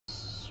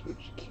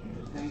Switch cam.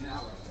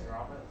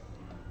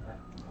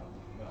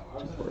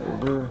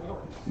 Over.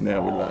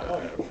 Now we're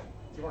live.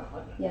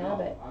 Yeah,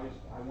 but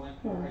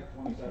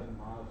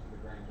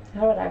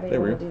how would I be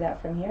able to do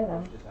that from here,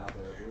 though?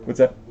 What's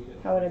that?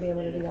 How would I be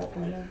able to do that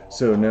from here?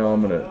 So now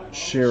I'm gonna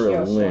share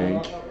a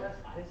link.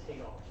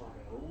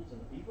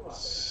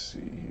 Let's see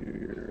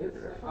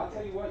here.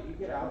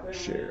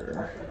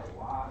 Share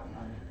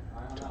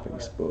to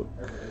Facebook.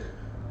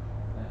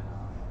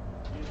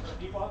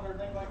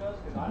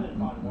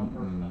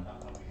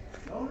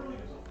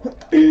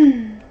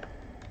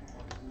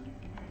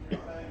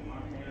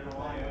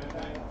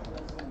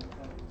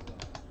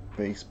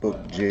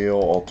 Facebook jail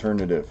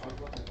alternative.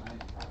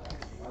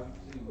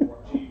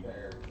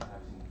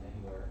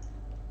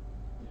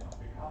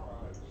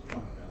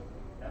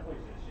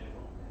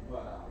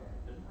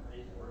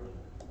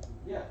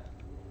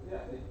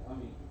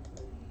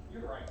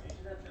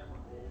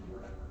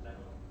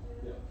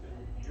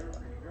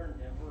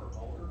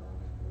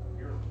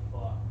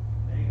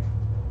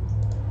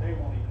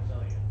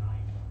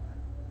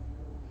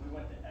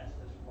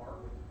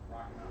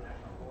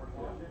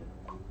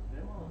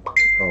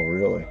 Oh,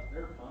 really?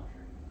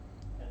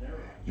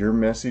 Your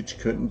message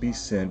couldn't be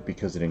sent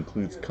because it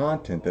includes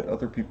content that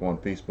other people on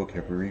Facebook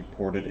have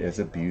reported as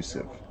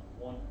abusive.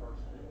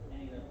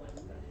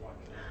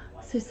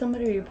 So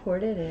somebody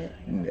reported it?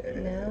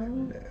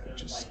 No,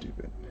 just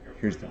stupid.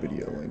 Here's the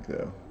video link,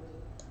 though.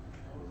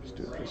 Let's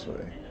do it this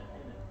way.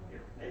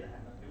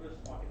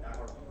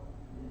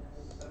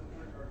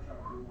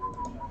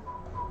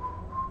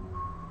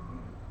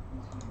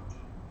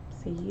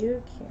 So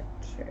you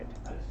captured.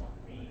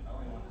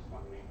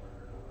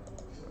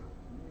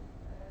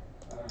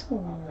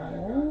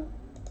 Aww.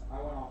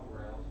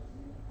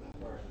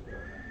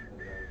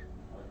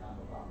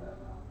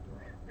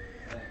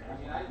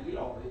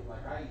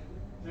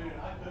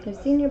 Have you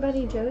seen your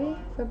buddy Joey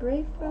for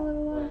Brave for a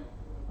little while?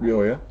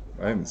 Oh, yeah?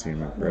 I haven't seen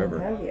him in forever.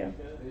 Have you?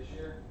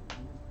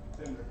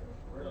 It's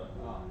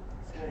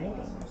hiding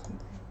or something.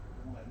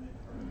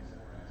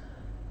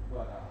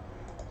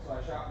 So I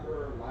shot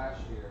her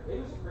last year. It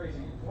was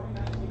crazy.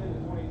 2019 into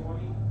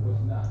 2020 was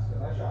nuts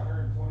because I shot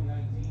her in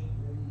 2019,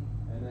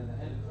 and then the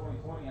end of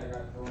 2020 I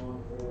got drawn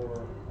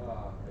for a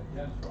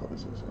Gems Buck.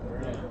 Close this out.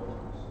 Right? And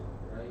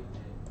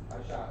I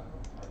shot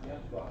a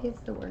Gems Buck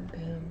It's the word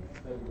boom.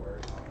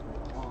 February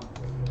on.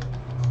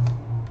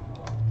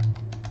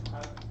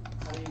 How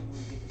do you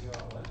get to go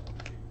out west?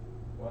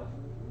 What?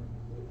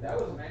 That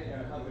was a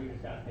management company. You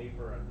just got to pay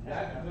for a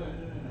tag.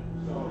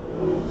 No.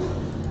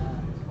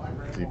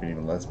 See if it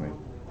even lets me.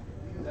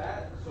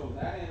 That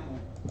animal.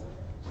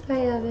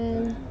 Hi,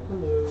 Evan.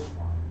 Hello.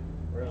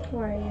 How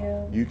are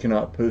you? You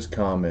cannot post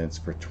comments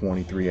for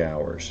 23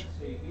 hours.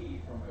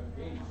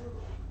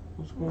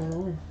 What's going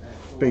on?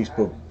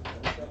 Facebook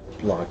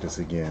blocked us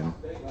again.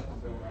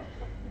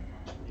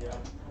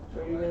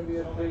 So you're gonna be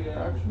able to take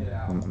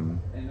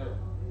action?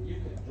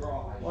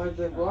 Why did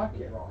they block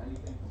you?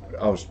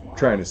 I was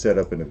trying to set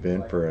up an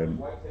event for an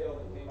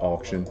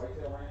auction.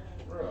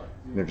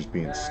 They're just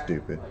being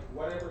stupid.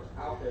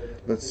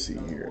 Let's see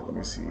here. Let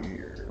me see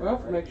here. Well,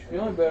 if it makes you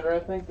feel any better, I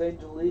think they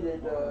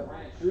deleted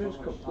Drew's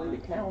complete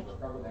account.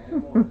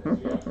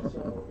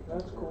 So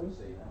that's cool.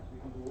 You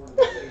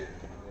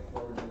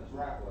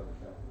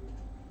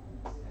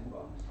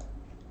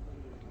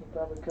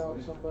probably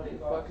called somebody a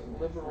fucking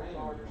liberal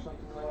tard or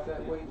something like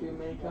that way too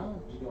many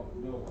times.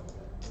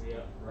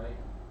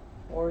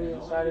 Or he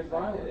incited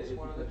violence,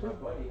 one of the two.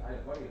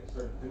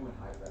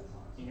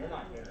 You're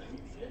not here.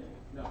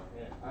 No.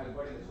 I had a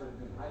buddy that started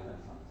doing high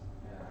fence hunts,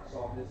 and I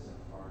saw his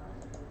car.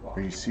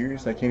 Are you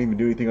serious? I can't even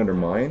do anything under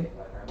mine?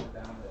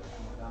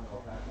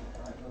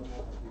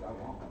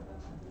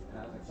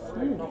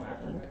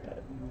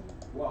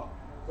 Well,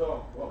 they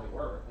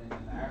were, and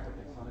then the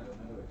Africans hunted them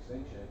into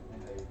extinction,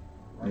 and they.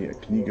 Yeah,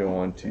 can you go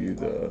on to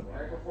the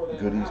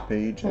goodies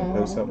page and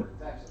post something?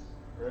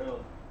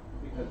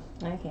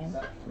 I can.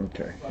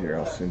 Okay, here,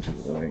 I'll send you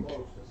the link.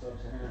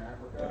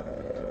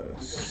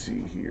 Let's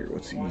see here.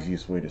 What's the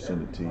easiest way to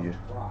send it to you?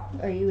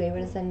 Are you able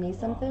to send me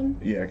something?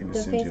 Yeah, I can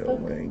just To send you a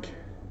Facebook? link.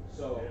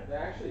 So they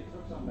actually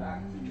took some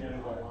back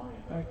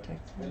Or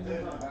text They me.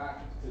 took some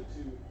back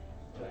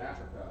to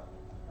Africa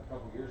a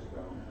couple years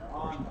ago.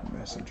 Where's my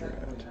messenger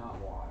at? Not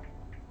why.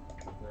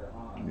 They're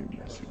on. New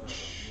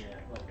message.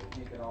 Like they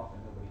can't get off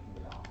and nobody can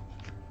get off.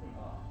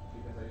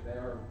 Because they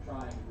are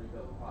trying to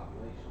rebuild the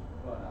population.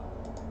 But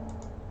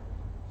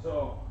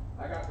so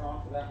I got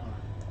drawn for that one.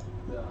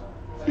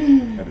 I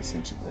just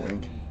sent you the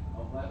link.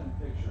 11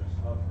 pictures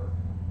of her.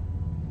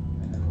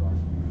 And they were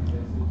like, this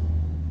is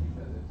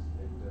because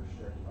they're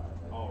strict about it.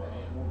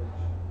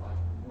 Like,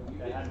 when you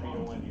get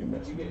drawn, when you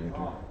get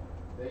drawn,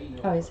 they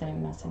know. Oh, he's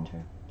sending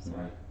messenger.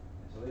 Right?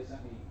 And so they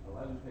sent me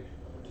 11 pictures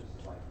of her. This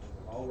is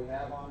all we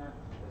have on her.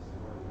 This is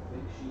where we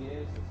think she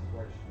is. This is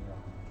where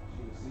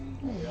she was seen.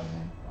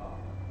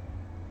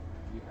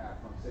 You have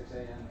from 6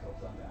 a.m. until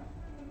sundown.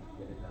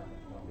 Get it done.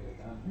 Don't get it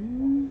done. Don't get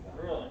it done.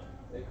 Really?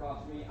 It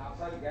cost me,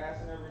 outside of gas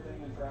and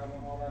everything and travel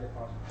and all that, it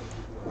cost me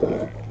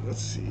 $50.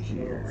 Let's see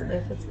here.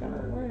 If it's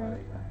gonna work.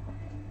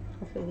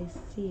 Hopefully they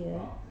see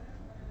it.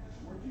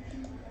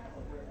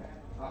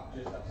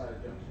 Just outside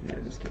of Junction. Yeah,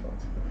 just get on.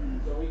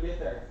 So we get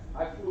there.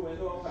 I flew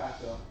into El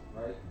Paso,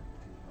 right?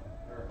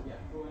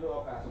 Flew into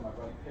El Paso. My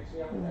buddy picks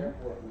me up at the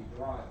airport. We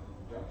drive.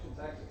 Junction,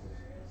 Texas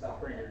is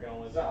south. Where you're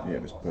going. South. Yeah,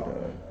 just put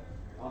a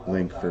On the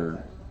link other side for. of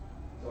Texas.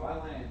 So I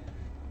land,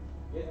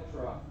 get in the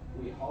truck.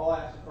 We haul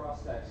ass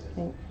across Texas.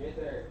 Get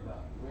there.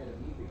 We had to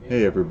meet the gate.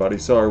 Hey everybody,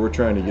 sorry we're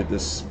trying to get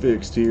this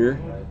fixed here.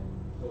 Right.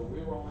 So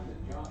we roll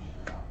into Junction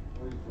about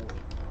 3:40.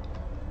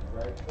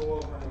 Right. Pull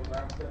over into a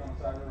gravel pit on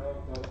the side of the road.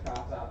 Throw the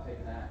cops out, take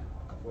a nap.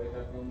 Wake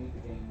up, go meet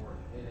the game work.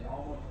 And it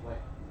almost like.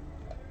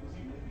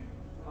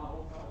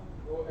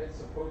 Well, it's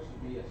supposed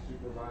to be a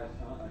supervised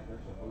hunt. Like they're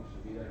supposed to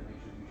be there to make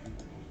sure you shoot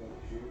what you're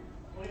supposed to shoot.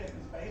 Well, yeah,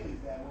 because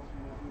Bailey's that was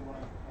we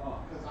went.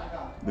 Because I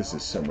got. This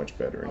is so much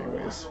better,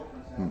 anyways.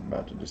 I'm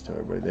about to just tell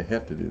everybody they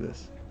have to do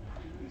this.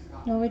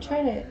 No, we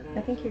tried it.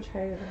 I think you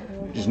tried it.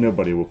 Just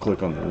nobody will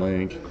click on the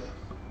link.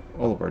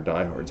 All of our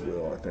diehards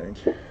will, I think.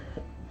 I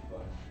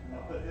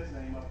put his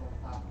name up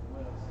on top of the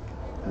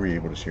list. Were you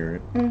able to share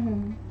it?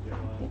 Mm-hmm.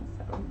 I think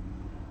so.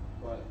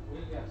 But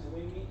so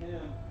we meet him,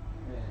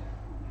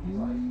 and he's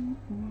like,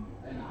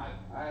 and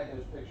I had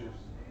those pictures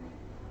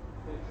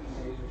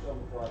 15 days or so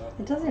before I left.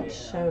 It doesn't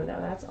show though.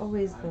 That's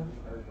always the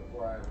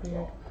Before I ever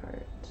weird saw.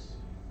 part.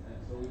 And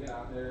so we get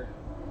out there,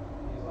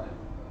 he's like,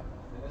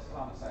 and this is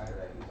on a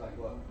Saturday, he's like,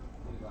 look,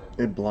 he's like,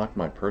 It blocked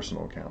my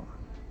personal account.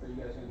 are you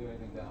guys gonna do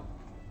anything dumb?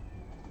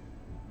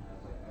 And I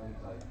was like, no,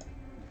 he's like,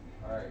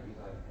 alright, he's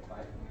like,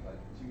 he's like,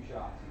 2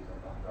 shots, he's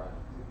like, I'm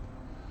driving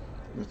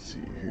 2. Let's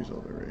see, here's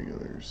all the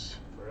regulars.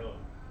 Really?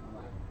 I'm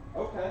like,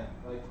 okay,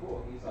 like,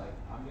 cool. He's like,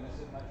 I'm gonna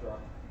sit in my truck,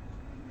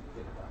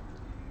 get it done.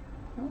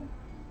 Oh.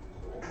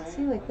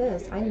 See, like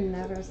this, I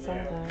never saw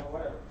You know, that.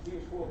 whatever. He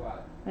was cool about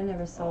it. I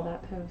never saw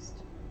that post.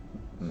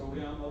 So we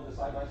unload the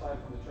side by side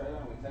from the trailer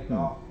and we take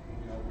off.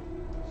 You know,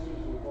 as soon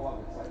as we pull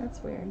up, it's like That's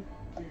weird.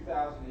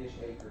 2,000-ish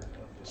acres of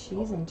just.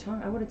 Cheese and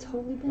chong. I would have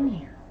totally been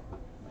here.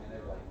 Man, they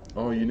were like,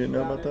 Oh, you didn't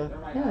know about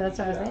that? No, that's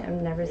what I was saying.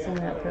 I've never seen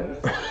that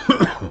post.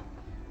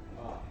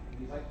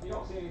 He's like, you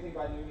don't see anything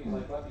by noon. He's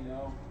like, let me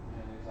know.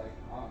 And he's like,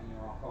 I'll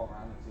call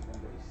around and see if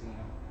anybody's seen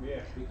him.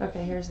 Yeah. Because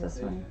Okay, here's this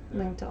one.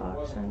 Link to there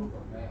wasn't auction.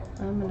 proof of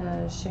mail. I'm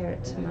gonna share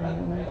it to And my they let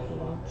the own mails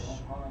run. page,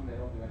 On them, they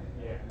don't do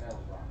anything. Yeah. The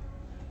mails run.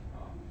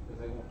 'Cause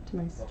they won't. to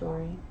my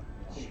story. You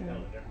can Sure. tell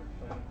the difference.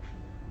 Huh?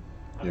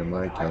 Yeah,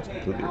 my I account's think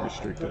completely now I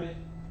restricted. couldn't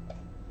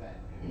then.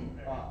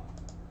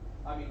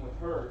 I mean, with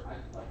her,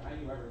 I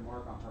knew every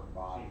mark on her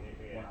body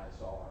when I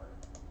saw her.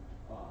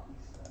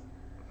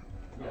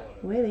 Yeah.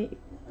 The way they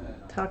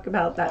And, talk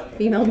about that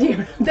female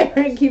deer there,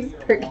 it keeps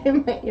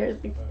perking my ears.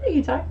 Like, what are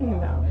you talking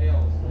about?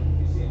 Males, like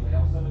if you see a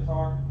male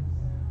scimitar,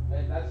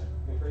 and that's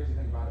the crazy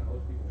thing about it.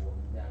 Most people will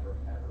never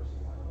ever see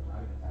one of those,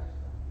 not even tax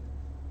them.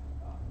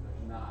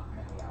 There's not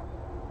many out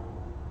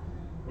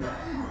there.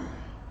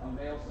 A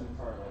male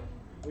scimitar, like.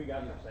 We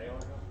got for sale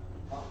or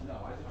something? No,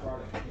 I just brought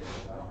it here.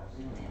 I don't have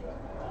seen it.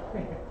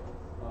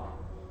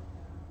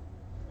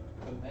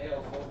 The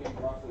males will be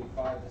roughly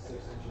 5 to 6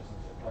 inches in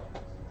circumference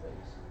in the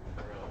face.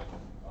 Really?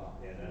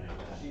 Yeah, that ain't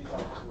bad. She's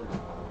like 3.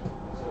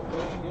 So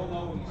you'll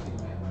know when you see a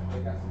male. They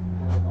got some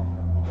really long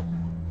horns.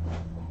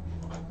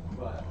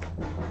 But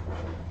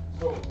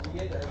so we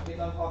get there, we get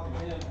done talking to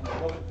him, and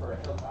we're looking for a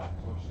hilltop.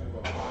 So we're just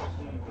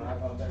gonna go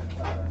drive up there and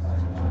side by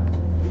side.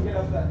 We get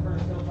up to that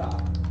first hilltop,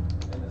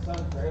 and the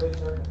sun's barely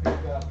starting to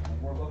peek up, and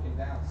we're looking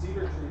down.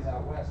 Cedar trees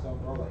out west don't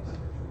grow like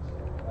cedar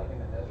trees. Like in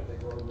the desert, they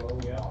grow low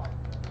and high.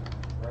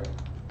 Right?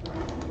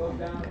 We look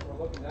down,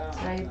 we're looking down.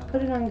 I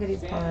put it on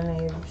Goody's Pond.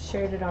 I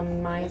shared it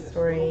on my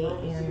story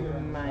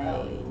and my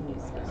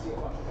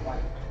newsfeed.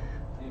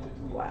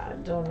 Wow,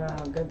 don't know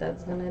how good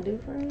that's gonna do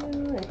for you.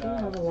 I do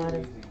have a lot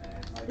of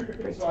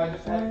freaking So I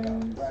just had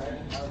friends. right,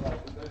 and I was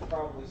like, there's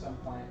probably some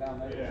plant down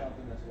there or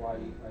something that's why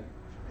you like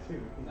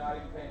not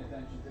even paying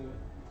attention to it.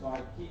 So I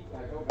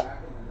go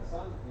back and then the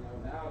sun,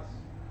 now it's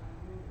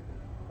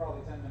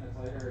probably 10 minutes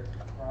later,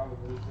 it's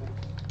probably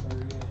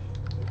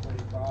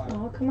 6:30ish, 6:35.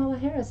 Well, Kamala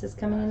Harris is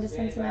coming into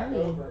Stand back Cincinnati.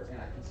 over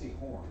and I can see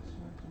horns,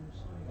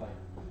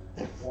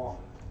 like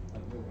walking,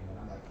 like moving, and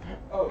I'm like,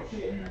 oh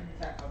shit!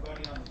 I tapped my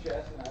buddy on the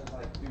chest and I was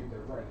like, dude, they're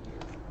right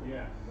here.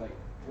 Yeah. Like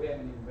we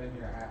haven't even been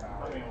here a half hour.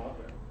 How many all up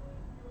there?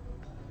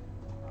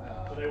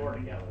 So Uh, they were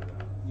together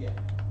then? Yeah,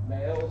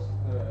 males,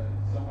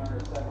 somewhere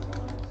 7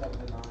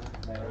 to 9,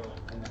 males,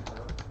 and then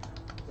her.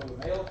 So the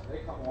males, they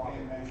come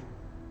walking out.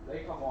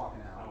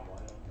 I don't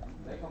blame them.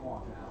 They come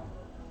walking out,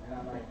 and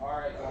I'm like, all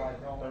right, well, I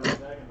don't. 30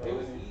 seconds. It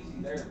was easy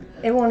there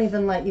because It won't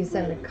even let you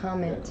send a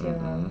comment to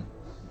him.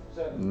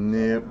 7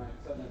 Nope.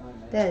 to 9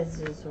 males. That is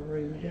just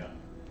rude. Yeah.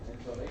 And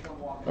so they come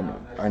walking out.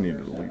 and I need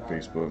to see her delete sitting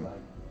Facebook. out,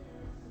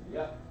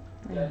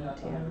 and I was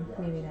like, Yep. I need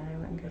to. Maybe that I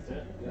wouldn't go so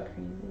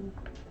crazy.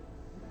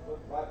 Put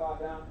the tripod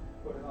down,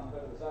 put it on the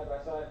hood of the side by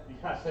side. You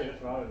gotta say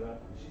this wrong, is that?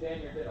 She damn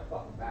near did a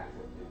fucking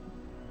backflip, dude.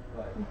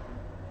 Like,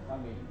 I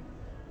mean,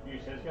 You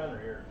use his gun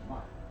or yours?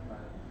 my,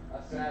 a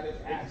savage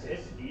It's access.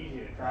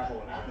 easy to travel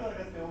with I feel like it.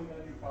 that's the only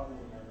gun you probably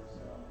would never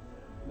sell.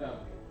 No,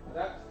 So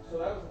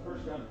that was the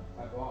first gun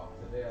I bought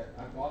the day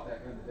I bought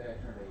that gun the day I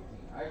turned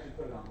 18. I actually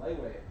put it on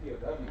layaway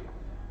at POW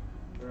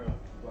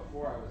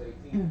before I was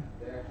 18.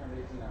 The day I turned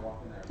 18, I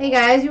walked in there. Hey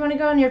guys, you want to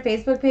go on your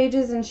Facebook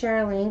pages and share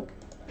a link?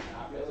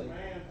 Not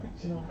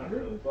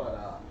really.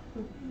 But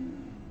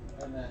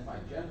and then my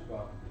Gems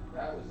buck,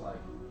 that was like,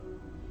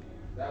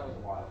 that was a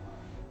wild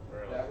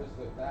time. That was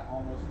that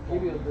almost.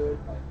 Maybe you'll do it.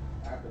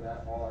 Like after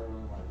that, all I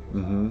really wanted to do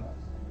was Mhm.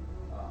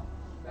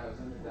 that was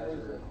in the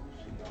desert,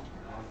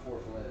 on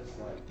Fort Bliss,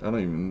 like. I don't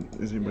even.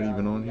 Is anybody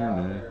even on here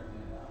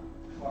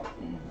now?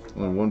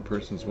 Only one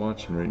person's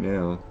watching right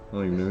now. I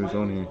don't even know who's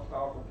on here. Most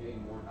powerful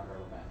game warden I've ever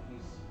met.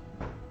 He's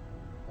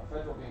a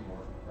federal game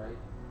warden, right?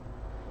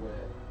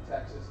 With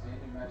Texas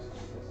and New Mexico,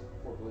 because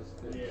Fort Bliss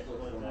didn't split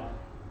the line.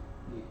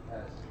 He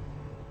has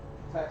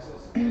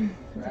Texas, he's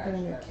Look bashed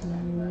under Texas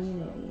and New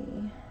Mexico.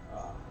 community.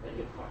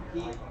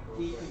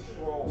 He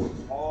controls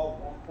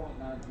all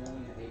 1.9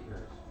 million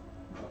acres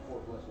of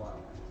Fort Bliss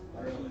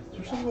wildlands. Is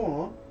there something going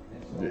on?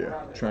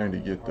 Yeah, trying to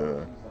get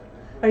the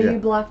Are Yeah. you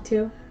blocked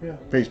too? Yeah.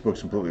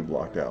 Facebook's completely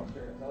blocked out.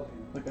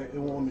 Like, it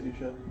won't let me do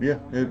shit.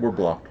 Yeah, we're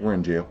blocked. We're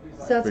in jail.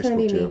 So that's gonna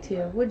be Facebook me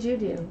too. What'd you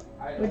do?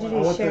 What'd you I do?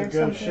 went to Share go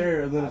something?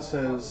 share, and then it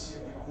says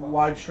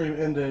live stream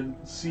ended.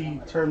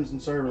 See terms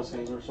and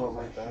services or something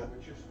like that.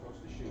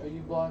 Are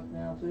you blocked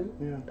now too?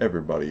 Yeah.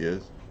 Everybody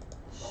is.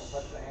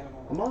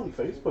 I'm not in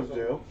Facebook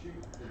jail.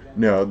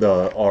 No,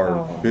 our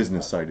Oh.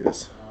 business site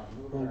is.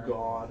 Oh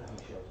God.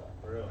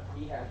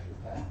 He has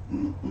your pet.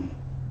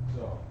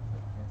 So,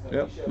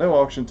 Yep. No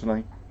auction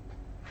tonight.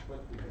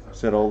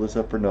 Set all this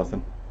up for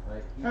nothing.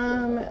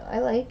 I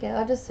like it.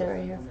 I'll just sit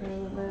right here for a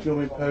little Do bit. you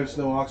want me to post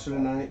no auction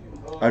tonight?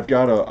 I've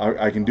got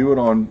I can do it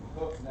on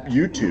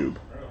YouTube,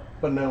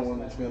 But no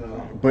one's gonna.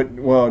 but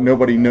well,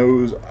 nobody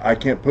knows. I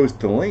can't post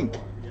the link,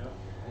 And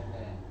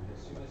then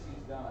as soon as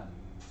he's done,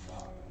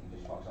 he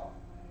just fucks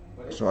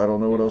off. so I don't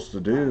know what else to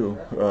do.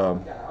 Got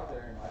out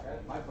there and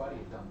like my buddy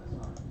had done this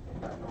hunt. He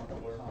got drunk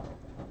on this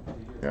hunt.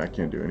 Yeah, I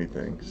can't do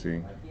anything. See,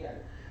 Like he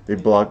had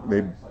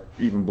they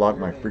even blocked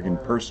my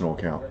freaking personal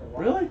account.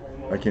 Really?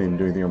 I can't even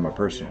do anything on my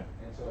personal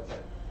and so it's like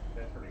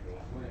That's pretty cool.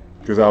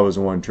 because I was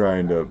the one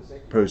trying to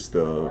post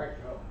the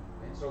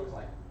and so it's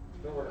like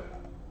there were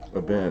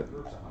event.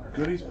 groups of 100.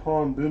 Goodies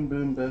Pawn Boom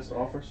Boom Best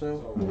Offer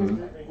Sale.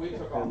 We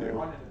took off and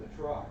run into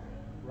the truck,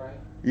 right?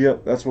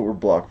 Yep, that's what we're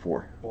blocked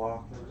for.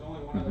 Blocked. There was only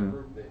one other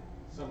group that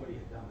somebody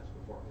had done this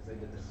before because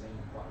they did the same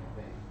fucking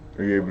thing.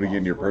 Are you able to get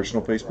in your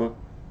personal Facebook?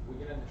 We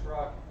get in the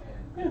truck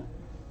and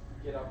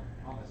get up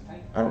on this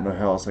tank. I don't know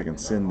how else I can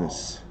send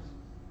this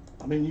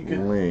I mean, you could.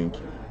 link.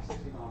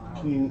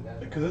 Can you?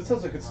 Because it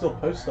says I could still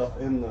post stuff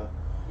in the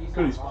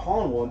Goodies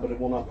Pawn one, but it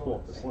will not pull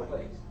up this link.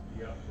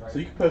 So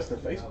you can post the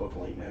Facebook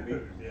link maybe,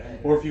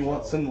 or if you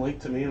want, send the link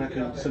to me and I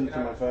can send it to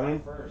my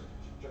phone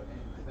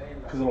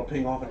because it'll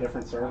ping off a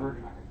different server.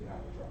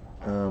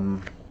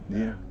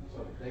 Yeah.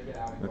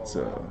 That's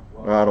well,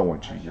 I don't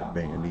want you to get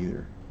banned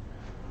either.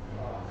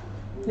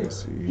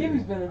 Let's see.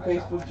 Kimmy's been in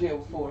Facebook jail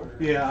before.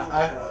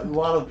 Yeah, a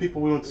lot of the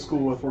people we went to school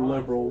with were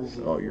liberals.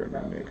 Oh, you're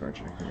under Nick, aren't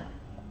you? Here.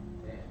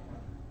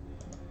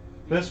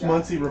 This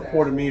Muncie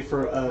reported me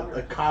for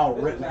a Kyle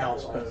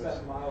Rittenhouse post.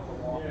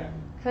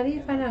 How do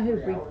you find out who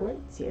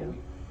reports you?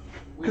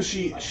 Because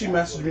she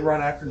messaged me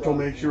right after and told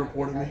me she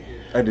reported me.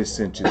 I just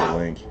sent you the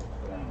link.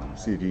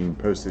 See if you can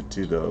post it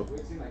to the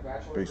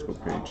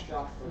Facebook page.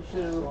 You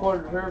should have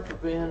reported her for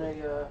being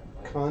a.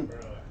 Cunt.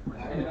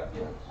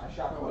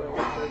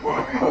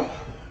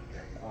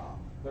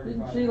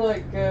 Didn't she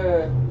like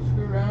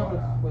screw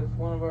around with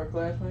one of our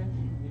classmates?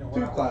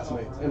 2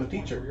 classmates and a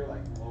teacher.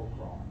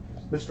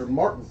 Mr.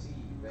 Martin.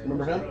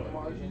 Remember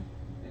him?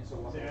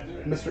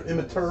 Mr.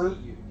 Immature.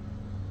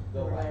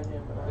 Ran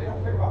him. They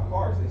don't care about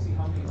cars. They see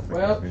how many.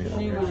 Well,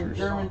 she was a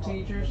German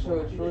teacher,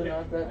 so it's really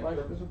not that much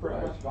of a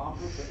surprise. Bomb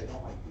proof, but they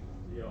don't like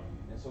people.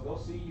 And so they'll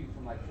see you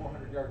from like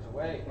 400 yards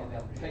away, and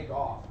they'll take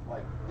off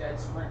like dead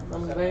sprint. for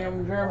Them 700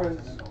 damn yards, Germans.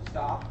 And then they'll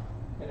stop.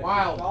 And if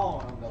Wild. you're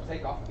following them, they'll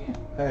take off again.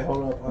 Hey,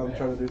 hold up. I'm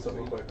trying to do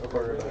something real quick. I'll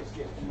call you right back.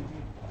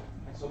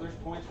 And so there's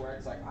points where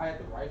it's like I had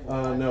the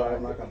rifle. No, I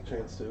have not got a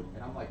chance to.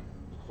 And I'm like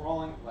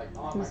crawling like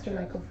on my Mr. chest.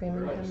 Michael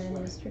Freeman Like, come in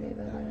swimming. yesterday,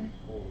 by the way.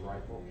 Old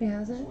rifle. He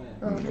hasn't? Swim.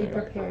 Oh, be Yeah.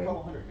 prepared. A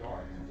couple hundred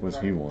yards. What's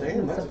he want? Damn,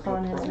 It's that's a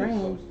upon good his price.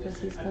 range because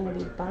he's going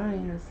to be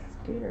buying a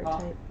scooter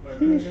type.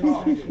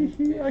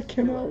 I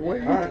cannot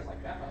wait. Alright.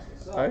 Like that must have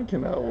sucked. I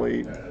cannot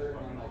wait. And, like,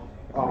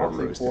 Oh, I'm I'll gonna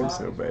take roast 4. him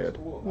so bad.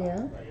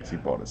 Yeah? Because he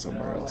bought it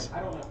somewhere else. I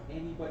don't know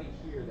anybody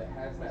here that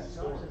has that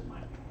story.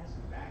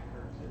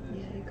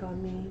 Yeah, he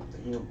called me.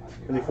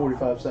 Any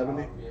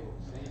 4570? Be able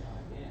to stand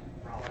on again.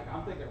 Like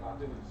I'm thinking about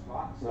doing a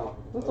spot. and No, stuff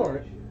with that's the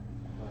alright.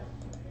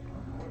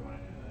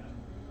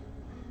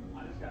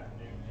 I just got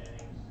new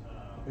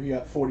innings. You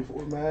got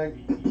 44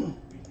 mag.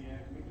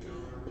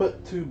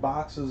 Put 2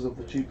 boxes of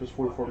the cheapest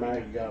 44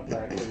 mag you got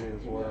back to me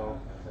as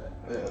well.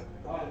 Yeah.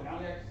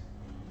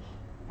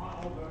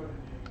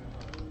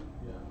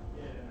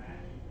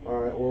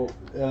 Alright, well,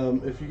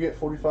 if you get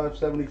 45,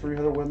 70,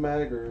 300 Win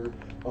Mag or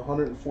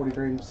 140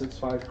 grain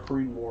 6.5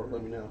 Creedmoor,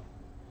 let me know.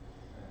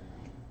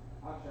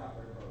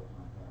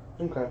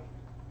 Okay.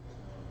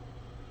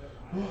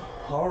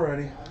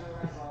 Alrighty.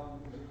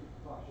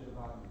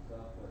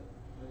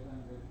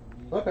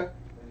 Okay.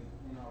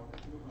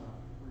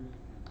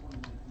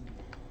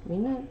 We're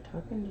not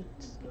talking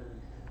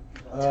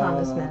to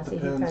Thomas Massey,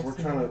 he Depends. cracks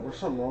me We're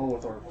something wrong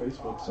with our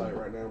Facebook site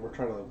right now. We're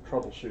trying to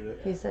troubleshoot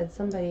it. He said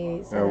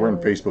somebody said we're in I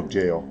was Facebook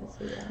jail.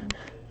 yeah.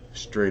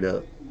 Straight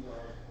up.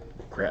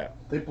 Crap.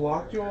 They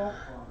blocked you all?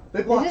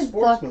 They blocked just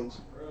blocked-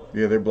 Sportsman's.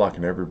 Yeah, they're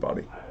blocking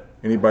everybody.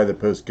 Anybody that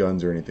posts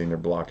guns or anything, they're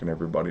blocking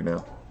everybody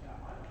now.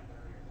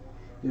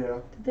 Yeah.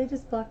 Did they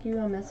just block you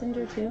on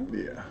Messenger too?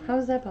 Yeah. How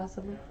is that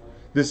possible?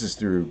 This is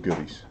through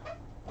Goodies.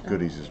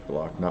 Goodies is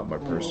blocked, not my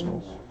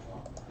personal.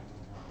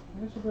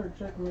 I guess I better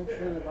check and make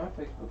sure that my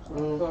Facebook's not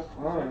Oh, fucked.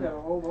 'Cause alright. I got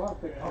a whole lot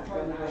of pictures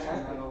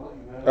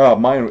of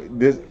guns.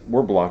 Mine.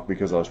 We're blocked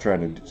because I was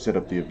trying to set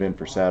up the event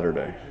for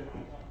Saturday.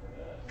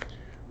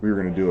 We were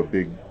going to do a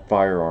big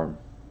firearm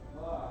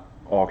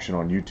auction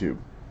on YouTube.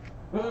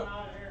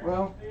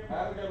 Well,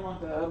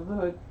 that'll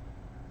do it.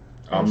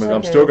 I'm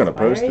still going to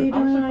Why are post you it. doing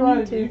I'm it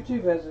on surprised YouTube?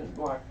 YouTube hasn't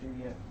blocked you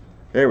yet.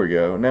 There we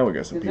go. Now we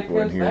got some 'Cause people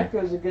in here. that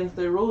goes against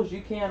their rules.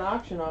 You can't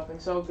auction off and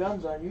sell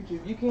guns on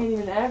YouTube. You can't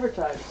even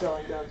advertise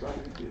selling guns on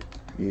YouTube.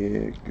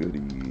 Yeah,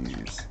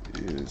 Goodies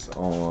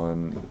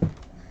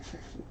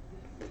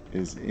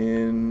is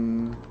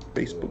in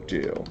Facebook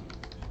jail.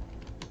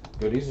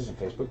 Goodies is in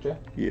Facebook jail?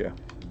 Yeah.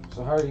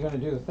 So how are you going to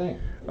do the thing?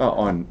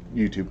 On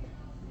YouTube.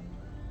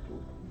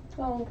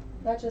 Oh,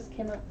 that just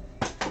came up.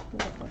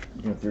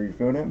 You gonna throw your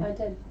phone at me? I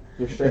did.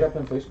 You're straight up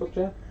in Facebook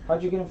jail?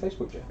 How'd you get in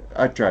Facebook jail?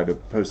 I tried to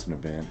post an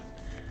event.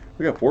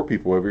 We got 4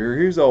 people over here.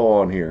 Who's all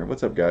on here?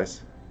 What's up,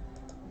 guys?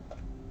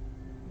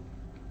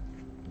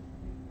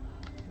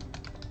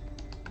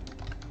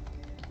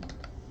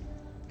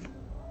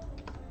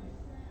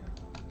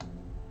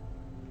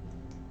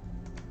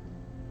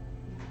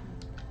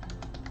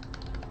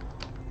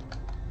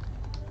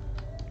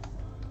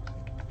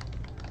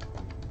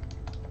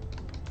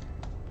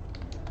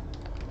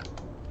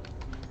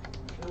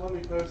 Hey, let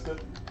me post it.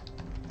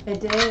 It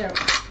did. Or...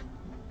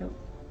 Nope.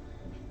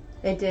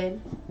 It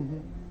did.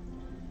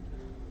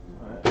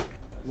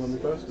 Let me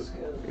post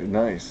it.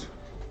 Nice.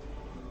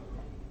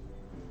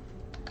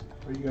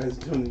 Are you guys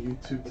doing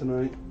YouTube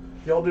tonight?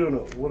 Y'all doing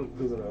what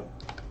is it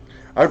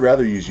I'd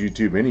rather use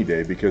YouTube any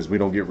day because we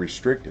don't get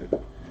restricted.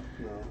 No.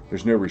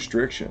 There's no Boom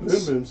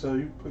restrictions. Boom, so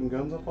you putting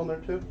guns up on there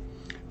too?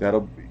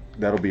 That'll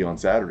be on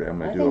Saturday.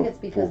 I'm I gonna think do it's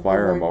a because full the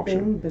firearm word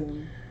auction. boom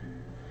boom.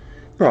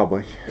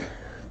 Probably.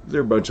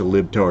 They're a bunch of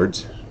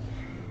libtards.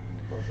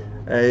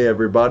 Hey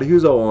everybody,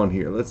 who's all on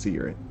here? Let's see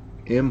here.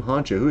 M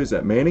Honcho. Who is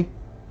that? Manny?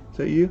 Is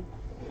that you?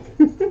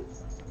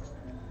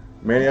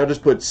 Manny, I'll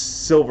just put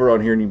silver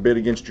on here and you bid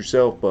against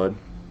yourself, bud.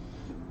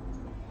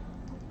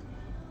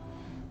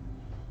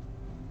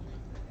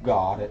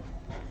 Got it.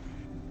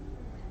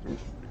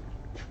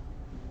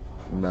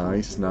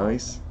 Nice,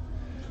 nice.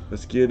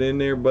 Let's get in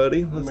there,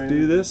 buddy. Let's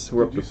do this.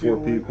 We're up to 4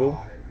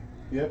 people.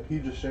 Yep, he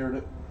just shared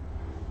it.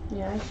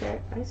 Yeah,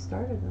 I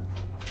started them.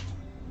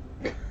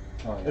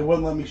 Oh, It yeah.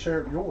 wouldn't let me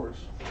share yours.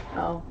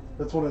 Oh.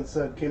 That's what it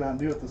said. Cannot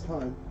do at this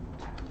time.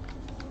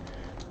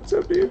 What's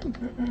up, dude?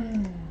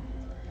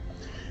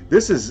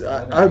 This is,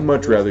 I'd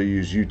much rather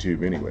use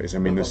YouTube anyways. I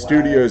mean, the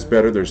studio's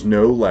better. There's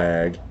no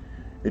lag.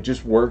 It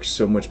just works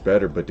so much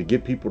better. But to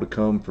get people to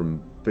come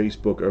from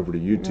Facebook over to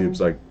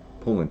YouTube's like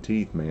pulling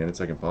teeth, man.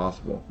 It's like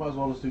impossible. Might as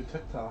well just do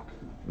TikTok.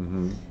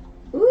 Mm-hmm.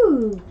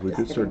 Ooh. We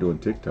could start doing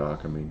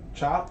TikTok. I mean,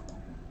 Chop's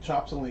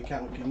the only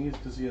account we can use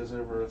because he has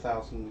over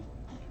 1,000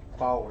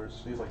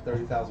 followers. He's like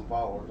 30,000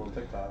 followers on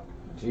TikTok.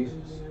 Jesus.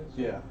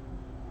 Yeah.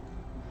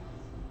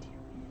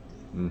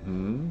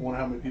 mm-hmm. I wonder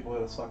how many people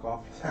had to suck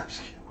off for that.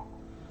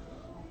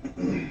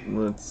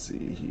 Let's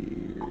see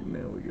here.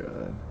 Now we got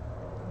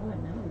Oh, no, I'm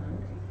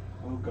hungry.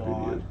 Oh video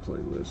God.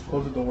 playlist.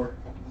 Close the door.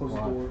 Close the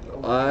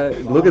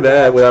door. Look at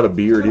that without a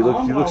beard. He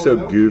looks so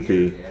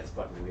goofy. That's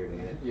fucking weird,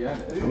 ain't it? Yeah.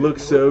 He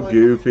looks so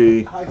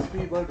goofy. High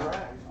speed like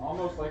rag.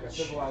 Almost like a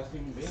civilized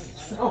human being.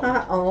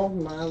 Oh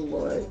my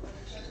lord.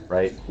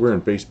 Right. We're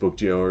in Facebook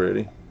jail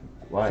already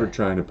Why? for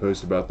trying to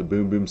post about the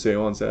Boom Boom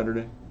sale on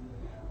Saturday.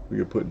 We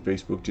got put in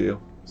Facebook jail.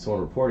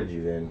 Someone reported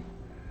you then.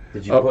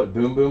 Did you Oh. put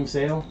boom boom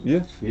sale?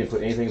 Yeah. You didn't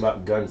put anything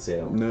about gun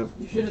sale. No.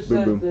 You should have Boom,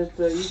 said boom.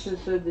 that. You should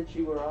have said that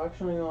you were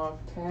auctioning off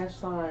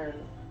cast iron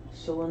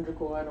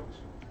cylindrical items.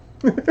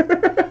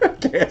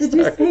 Did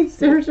you say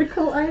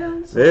surgical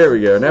items? There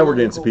we go. Now we're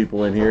getting some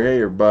people in here. Hey,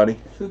 everybody.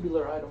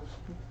 Tubular items.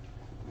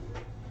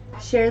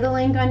 Share the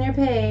link on your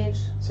page.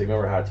 So you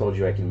remember how I told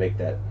you I can make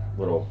that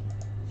little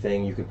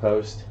thing you could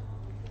post?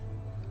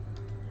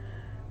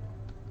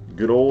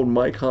 Good old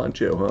Mike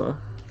Honcho, huh?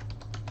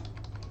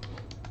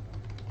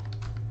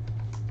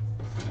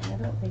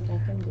 I don't think I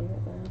can do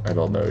it though. I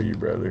don't know you,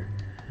 brother.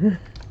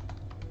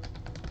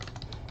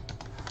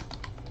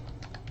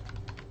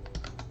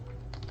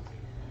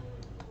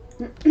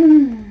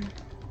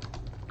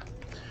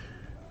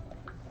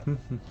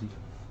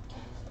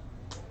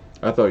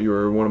 I thought you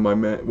were one of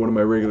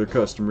my regular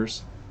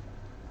customers.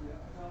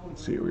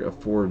 Let's see, we got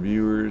 4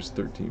 viewers,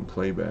 13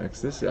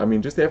 playbacks. I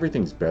mean, just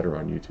everything's better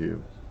on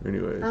YouTube.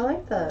 Anyways, I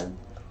like the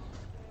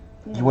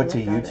Yeah, You went to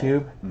look at it.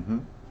 YouTube? Mm-hmm.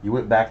 You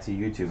went back to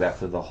YouTube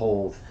after the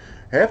whole.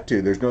 Have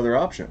to. There's no other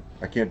option.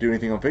 I can't do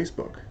anything on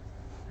Facebook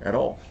at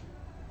all.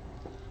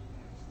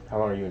 How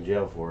long are you in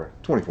jail for?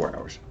 24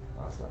 hours.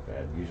 Oh, that's not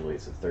bad. Usually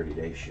it's a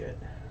 30-day shit.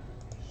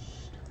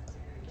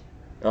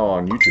 Oh,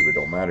 on YouTube it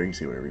don't matter. You can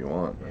see whatever you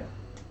want. Yeah.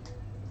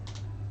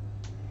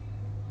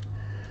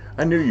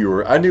 I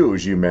knew it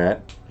was you,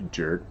 Matt. You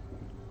jerk.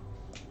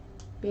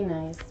 Be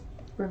nice.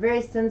 We're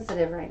very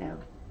sensitive right now.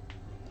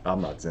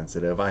 I'm not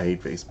sensitive. I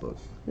hate Facebook.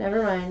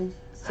 Never mind.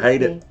 It's just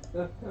Hate me.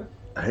 it.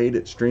 I hate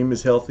it. Stream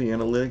is healthy.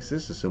 Analytics.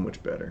 This is so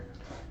much better.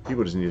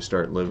 People just need to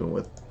start living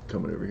with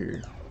coming over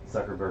here.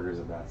 Zuckerberger's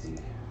a Nazi.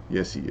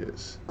 Yes, he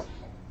is.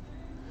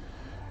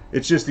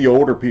 It's just the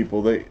older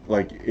people. They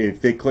like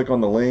if they click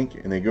on the link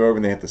and they go over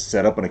and they have to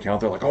set up an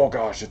account. They're like, oh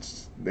gosh,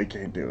 they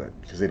can't do it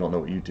because they don't know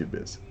what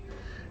YouTube is.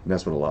 And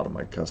that's what a lot of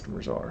my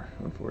customers are,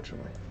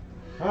 unfortunately.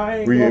 I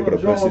ain't Were you gonna able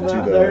to post it join to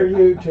that the- there To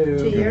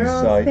YouTube? your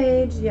own site.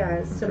 page,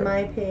 yes. To Okay.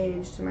 my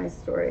page, to my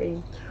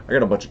story. I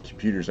got a bunch of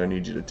computers I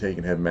need you to take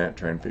and have Matt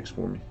try and fix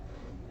for me.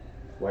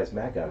 Why's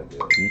Matt got to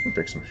do it? You can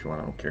fix them if you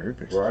want. I don't care who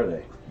fixes Where them. are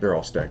they? They're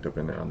all stacked up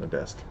in there on the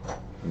desk,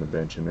 on the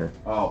bench in there.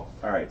 Oh,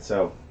 all right.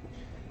 So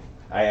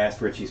I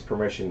asked Richie's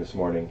permission this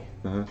morning.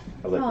 Uh-huh.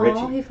 I was like, Oh,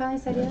 Richie. he finally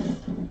said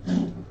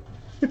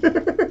yes.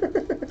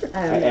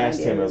 I asked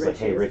him. I was like,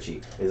 hey,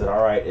 Richie, is it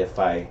all right if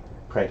I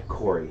prank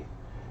Corey?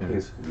 He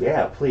goes,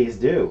 yeah, please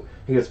do.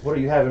 He goes, what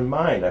do you have in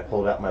mind? I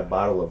pulled out my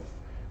bottle of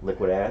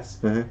liquid ass,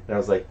 Uh-huh. and I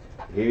was like,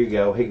 here you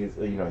go. He goes,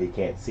 he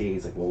can't see.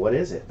 He's like, well, what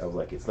is it? I was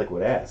like, it's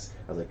liquid ass.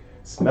 I was like,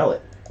 smell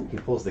it. He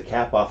pulls the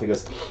cap off. He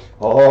goes,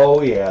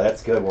 oh yeah,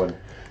 that's a good one.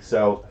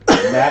 So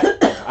Matt,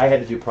 I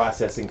had to do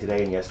processing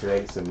today and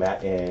yesterday. So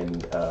Matt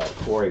and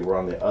Corey were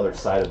on the other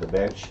side of the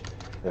bench,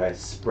 and I was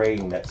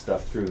spraying that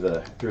stuff through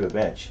the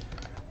bench.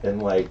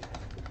 And like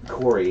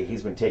Corey,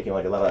 he's been taking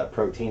like a lot of that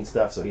protein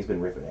stuff, so he's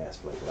been ripping ass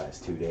for like the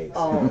last 2 days.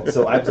 Oh.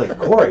 So I was like,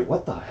 Corey,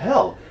 what the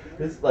hell?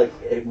 It's like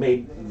it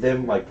made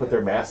them like put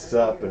their masks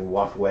up and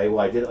walk away. Well,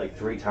 I did it like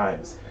 3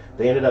 times.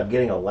 They ended up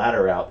getting a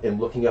ladder out and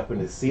looking up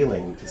into the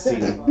ceiling to see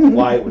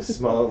why it was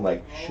smelling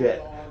like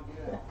shit.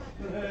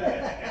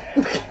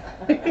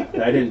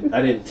 And I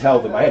didn't tell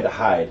them. I had to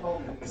hide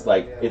because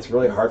like it's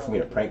really hard for me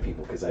to prank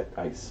people because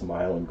I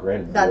smile and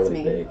grin That's really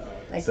me. big.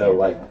 I So can't.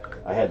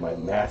 like I had my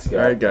mask All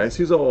up. right, guys,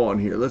 who's all on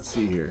here? Let's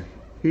see here.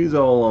 Who's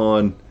all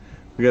on?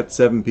 We got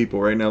 7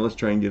 people right now. Let's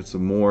try and get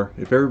some more.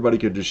 If everybody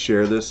could just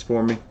share this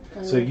for me.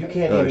 So you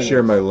can't even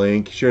Share my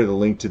link. Share the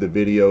link to the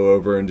video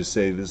over and just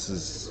say this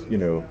is,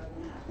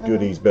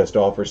 Goodies best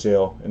offer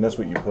sale. And that's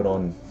what you put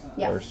on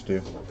Yeah. ours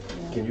too.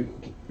 Can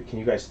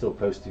you guys still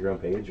post to your own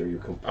page or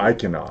you're I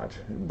cannot,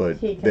 but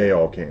He can. they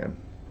all can.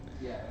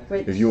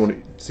 Which, If you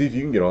want to see if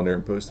you can get on there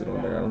and post it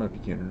on there. I don't know if you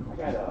can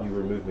or not. You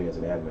removed me as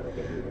an admin. I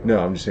can't do that. No,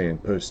 I'm just saying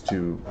post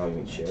to, Oh, you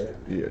mean share it?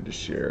 yeah, just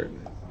share it.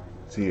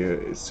 See,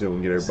 so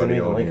we can get Send me everybody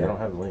the on link. I here. don't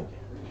have the link.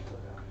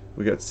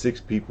 We got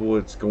 6 people.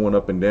 It's going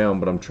up and down,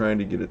 but I'm trying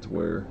to get it to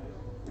where.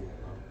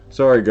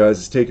 Sorry, guys,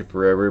 it's taking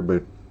forever,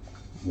 but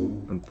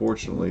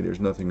unfortunately, there's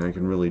nothing I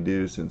can really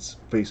do since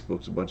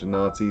Facebook's a bunch of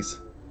Nazis.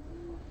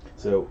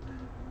 So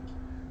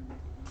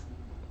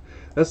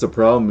That's the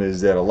problem, is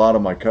that a lot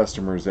of my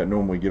customers that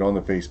normally get on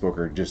the Facebook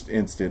are just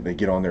instant. They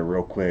get on there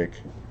real quick,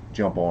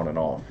 jump on and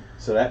off.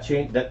 So that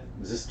change. That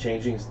is this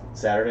changing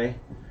Saturday?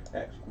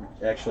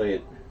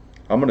 Actually,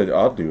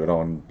 I'll do it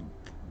on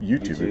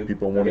YouTube YouTube? if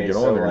people want to Okay, get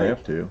so on there and like-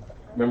 have to.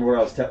 remember what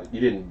I was telling you?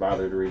 Didn't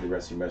bother to read the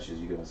rest of your messages.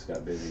 You guys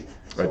got busy.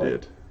 I So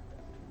did.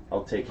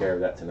 I'll take care of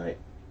that tonight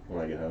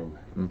when I get home.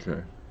 Okay.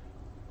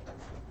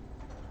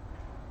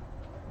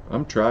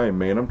 I'm trying,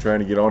 man. I'm trying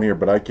to get on here,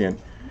 but I can't.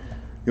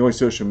 The only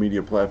social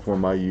media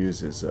platform I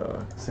use is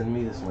Send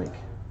me this link.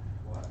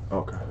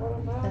 okay.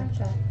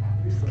 Snapchat.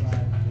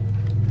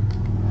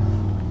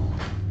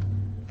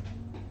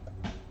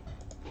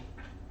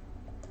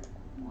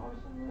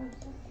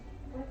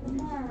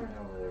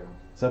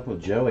 What's up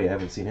with Joey? I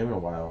haven't seen him in a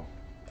while.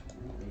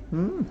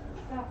 Hmm.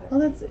 Well,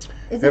 that's. Is it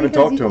Haven't because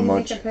talked you to him can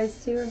much. make a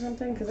post too or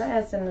something? Because I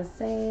asked him the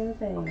same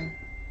thing.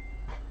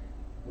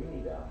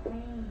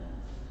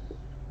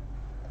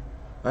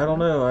 I don't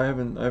know. I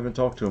haven't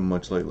talked to him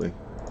much lately.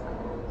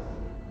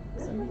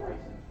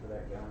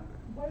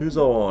 Who's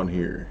all on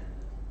here?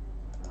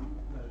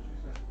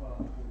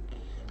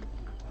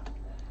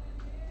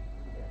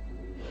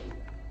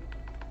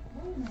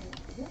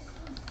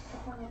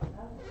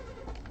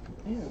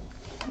 Ew.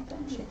 Get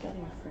that chick out of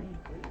your frame.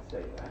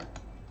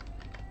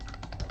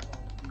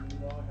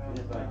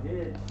 If I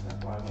did,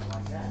 that's why I went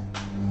like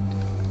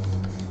that.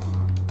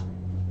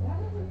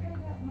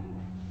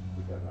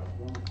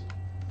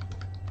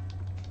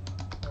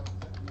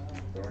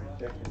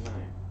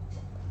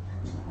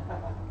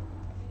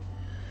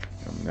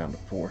 I'm down to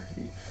 4.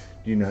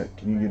 Do you know?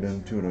 Can you get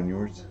down to it on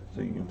yours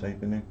so you can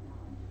type in there?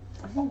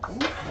 I don't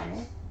think so.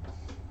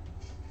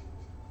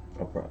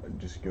 I'll probably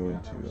just go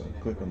into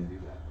click on.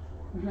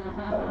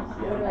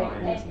 What do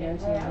I need to go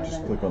to?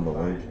 Just click on the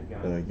link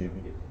that I gave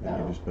you. And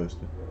you just post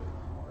it.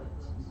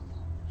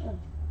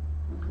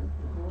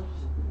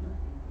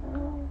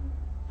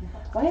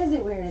 Why is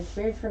it weird? It's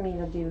weird for me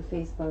to do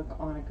Facebook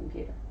on a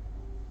computer.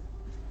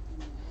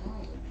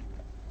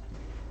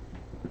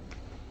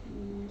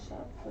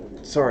 Shop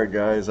photos. Sorry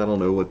guys, I don't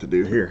know what to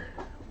do here.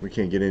 We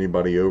can't get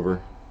anybody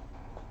over.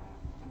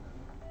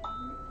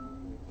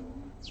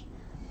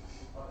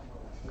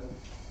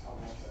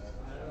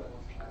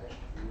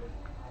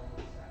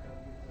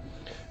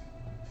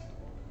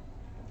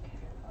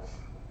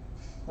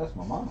 That's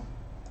my mom.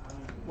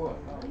 What?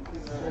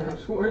 Sarah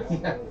Schwartz?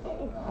 Yeah.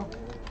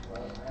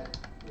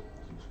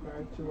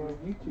 Subscribe to our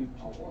YouTube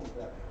channel.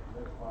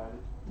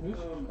 New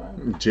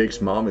subscriber.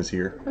 Jake's mom is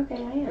here. Okay,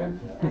 I am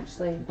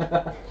actually.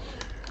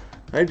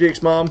 Hi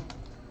Jake's mom.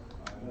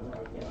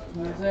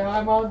 Can you say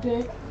hi, Mom,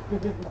 Jake?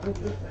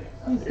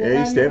 Yeah,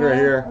 he's standing right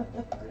here.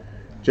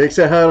 Jake,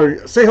 say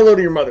hello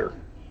to your mother.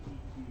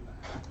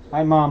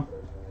 Hi, Mom.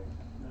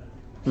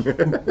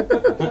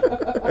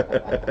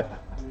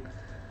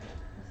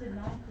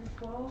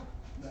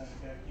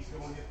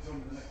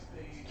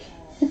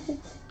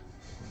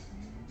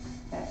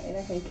 Alright,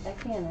 I think I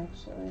can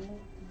actually.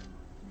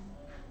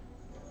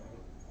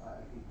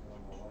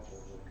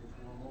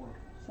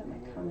 Set my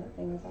comment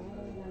things all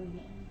the way down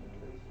here.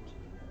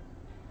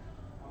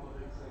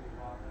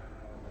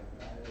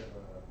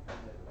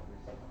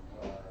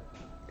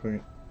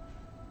 Okay.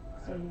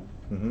 So,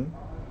 Mm-hmm.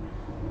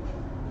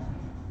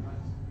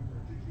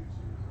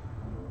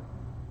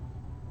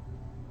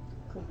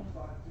 click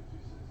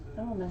it.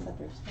 I won't mess up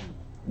your stuff.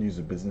 Use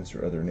a business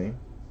or other name.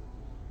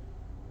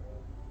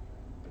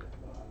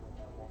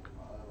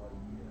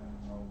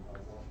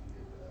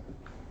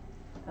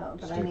 Oh, but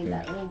Just I type need in-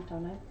 that link,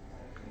 don't I?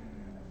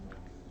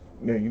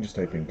 No, you can just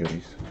type in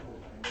goodies.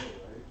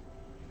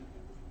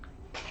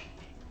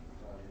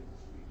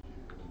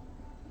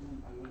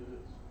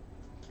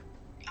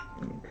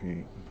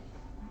 Okay.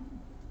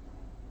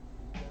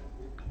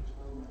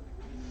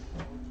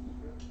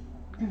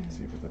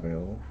 See if it's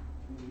available.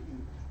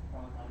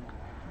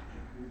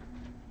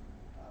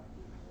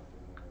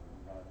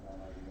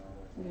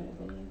 I got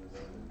a video.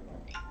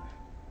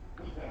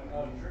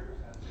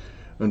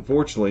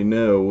 Unfortunately,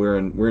 no. We're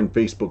in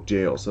Facebook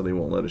jail, so they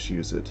won't let us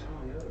use it.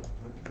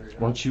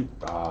 Why don't you?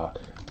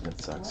 That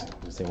sucks. I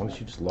was saying, why don't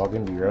you just log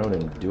into your own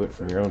and do it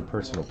from your own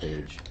personal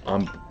page?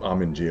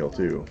 I'm in jail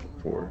too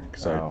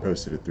because I Oh.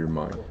 posted it through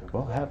mine.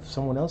 Well, have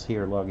someone else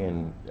here log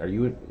in. Are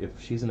you? If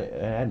she's an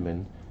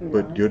admin,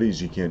 But goodies,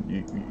 you can't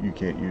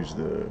use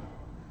the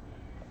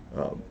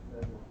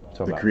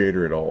so the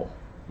creator at all.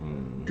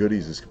 Hmm.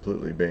 Goodies is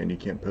completely banned. You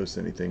can't post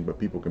anything, but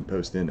people can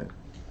post in it.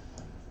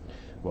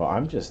 Well,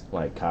 I'm just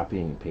like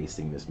copying and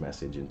pasting this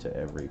message into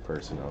every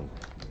person on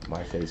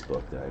my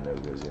Facebook that I know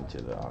goes into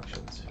the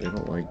auctions. They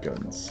don't like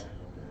guns.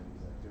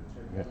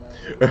 Yeah.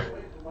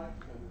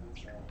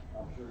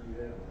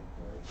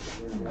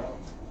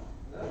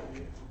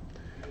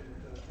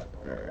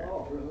 Alright,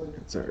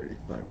 it's already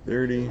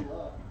 5:30.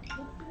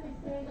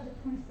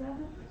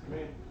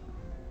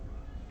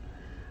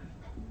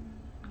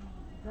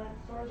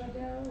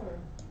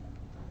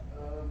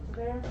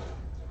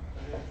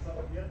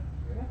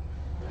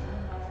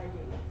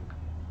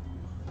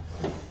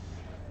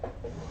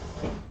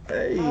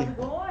 Hey, How's it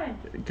going?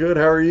 good.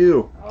 How are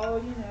you? Oh,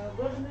 you know,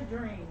 living the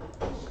dream.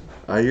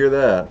 I hear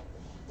that.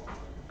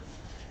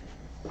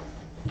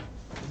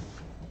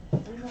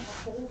 Do you know a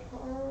whole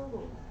card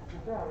or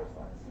your driver's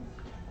license?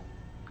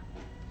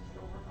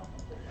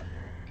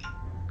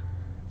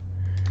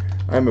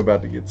 I'm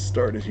about to get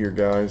started here,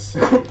 guys.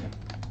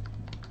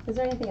 Is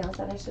there anything else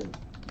that I should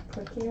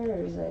click here, or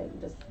is it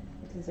just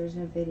because there's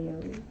no video?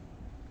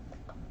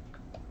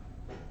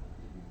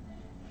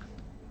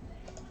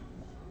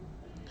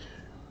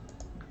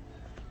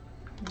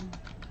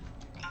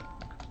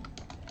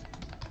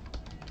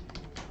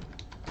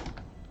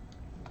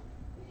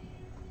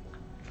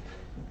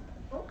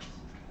 Oops.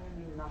 I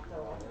didn't even knock that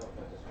off.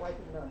 Just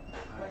wiping the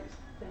white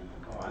thing.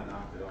 Oh, I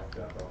knocked it off.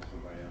 Got off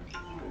somebody else.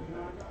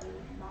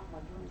 Knock my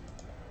drink.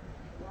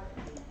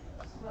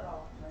 Split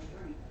off my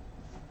drink.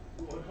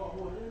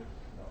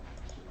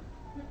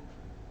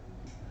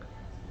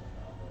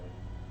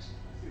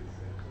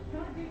 Can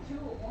I do two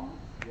at once?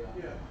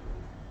 Yeah.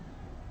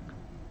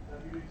 Now,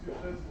 if you do two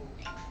physicals,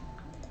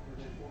 then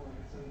they form like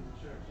it's in the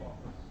sheriff's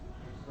office.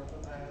 There's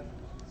nothing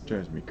bad.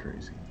 Drives me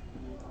crazy.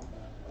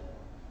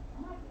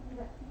 I might give you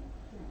that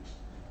drink.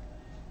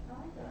 I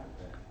like that.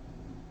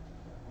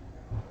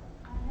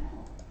 I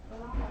know. But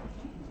I like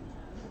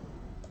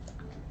it.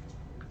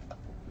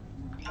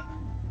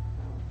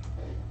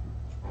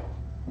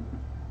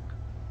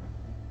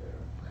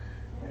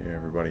 Yeah,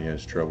 everybody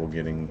has trouble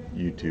getting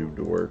YouTube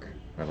to work.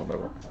 I don't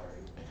know.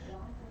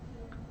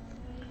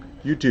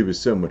 YouTube is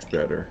so much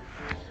better.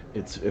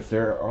 It's if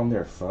they're on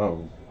their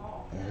phone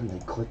and they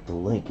click the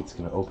link, it's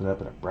going to open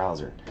up in a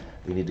browser.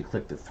 They need to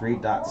click the three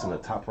dots in the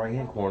top right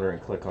hand corner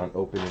and click on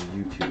Open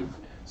in YouTube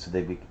so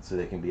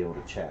they can be able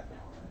to chat.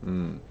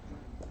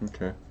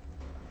 Okay.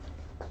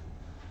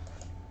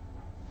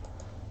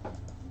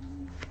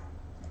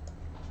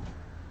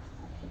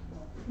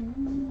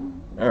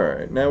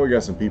 Alright, now we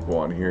got some people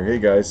on here. Hey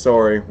guys,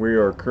 sorry, we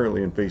are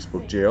currently in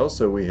Facebook jail,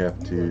 so we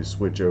have to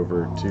switch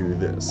over to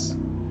this.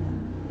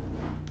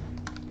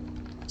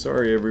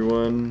 Sorry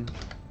everyone.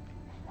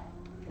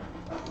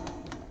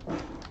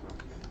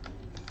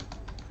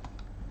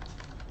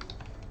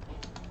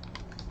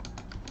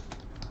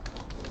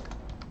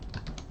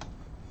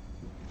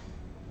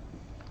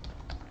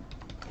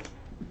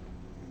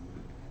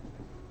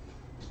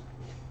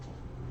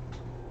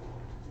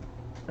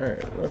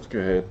 Alright, let's go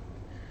ahead.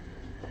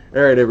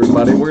 Alright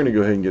everybody, we're going to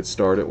go ahead and get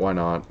started. Why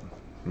not?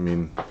 I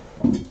mean...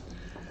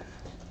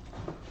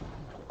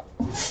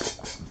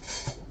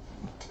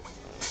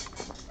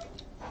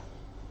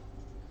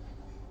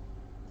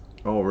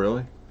 Oh,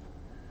 really?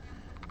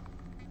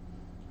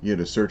 You had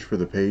to search for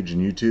the page in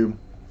YouTube?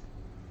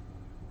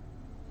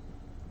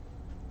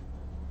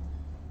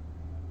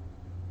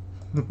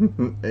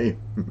 Hey,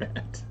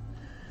 Matt.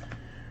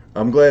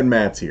 I'm glad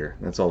Matt's here.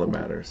 That's all that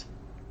matters.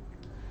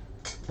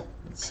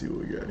 Let's see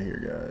what we got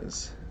here,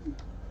 guys.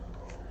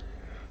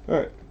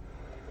 Alright.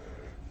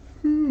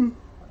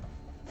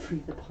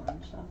 Free the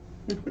pawn shop.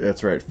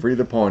 That's right, free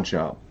the pawn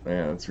shop.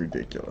 Man, that's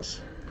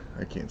ridiculous.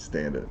 I can't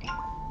stand it.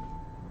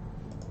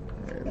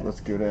 Alright,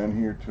 let's go down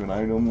here to an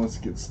item. Let's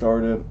get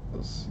started.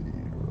 Let's see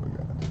what we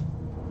got.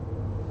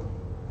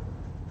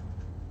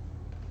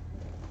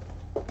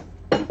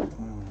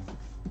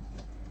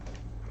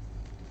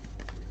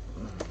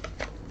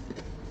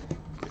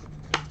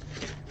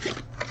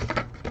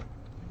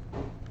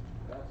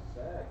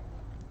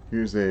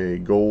 Here's a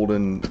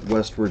golden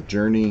Westward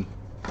Journey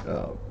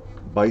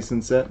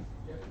bison set,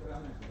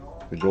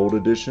 the gold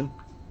edition.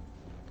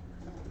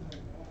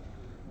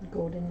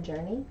 Golden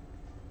Journey.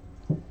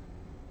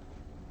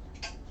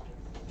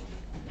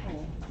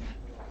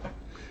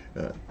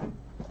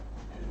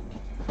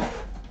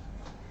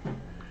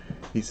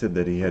 He said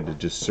that he had to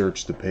just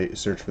search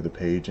for the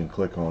page and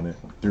click on it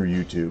through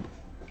YouTube.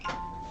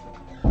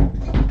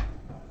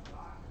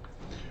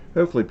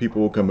 Hopefully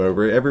people will come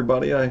over.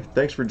 Everybody,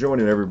 thanks for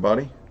joining,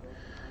 everybody.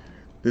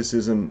 This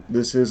is an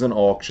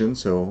auction,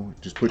 so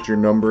just put your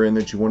number in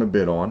that you want to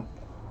bid on.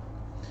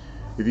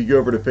 If you go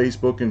over to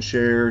Facebook and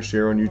share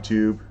on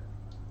YouTube.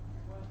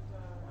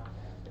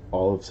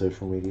 All of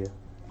social media.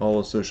 All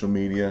of social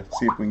media.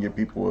 See if we can get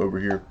people over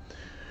here.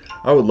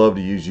 I would love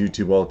to use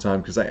YouTube all the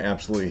time because I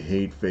absolutely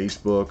hate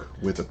Facebook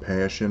with a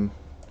passion.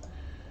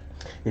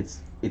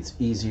 It's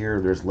easier.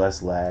 There's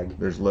less lag.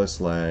 There's less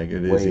lag.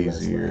 It is Way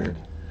less easier. lag.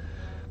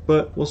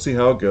 But we'll see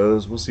how it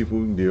goes. We'll see if we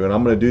can do it.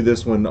 I'm going to do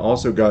this one.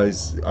 Also,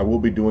 guys, I will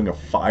be doing a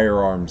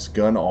firearms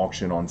gun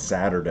auction on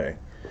Saturday.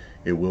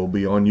 It will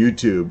be on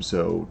YouTube,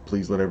 so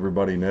please let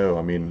everybody know.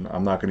 I mean,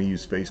 I'm not going to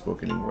use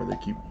Facebook anymore. They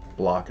keep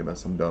blocking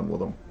us. I'm done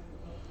with them.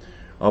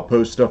 I'll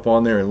post stuff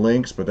on there and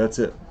links, but that's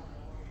it.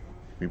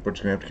 People are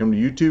just going to have to come to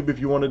YouTube if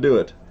you want to do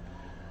it.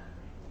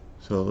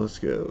 So let's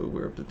go.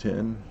 We're up to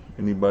 10.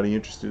 Anybody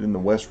interested in the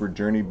Westward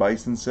Journey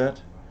bison set?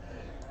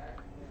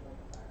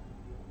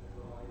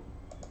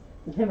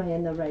 Am I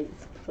in the right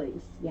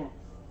place? Yes.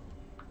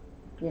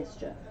 Yes,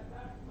 Jeff.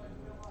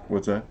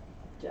 What's that?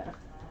 Jeff.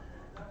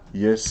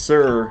 Yes,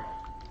 sir.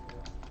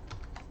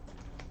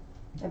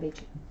 I beat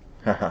you.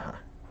 Ha ha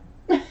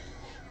ha.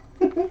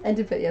 I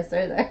did put yes,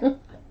 sir there.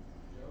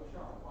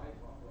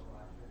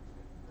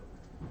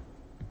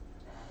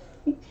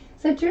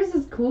 Except yours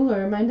is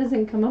cooler. Mine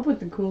doesn't come up with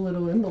the cool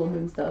little emblem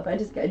and stuff. I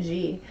just got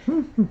G.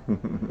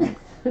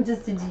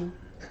 Just a G.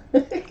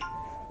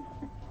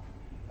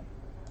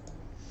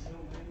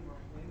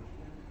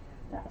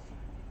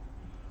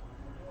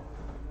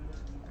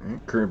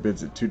 Current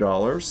bid's at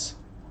 $2.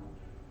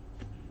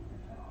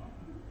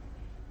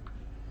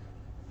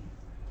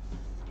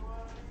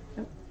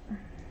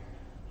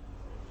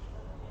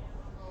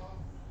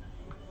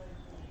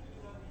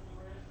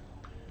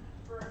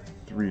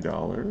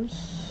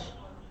 $3.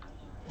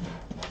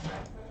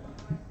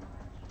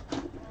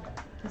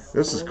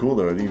 This is cool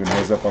though. It even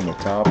has up on the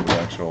top the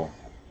actual.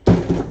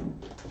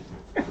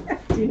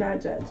 Do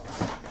not judge.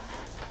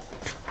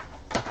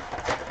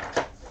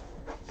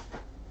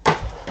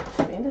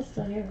 Amanda's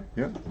still here.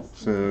 Yep.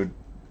 So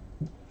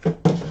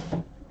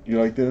you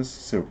like this?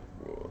 So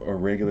our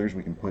regulars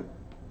we can put.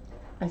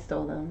 I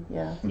stole them.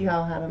 Yeah, you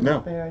all had them No,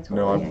 up there. I told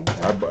no, you.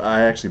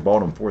 I actually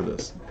bought them for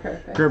this.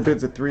 Perfect. Current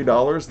bid's at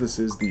 $3. This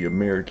is the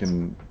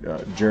American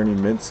Journey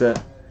mint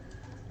set.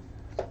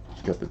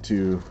 It's got the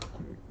 2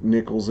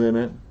 nickels in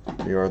it.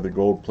 They are the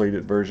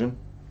gold-plated version.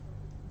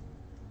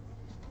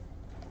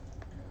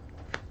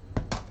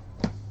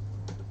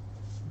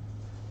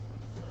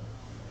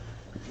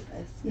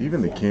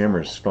 Even the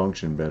cameras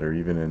function better,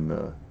 even in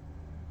the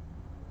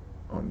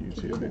on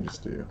YouTube. They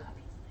just do.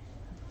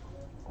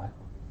 What?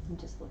 I'm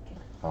just looking.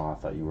 Oh, I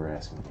thought you were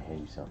asking me to hand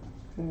you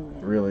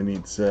something. Really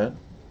neat set.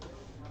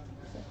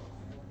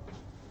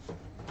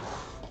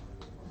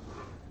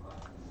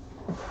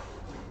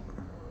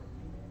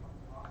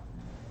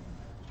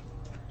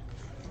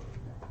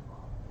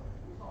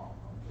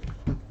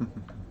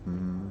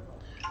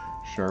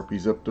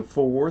 Sharpie's up to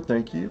 4.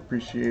 Thank you.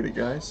 Appreciate it,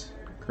 guys.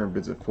 Current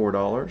bid's at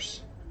 $4.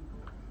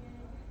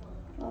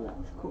 Oh, that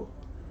was cool.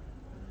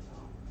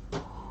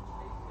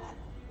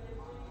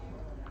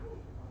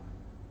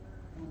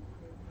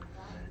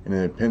 and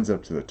then it pins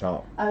up to the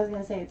top. I was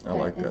gonna say it's I pin.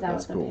 like that. Is that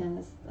That's what the cool. pin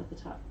is at the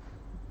top?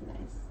 Nice.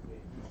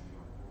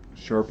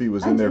 Sharpie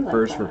was I in do there like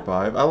first for that.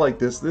 $5. I like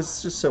this. This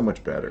is just so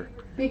much better.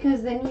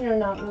 Because then you're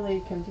not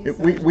really confused.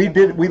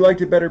 We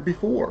liked it better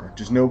before.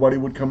 Just nobody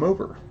would come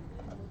over.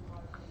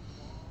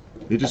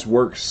 It just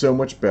works so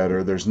much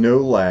better. There's no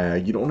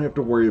lag. You don't have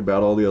to worry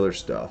about all the other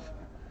stuff.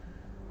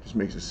 Just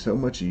makes it so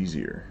much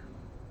easier.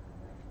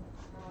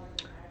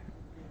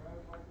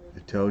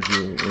 It tells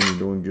you when you're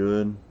doing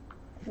good.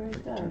 Where's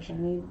that? I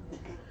need.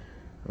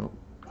 Oh.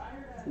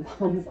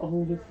 Mom's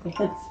only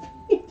fans.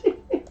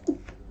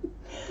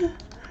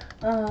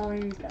 Oh,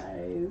 you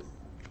guys.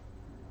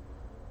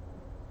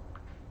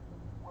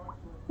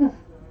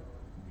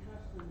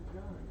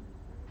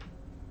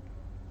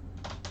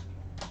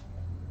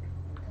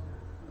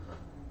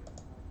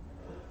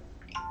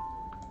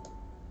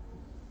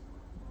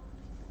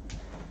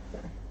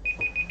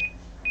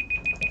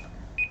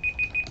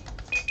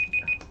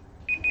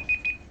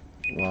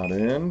 Lot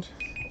end.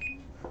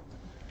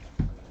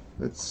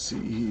 Let's see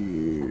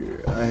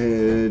here. I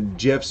had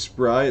Jeff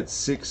Spry at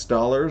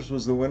 $6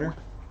 was the winner.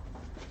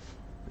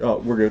 Oh,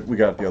 we're good. We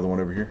got the other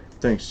one over here.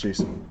 Thanks,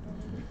 Jason.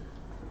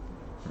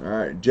 All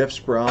right, Jeff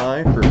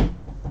Spry for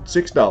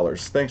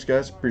 $6. Thanks,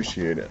 guys.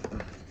 Appreciate it.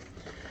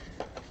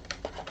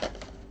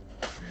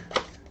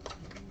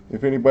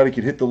 If anybody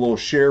could hit the little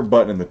share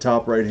button in the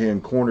top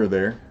right-hand corner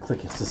there.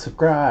 Click it to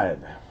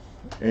subscribe.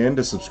 And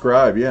to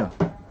subscribe, yeah.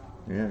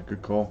 Yeah,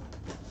 good call.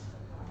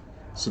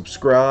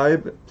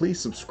 Subscribe, please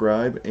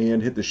subscribe,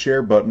 and hit the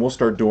share button. We'll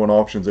start doing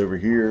auctions over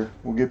here.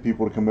 We'll get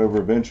people to come over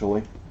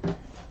eventually.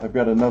 I've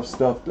got enough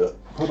stuff to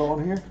put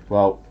on here.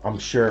 Well, I'm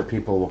sure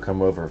people will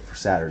come over for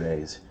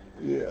Saturdays.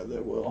 Yeah, they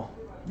will.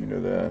 You know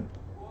that.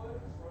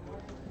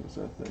 What's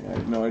that thing? I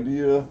have no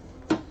idea.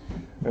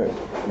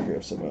 Alright, we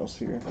grab something else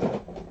here.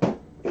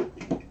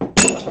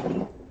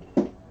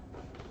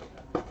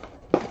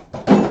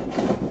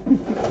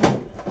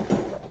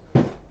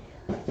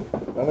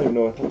 I don't even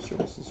know what holster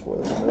this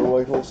was. No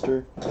white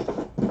holster.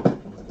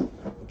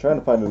 I'm trying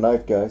to find a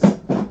knife, guys.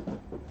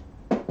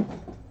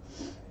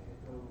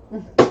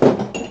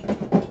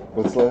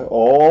 What's that?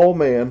 Oh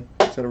man,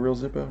 is that a real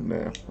Zippo? No,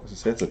 I was gonna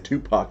say it's a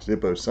Tupac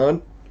Zippo,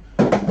 son.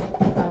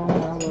 Oh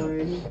my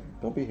lord.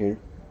 Don't be here.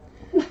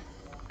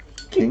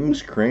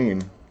 King's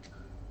Crane.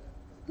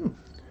 I'm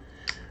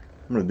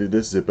gonna do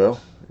this Zippo.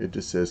 It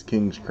just says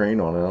King's Crane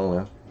on it. I don't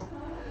know.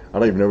 I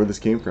don't even know where this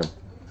came from.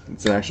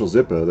 It's an actual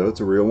Zippo though. It's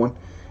a real one.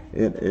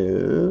 It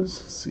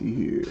is, let's see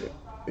here,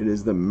 it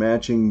is the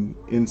matching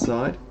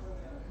inside.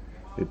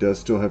 It does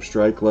still have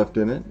strike left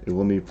in it. It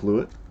will need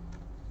fluid.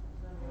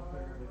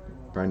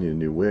 Probably need a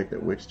new wick.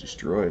 That wick's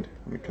destroyed.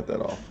 Let me cut that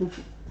off. What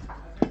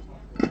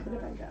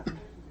have I got?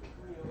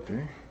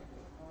 Okay.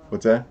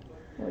 What's that?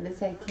 What did it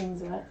say?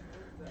 King's what?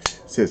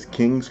 It says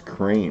King's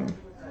Crane.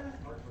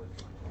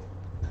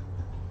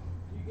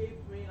 You gave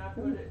it to me and I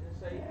put it in the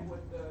safe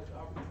with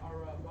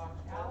our box.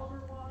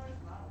 Caliber wise?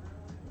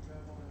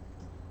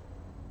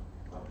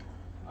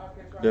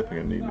 Definitely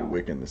gonna need a new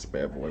wick in this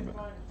bad boy,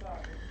 but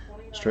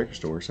striker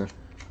still works, huh?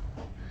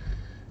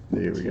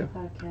 There we go.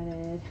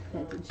 Tupac-headed.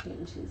 Had to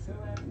change his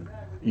name.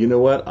 You know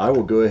what? I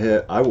will go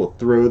ahead. I will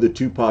throw the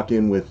Tupac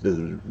in with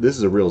the. This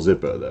is a real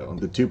Zippo though.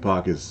 The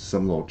Tupac is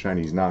some little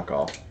Chinese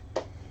knockoff.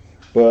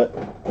 But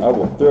I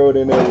will throw it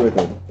in there with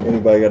it.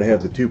 Anybody got to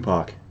have the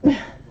Tupac?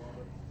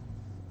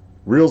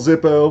 Real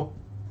Zippo,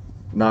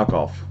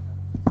 knockoff.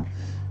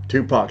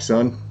 Tupac,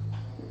 son.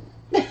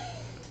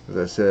 As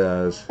I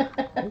says,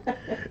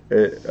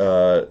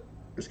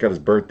 it's got his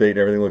birth date and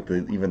everything. Look,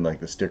 even like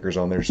the stickers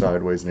on there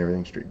sideways and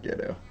everything. Straight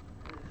ghetto.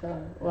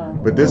 Well,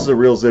 But this is a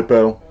real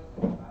Zippo.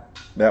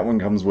 That one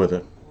comes with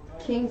it.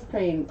 King's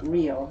Crane,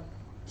 real.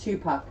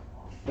 Tupac,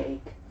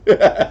 fake.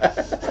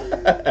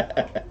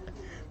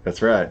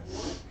 That's right.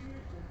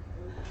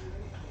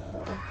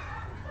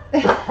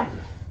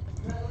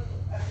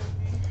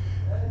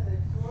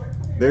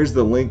 There's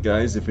the link,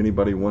 guys, if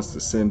anybody wants to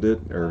send it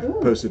or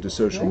post it to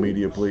social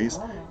media, please.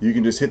 You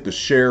can just hit the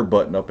share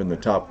button up in the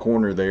top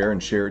corner there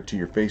and share it to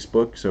your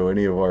Facebook so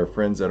any of our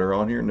friends that are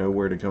on here know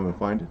where to come and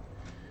find it.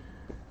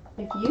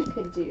 If you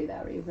could do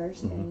that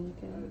reverse thing, you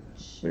could.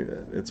 Look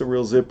at that. It's a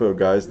real Zippo,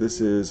 guys.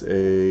 This is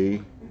a,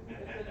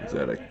 is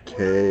that a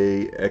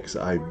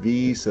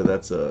KXIV? So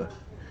that's a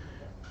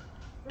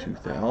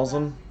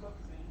 2000.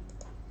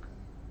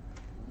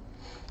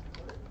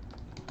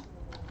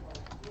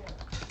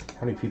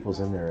 How many people's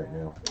in there right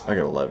now? I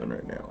got 11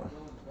 right now.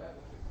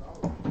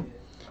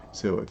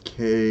 So a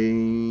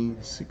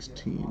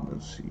K16,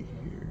 let's see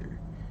here.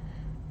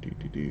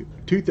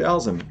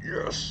 2000,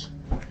 yes.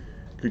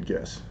 Good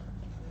guess.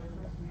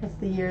 It's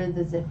the year of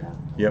the Zippo.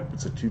 Yep,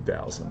 it's a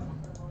 2000.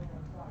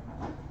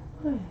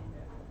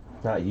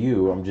 Not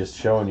you. I'm just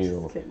showing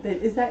you.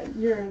 Is that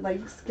your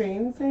like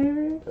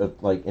screensaver?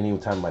 Like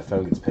anytime my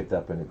phone gets picked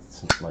up and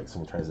it's like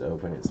someone tries to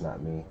open it, it's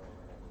not me.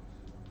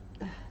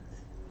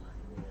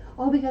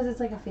 Oh, because it's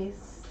like a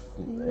face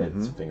thing?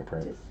 It's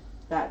fingerprint.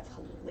 That's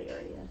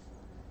hilarious.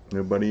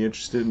 Nobody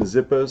interested in the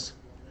Zippos?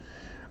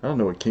 I don't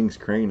know what King's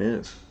Crane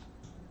is.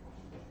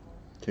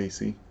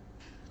 Casey?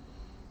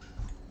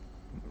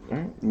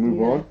 Alright,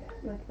 move on.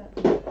 Like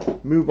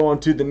that. Move on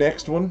to the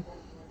next one.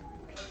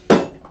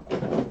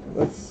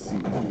 Let's see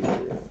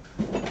here.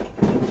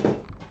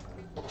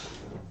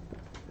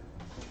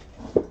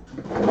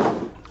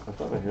 I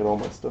thought I had all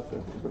my stuff in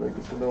here, but I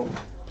guess I don't.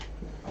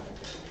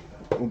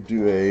 We'll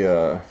do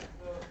a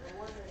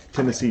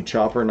Tennessee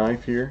chopper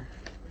knife here.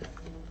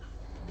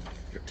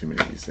 Got too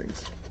many of these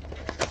things.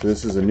 So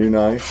this is a new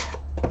knife.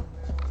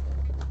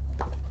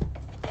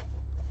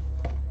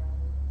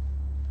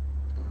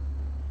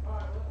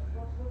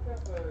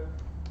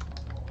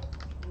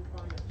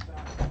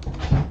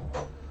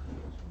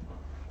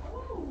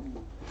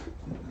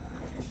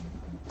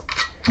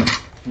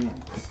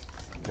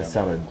 That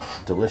sounded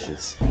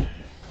delicious.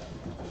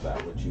 Is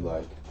that what you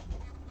like?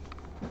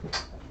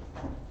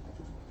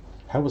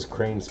 How was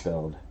crane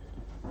spelled?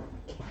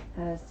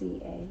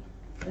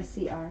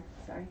 C-R,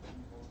 sorry.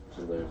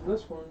 So there's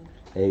this one.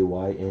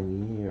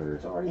 A-Y-N-E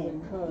It's or? already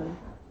been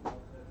cut.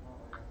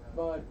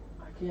 But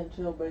I can't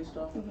tell based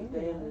off of the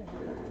damage.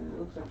 It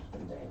looks like it's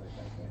been damaged.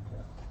 I can't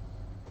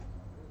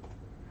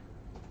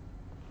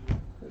tell.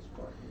 This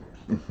part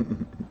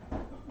here.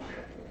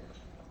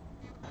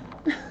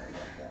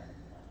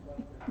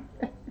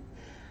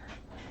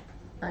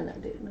 I know,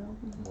 dude, no.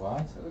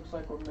 What? It looks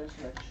like we're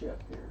missing a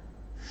chip here.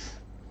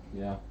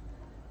 Yeah.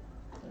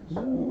 And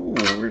so, Ooh,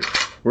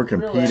 we're really, I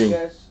competing.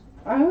 guess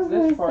I was this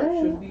gonna part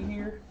say. should be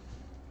here.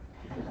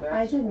 Because I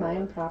that's did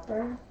mine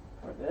proper.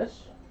 Or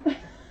this.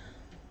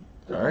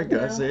 All right,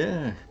 guys.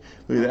 Yeah.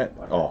 Look at that.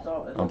 But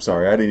Oh, I'm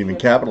sorry. I didn't even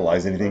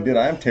capitalize anything, did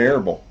I? I'm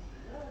terrible.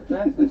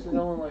 This is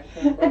only like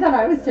 10 I thought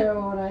I was bucks.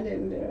 terrible when I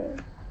didn't do it.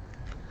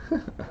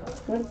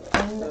 What's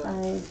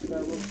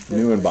N-I-D?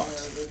 New in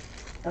box.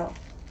 Oh.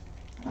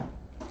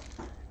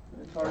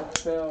 It's hard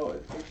to tell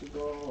if this is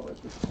all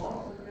if it's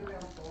small.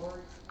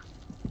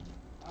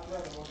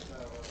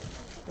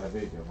 That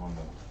big on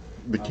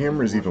The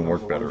cameras even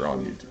work better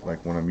on YouTube.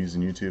 Like when I'm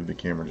using YouTube, the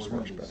camera just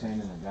works better.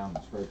 Sanding it down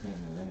and spray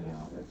painting it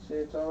anyhow. Let's see,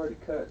 it's already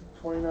cut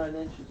 29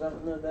 inches. I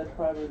don't know, that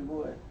probably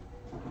would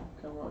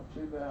come up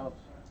to about.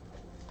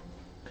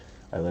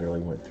 I literally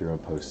went through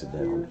and posted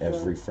that on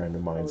every friend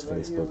of mine's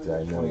Facebook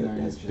that I know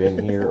that has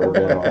been here or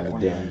been on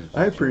the damn.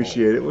 I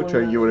appreciate it. We'll try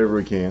to get whatever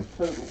we can.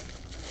 Total.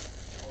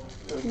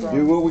 So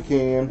Do what we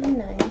can.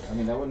 Nice. I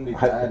mean, that wouldn't be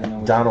bad. You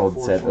know, Donald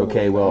with said, four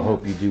okay, well, total-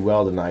 hope you do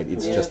well tonight.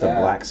 It's just a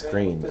black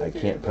screen. I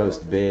can't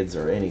post bids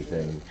or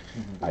anything.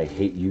 I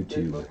hate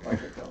YouTube.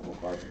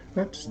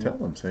 No, just tell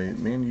them. Say,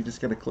 man, you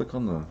just got to click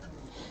on the.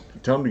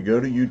 Tell them to go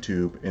to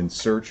YouTube and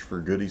search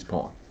for Goody's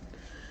Pawn.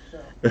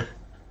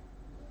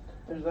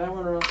 There's that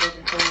one, or else I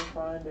can try and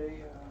find a.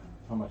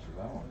 How much is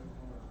that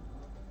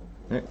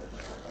one?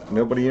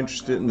 Nobody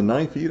interested in the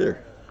knife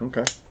either.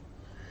 Okay.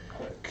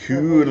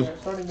 Cool. Cool.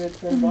 Starting at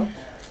 $10.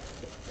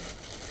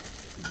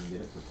 You can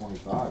get it for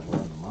 25. We're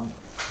in the money.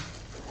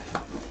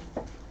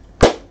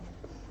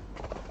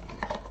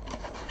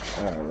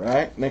 All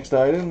right. Next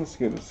item. Let's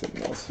go to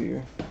something else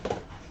here.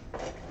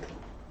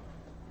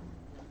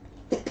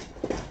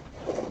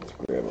 Let's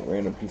grab a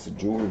random piece of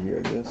jewelry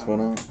here, I guess. Why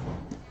not?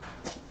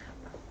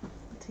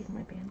 Take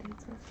my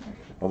band-aids off.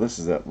 Oh, this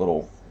is that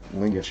little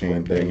link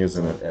chain thing,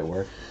 isn't it? At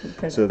work.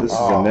 So this is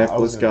Oh, a I necklace,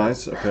 was gonna-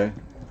 guys. Okay.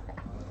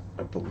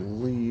 I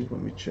believe.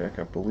 Let me check.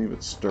 I believe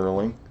it's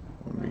sterling.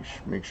 Let me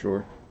make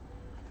sure.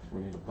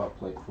 We need a butt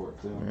plate for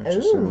it too. Yeah, it's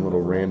just some Ooh.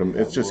 little random.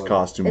 It's just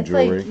costume It's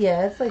jewelry. like,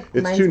 yeah, it's like.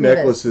 It's mine's two made of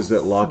necklaces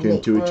that lock snake.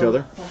 into each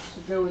other.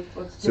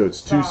 So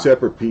it's two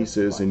separate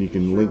pieces, and you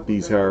can link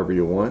these however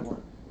you want.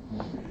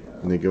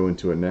 And they go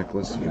into a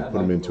necklace. You can put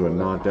them into a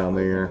knot down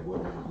there.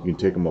 You can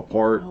take them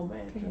apart. Oh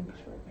man,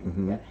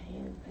 hmm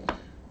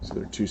So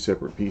they're two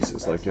separate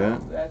pieces like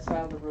that. That's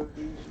how the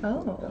rookies.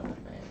 Oh.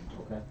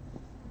 Okay.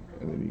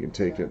 And then you can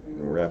take it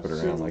and wrap it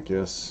around like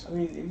this. I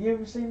mean, have you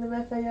ever seen them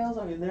FALs?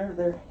 I mean,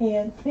 they're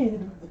hand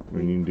painted.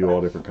 And you can do all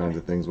different kinds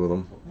of things with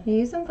them. You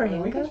use them for We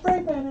can handcuffs?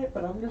 spray paint it,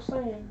 but I'm just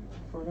saying,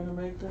 if we're gonna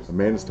make this.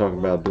 Amanda's talking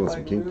about doing some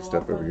like kinky real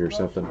stuff over here or life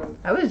something. brush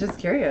I was just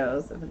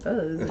curious if it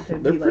does. If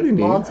it'd They're be pretty like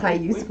neat. We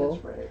multi-useful. can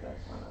spray it,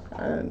 that's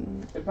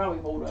fine. It'd probably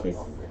hold up Case-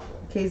 longer.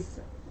 In case,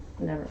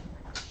 never.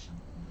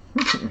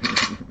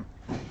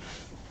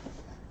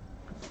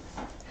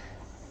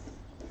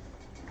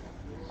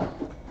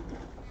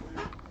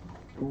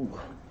 Ooh.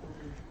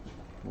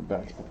 We're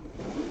back.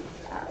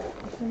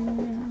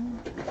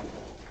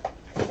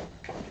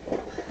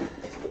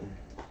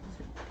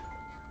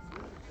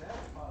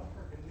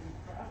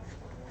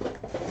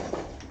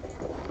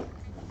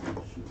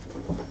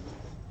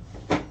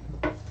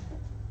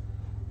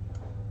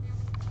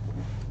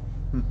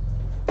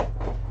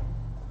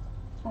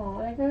 Oh,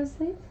 did I go to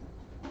sleep?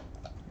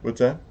 What's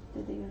that?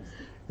 Did they go to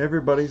sleep?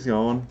 Everybody's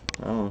gone.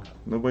 I don't know.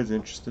 Nobody's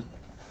interested.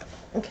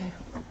 Okay.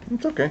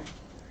 It's okay.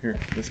 Here,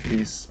 this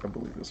piece, I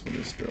believe this one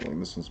is sterling.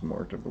 This one's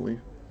marked, I believe.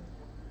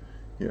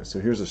 Yeah, so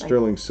here's a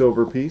sterling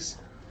silver piece.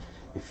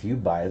 If you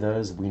buy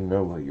those, we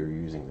know what you're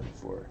using them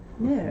for.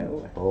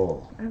 No,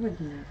 Oh. I would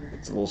never.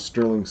 It's a little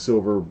sterling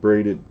silver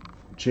braided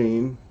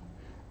chain.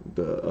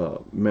 The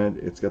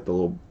it's got the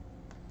little,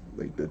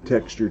 like the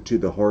texture to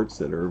the hearts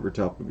that are over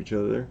top of each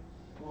other there.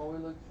 Well, we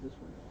looked at this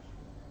one.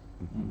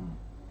 It's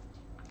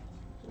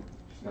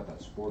got that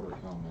sporter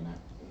comb in it.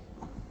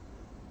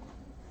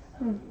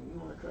 You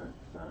want to try to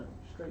find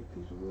a straight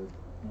piece of wood?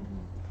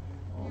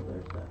 Oh,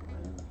 there's that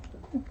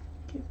man.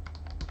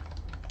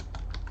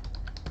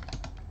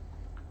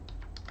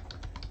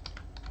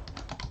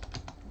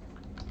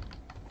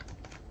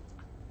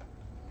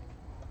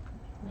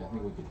 I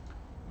think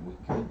we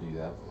could do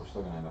that, but we're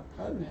still gonna end up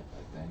cutting it,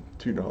 I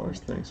think. $2.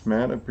 Thanks,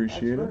 Matt. I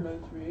appreciate That's it. for no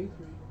 383.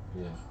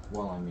 Yeah,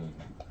 well, I mean,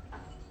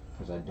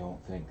 because I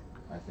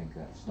think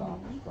that stock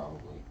is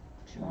probably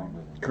longer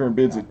than. Current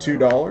bid's at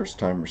 $2.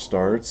 Timer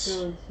starts.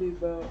 So let's see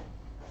about.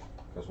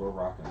 Because we're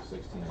rocking a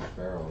 16-inch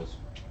barrel. This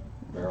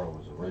barrel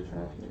was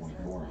originally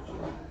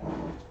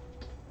 24-inch.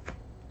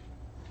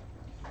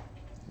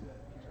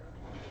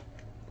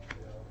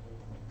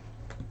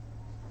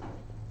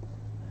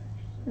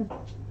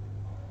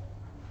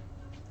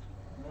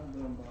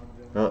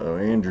 Uh-oh,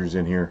 Andrew's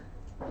in here.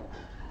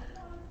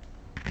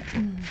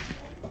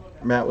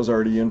 Matt was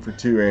already in for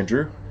 2,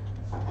 Andrew.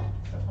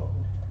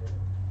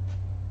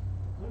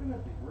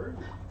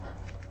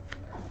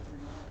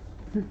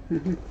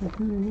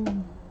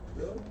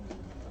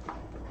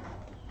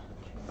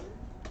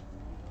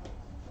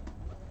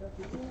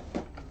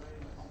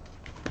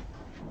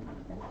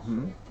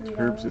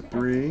 Herb's at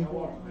 3.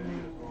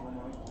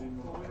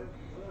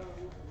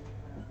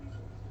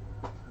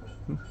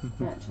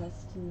 Matt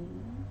Chesty.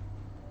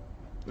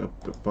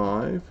 Up to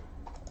 5.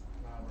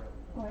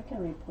 Oh, I can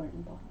report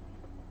in bulk.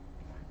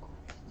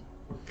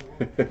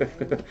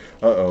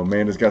 Uh-oh,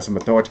 Amanda's got some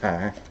authority.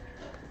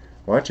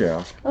 Watch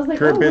out. I was like,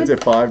 Current bid's at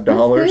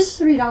 $5. What's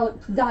those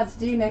 $3 dots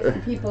do next to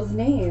people's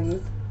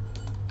names?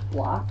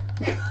 Block.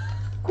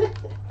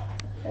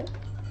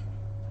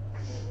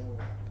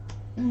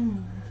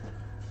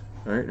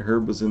 All right,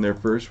 Herb was in there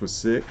first with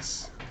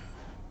 6.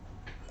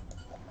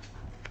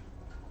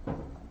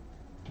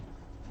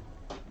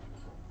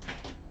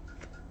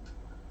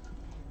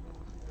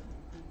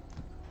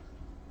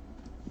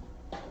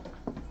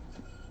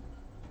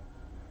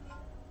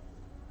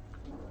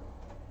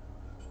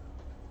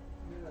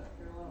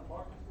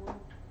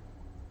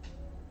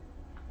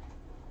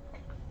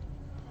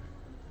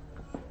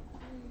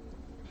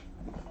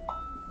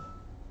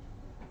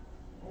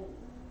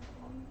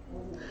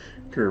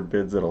 Curb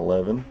bids at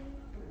 11.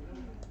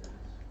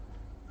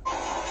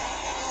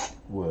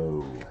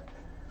 Whoa.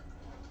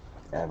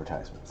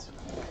 Advertisements.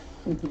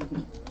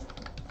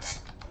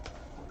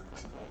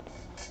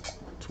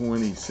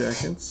 20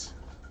 seconds.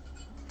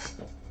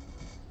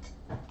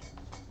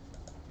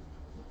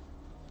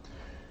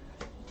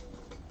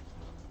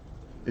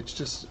 It's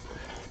just,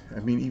 I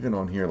mean, even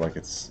on here, like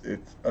it's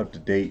up to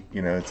date.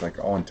 You know, it's like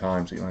on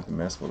time, so you don't have to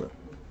mess with it.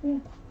 Yeah,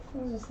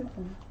 that was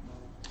simple.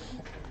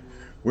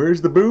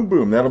 Where's the Boom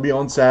Boom? That'll be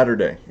on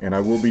Saturday, and I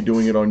will be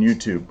doing it on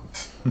YouTube.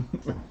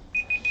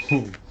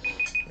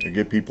 To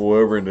get people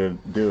over and to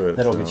do it.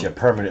 That'll so. get you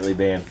permanently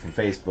banned from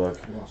Facebook.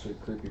 You want to see a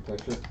creepy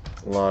picture?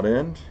 Lot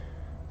end.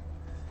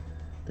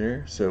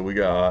 There. So we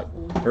got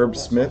Herb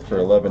Smith for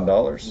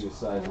 $11. You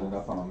decided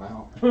enough on a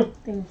mount.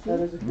 Thank That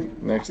you. is a creepy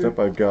Next picture. up,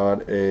 I've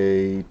got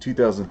a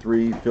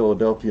 2003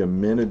 Philadelphia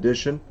Mint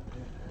Edition.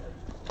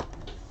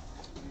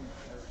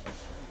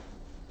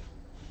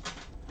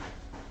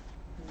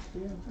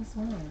 That's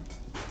fine.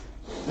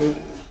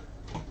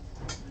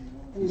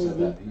 He said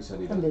that. He said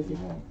he I'm doesn't busy.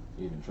 won't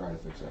even try to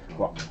fix that.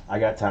 Well, I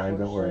got time,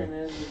 don't What worry. I'm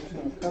saying is we're just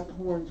gonna cut the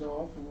horns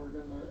off and we're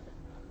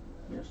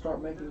gonna,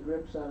 start making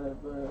grips out of,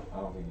 I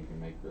don't think you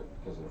can make it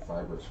because of the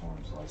fibrous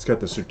horns. Like It's got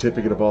the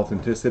certificate of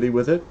authenticity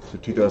with it. The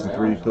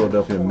 2003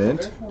 Philadelphia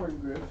Mint. there's horn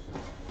grips.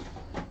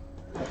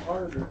 They're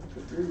harder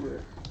to do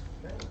with.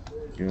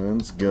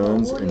 Guns,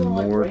 guns, and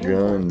more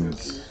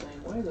guns.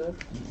 Same way though.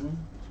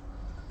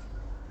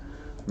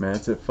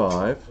 Matt's at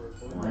 5.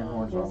 ram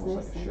horns are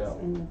almost like a shell.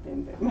 In the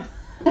Boom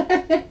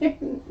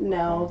Boom.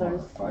 No,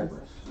 there's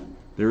Fibrous.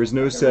 There is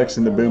no sex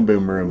in the Boom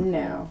Boom room.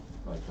 no.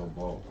 Like they'll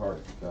blow apart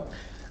if you cut 'em,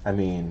 I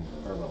mean,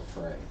 or they'll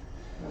fray.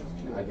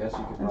 I mean, I guess you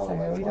could I'm probably sorry,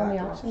 are like we doing the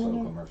black rock auction soak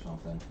again? 'em or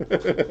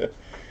something.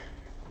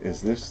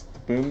 Is this the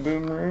Boom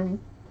Boom room?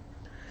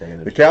 they're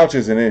The the couch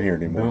isn't in here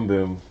anymore. boom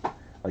boom.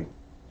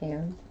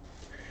 And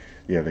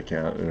Yeah, the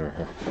couch.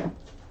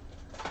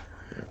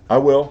 I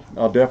will.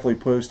 I'll definitely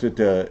post it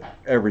to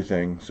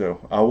everything. So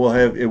I will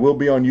have. It will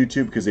be on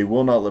YouTube because they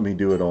will not let me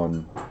do it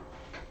on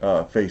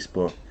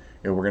Facebook.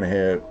 And we're gonna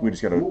have. We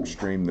just gotta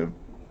stream the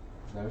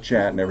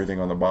chat and everything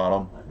on the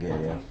bottom. Yeah,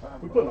 yeah.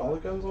 We putting all the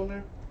guns on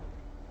there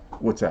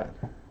What's that?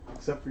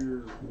 except for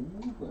your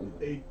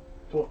A12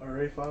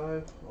 or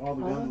A5. All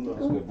the guns in the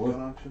That's good wood.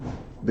 gun auction.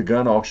 The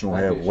gun auction will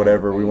have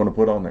whatever we want to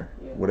put on there.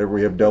 Whatever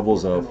we have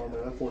doubles of. On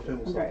there. That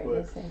 410 will sell right,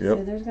 quick. they say. Yep.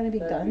 So there's gonna be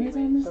guns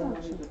on this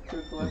auction.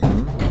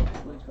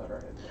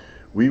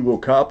 We will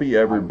copy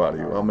everybody.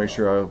 I'll make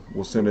sure I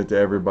will send it to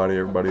everybody.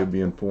 Everybody will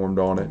be informed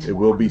on it. It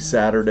will be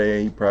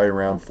Saturday, probably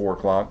around 4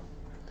 o'clock.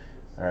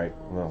 All right.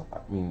 Well, I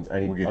mean,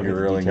 I need We'll get I'll here get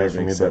the early and details get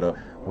from you, everything set but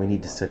up. we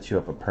need to set you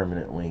up a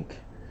permanent link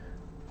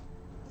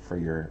for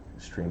your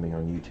streaming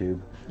on YouTube.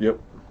 Yep.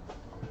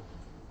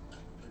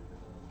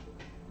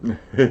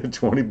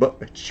 $20.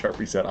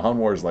 Sharpie said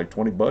Anwar is like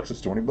 $20.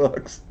 It's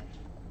 $20.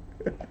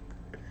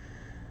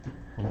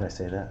 When did I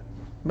say that?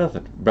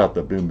 Nothing about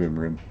the boom boom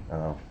room.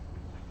 Oh.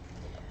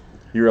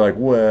 You were like,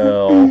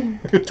 well,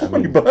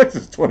 $20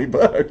 is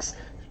 $20.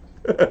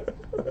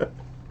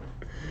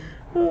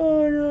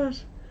 Oh my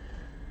gosh.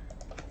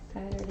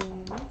 Saturday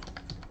is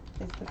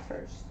the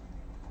 1st.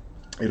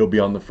 It'll be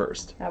on the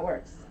 1st. That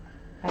works.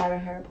 I have a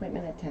hair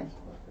appointment at 10.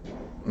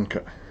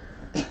 Okay.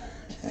 I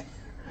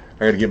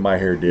gotta get my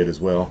hair did as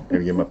well.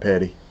 Gotta get my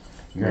petty.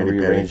 You're gonna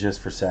rearrange this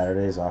for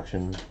Saturday's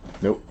auction?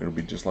 Nope, it'll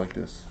be just like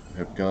this. I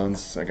have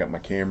guns. I got my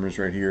cameras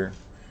right here.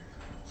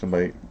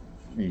 Somebody,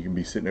 you can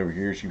be sitting over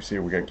here. So you can see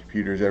we got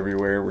computers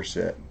everywhere. We're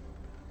set.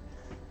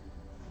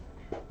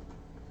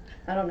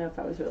 I don't know if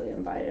I was really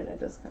invited. I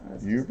just kind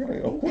of. You're gonna,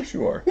 of course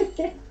you are.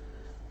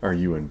 Are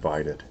you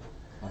invited?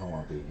 I don't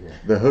want to be here.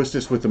 The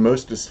hostess with the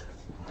mostest.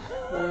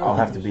 I'll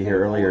have to be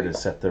here earlier to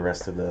set the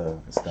rest of the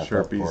stuff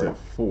Sharpie's up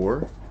for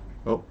at 4.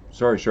 Oh,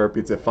 sorry, Sharpie.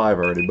 It's at 5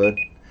 already, bud.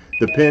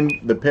 The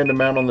pinned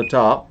amount on the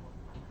top.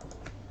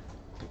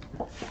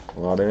 A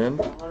lot in.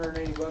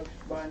 $180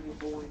 buying you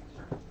boys.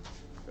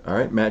 All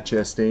right, Matt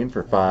Chastain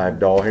for 5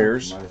 doll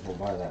hairs. Might as well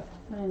buy that.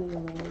 I didn't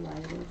even know why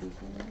it would be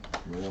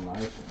Real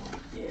nice one.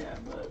 Yeah,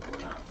 but we're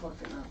not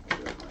fucking up to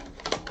it, man.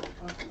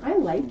 I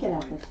like it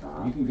at the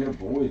top. You can get a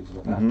Boyd's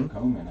without Mhm. the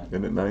comb in it.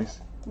 Isn't it nice?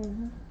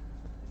 Mm-hmm.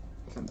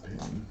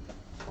 Unpin.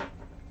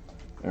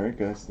 All right,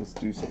 guys, let's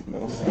do something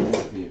else.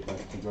 If you go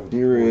to the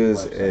Here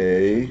Boyd's is website,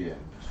 a you get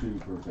 2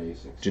 per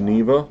basic size.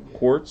 Geneva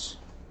quartz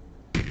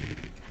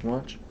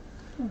watch.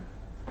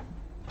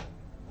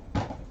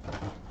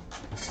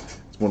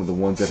 It's one of the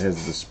ones that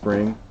has the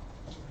spring.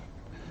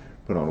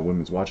 Put on a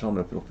women's watch. I don't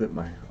know if it'll fit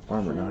my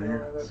arm or not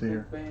here. Let's see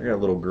here. I got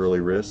little girly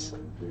wrists.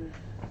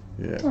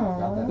 Yeah.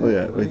 Aww. Look at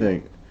that. What do you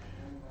think?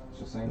 It's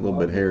the same A little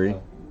bit lug hairy.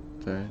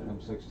 as the Okay.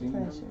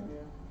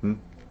 M16.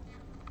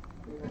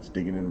 It's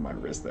digging into my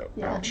wrist though.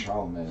 Yeah. The Ouch.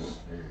 problem is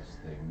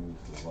they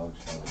moved the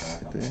lugs farther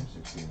back on the There.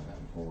 M16 and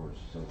the M4s,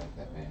 so like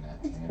that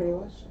bayonet That's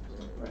handle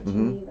pretty is-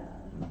 Mhm.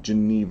 Geneva.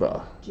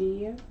 Geneva. G.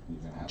 you're gonna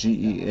have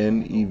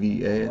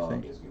Geneva, I lug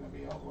think. is gonna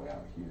be all the way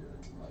out here,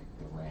 like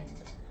the ring.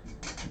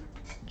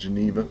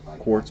 Geneva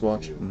quartz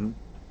watch. Mm-hmm.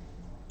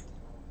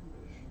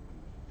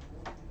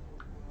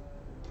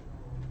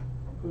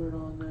 Put it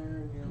on there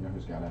and You know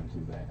who's got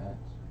M2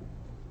 bayonets?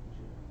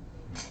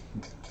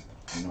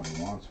 You know what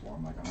he wants for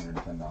them, like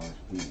 $110 a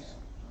piece.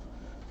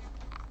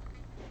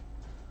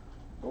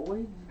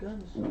 Boyd's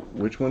guns.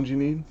 Which ones you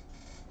need?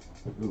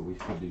 Ooh, we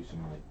should do some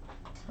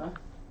like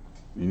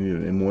You need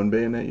an M1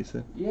 bayonet, you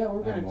said? Yeah,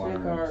 we're gonna And one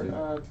take or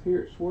our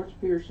Swartz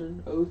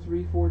Pearson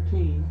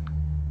 0314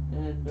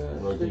 and stick a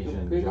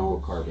Rhodesian big jumbo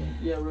old carbine.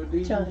 yeah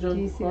Rhodesian John, do you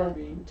jumbo see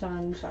carbine. that?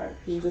 John Sharp.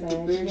 He Stick a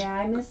said, big- "Yeah,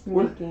 I missed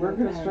we're making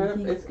gonna it." strap-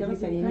 He, it's gonna he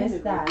said be he missed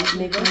painted that, with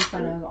making Easter.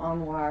 fun of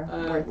Anwar.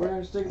 We're Worth it.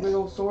 gonna stick a big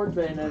old sword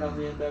bayonet on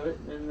the end of it,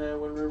 and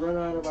when we run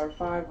out of our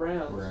 5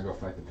 rounds, We're gonna go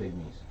fight the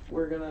pygmies.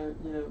 we're gonna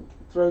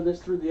throw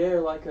this through the air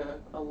like a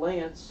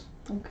lance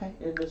Okay.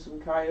 into some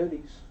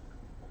coyotes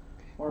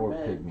or Or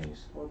men pygmies.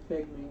 or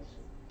pygmies,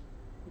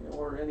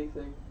 or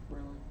anything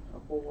really, a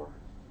boar.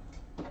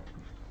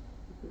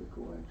 Pretty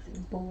cool actually.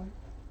 Boy.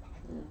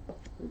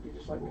 We could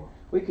just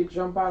we could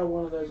jump out of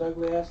one of those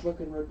ugly ass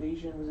looking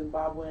Rhodesian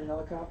Zimbabwean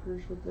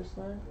helicopters with this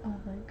thing Oh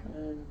my god.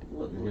 and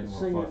You're getting more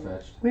singing.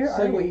 far-fetched. Where are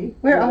Singing, we?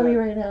 Where yeah. are we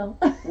right now?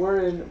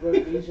 We're in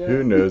Rhodesia.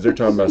 Who knows? They're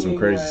talking about some Singing,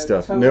 crazy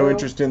stuff. No Toto.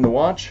 interest in the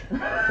watch.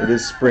 It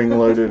is spring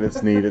loaded.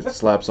 It's neat. It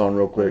slaps on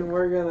real quick. And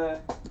we're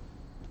gonna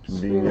spin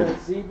Convenient. a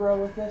zebra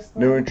with this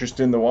thing. No interest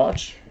in the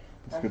watch.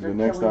 Let's go to after the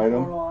next killing 4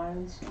 item.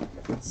 lions.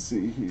 Let's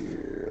see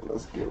here.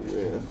 Let's go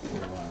with.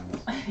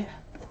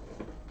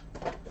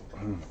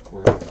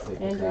 We're gonna take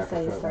the Andrew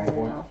said he's Africa at one starting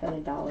point. off at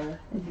 $1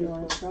 if you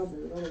want. I'll do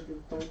it. That'll be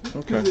fun.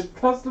 Okay. If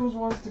Customs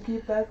wants to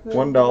keep that thing.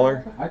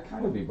 $1. I'd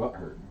kind of be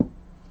butthurt.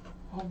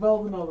 I'll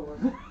build another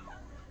one.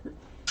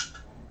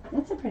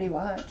 That's a pretty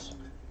watch.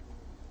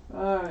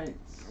 Alright.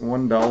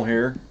 $1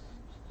 here.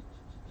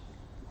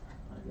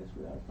 I guess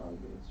we ought to probably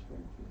get it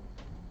Springfield.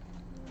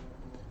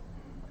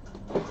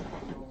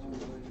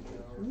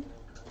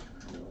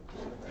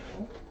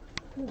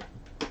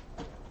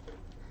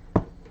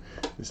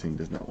 This thing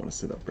does not want to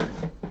sit up right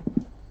now.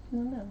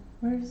 No.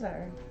 Where's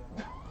our?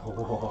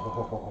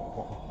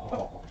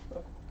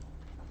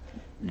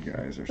 You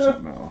guys are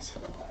something else.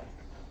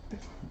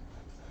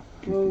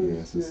 Holy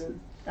GPSs. shit.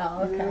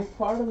 Oh, Yeah, okay.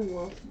 part of me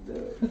wants to do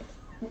it.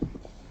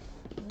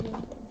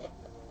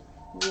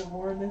 We get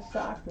more in this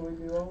sock than we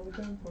do all the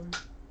gun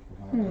parts.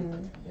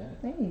 Yeah.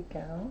 There you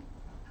go.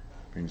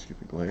 Can you just get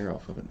the glare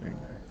off of it, man?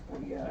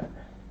 What do you got?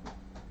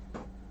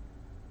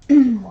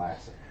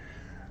 Classic.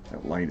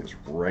 That light is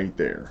right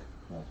there.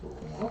 That's what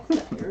we want.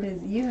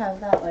 Because you have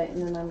that light,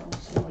 and then I'm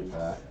also Like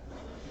that.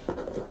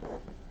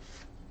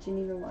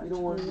 Geneva watch. You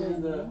don't want to do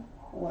Geneva. the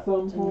What?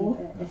 thumb Geneva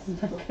hole?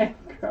 is okay,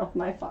 girl.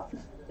 My fault.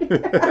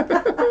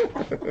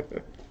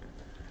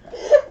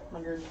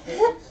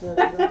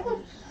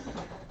 $157.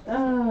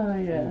 Oh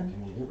yeah.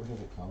 Can you get rid of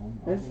the comb?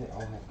 Why do they all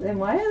have Then combs?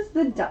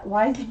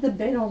 why is the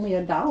bid only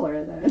 $1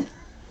 then?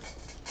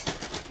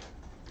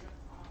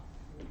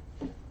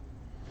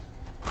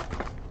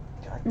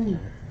 What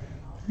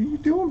are you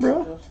doing,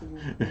 bro? Justin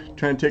was doing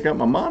Trying to take out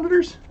my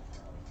monitors?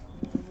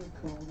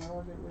 cone. How do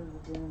I get rid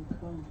of the damn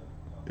cone?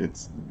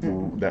 It's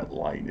that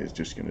light is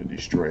just going to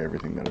destroy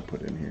everything that I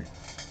put in here.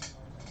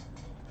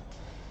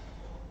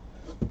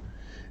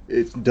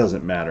 It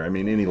doesn't matter. I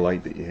mean, any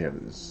light that you have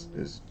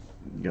is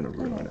going to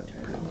ruin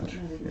it pretty much.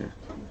 Yeah.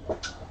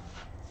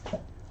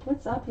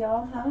 What's up,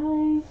 y'all?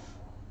 Hi.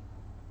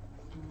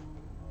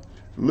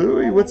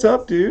 Louie, what's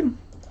up, dude?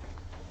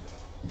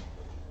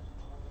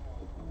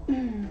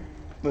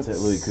 What's that,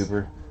 Louis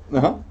Cooper?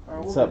 Uh-huh.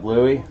 What's up,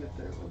 Louie?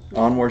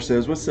 Anwar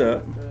says, what's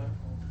up?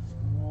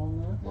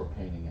 Walnut. We're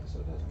painting it, so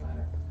it doesn't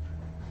matter.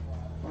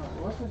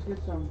 Alright, let's just get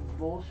some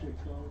bullshit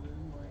colored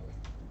in, like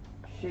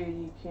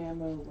shady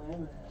camo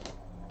laminate.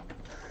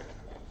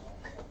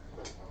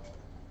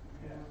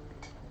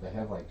 They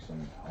have like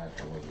some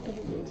actual.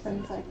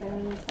 10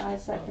 seconds,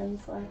 5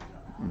 seconds left.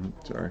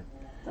 Sorry.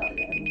 It's all good.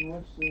 And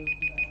what's the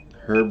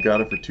Herb got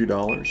it for $2.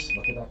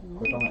 Look at that.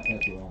 Click on that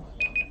tattoo on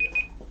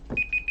it.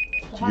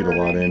 Did you get a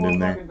lot in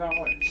there?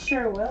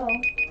 Sure will.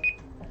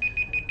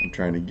 I'm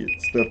trying to get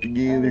stuff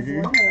together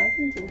here. I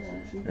can do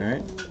that. All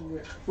right.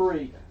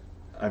 Free.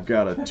 I've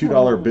got a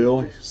 $2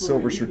 bill,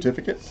 silver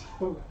certificate.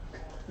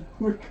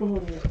 We're going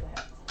with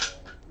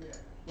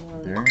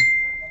that. There.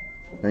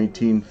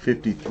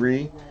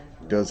 1953.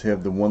 Does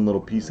have the one little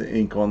piece of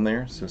ink on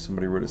there, so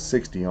somebody wrote a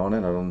 60 on it.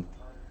 I don't,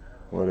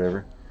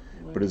 whatever.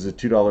 But it's a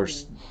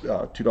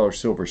 $2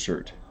 silver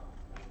cert.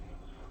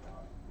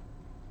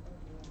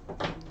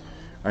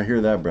 I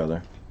hear that,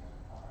 brother.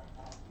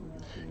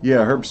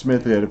 Yeah, Herb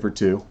Smith had it for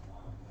 $2.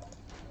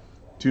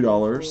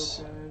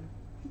 $2.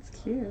 It's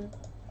cute.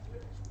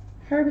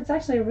 Herb, it's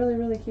actually a really,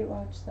 really cute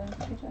watch, though.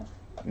 Good job.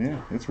 Yeah,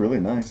 it's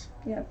really nice.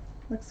 Yep.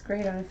 Looks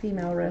great on a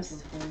female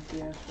wrist.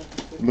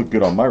 It looked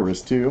good on my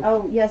wrist too.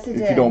 Oh, yes, it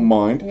did. If you don't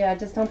mind. Yeah,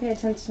 just don't pay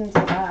attention to the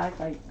back,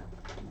 like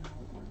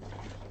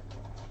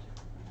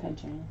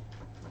pinching.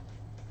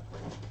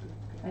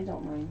 I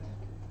don't mind.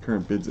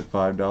 Current bid's at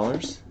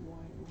 $5.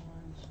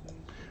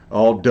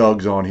 All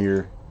Doug's on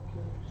here.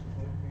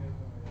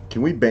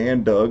 Can we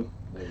ban Doug?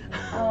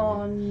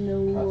 Oh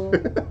no.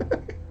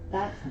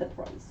 That's the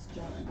price,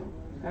 John.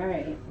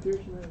 Alright.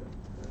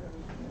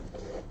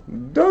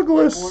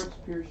 Douglas! Lawrence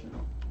Pearson.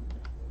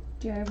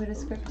 Do you have a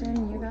script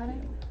in? You got it?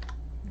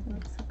 It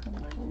looks so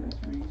comfortable.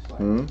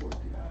 Hmm? They're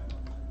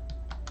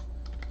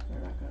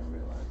not going to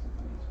realize it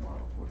means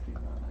Model 14,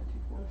 not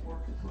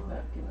 1914. Because if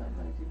that came out in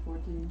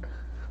 1914,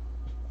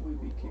 we'd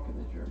be kicking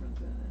the Germans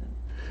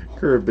in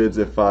Current bid's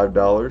at $5.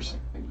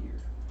 a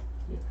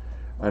year.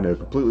 I know,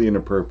 completely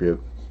inappropriate.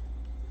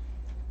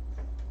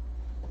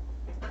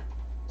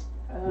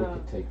 We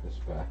could take this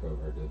back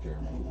over to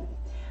Germany.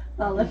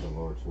 Oh, Do the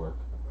Lord's work.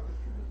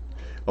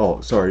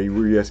 Oh, sorry, you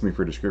were asking me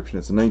for a description.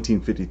 It's a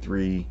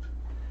 1953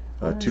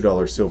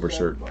 $2 silver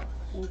cert.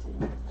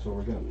 So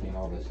we're gonna paint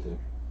all this to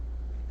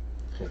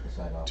take the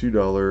side off.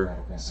 $2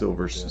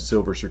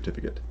 silver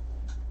certificate.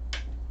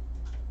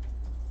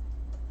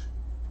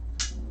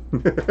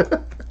 Well,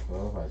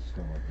 I just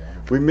gonna look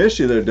down. We miss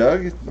you there,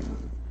 Doug.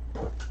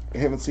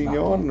 Haven't seen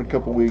you on in a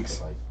couple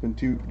weeks. Been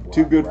too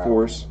good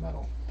for us.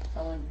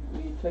 I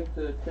think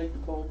we take the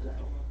bolt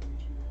out.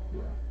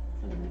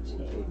 And then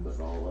we'll tape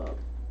it all up.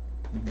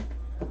 And then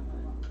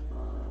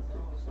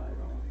take the side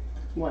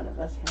off. One of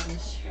us had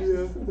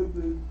issues. Yeah, and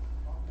then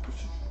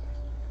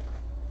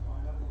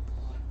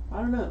I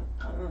don't know.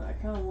 I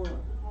kind of want to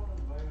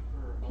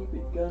keep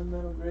it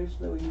gunmetal gray so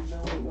that we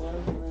know what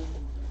it was,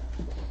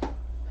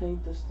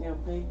 and then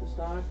paint the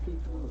stock,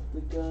 keep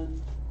the gun.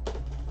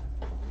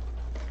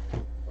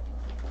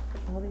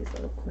 All these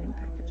little coin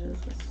packages.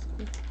 This is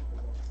cool.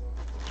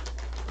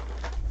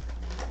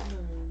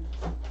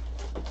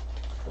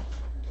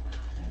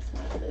 That's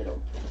my little.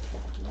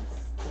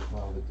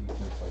 Well, the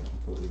defense I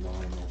completely gone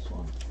on this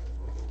one.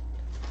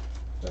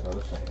 That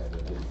other side had a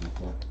good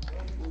defense.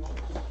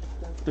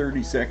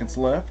 30 seconds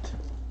left.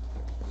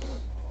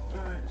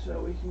 Alright, so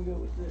we can go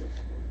with this.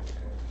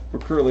 We're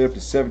currently up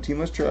to 17.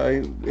 Let's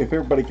try, if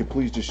everybody could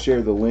please just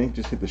share the link,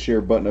 just hit the share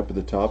button up at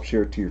the top,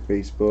 share it to your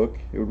Facebook.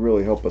 It would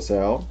really help us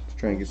out.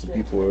 Try and get some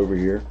people over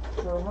here.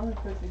 For $157,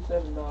 we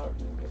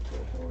can get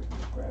this, or we can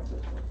just grab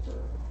this one for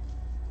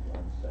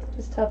 $170.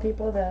 Just tell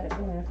people that,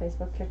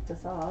 Facebook kicked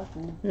us off.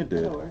 And It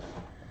did. it'll work.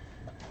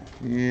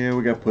 Yeah,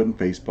 we got put in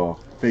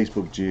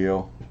Facebook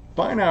jail.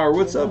 Feinauer,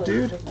 what's up,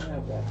 dude?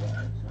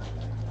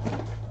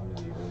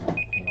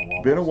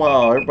 Been a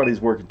while.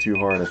 Everybody's working too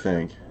hard, I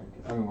think.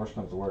 I mean, worst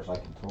comes to worst, I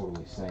can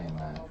totally saying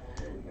that.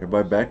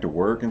 Everybody back to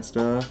work and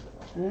stuff.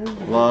 A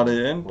lot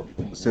in.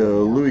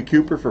 So Louis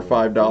Cooper for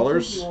 $5.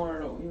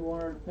 You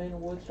wanted to paint a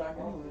wood stock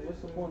anyway.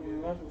 What's the point?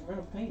 We're going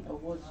to paint a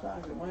wood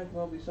stock. It might as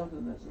well be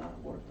something that's not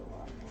worth a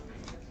lot of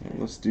money.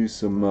 Let's do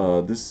some.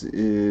 This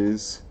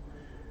is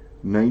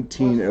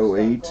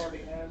 1908.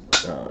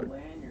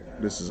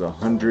 This is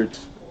 100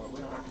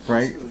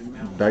 Frank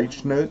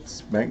Deitch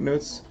notes,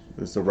 banknotes.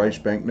 This is a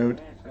Reich banknote.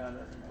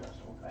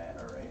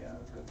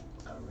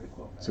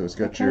 So it's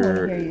got I want to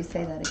your. hear you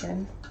say that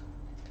again.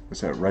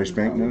 What's that? Reich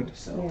banknote?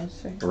 Yeah,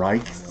 sure.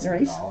 Reich,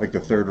 Right? like the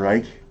Third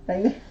Reich.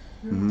 Right?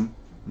 Mm-hmm.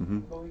 Mm-hmm.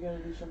 But we gotta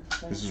do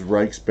something. This is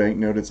Reich's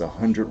banknote. It's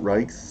 100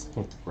 Reichs.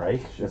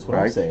 Right? That's what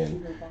I'm Right.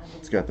 saying.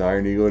 It's got the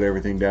Iron Eagle and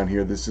everything down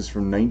here. This is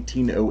from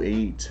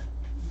 1908.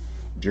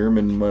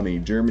 German money.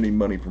 Germany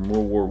money from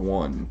World War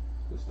One.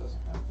 This doesn't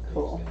have the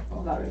Cool. dates stamped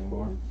on Got it it.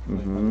 anymore. Mhm.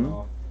 They put it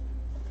off.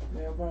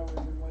 Yeah, I probably would've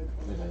been waiting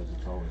for It that. is.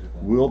 It's always a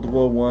thing. World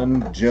War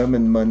One.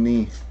 German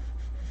money.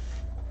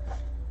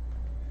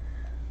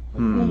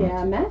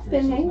 Yeah, Matt's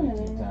been Yours says hanging in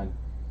 1910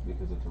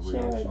 because it's a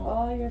Share with reaction.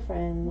 all your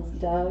friends,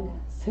 Doug,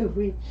 so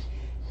we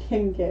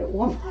can get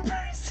one more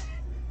person.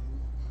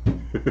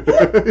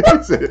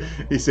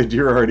 He said,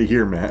 "You're already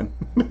here, man."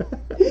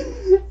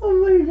 Oh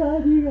my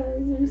god, you guys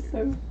are so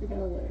freaking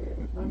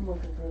hilarious. I'm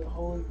looking for the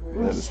Holy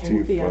Grail. That is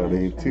too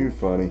funny. Too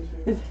funny.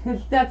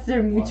 That's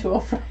their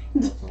mutual friend.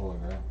 It's a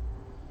hologram.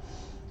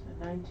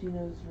 A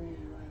 1903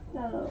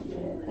 rifle. Oh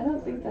man, I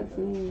don't think that's It's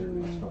me.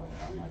 really not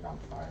like on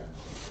fire.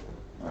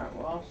 Alright,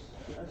 well, I'll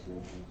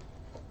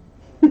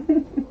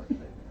see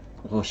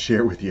I'll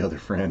share with the other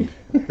friend.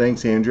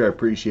 Thanks, Andrew. I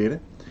appreciate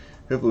it.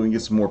 Hopefully we can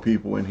get some more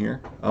people in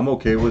here. I'm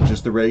okay with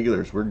just the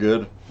regulars. We're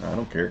good. I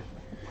don't care.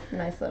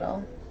 Nice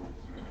little.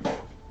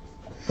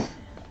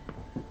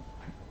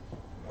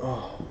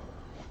 Oh.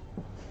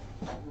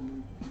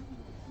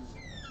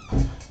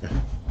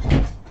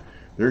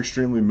 They're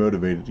extremely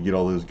motivated to get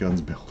all those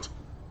guns built.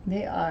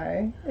 They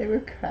are. They were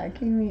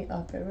cracking me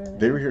up over there.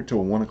 They were here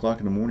till 1 o'clock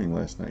in the morning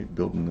last night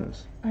building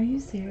those. Are you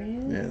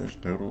serious? Yeah,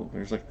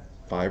 there's like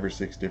 5 or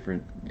 6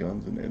 different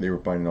guns in there. They were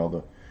finding all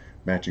the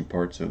matching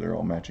parts, so they're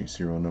all matching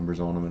serial numbers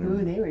on them and Ooh,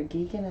 everything. they were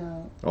geeking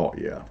out. Oh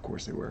yeah, of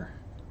course they were.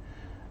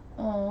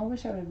 Oh, I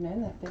wish I would have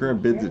known that. They Current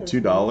were bids here at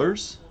this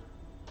 $2.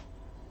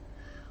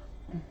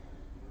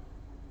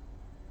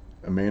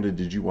 Amanda,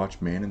 did you watch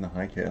Man in the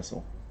High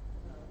Castle?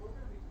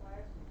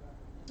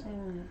 week.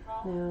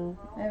 No,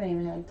 I haven't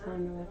even had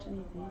time to watch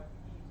anything.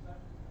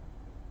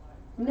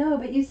 No,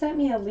 but you sent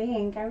me a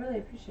link. I really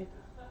appreciate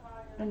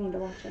that. I need to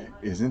watch it.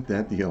 Isn't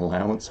that the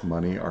allowance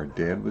money our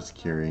dad was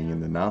carrying in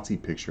the Nazi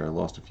picture I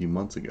lost a few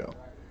months ago?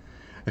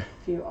 A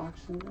few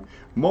auctions.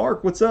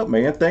 Mark, what's up,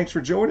 man? Thanks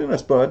for joining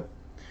us, bud.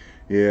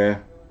 Yeah,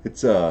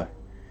 it's a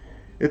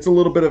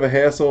little bit of a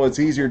hassle. It's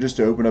easier just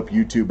to open up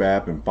YouTube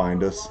app and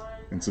find us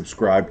and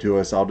subscribe to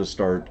us. I'll just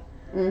start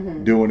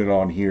doing it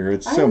on here.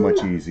 It's so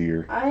much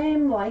easier.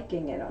 I'm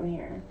liking it on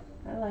here.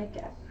 I like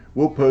it.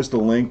 We'll post a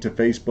link to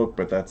Facebook,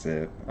 but that's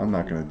it. I'm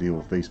not going to deal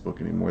with Facebook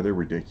anymore. They're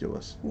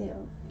ridiculous. Yeah.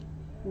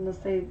 Unless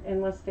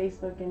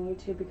Facebook and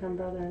YouTube become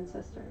brother and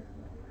sister.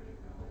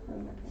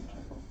 I'm not in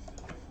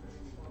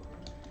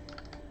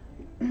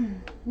trouble.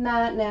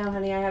 Not now,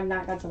 honey. I have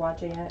not got to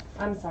watch it yet.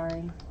 I'm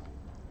sorry.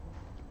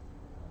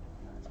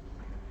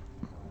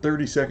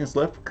 30 seconds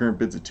left. Current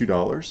bids at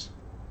 $2.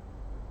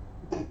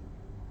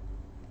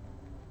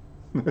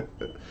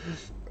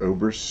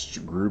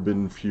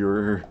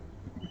 Oberstgrubenführer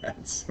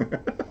Mats. I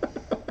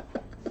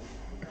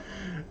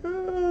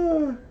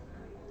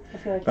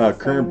feel like that's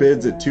Current something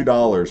bids to at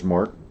 $2,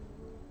 Mark.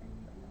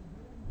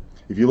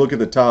 If you look at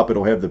the top,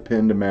 it'll have the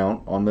pinned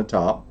amount on the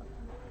top.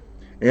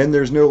 And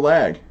there's no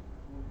lag.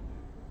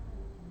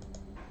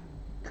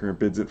 Current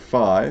bids at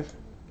 $5.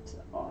 It's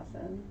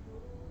awesome.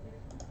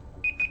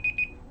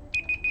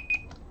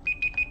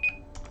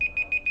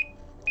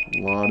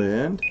 Lot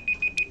end.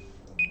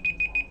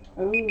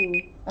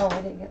 Ooh. Oh,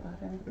 I didn't get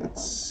that in.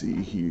 Let's see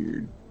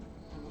here.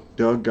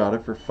 Doug got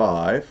it for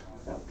 $5.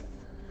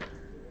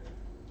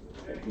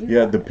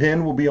 Yeah, the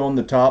pin will be on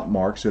the top,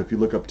 Mark. So if you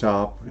look up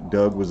top,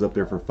 Doug was up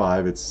there for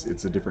 $5.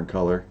 It's a different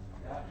color.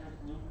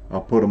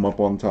 I'll put them up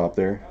on top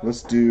there.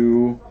 Let's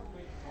do.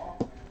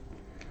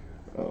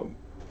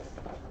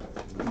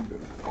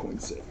 Coin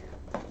set.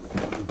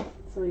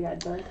 So we got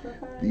Doug for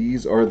 $5?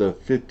 These are the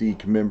 50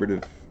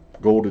 commemorative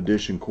gold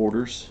edition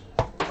quarters.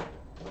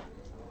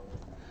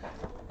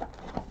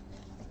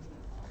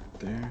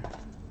 There.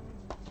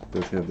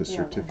 Those have the Yeah,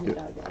 certificate.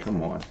 Doug is.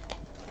 Come on.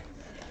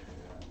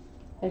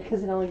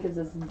 Because it only gives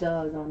us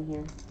Doug on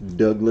here.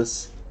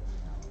 Douglas.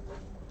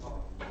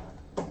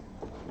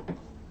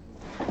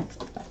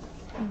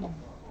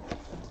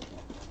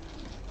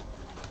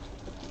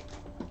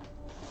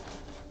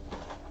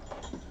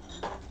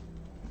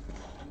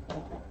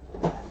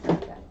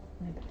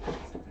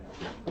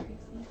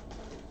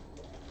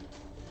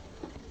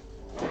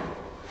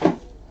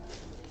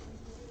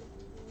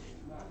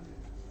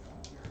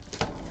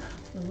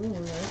 Ooh,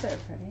 those are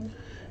pretty.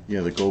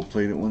 Yeah, the gold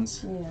plated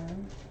ones. Yeah.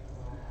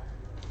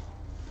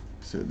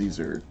 So these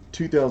are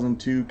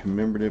 2002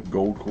 commemorative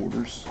gold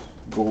quarters.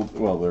 Gold,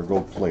 well, they're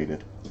gold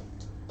plated.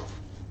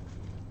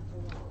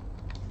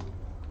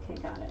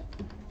 Okay, got it.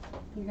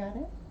 You got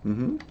it?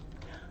 Mm-hmm.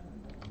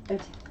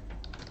 Okay.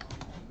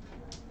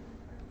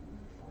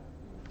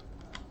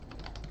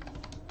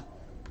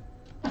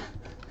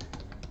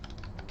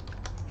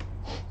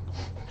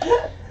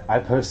 I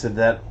posted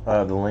that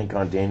the link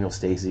on Daniel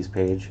Stacy's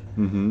page,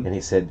 Mm-hmm. and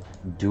he said,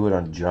 "Do it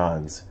on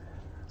John's,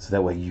 so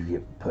that way you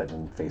get put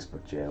in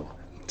Facebook jail."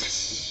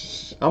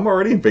 I'm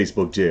already in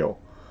Facebook jail.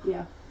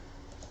 Yeah.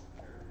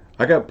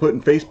 I got put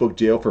in Facebook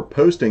jail for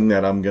posting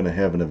that I'm going to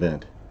have an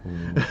event.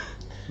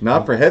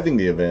 Not for having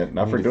the event,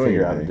 not You for need to doing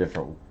figure out a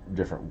anything.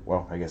 different.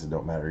 Well, I guess it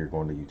don't matter. You're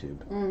going to YouTube.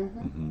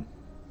 Mm-hmm.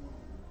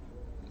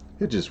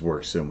 It just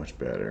works so much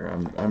better.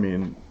 I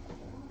mean,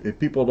 if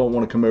people don't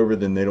want to come over,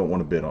 then they don't want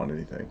to bid on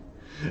anything.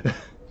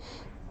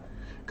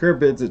 Current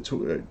bids at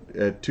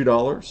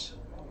 $2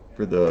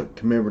 for the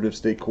commemorative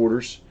state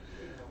quarters.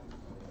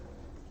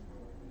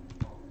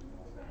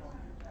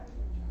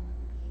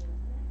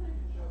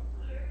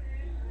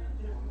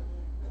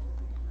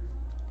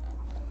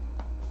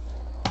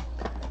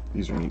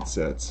 These are neat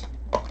sets.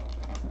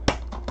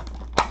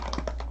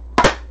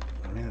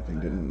 Man, that thing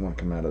didn't want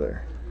to come out of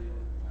there.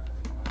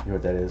 You know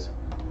what that is?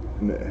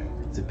 Nah.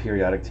 It's a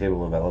periodic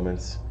table of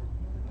elements.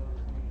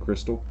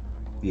 Crystal?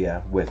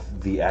 Yeah,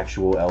 with the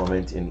actual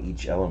element in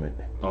each element.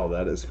 Oh,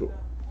 that is cool.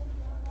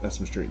 That's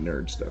some straight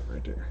nerd stuff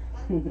right there.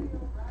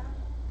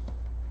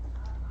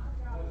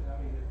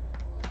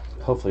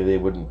 Hopefully they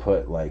wouldn't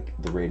put like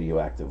the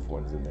radioactive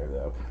ones in there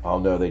though. I'll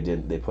know they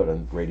didn't. They put a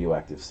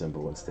radioactive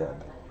symbol instead.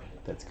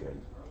 That's good.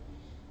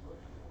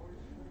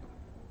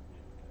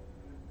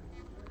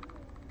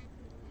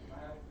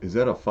 Is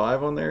that a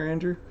 5 on there,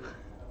 Andrew?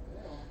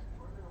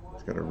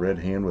 It's got a red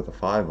hand with a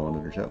 5 on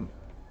it or something.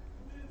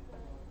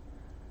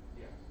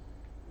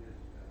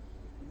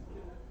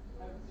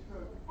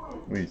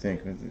 What do you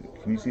think?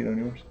 Can you see it on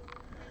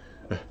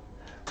yours?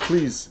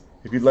 Please,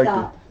 if you'd like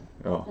Stop. to.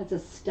 Oh, That's a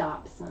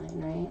stop sign,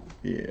 right?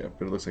 yeah,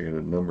 but it looks like it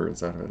had a number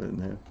inside of it,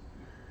 didn't it?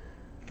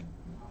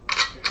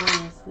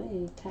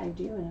 Honestly, tagged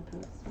you in a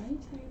post. Why are you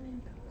tagging me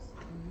in a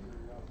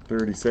post?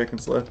 30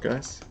 seconds left,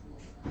 guys.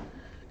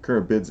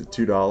 Current bid's at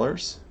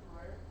 $2.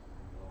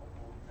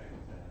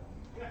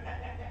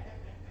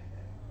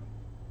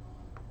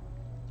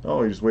 Oh,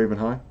 you're just waving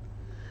hi?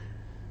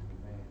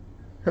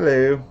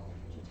 Hello.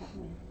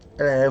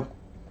 Hello.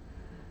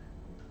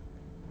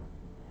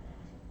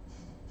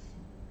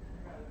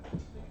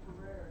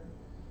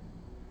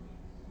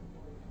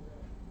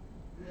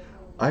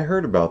 I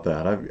heard about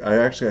that.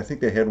 I think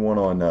they had one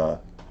on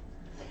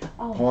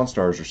Pawn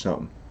Stars or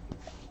something.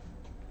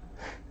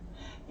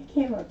 It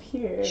came up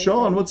here.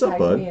 Sean, and what's up, tagged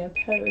bud? me in a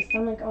post.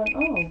 I'm like, oh,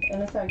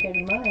 and I started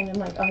getting mine. I'm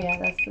like, oh yeah,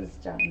 that's this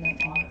John.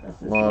 That's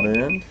this Lot one.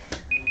 in.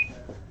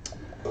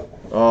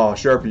 Oh,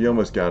 Sharpie, you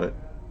almost got it.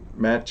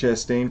 Matt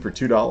Chastain for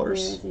 $2.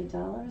 There's a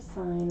dollar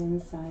sign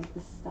inside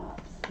the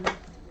stop sign.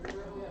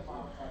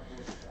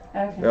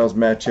 Okay. That was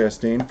Matt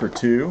Chastain for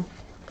 $2.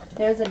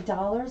 There's a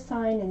dollar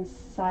sign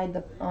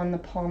inside on the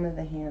palm of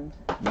the hand.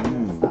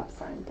 Mm. Stop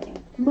sign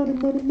thing. Money,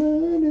 money,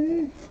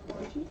 money.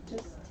 Did you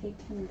just take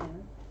him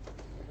down?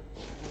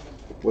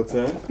 What's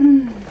that?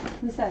 You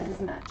said it was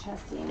Matt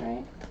Chastain,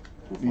 right?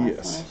 That's the last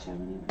Yes. one I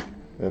showed anyway.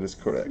 That is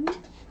correct.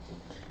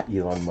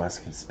 Elon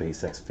Musk and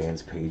SpaceX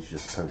fans page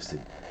just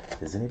posted,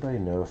 does anybody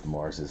know if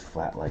Mars is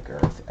flat like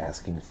Earth?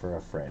 Asking for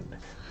a friend.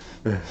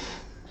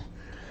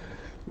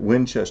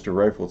 Winchester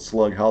rifled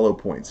slug hollow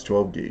points,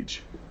 12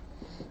 gauge.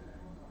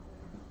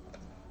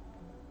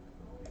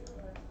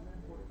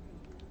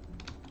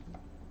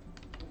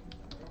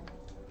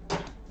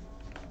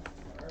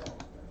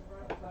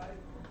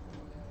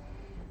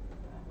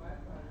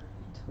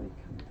 Toy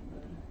company.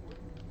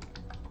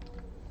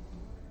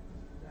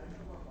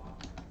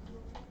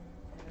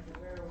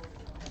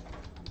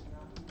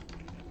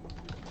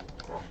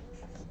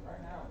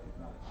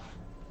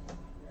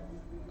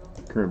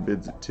 Current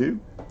bids at $2.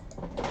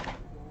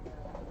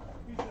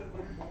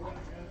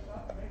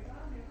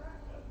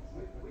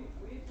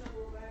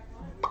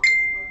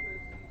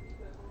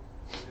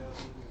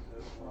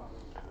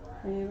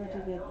 Are you able to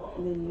get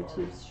the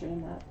YouTube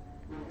stream up?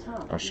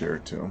 Tom. I'll share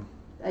it to him.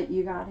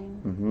 You got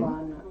him? Mhm. Well,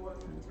 I'm not.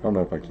 I don't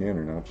know if I can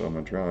or not, but I'm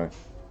going to try.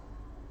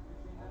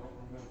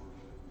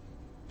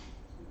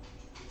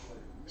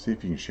 See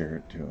if you can share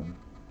it to him.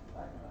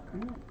 I'm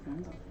not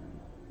friends with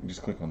him.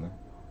 Just click on that.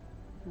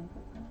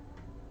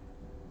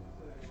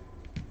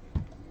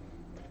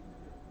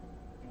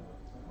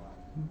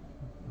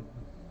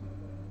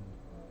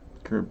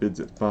 Current bids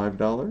at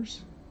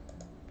 $5.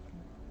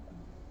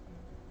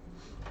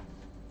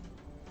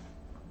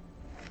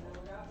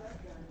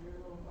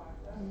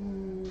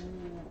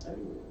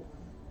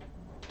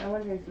 I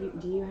wonder if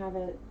do you have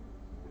it?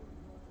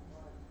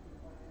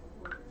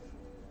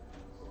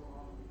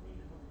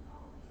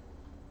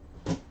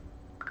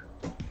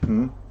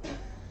 Hmm?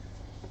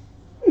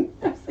 I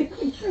was like, what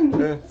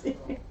do you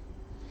mean?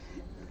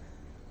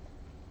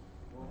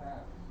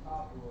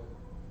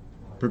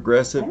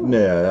 Progressive? Nah,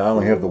 I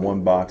only have the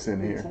one box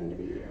in here. Pretend to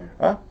be you.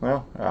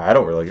 Well, I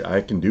don't really.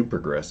 I can do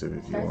progressive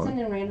if you Start want.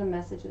 sending random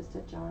messages to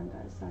John,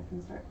 guys, so I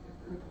can start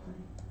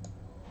replying.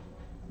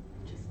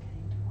 Just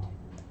kidding.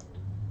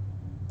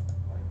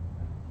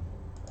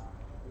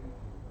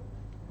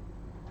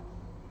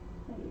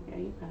 There you go.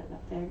 You got it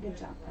up there. Good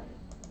job, buddy.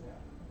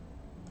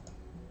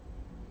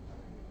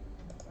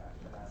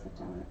 Sit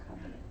down and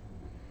copy it.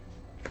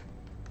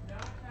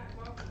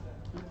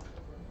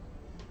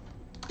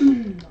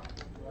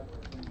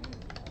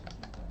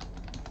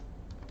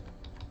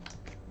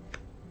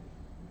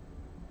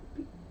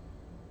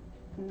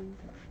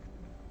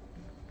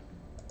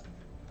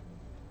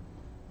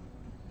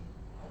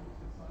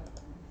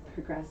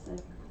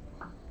 progressive.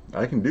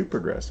 I can do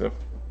progressive.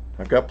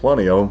 I've got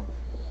plenty of them.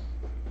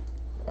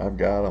 I've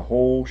got a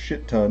whole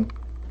shit ton.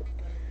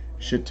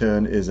 Shit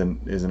ton is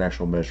an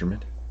actual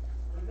measurement.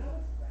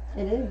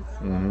 It is,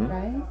 Mhm.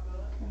 right?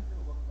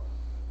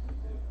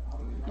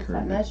 What's that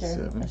Current measure?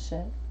 7. A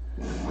shit.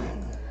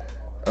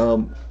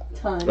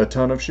 Ton. A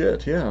ton of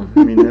shit. Yeah.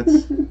 I mean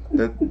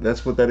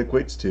that's what that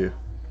equates to.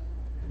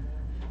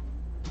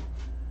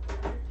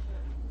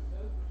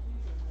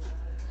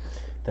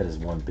 That is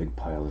one big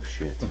pile of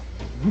shit.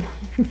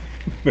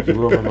 You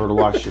will remember to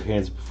wash your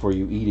hands before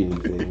you eat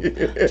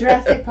anything.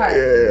 Jurassic Park.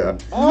 Yeah.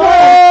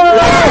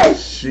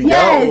 Yes! She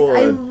Yes! got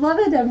I one. love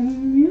it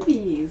in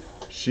movies.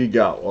 She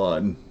got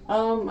one.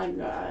 Oh my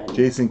god.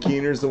 Jason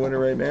Keener's the winner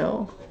right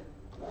now.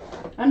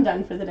 I'm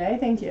done for the day.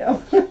 Thank you.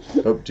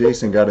 Oh,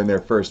 Jason got in there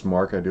first,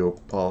 Mark. I do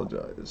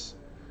apologize.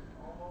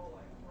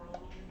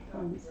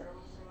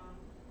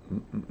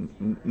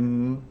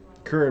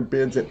 Current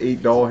bids at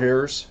 $8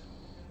 hairs.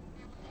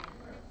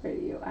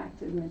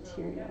 Radioactive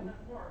material.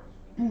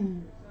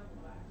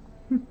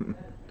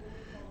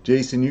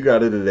 Jason, you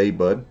got it at 8,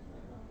 bud.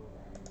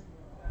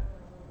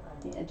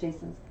 Yeah,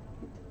 Jason's.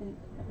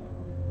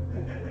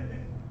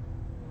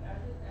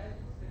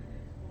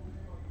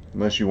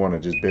 Unless you want to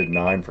just bid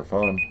 9 for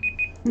fun.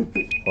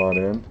 Bought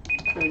in.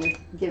 So just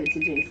give it to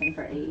Jason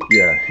for 8.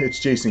 Yeah, it's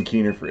Jason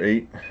Keener for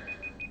 8.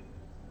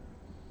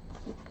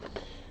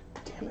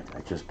 Damn it,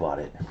 I just bought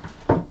it.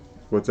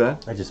 What's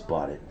that? I just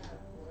bought it.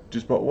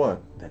 Just bought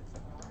what? That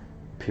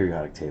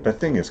periodic table. That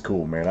thing is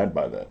cool, man. I'd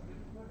buy that.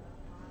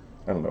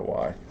 I don't know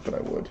why, but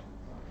I would.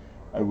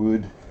 I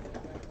would.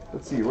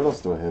 Let's see, what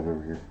else do I have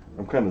over here?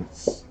 I'm kind of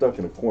stuck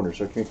in a corner,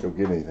 so I can't go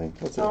get anything.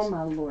 What's this? Oh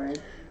my lord.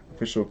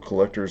 Official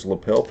collector's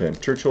lapel pin.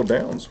 Churchill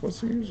Downs.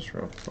 What's the user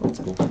from? Oh, that's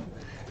cool.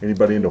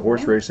 Anybody into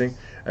horse racing?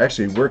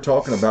 Actually, we're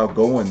talking about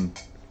going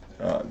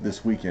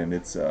this weekend.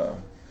 It's the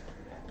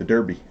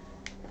Derby.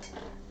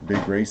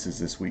 Big races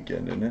this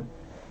weekend, isn't it?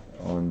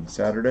 On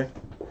Saturday.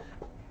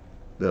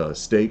 The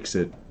stakes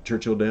at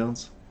Churchill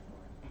Downs.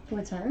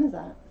 What time is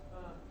that?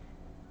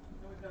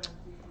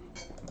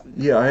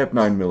 Yeah, I have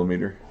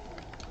 9mm.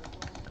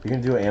 You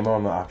can do ammo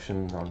on the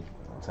auction on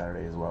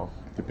Saturday as well.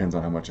 Depends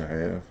on how much I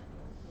have.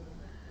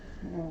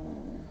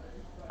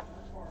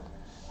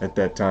 At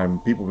that time,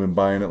 people have been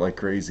buying it like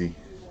crazy.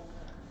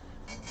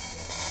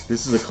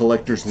 This is a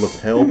collector's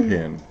lapel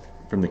pin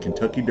from the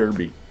Kentucky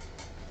Derby.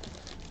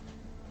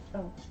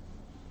 Oh.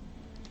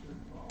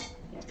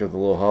 It's got the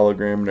little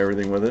hologram and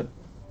everything with it.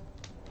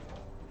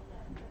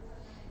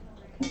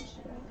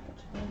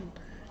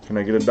 Can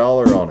I get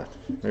 $1 on it?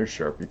 There's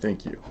Sharpie,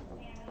 thank you.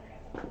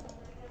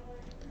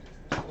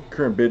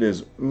 Current bid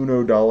is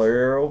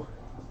 $1.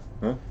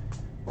 Huh?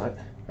 What?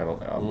 I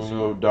don't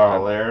know.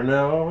 $1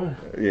 now?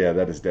 Yeah,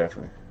 that is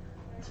definitely.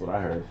 That's what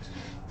I heard.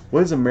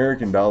 What is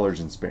American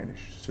dollars in Spanish?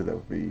 So that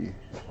would be...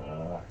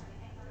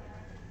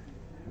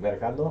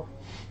 Americano?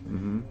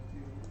 Mm-hmm.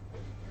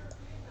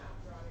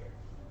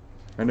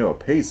 I know a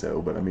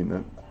peso, but I mean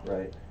that.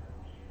 Right.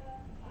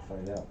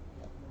 Find out.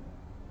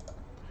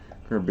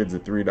 Current bid's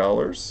at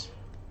 $3.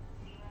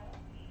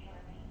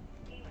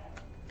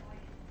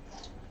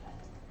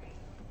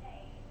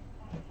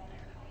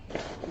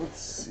 Let's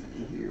see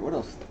here. What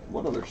else?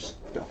 What other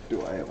stuff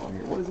do I have on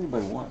here? What does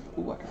anybody want?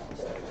 Ooh, I got all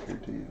stuff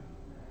here too.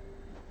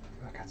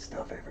 I got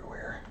stuff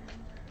everywhere.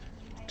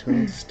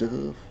 Tons of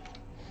stuff.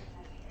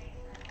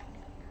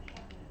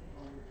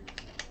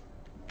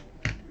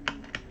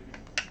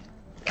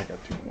 I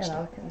got too much Got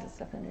all stuff. kinds of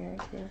stuff in here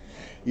too.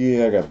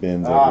 Yeah, I got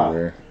bins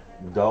everywhere.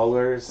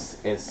 Dollars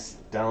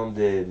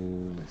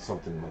astounded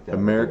something like that.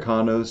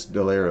 Americanos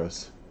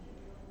Deleros.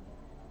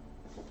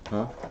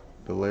 Huh?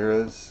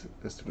 Deleros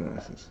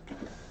Estadounidenses.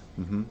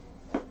 Mm-hmm.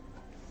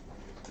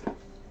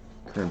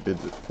 Current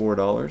bid's at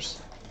 $4.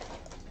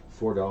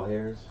 $4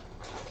 hairs.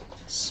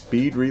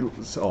 Speed oh,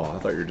 I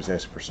thought you were just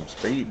asking for some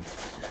speed.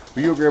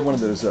 Will you go grab one of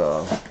those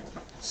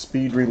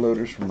speed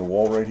reloaders from the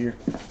wall right here?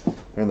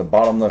 They're in the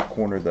bottom left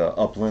corner, the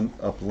upland,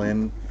 or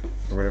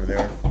whatever they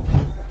are.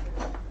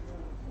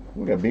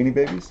 We got Beanie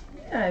Babies.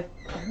 Yeah.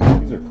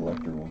 These are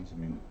collector ones. I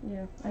mean,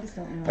 Yeah. I just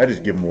don't know. I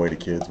just give them away to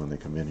kids when they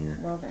come in here.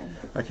 Well then.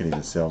 I can't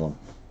even sell them.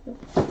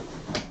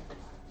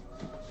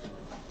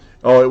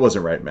 Oh, it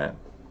wasn't right, Matt.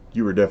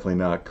 You were definitely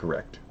not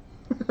correct.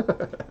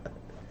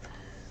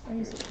 I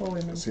used to cold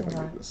in Let's see here. if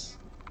I can get this.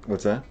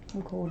 What's that?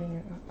 I'm cold in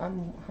here.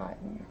 I'm hot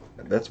in here.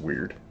 That's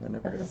weird. I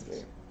never That had is this.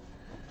 weird.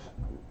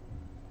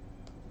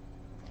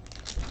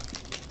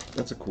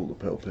 That's a cool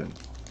lapel pin.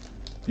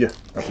 Yeah,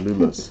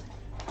 Apalula's.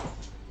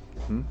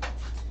 Hmm?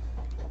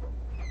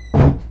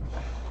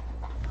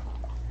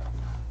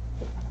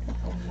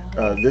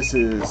 This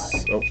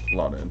is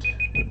lot end.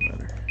 Doesn't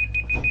matter.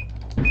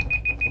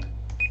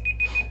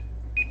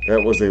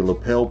 That was a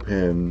lapel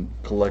pin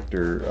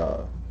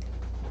collector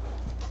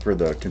for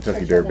the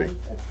Kentucky Derby.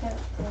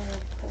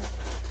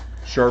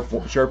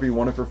 Sharpie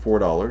won it for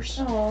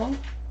 $4. Oh,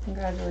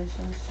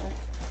 congratulations, Chuck.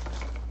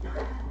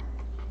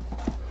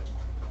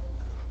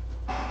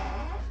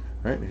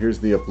 Right, here's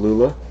the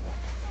Apalula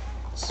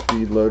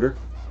speed loader.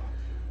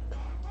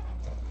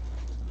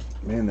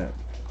 Man, that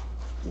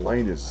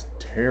light is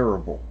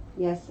terrible.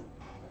 Yes.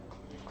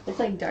 It's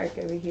like dark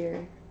over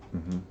here.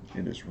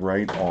 It is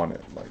right on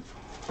it. Like,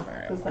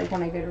 It's like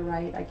when I go to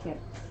write, I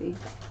can't see.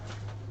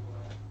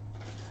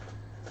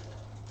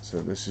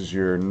 so this is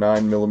your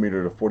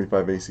 9mm to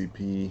 45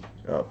 ACP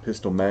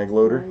pistol mag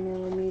loader.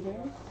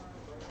 9mm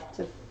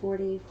to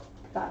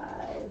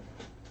 45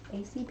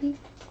 ACP.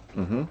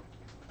 And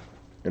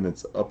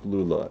it's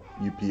Uplula,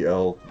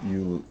 UPLULA.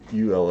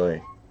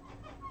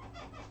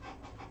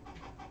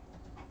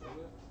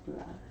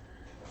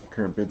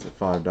 Current bid's at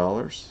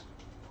 $5.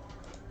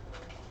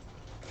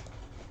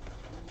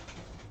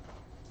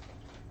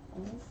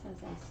 Oh, this says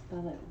I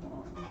spell it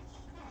wrong.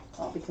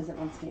 Oh, because it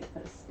wants me to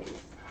put a space.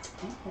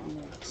 I put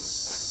no.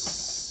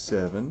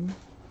 7.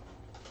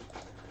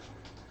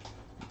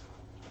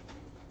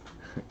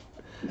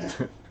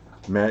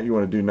 Matt, you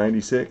want to do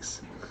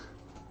 96?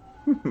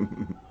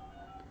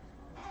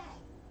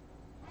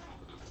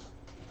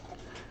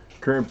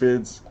 Current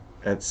bids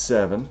at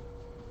 7,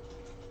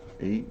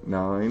 8,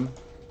 9.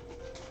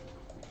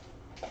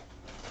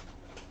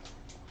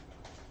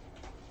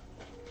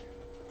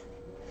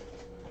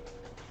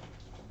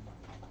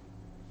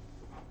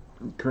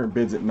 Current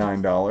bids at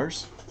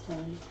 $9.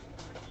 10.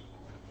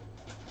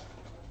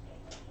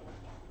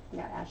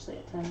 Got Ashley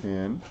at 10.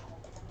 10.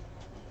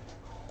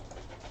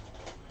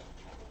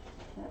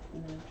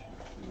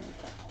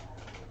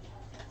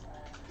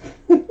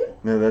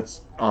 No,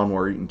 that's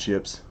Anwar eating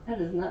chips. That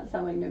does not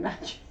sound like no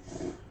mattress.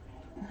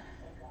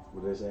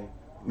 What did I say?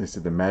 They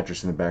said the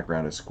mattress in the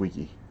background is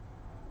squeaky.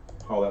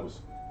 Oh, that was.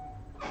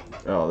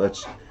 Oh,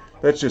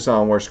 that's just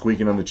Anwar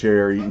squeaking on the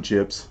chair eating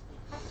chips.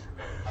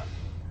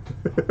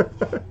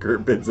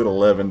 Current bid's at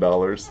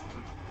 $11.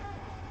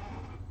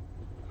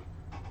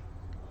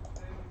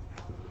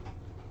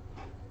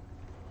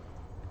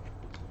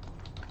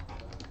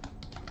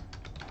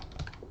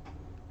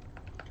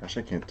 Gosh,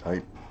 I can't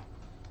type.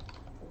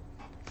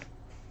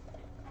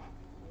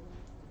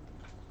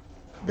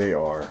 They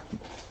are.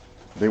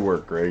 They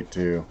work great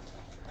too.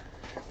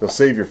 They'll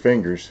save your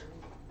fingers.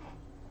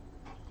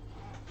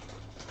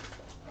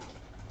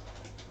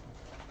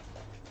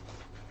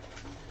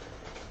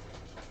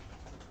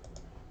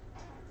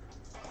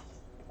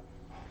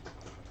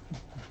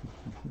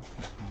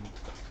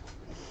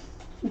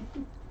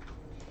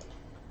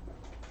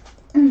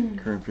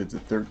 Current bid's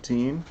at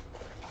 13.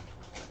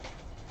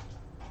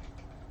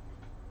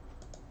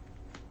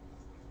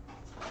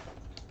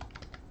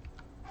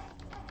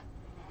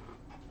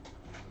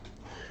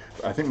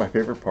 I think my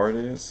favorite part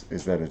is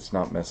that it's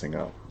not messing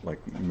up. Like,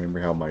 you remember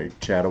how my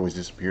chat always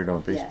disappeared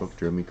on Facebook? Yes.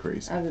 Drove me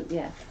crazy.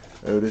 Yeah.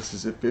 Otis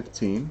is at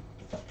 15.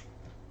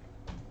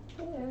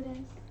 Hey, Otis.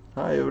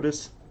 Hi,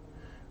 Otis.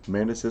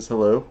 Amanda says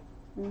hello.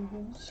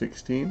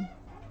 16.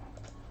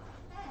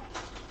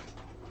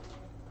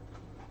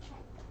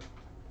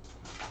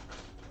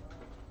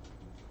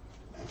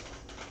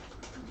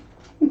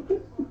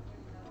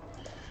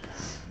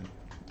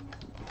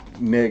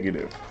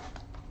 Negative,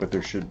 but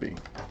there should be.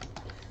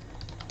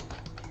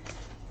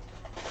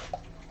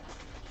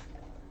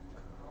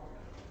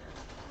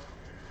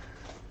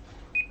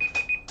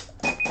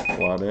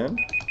 Lot in.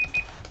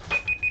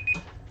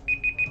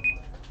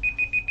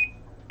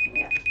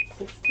 Yeah.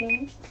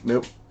 16?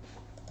 Nope.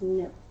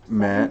 No.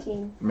 Matt.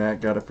 17.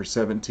 Matt got it for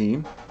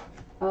 17.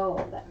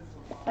 Oh,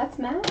 that's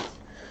Matt?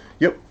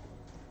 Yep.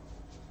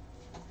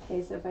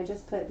 Okay, so if I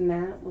just put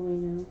Matt, will we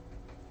know?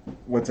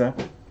 What's that?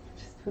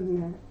 Just put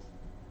Matt.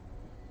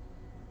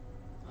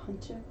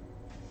 Honcho?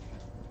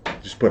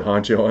 Just put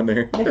Honcho on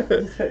there.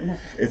 Just put Matt.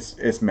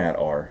 It's Matt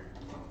R.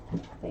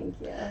 Thank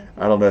you.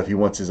 I don't know if he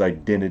wants his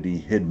identity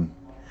hidden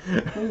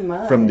He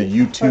might. from the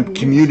YouTube From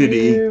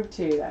community. YouTube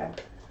too, though.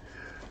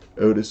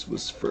 Otis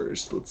was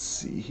first. Let's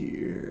see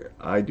here.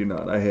 I do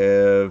not. I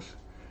have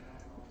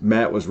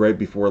Matt was right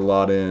before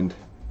lot end,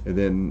 and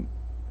then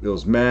it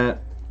was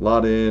Matt,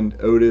 lot end,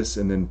 Otis,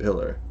 and then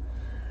Pillar.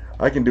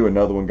 I can do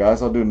another one,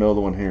 guys. I'll do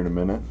another one here in a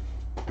minute.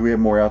 Do we have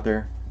more out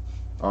there,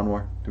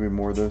 Anwar? Do we have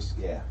more of those?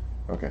 Yeah.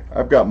 Okay.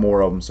 I've got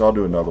more of them, so I'll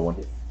do another one.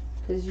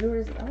 Because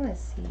yours, I want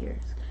to see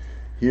yours.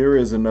 Here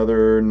is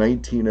another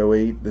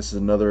 1908. This is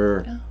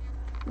another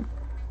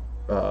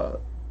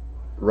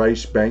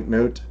Reich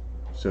banknote.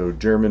 So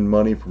German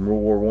money from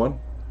World War I,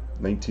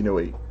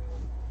 1908.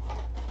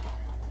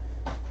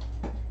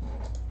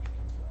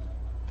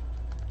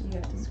 You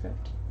got the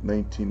script.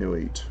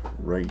 1908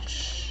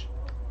 Reichs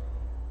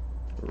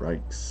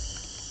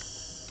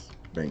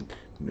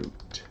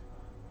banknote.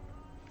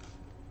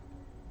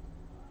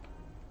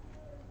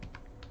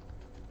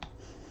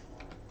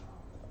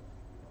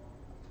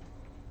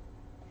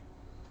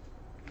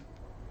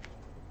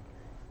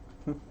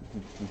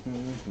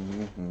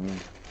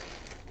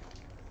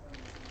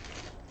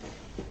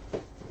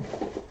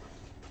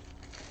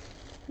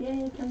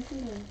 Yay, come see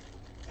me.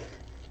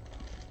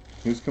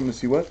 Who's coming to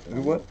see what?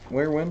 Who, what?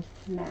 Where, when?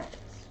 Matt.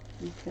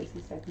 Because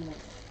he said Matt.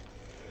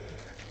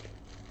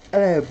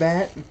 Hello,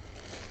 Matt.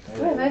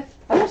 Wait,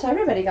 I wish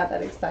everybody got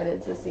that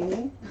excited to see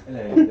me.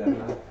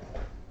 Hello,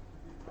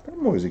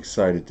 I'm always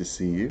excited to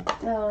see you.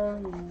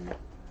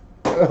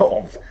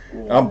 Oh,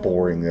 I'm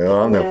boring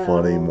though. I'm not No.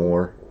 fun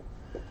anymore.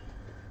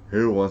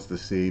 Who wants to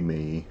see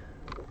me?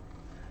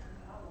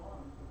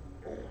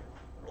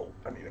 Oh,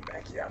 I need to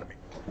back you out of me.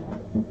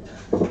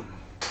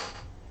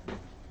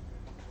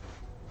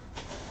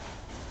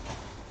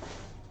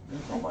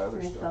 There's all my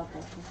other stuff.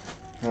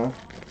 Huh?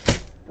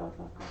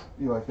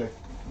 You like that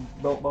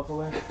belt buckle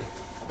there?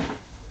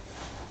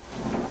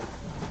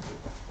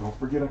 Don't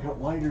forget I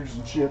got lighters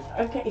and shit.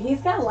 Okay,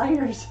 he's got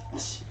lighters.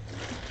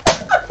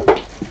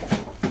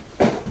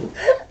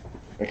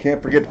 I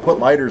can't forget to put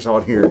lighters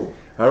on here.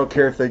 I don't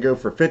care if they go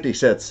for 50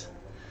 cents.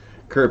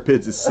 Curb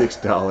Pids is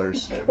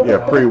 $6.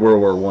 Yeah, pre-World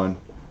War One.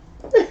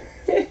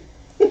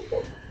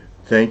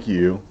 Thank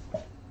you.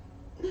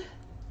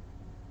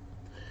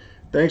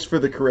 Thanks for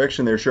the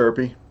correction there,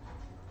 Sharpie.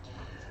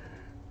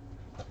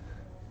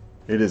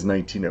 It is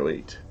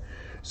 1908.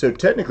 So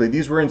technically,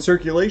 these were in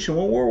circulation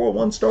when World War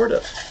One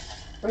started.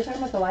 We're talking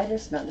about the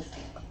lighters? No, just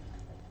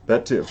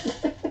That too.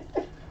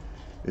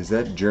 Is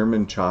that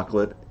German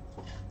chocolate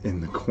in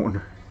the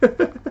corner?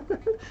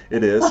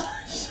 It is.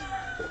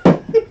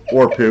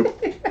 Or poop.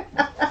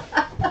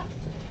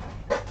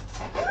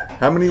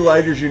 How many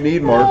lighters you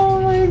need, Mark? Oh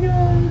my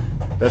god.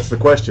 That's the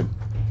question.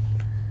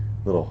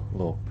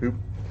 Little poop.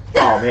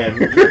 Oh man,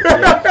 you're a dick.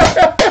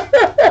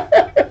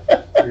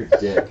 You're a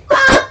dick.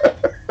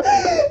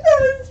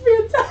 That is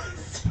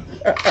fantastic.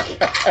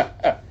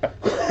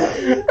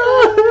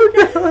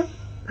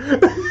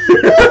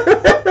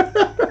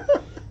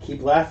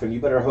 Keep laughing. You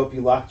better hope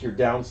you locked your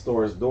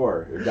downstairs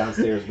door.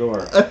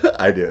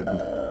 I did.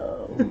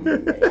 Oh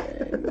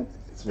man.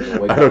 It's when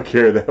you wake I up- don't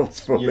care. That was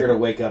funny. You're gonna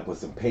wake up with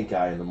some pink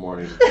eye in the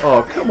morning.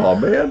 Oh, come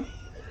on, man.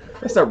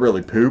 That's not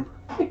really poop.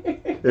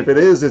 If it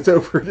is, it's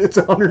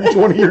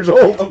 120 years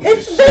old.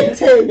 It's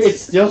vintage.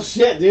 It's still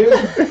shit, dude.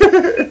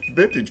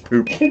 Vintage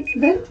poop. It's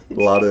vintage.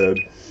 A lot of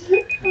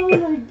Oh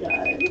my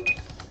god.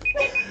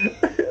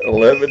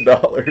 $11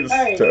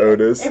 Alright. to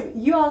Otis. If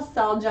you all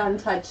saw John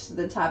touch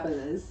the top of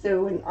this.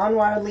 So when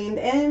Anwar leaned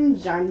in,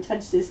 John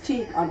touched his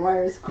cheek.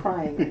 Anwar is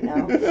crying right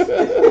now.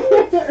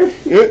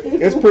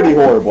 It's pretty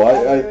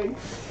horrible.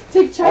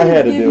 To try I to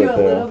had to give do you it, a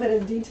though. little bit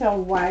of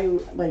detail why,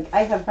 like,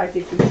 I have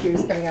practically tears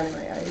coming out of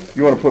my eyes.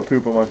 You want to put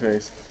poop on my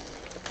face?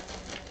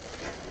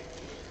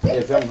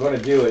 If I'm gonna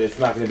do it, it's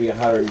not gonna be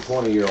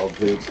 120-year-old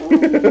poop.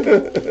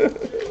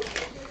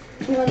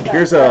 He wants that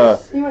Here's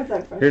fresh. He wants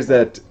that fresh. Here's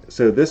that.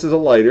 So this is a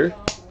lighter,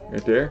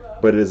 right there,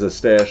 but it is a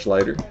stash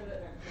lighter.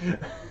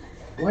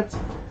 What?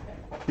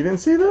 You didn't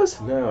see those?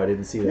 No, I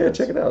didn't see that. Yeah,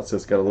 check it out. So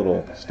it's got a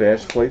little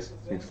stash place.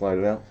 You can slide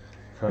it out,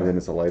 and then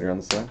it's a lighter on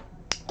the side.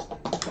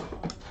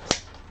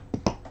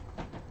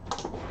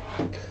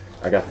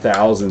 I got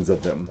thousands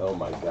of them. Oh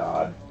my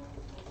god.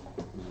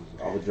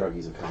 All the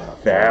druggies have come out.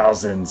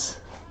 Thousands.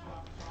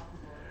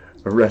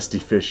 A rusty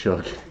fish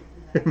hook.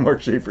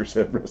 Mark Schaefer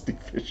said rusty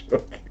fish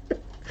hook.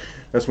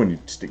 That's when you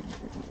stick.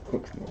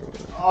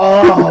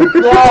 Oh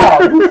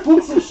god! Who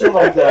puts some shit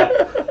like that?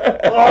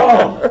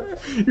 Oh!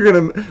 You're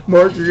gonna,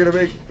 Mark. You're gonna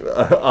make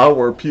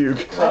our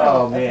puke.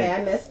 Oh Okay,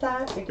 man. I missed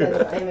that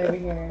because I'm over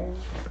here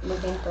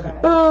looking for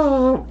that.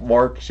 Oh,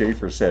 Mark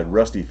Schaefer said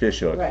rusty fish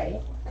hook.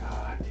 Right.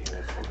 God, dude,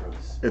 that's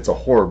gross. It's a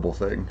horrible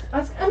thing.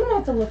 I'm gonna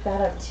have to look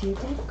that up too.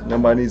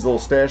 Nobody needs a little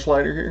stash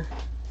lighter here.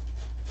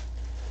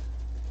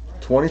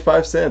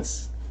 25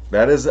 cents.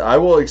 That is, I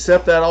will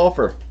accept that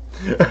offer.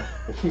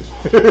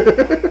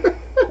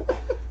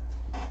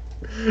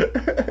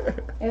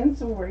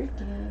 It's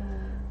working.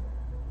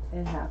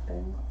 It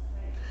happened.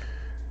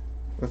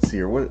 Let's see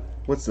here.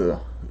 What's the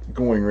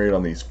going rate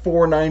on these?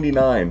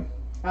 $4.99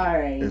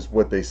 Alright. is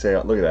what they say.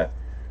 Look at that.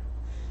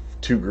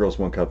 2 girls,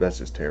 1 cup. That's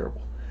just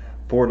terrible.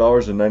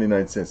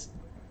 $4.99.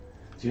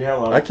 Do you know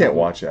how long? I can't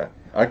watch that.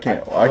 I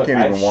can't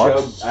even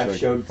watch. I've like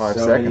showed 5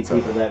 so many seconds of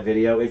people it. that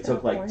video. It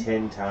took like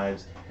 10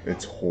 times.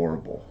 It's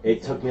horrible.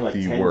 It took me like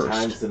The 10 worst.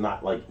 times to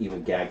not like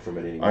even gag from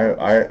it anymore.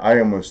 I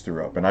almost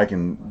threw up,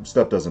 and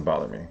stuff doesn't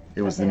bother me.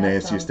 It was Okay, the that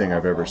nastiest sounds thing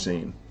I've ever awful.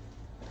 seen.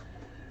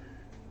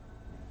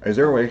 Is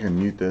there a way I can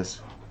mute this?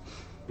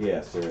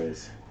 Yes, there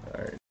is.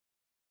 All right.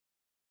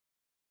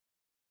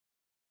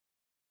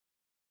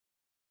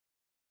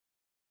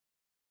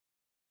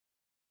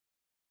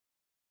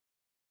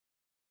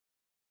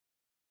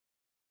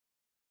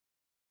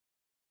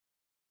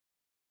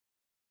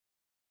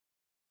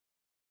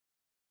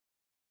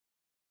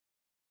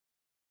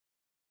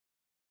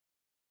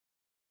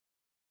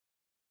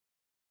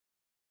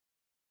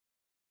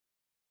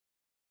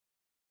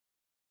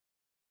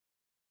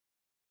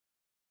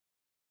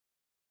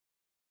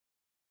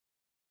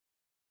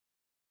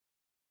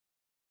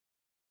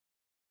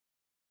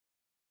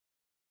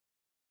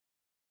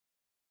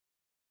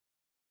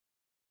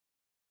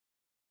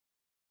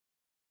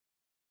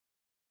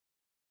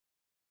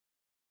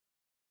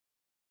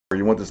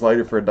 You want this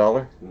lighter for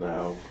 $1?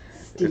 No.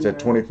 It's at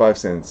 25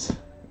 cents.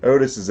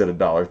 Otis is at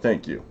 $1.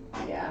 Thank you.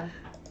 Yeah.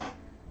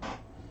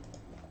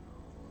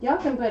 Y'all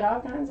can put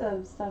all kinds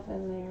of stuff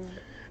in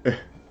there.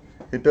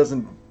 It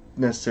doesn't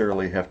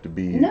necessarily have to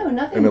be No,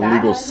 nothing an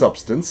illegal bad.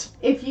 substance.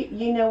 If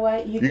you know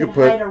what, you You could could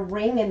put- hide a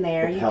ring in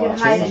there. You Hell, could I'll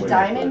hide change a it.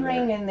 diamond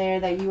ring in there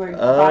that you were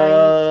Uh,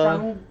 buying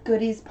from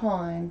Goody's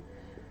Pawn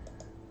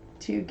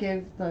to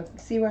give. Look,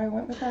 see where I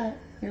went with that?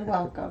 You're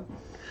welcome.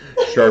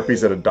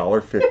 Sharpies at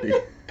 $1.50.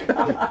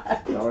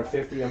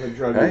 $1.50 on the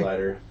drug Hey.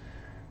 lighter.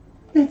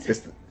 It's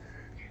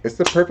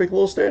the perfect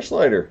little stash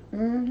lighter.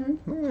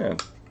 Mm-hmm. Yeah.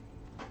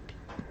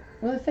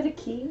 Will it fit a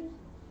key?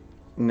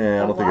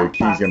 Nah, I don't think a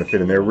key's gonna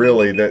fit in there.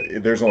 Really,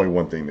 there's only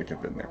one thing that can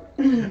fit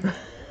in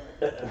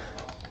there.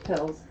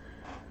 Pills.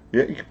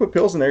 Yeah, you can put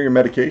pills in there. Your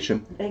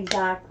medication.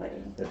 Exactly.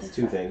 That's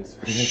two things.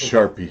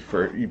 Sharpie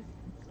for you,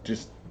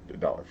 just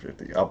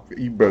 $1.50.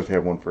 You both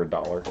have one for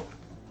 $1.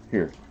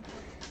 Here,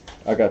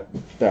 I got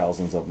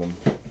thousands of them.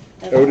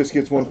 Okay. Otis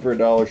gets one for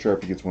 $1.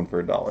 Sharpie gets one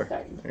for $1.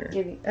 Sorry. Here.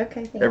 Give you.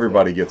 Okay. Thank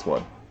Everybody gets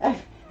one. You.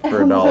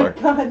 for Oh my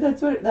 $1. God,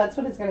 that's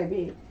what it's gonna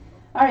be.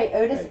 All right,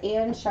 Otis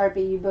and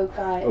Sharpie, you both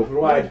got. Open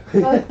wide.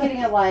 Both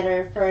getting a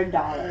lighter for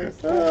 $1.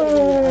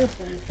 So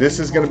This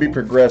is going to be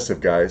progressive,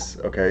 guys.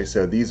 Okay,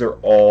 so these are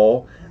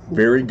all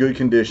very good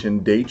condition,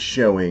 dates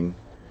showing,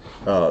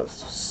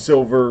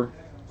 silver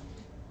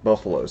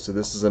buffaloes. So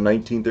this is a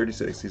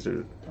 1936. These are.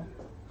 Are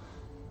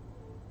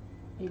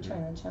you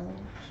trying to challenge?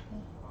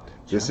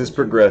 This is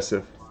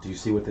progressive. Do you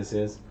see what this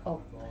is? Oh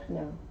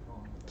no.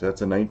 So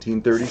that's a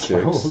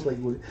 1936. Like,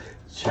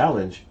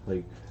 challenge.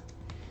 Like,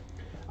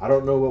 I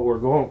don't know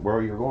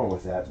where you're going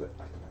with that, but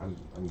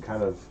I'm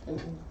kind of.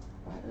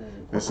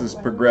 This is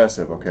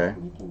progressive, okay?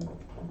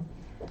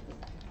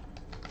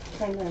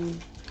 Trying to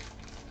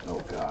Oh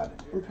God.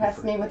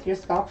 impress me with your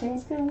sculpting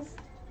skills?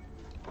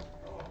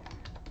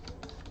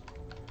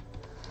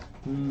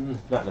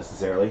 Not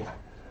necessarily.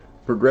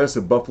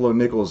 Progressive buffalo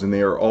nickels, and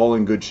they are all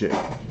in good shape.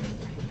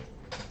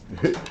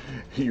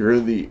 You're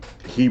the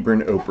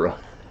Hebron Oprah.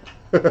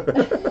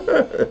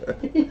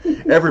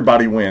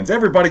 Everybody wins.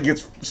 Everybody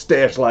gets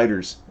stash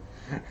lighters.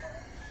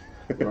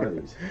 What are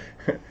these?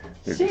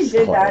 They're She just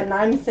did classic. that, and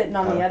I'm sitting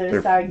on the other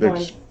They're- side they're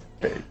going, just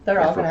fake.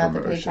 they're all for going to have to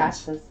pay promotions.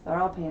 taxes. They're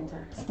all paying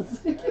taxes.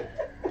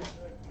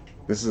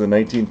 This is a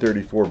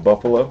 1934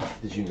 Buffalo.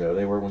 Did you know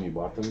they were when you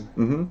bought them?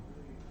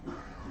 Mm-hmm.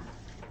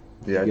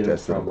 Yeah, I Get them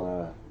tested from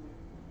them.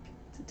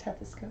 It's a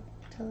stethoscope.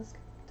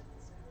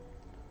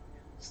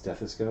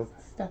 Stethoscope.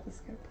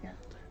 Stethoscope, yeah.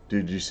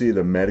 Did you see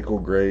the medical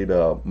grade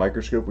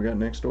microscope we got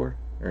next door?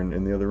 Or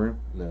in the other room?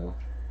 No.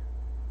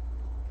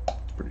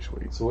 It's pretty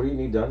sweet. So what do you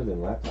need done to them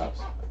laptops?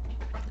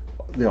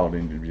 They all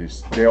need to be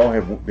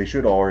they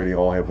should already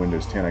all have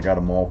Windows 10. I got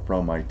them all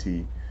from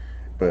IT,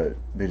 but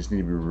they just need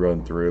to be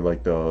run through.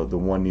 Like the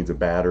one needs a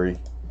battery.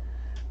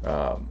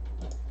 I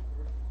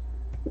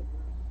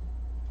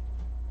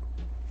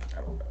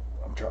don't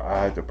know.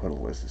 I have to put a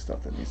list of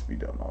stuff that needs to be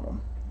done on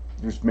them.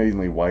 Just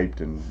mainly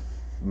wiped, and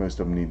most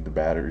of them need the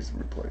batteries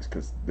replaced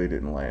because they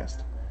didn't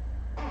last.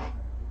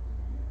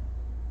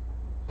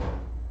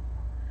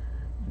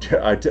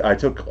 I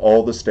took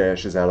all the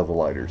stashes out of the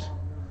lighters.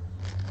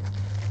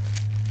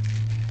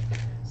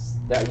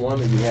 That one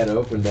that you had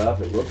opened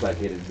up, it looked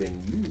like it had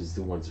been used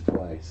once or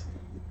twice.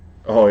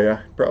 Oh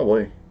yeah,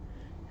 probably.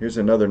 Here's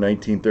another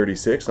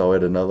 1936. I'll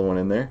add another one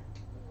in there.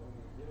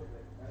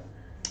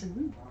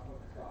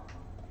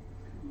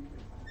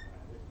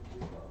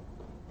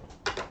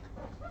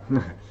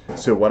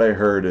 So what I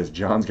heard is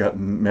John's got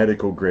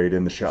medical grade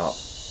in the shop.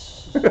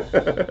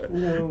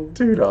 No.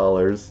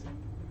 $2.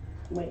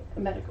 Wait, a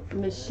medical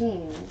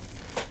machine.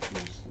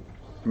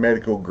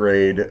 Medical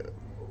grade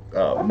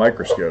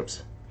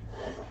microscopes.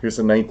 Here's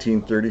a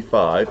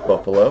 1935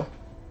 Buffalo.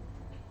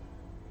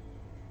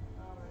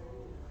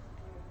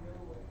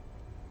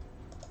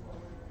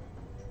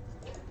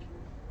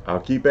 I'll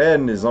keep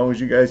adding as long as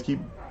you guys keep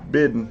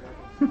bidding.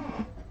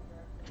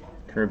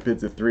 Current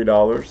bid's at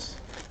 $3.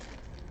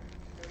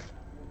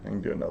 I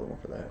can do another one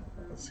for that.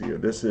 Let's see here.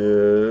 This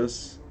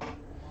is...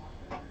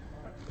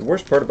 The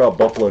worst part about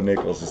Buffalo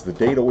nickels is the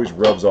date always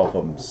rubs off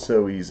of them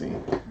so easy.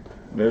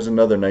 There's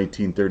another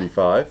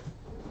 1935.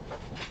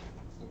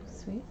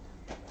 Sweet.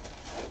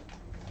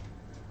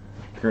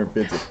 Current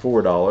bid's at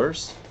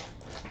 $4.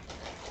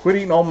 Quit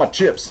eating all my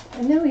chips.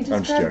 I know, he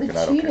I'm just just grabbed joking, the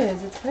I don't care.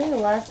 Cheetos. It's probably the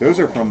last Those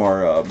are one. from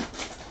our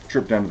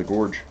trip down to the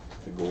gorge.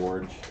 The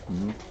gorge.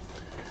 Mm-hmm.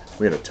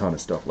 We had a ton of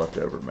stuff left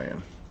over,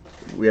 man.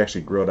 We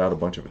actually grilled out a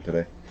bunch of it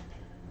today.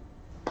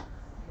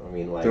 I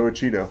mean, like, Throw a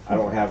Cheeto. I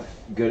don't have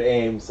good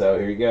aim, so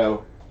here you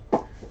go.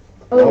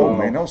 Oh,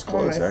 man, that was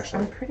close, almost.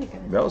 actually. I'm pretty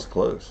good. That was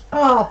close.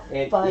 Oh,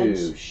 And fudge.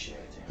 ooh, shit.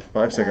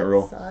 5-second That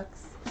roll.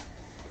 sucks.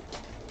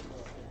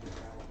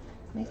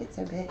 Make it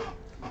so big.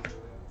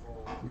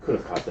 You could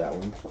have caught that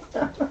one.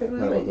 It was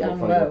That like was down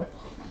funny. low.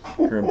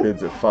 Current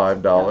bid's at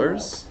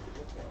 $5.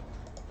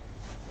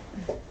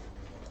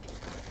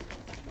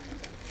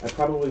 I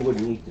probably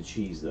wouldn't eat the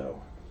cheese though.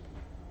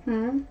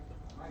 Hmm?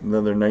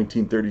 Another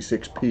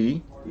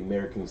 1936P. The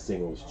American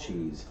Singles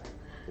cheese.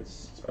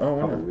 It's Oh,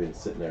 wow. probably been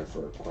sitting there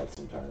for quite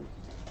some time.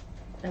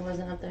 I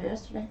wasn't up there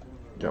yesterday.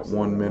 Got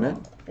 1 minute.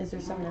 Is there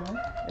some now?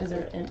 Is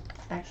there an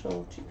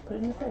actual put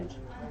it in the fridge?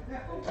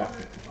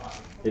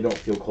 They don't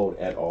feel cold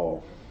at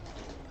all.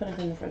 Put it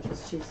in the fridge.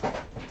 Let's choose.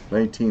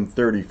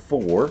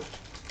 1934.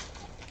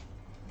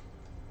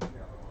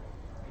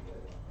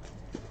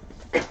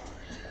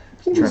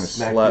 Trying to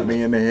Smack slap you.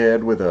 me in the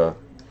head with a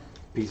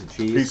Piece of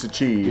cheese. piece of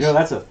cheese. You know,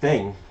 that's a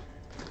thing.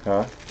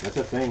 Huh? That's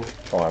a thing.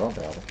 Oh, I don't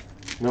doubt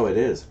it. No, it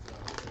is.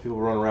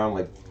 People run around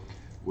like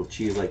with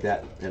cheese like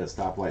that at a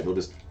stoplight. They'll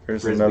just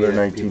There's frisbee another it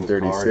at people's cars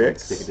and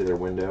 1936. stick it to their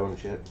window and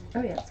shit.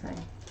 Oh yeah, it's fine.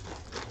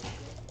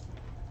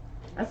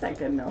 That's that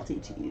good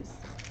melty cheese.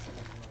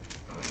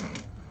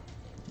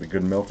 The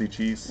good melty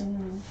cheese.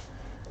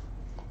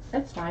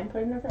 It's fine.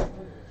 Put it in the fridge.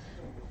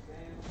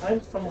 I'm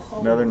from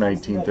home. Another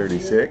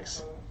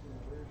 1936.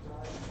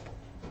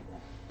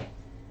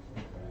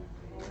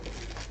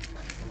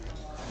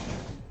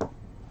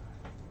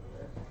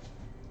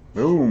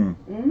 Boom.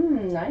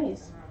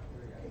 Nice.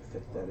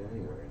 Fit that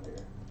anywhere right there.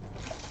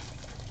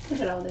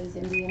 Look at all those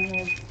Indian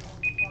heads.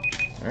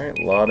 All right,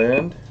 lot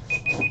end.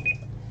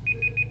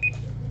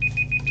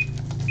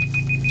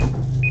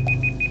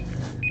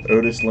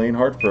 Otis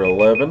Lanehart for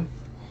 11.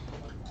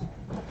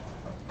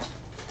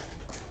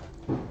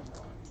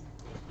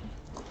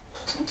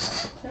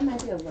 That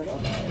might be a little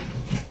bit.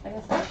 I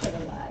guess I should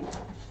have lagged.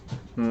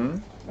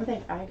 I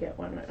think I get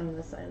one on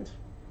this end.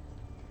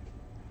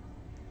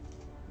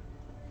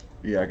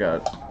 Yeah, I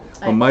got.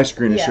 On my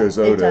screen, it shows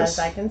It Otis. does.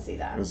 I can see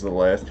that. It was the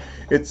last.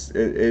 It's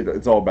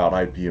all about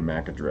IP and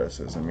MAC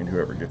addresses. I mean,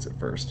 whoever gets it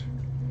first,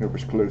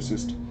 whoever's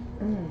closest.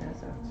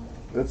 That's a-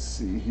 Let's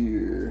see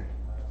here.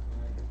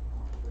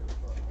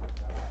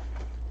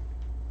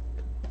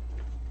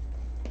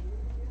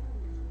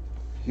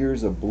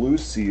 Here's a Blue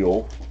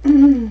Seal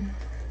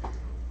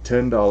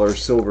 $10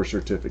 silver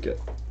certificate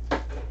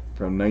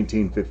from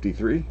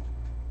 1953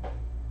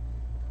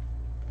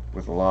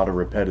 with a lot of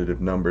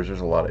repetitive numbers.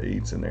 There's a lot of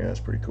 8s in there. That's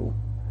pretty cool.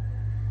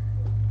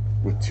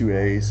 With 2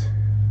 A's.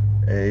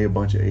 A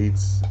bunch of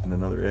 8s, and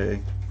another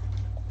A.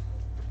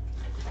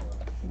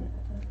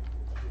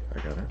 I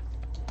got it.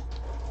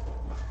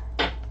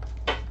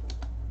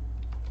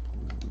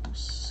 Blue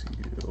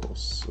Seal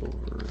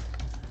silver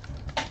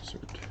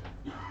cert.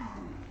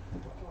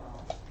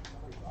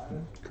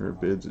 Current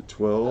bids at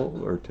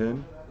 12 or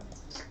 10.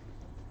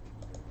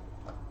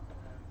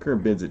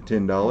 Current bids at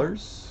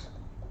 $10.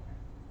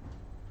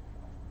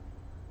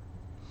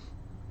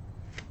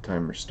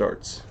 Timer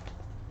starts.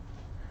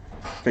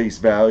 Face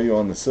value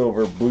on the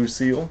silver Blue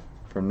Seal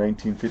from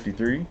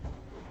 1953.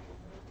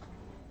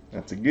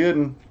 That's a good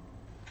one.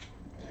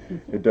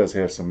 It does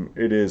have some,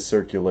 it is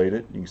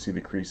circulated. You can see the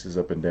creases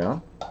up and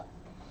down.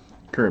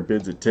 Current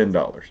bids at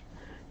 $10.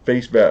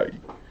 Face value.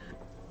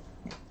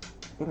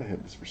 What I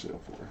had this for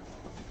sale for?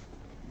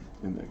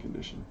 In that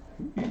condition.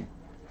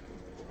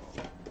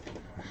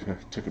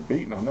 Took a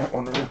beating on that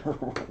one.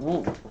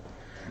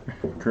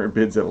 Current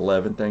bids at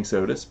 11. Thanks,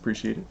 Otis.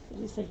 Appreciate it. Did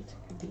you say you took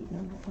a beating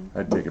on that one?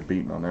 I'd take a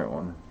beating on that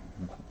one.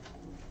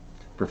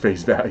 For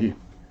face value.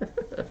 You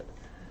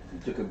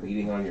took a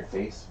beating on your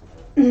face?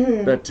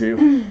 That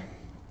too.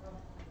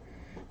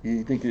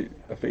 You think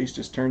a face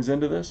just turns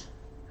into this?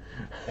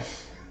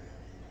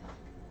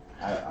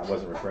 I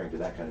wasn't referring to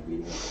that kind of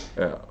beating.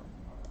 Yeah.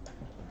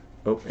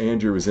 Oh,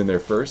 Andrew was in there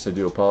first. I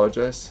do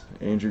apologize.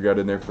 Andrew got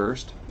in there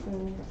first.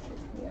 Yeah.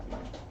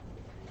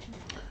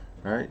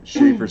 All right,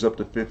 Schaefer's up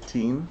to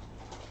 15.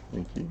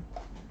 Thank you.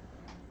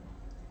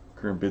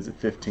 Current bid's at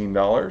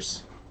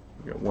 $15.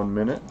 We got 1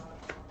 minute.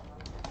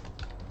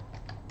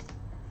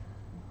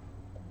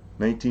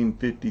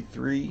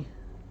 1953,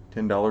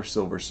 $10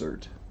 silver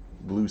cert,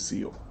 Blue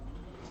Seal.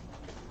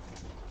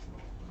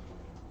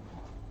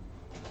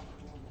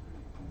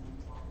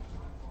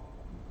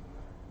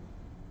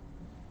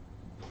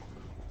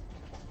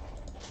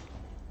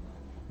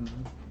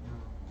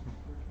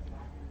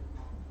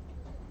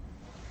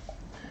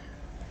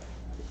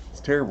 It's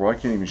terrible. I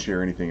can't even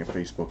share anything at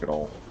Facebook at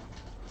all.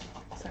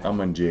 Sorry.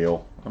 I'm in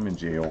jail. I'm in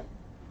jail.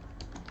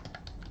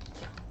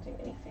 Do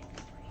anything.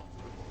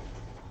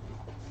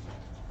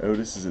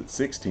 Otis is at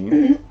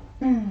 16.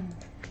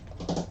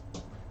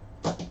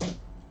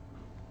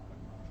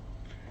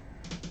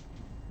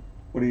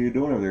 What are you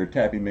doing over there,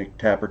 Tappy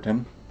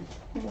McTapperton?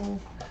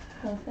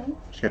 Nothing.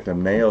 She got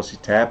them nails. She's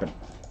tapping.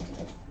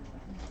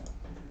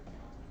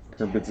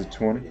 Current bid's at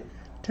 20.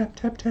 Tap,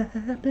 tap, tap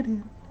it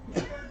in.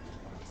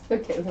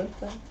 Okay, what's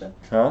that sound?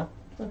 Huh?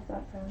 What's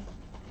that sound?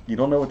 You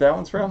don't know what that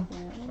one's from?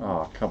 Yeah.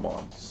 Oh, come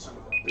on. Son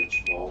of a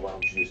bitch, Paul, why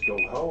don't you just go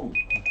home?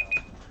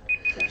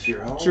 That's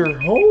your home. It's your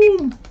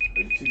home.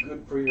 Are you too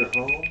good for your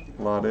home?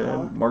 Lot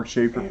in. Mark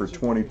Schaefer for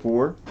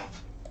 24.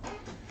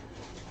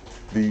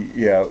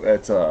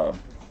 That's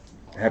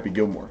Happy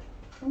Gilmore.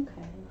 Okay.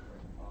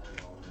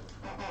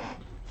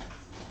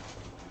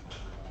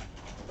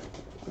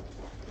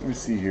 Let me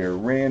see here.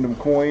 Random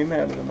coin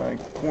out of my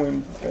coin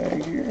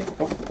bag here.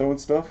 Oh, throwing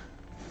stuff.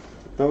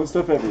 Throwing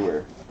stuff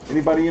everywhere.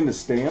 Anybody into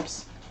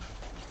stamps?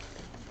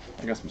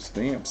 I got some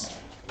stamps.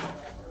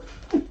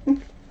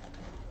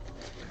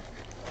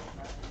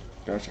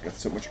 Gosh, I got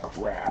so much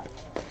crap.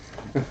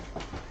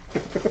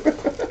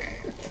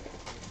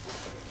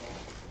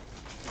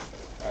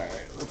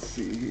 Alright, let's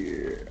see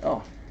here.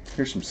 Oh,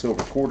 here's some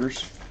silver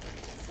quarters.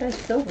 says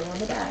silver on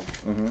the bag.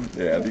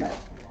 Yeah.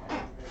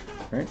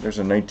 Right, there's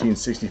a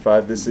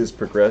 1965. This is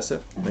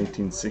Progressive.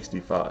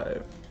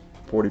 1965.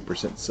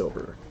 40%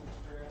 silver.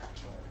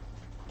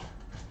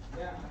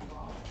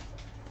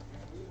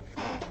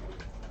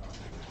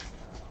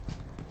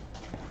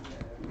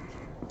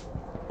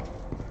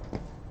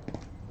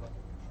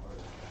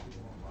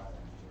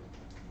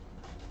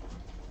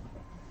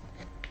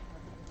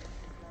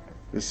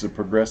 This is a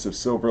Progressive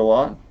silver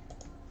lot.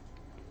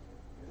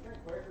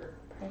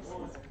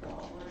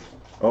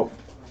 Oh.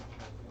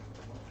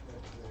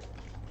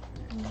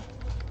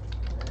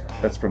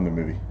 That's from the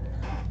movie.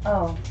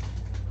 Oh.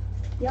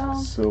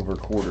 Y'all. Silver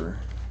quarter.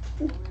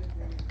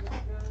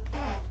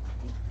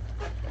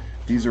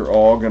 These are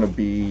all going to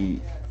be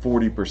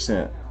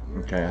 40%.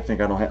 Okay, I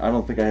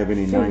don't think I have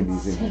any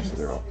 90s in here, so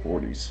they're all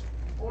 40s.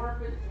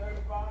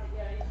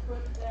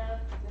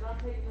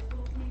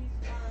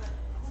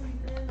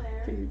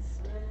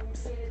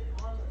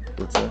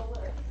 What's that?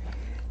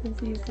 Let's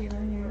see you see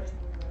right here.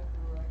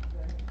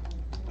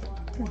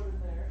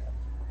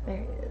 There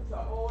it is.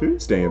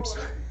 Food stamps.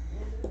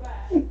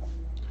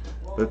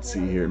 Let's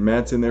see here.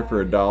 Matt's in there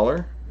for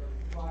 $1.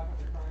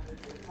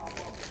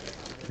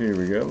 Here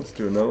we go. Let's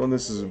do another one.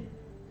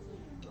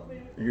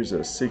 Here's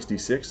a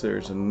 66.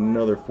 There's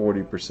another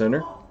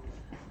 40%er.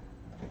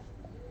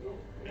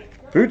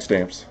 Food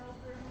stamps.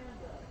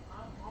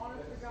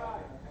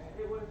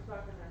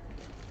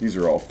 These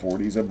are all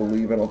 40s, I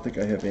believe. I don't think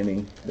I have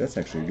any. That's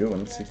actually a good one.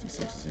 That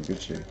 66 is in good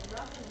shape.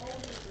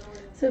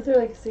 So if they're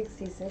like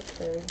 66,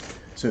 they're...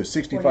 So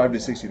 65 to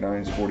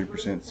 69 is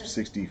 40%.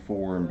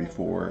 64 and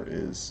before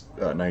is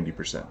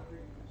 90%.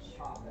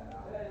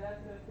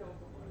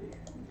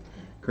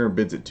 Current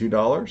bid's at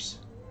 $2.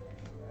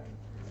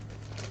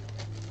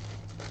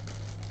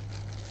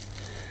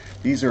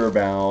 These are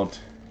about,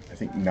 I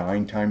think,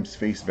 9 times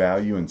face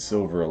value in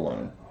silver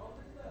alone.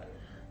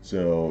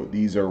 So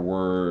these are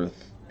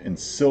worth, in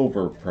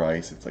silver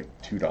price, it's like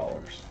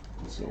 $2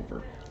 in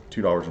silver.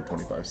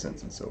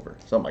 $2.25 in silver.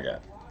 Something like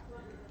that.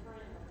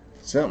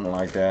 Something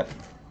like that.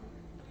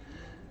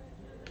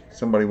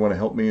 Somebody want to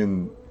help me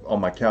on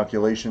my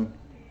calculation?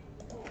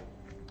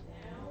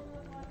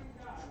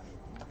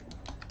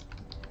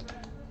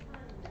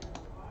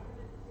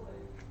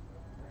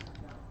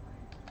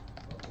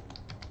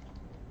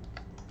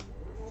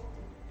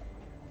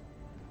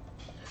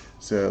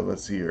 So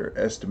let's see here,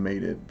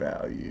 estimated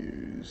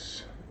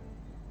values.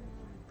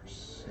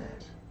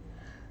 Percent.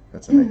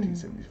 That's a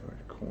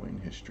 1975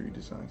 coin history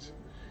designs.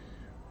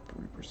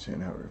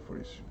 40%, however,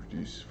 40 is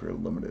produced for a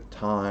limited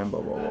time.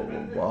 Blah blah blah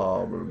blah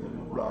blah blah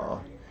blah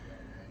blah.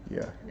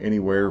 Yeah,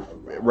 anywhere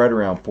right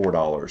around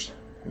 $4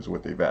 is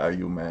what they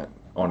value them at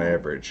on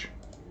average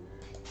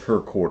per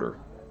quarter.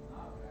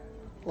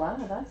 Wow,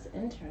 that's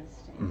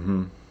interesting.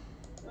 Mm-hmm.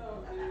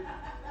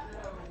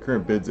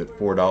 Current bid's at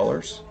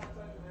 $4.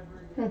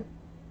 Would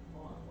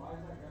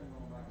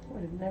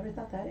have never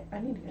thought that. I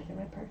need to go get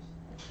my purse.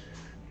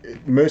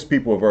 Most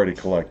people have already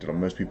collected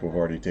them. Most people have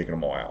already taken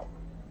them all out.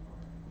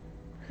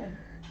 Okay.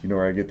 You know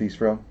where I get these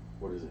from?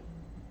 What is it?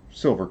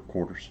 Silver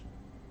quarters.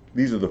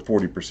 These are the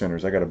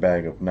 40%ers. I got a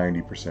bag of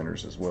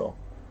 90%ers as well.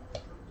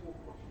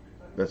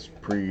 That's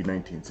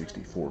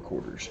pre-1964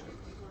 quarters.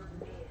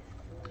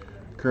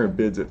 Current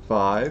bid's at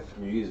 $5.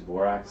 You use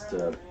borax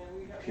to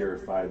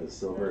purify the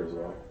silver as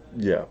well?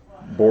 Yeah.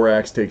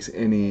 Borax takes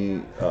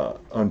any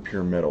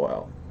unpure metal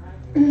out.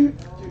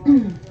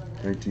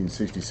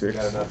 1966.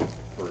 Got enough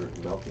for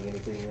melting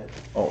anything yet?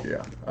 Oh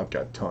yeah, I've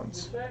got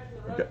tons.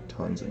 I've got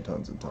tons and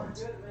tons and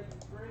tons.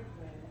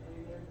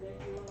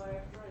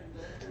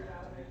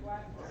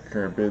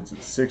 Current bid's at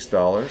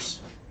 $6.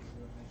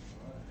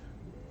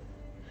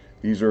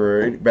 These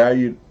are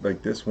valued,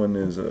 like this one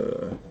is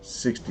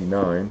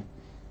 $69.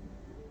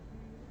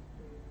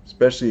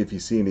 Especially if you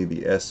see any of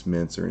the S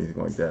mints or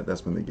anything like that,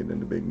 that's when they get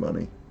into big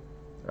money.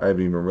 I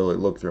haven't even really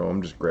looked through them,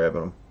 I'm just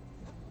grabbing them.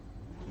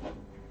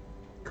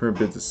 Current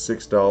bid's at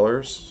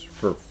 $6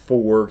 for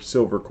 4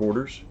 silver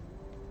quarters.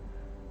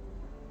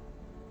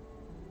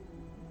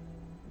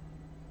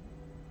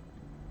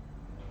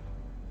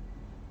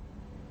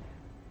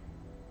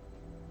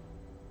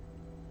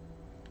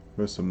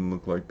 Most of them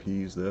look like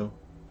peas though.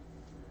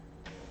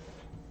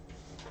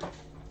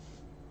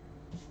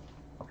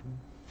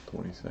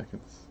 20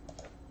 seconds.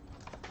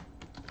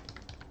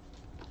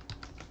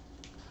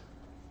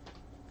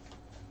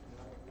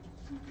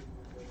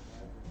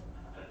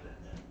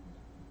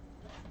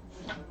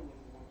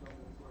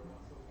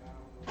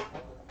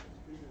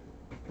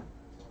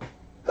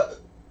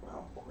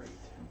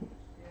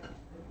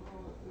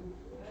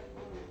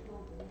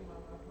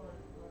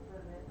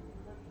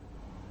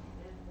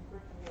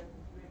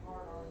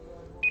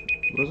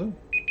 Was it?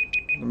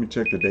 Let me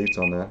check the dates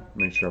on that,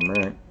 make sure I'm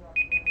right.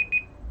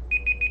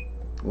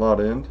 Lot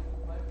end.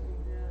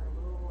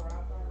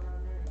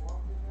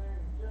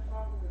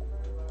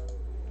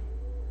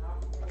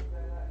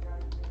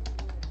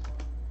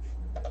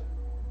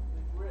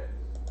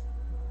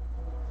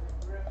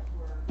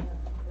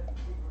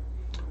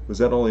 Was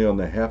that only on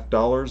the $half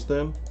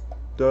then,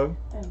 Doug?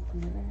 I've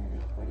never heard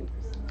of 40%.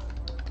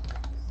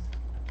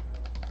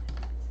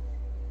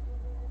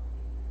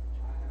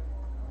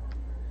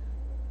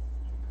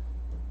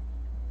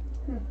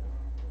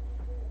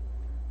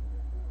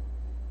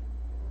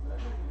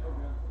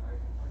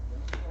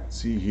 Let's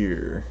see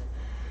here.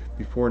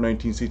 Before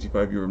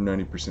 1965, you were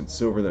 90%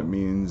 silver. That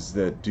means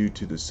that due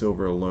to the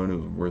silver alone, it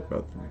was worth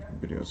about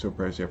the silver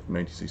price after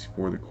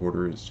 1964. The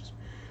quarter is just,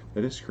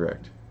 that is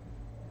correct.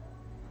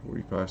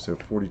 45, so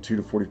 42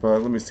 to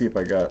 45. Let me see if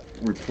I got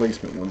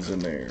replacement ones in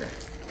there.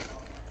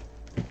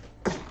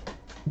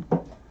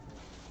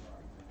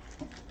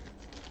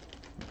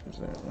 There's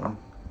that one.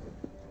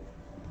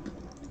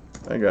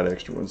 I got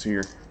extra ones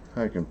here.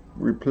 I can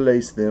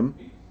replace them.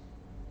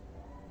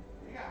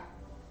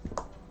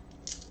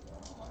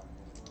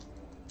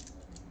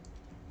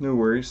 No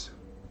worries.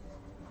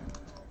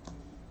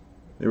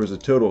 There was a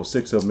total of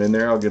 6 of them in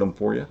there. I'll get them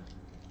for you.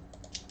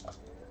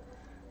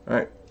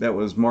 Alright, that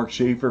was Mark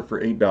Schaefer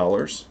for $8.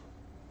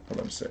 Hold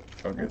on a sec.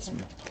 I'll get some.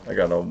 I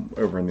got them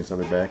over in this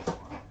other bag.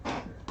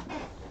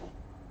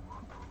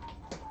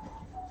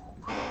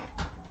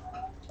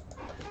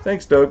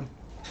 Thanks, Doug.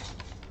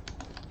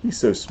 He's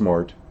so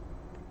smart.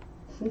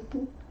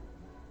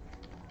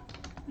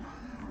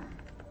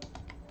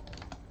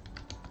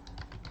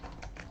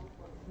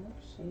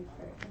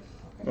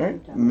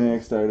 Alright,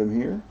 next item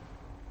here.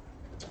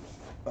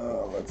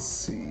 Let's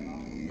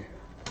see.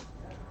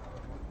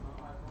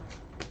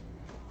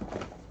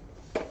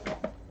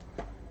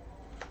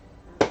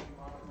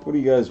 What do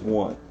you guys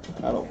want?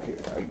 I don't care.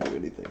 I can do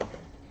anything.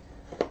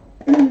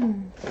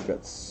 I've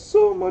got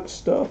so much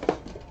stuff.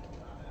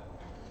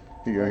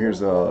 Here you go.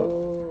 Here's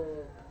a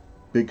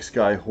Big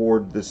Sky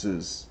Horde. This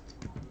is.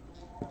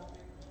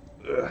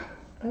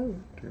 Oh.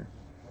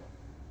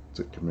 It's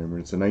a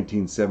commemorative. It's a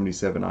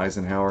 1977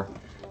 Eisenhower.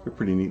 They're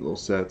pretty neat little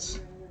sets.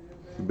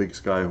 The Big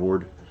Sky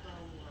Horde.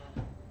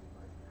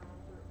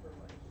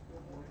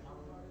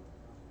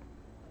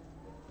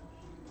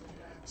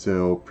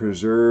 So,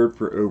 preserved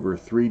for over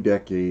 3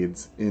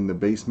 decades in the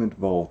basement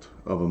vault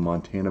of a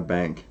Montana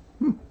bank.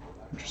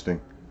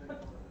 Interesting.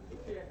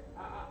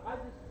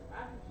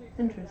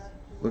 Interesting.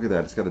 Look at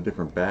that. It's got a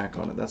different back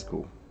on it. That's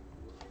cool.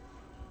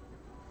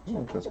 I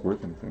don't know if that's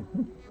worth anything.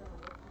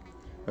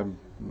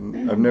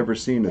 I've never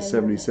seen a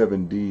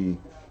 77D.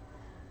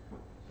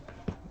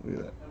 Look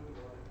at that.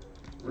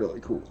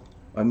 Really cool.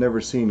 I've never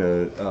seen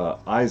a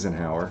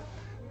Eisenhower.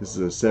 This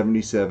is a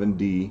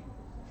 77D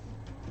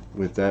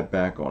with that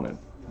back on it.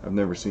 I've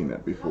never seen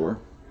that before.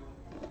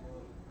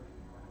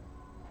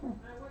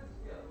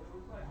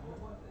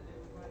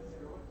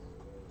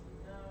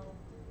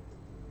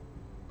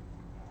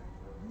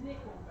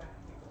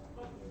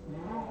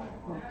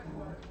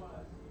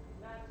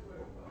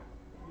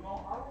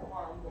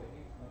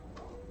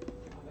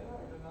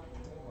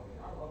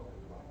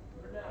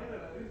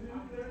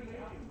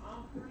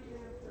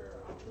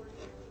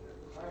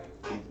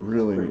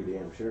 Really? Pretty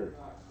damn sure.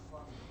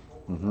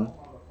 Mm-hmm.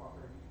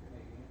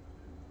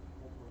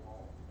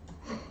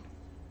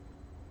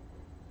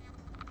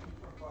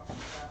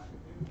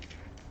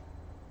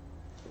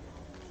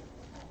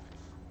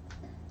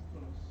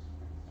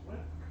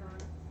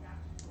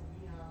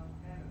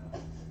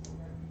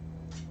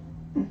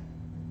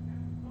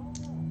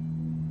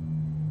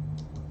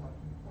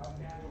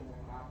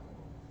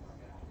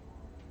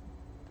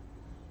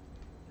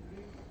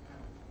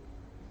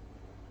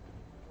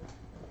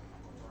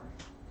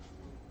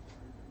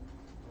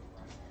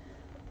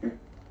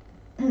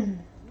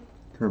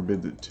 Current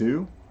bids at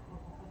 2.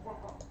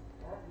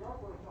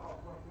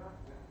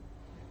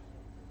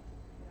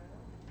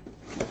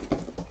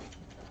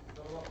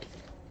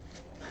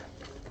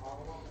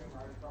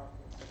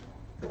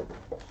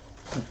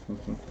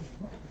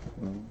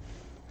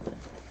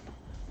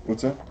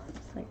 What's that?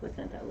 Just like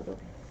looking at that little.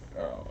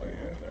 Oh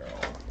yeah,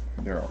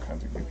 they're all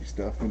kinds of goofy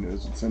stuff. Who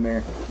knows what's in there?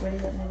 What are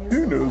you letting me do?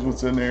 Who knows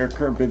what's in there?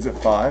 Current bids at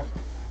 5.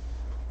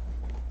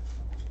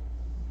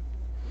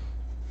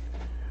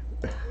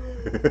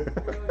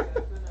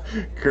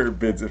 Current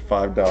bids at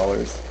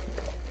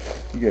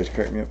 $5. You guys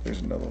crack me up. There's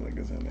another one that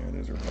goes in there.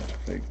 Those are a bunch of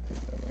fake.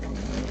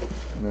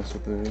 Mess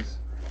with those.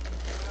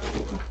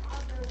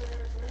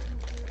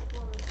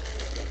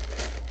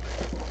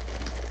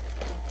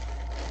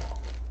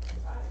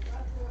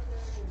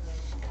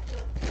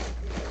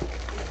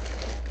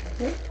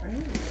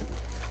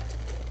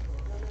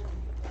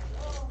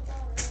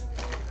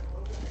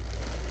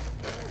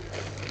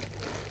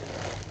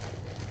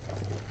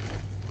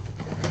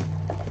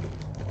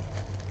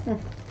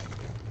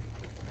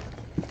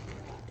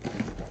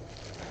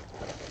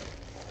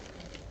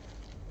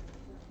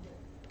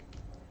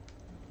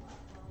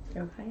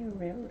 Ohio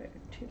Railroad,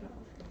 $2.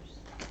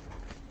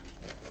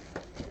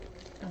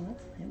 Oh,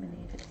 that's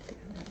laminated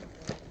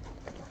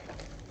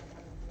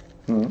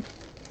too.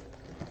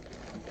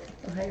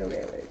 Ohio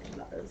Railroad,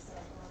 $2.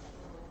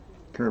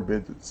 Current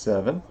bids at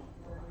 7.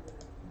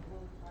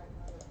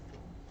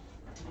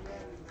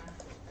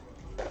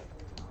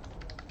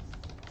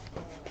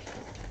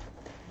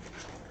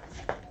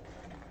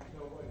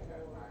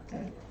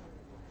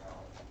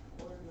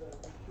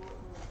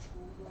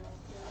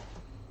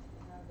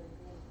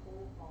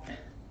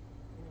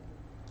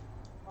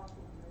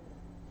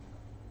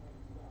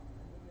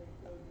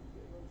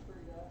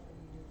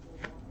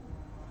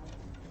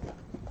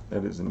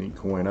 That is a neat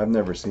coin. I've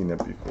never seen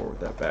that before with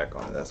that back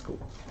on it. That's cool.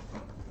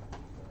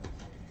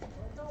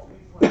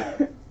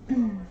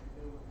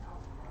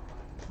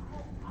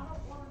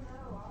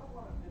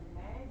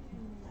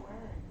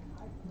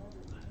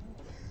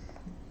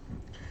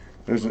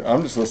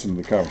 I'm just listening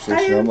to the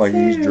conversation. I'm like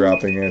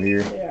eavesdropping at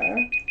here. Yeah.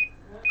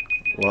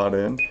 Lot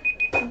end.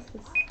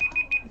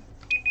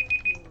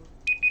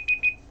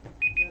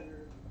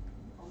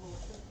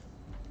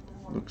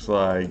 Looks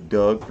like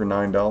Doug for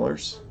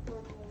 $9.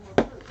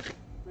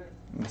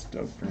 That's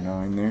Doug for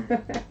 $9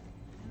 there.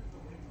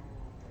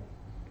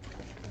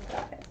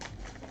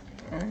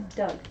 Alright.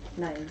 Doug,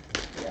 9.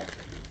 Yeah.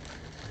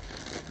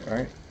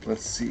 Alright,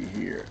 let's see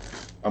here.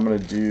 I'm gonna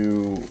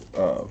do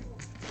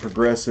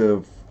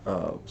Progressive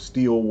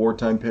steel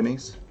wartime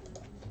pennies.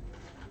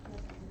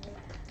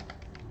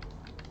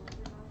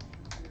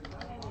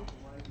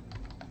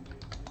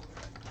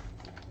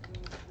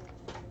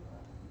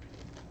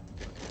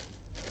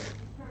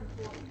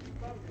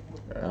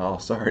 Oh,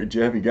 sorry,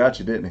 Jeff, he got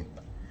you, didn't he?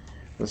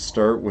 Let's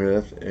start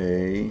with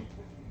a.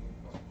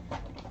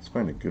 Let's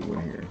find a good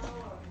one here.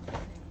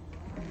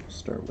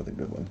 Start with a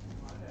good one.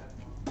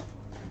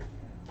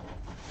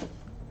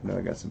 Now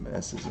I got some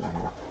S's in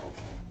here.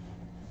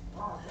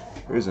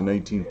 Here's a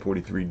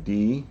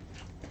 1943D.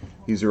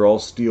 These are all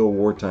steel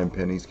wartime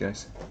pennies,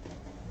 guys.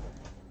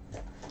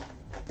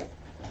 I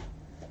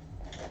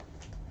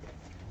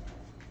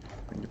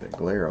can get that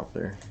glare off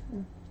there.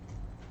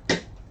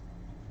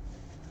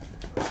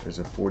 There's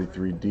a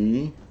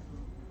 43D.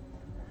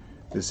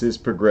 This is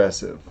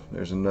Progressive.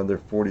 There's another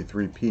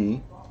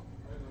 43P.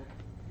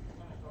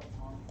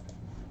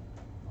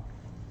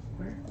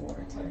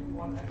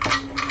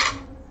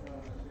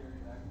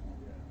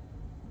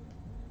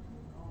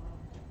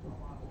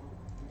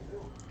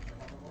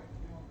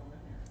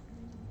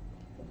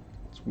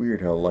 It's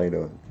weird how light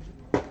a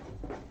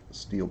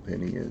steel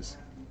penny is.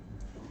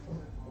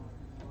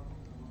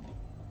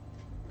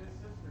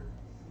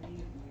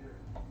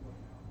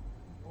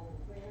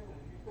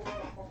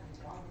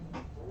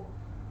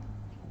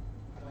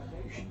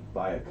 You should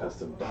buy a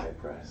custom die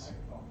press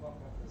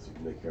so you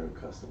can make your own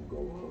custom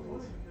gold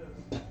coins.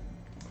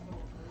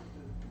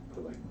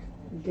 Put like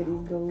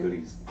Goodies gold.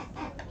 Goodies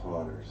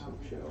pawn or some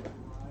shit on it.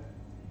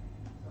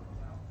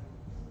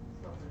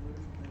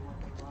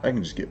 I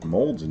can just get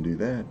molds and do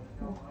that.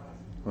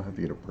 I'll have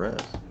to get a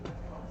press.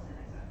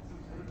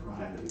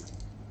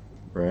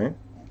 Right?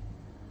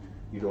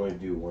 You'd only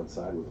do one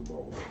side with a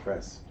mold. The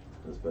press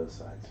does both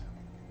sides.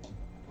 So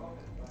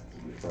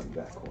your front and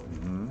back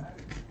coin.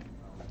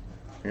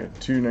 I got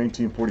two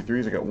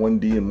 1943s. I got one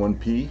D and one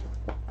P.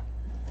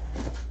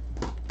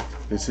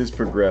 This is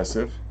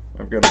Progressive.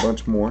 I've got a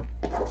bunch more.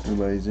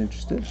 Anybody's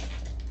interested?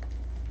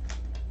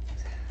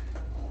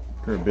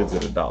 Current bid's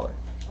at $1.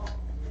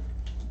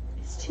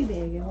 It's too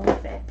big. It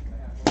won't fit.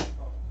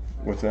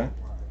 What's that?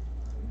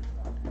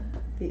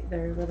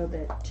 They're a little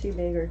bit too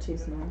big or too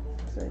small,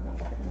 so they don't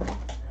fit in there.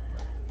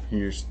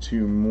 Here's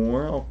two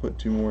more. I'll put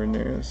two more in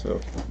there.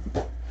 So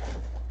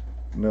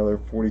another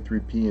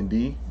 43P and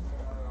D.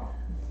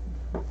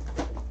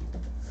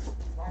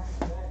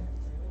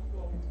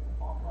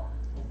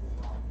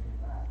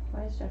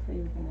 Why is Jeffrey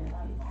looking at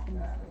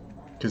these?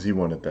 Because he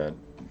wanted that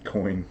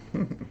coin.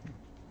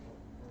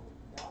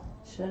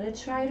 Should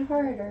have tried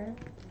harder.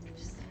 I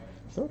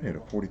thought I had a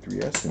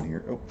 43S in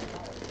here. Oh.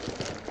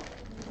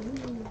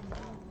 Ooh.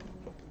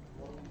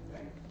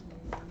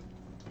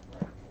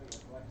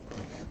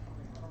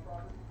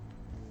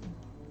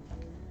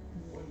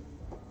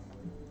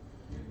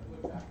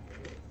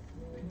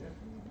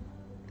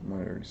 Might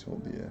have already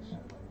sold the S.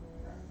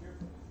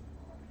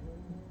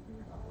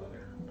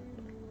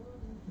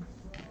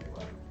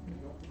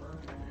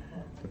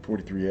 The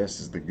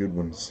 43S is the good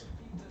ones.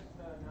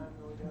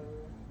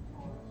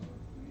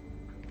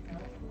 30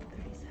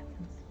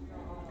 seconds.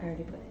 I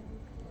already put it.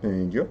 There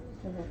you go.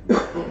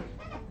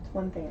 It's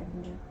one thing I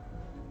can do.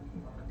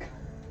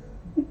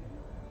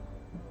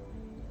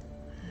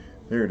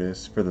 There it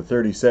is. For the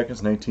 30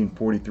 seconds,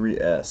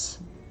 1943S.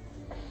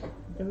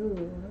 Ooh,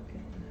 okay.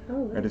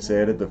 Oh, I just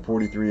added the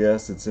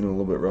 43S. It's in a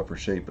little bit rougher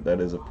shape, but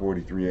that is a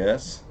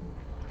 43S.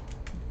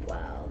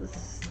 wow, the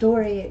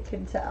story it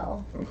can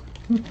tell.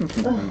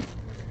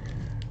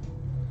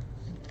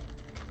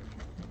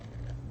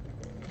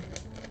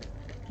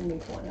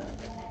 Make one up.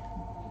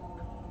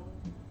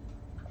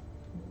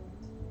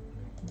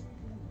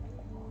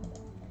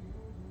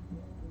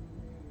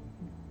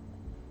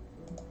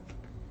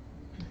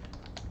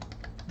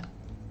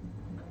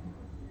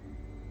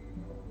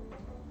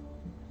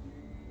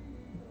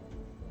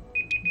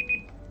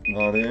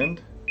 Lot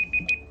end.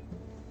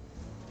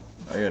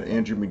 I got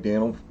Andrew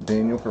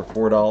McDaniel for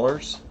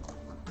 $4.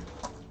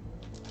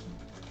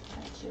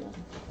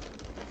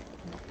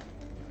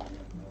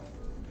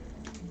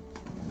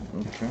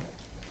 Okay.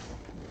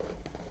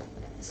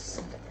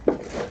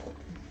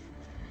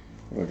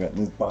 What I got in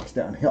this box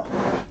down here?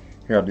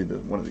 Here, I'll do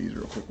one of these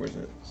real quick. Where's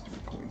that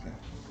stupid coins at?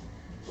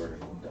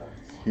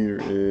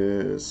 Here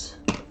is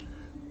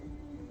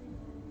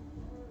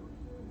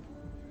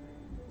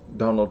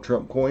Donald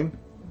Trump coin.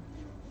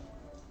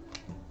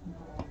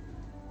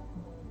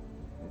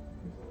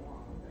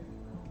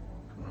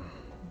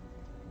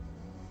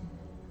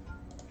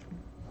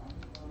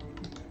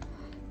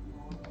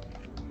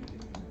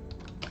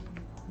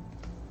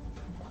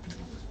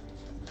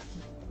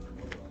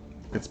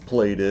 It's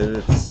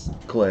plated. It's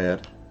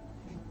clad.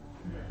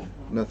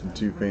 Nothing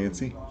too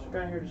fancy. She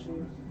got here to see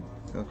you.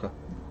 Okay.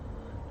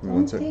 Don't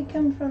One sec. take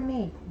him from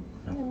me.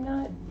 I'm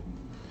not.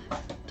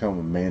 Tell him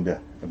Amanda.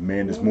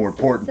 Amanda's No, more sis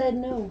important. Said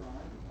no.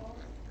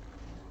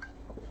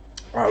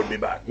 I'll be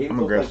back. He I'm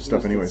gonna looked grab like some he stuff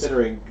was anyways.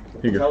 Considering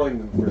Here you go. telling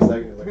them for a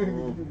second. He's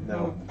like,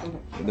 no.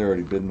 They're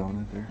already bidding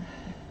on it there.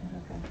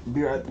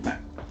 Be right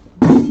back.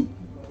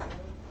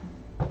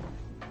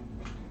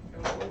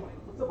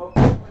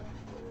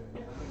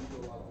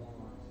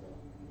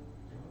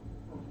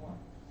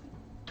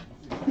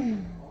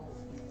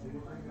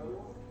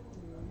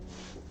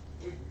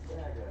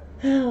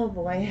 Oh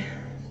boy.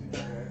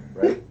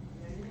 Right?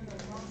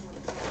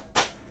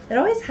 It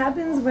always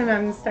happens when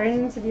I'm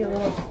starting to be a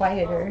little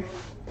quieter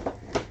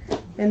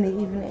in the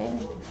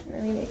evening. And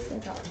then he makes me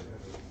talk.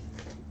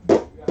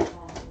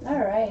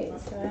 Alright,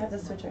 so I have to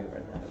switch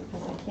over though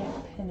because I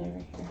can't pin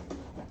over here.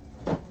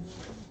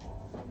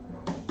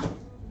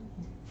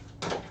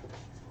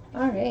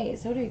 Alright,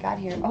 so what do we got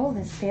here? Oh,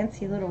 this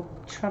fancy little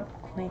Trump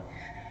coin.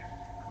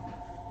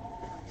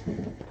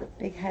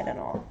 Big head and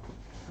all.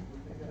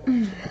 I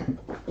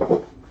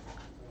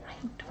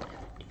don't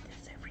ever do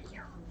this every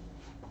year.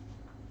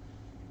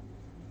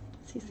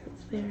 See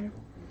cents there.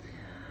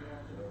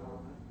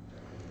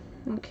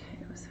 Okay,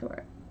 so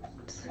we're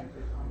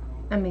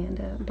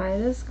Amanda, buy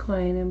this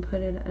coin and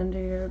put it under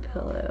your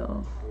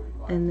pillow,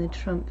 and the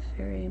Trump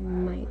fairy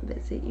might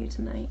visit you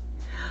tonight.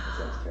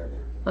 Sounds terrible.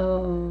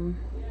 Oh,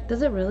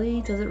 does it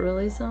really? Does it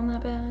really sound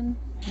that bad?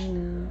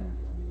 No.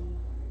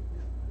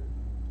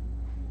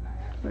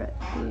 We're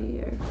at 3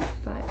 or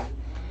 5.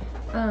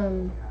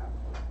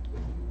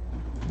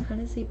 How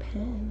does he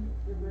pin?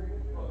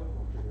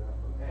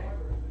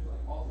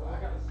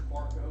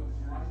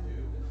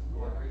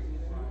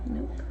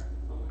 Nope.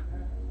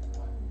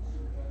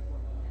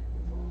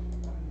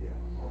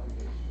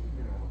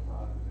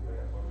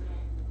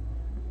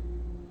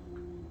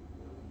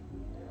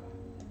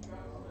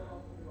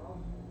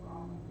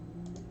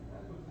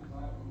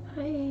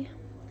 Hi.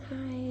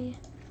 Hi.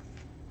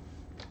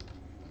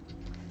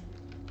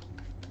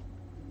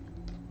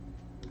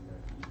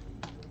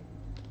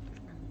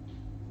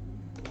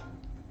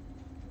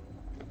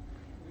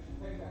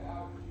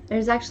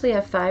 There's actually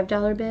a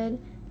 $5 bid.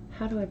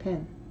 How do I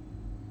pin?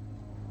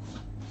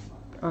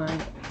 On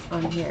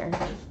here.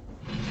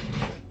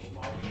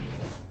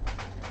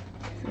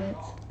 So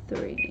that's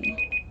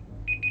 3.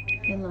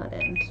 And lot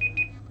end.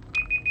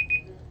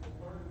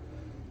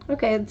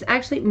 Okay, it's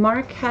actually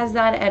Mark has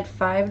that at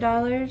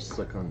 $5.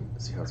 Click on,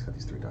 see how it's got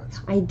these 3 dots?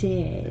 I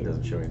did. It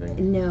doesn't show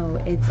anything? No,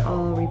 it's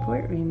all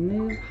report,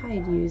 remove,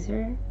 hide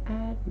user,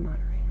 add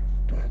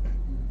moderator.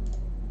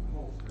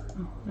 Oh,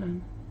 hold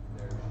on.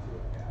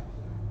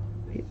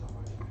 Wait.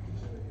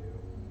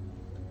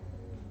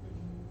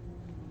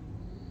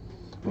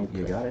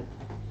 You got it?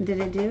 Did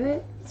it do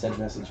it? Send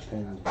message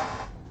pinned.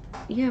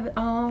 Yeah, but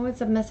oh,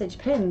 it's a message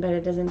pin, but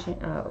it doesn't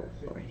change. Oh,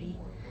 already.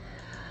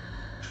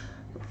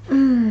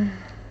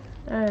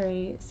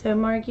 Alright, so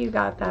Mark, you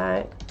got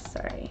that.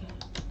 Sorry.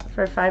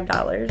 For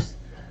 $5.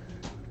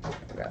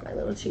 I got my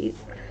little cheat.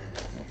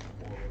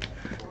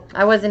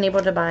 I wasn't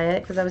able to buy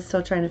it because I was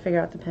still trying to figure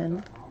out the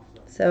pin.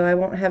 So I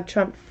won't have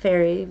Trump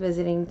Fairy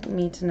visiting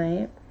me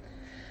tonight.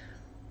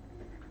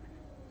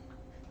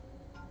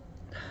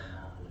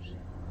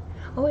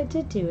 Oh, it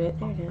did do it.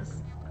 There it is.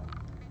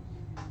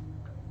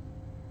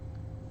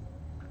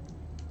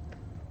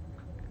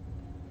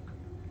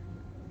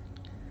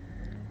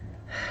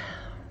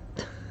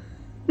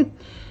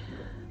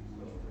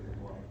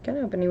 Kind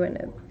of hoping he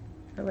wouldn't have.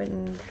 I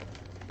wouldn't.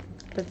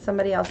 But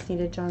somebody else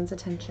needed John's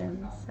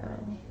attention, so.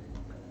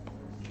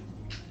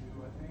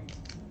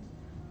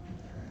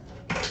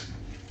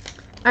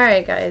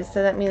 Alright, guys,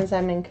 so that means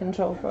I'm in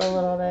control for a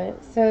little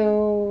bit.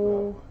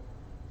 So,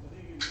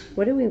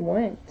 what do we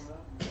want?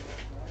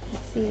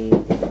 Let's see.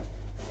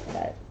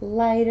 Got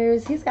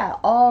lighters. He's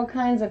got all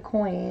kinds of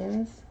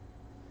coins.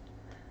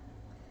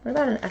 What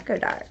about an Echo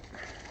Dot?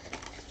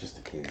 Just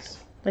a case.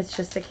 It's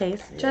just a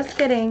case. Yeah. Just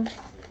kidding.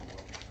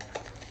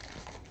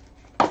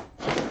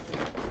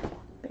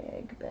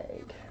 Big,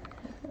 big.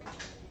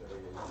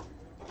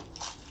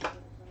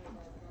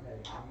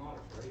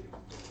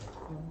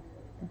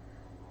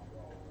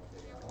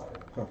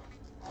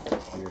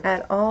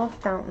 At all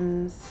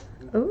fountains.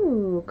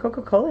 Ooh,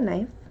 Coca-Cola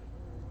knife.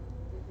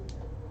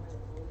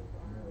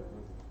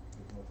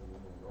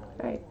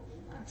 Alright,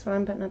 that's what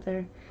I'm putting up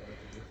there.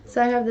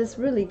 So I have this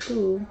really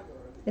cool,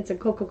 it's a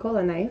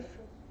Coca-Cola knife.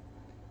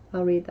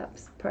 I'll read that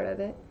part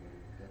of it.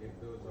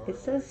 It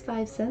says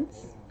 5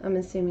 cents. I'm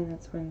assuming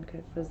that's when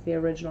it was the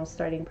original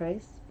starting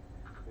price.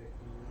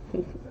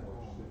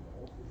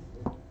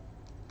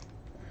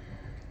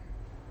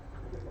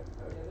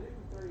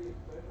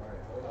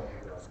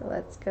 So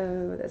let's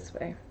go this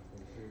way.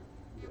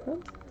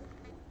 Oh.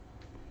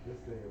 There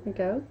we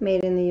go.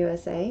 Made in the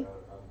USA.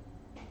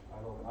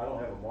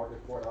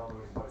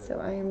 So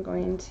I am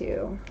going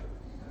to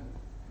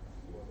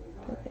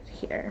put it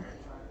here.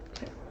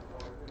 Okay.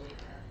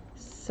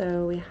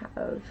 So we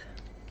have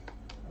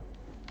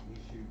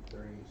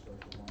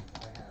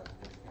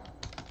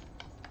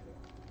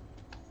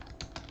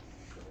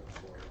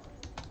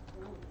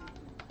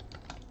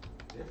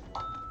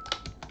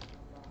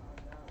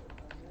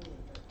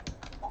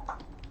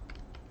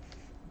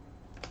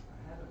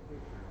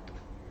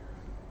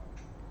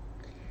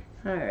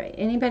All right.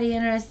 Anybody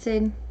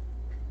interested?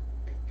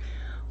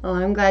 Well,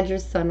 I'm glad your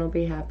son will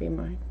be happy,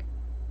 Mark.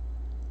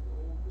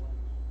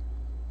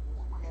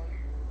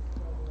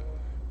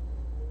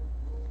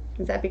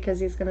 Is that because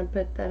he's gonna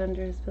put that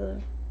under his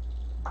pillow?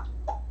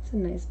 It's a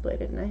nice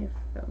bladed knife,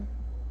 though.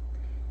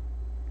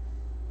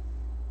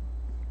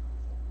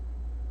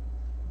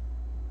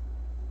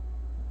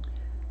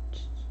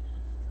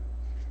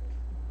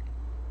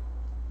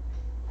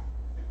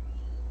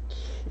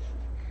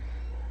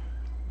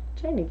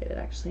 Trying to get it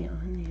actually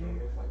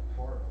on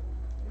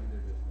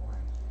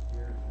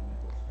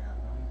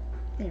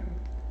there. There.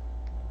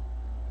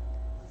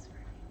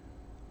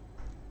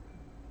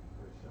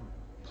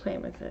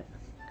 Playing with it.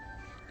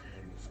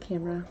 This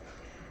camera.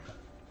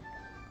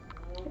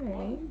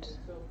 Alright.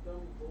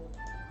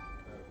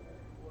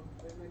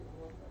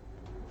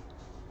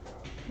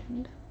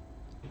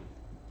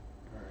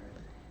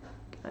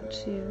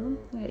 Got you.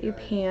 Got you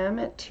Pam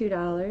at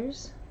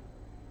 $2.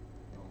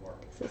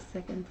 It's the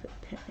second for the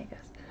pen, I guess.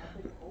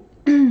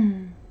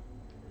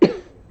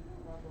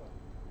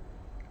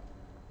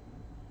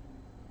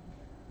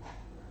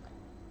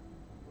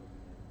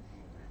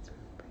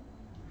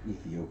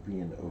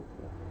 Ethiopian opal.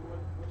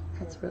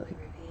 That's really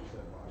pretty.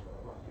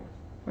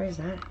 Where's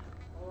that?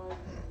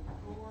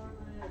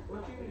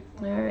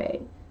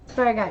 Alright.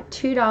 So I got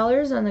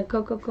 $2 on the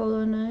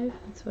Coca-Cola knife.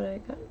 That's what I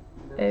got.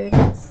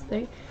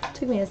 It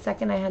took me a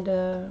second. I had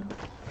to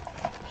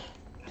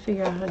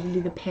figure out how to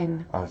do the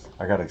pen.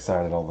 I got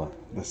excited. All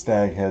the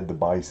stag head, the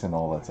bison,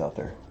 all that's out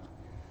there.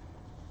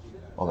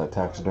 All that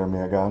taxidermy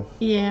I got.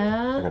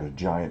 Yeah. I got a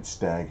giant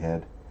stag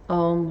head.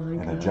 Oh my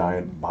god. And a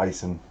giant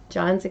bison.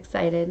 John's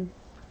excited.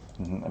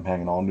 I'm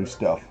hanging all new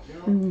stuff.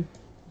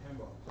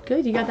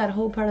 Good. You got that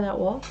whole part of that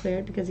wall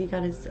cleared because he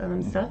got his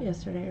stuff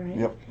yesterday, right?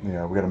 Yep.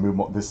 Yeah, we got to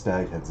move. This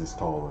stag head's this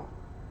tall.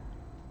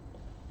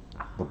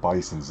 The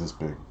bison's this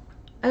big.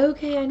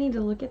 Okay, I need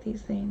to look at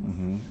these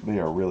things. They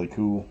are really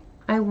cool.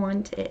 I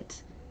want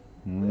it.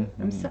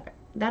 I'm sorry.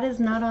 That is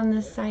not on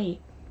this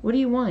site. What do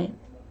you want?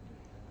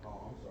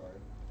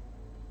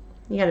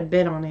 You got a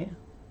bid on it.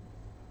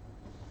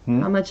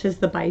 How much is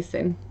the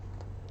bison?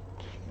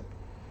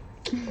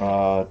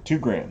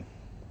 $2,000.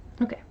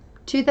 Okay.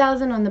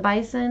 $2,000 on the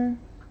bison.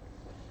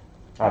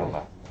 I don't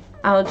know.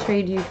 I'll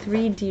trade you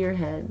 3 deer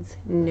heads.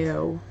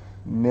 No.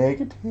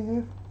 Negative.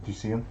 Do you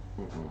see him?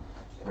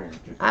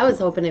 I was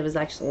hoping it was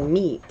actually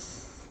meat.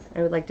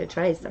 I would like to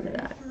try some of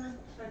that.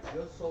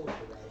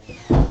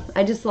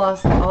 I just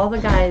lost all the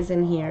guys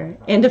in here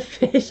and a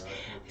fish.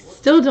 I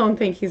still don't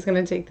think he's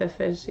going to take the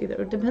fish either.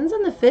 It depends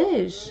on the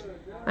fish.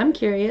 I'm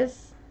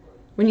curious.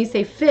 When you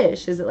say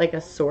fish, is it like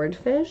a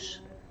swordfish?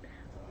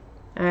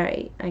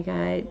 Alright, I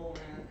got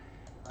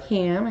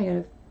Pam. I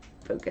gotta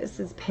focus.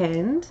 Is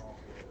pinned.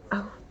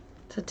 Oh,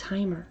 it's a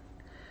timer.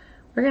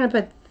 We're gonna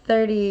put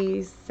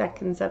 30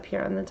 seconds up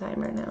here on the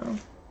timer now.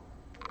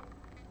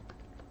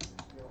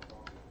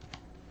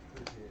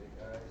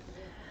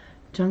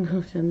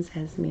 Jungle Gyms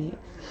has meat.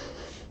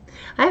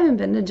 I haven't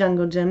been to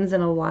Jungle Gyms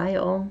in a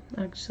while,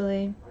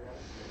 actually.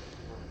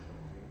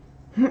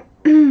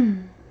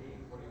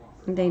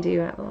 They do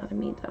have a lot of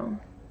meat, though.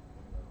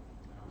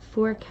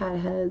 4 cat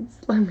heads.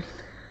 Let me...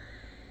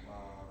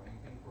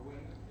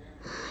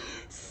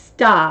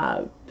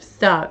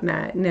 Stop,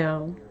 Matt.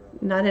 No,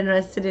 not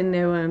interested in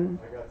no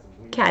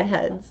cat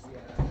heads.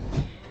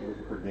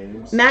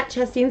 Matt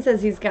Chastain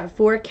says he's got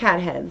 4 cat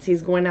heads.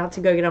 He's going out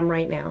to go get them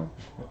right now.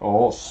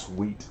 Oh,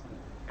 sweet.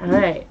 All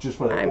right. Just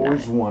what I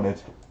always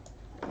wanted.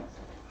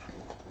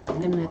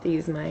 I'm gonna have to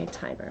use my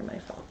timer, my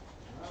phone.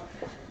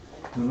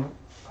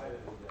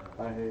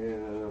 I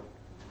have.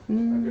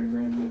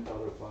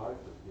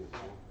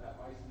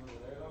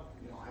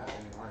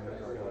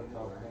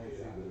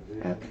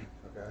 Okay.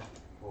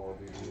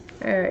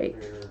 Alright.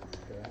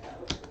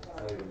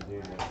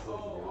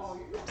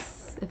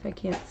 If I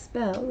can't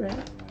spell,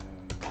 right?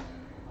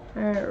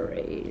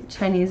 Alright.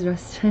 Chinese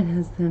restaurant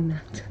has the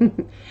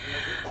mountain.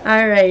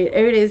 Alright,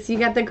 Otis, you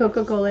got the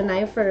Coca-Cola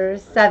knife for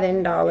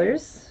 $7.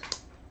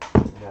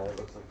 Yeah, that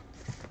looks like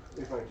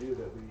if I do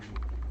that, we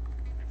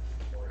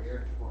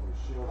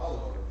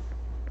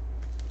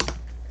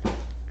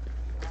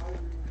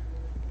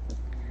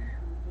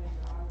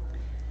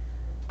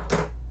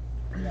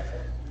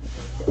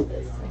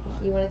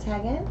You want to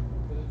tag in?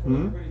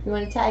 You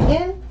want to tag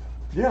in?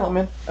 Yeah, I'm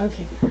in.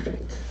 Okay.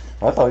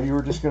 I thought you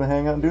were just going to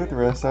hang out and do it the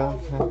rest of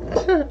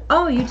it.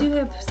 Oh, you do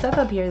have stuff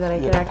up here that I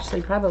could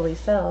actually probably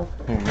sell.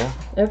 Here you go.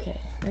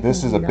 Okay.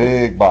 This is a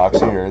big box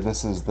here.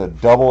 This is the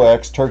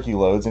XX turkey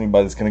loads.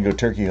 Anybody that's going to go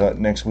turkey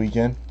hunting next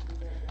weekend.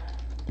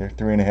 They're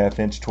 3.5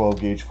 inch 12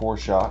 gauge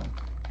 4-shot.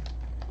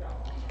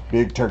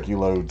 Big turkey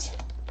loads.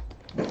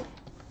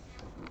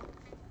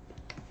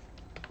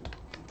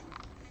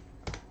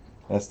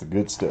 That's the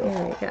good stuff.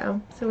 There we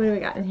go. So what do we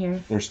got in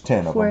here? There's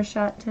 10 of them.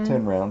 4-shot 10?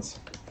 10 rounds.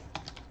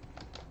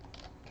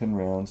 10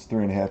 rounds,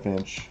 3.5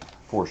 inch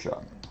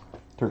 4-shot.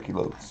 Turkey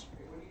loads.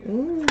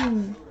 Ooh.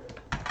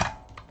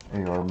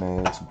 AR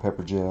mag, some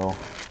pepper gel.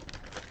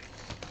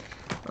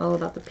 All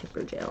about the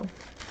pepper gel.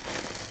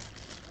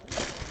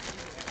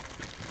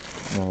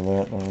 None of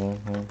that, none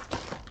of that. No.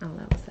 Oh,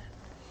 that was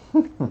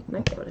it.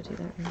 Might be able to do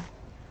that now.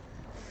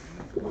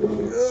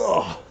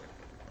 Ugh.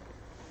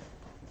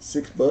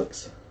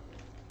 $6.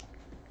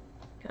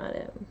 Got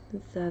it.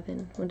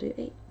 7. We'll do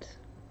 8.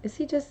 Is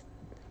he just...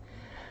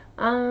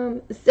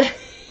 well,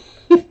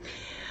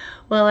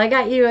 I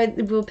got you.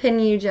 We'll pin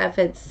you, Jeff,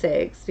 at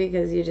 6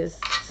 because you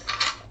just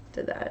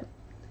did that.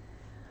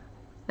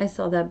 I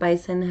saw that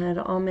Bison had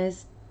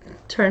almost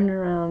turned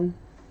around.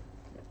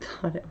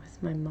 Thought it was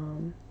my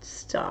mom.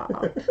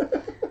 Stop.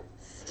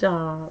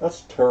 Stop.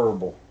 That's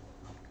terrible.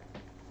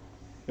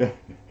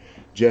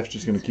 Jeff's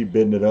just going to keep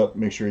bidding it up,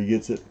 make sure he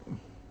gets it.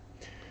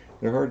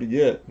 They're hard to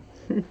get.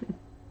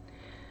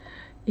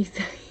 He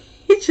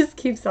just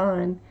keeps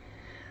on.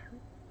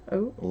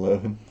 Oh.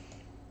 11.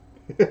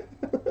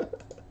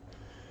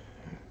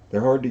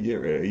 They're hard to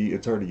get.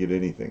 It's hard to get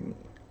anything.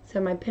 So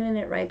am I pinning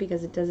it right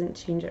because it doesn't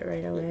change it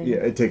right away? Yeah,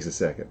 it takes a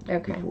second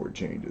Okay. before it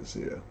changes.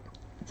 Yeah.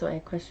 That's why I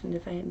questioned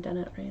if I had done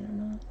it right or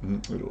not.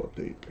 It'll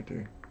update right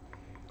there.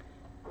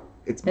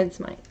 It's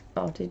mine.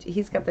 Oh,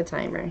 he's got the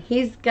timer.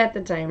 He's got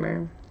the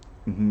timer.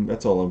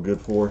 That's all I'm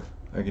good for.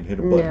 I can hit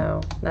a button.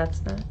 No,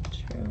 that's not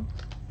true.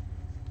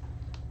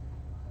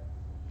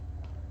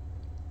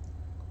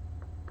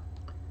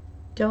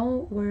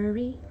 Don't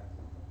worry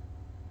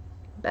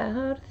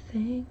about a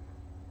thing.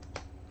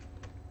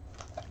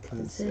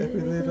 'Cause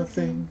every little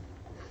thing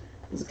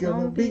is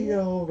gonna be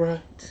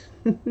alright.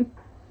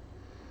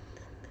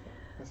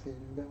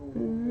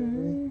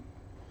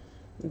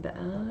 About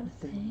a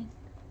thing.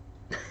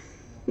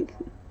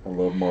 I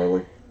love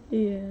Marley.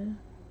 Yeah.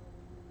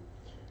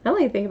 I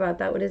only think about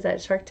that. What is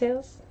that? Shark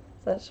Tales?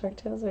 Is that Shark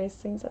Tales where he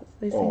sings that?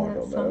 They sing I that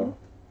don't song. know.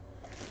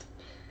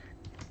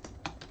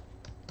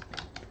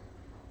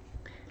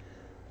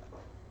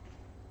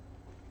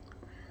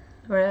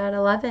 We're at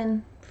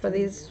 11 for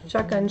these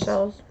shotgun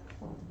shells.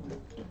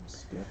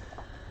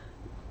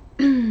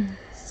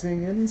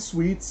 Singing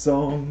sweet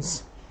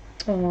songs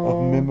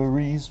Aww. of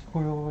memories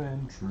real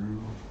and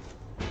true.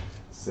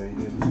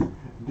 Saying,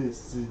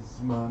 this is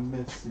my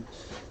message.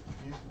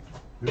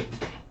 Okay,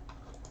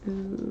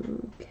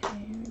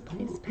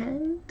 replace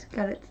pen.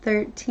 Got it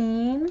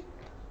 13.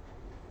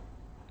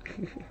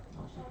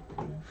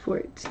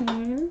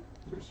 14.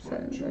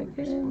 7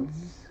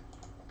 seconds.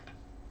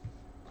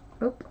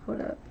 Oh,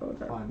 hold up.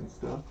 Finding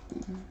stuff.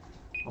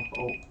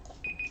 Oh,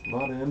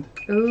 lot end.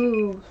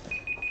 Ooh.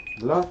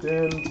 Lot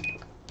end.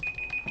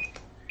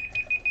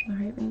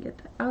 Alright, we can get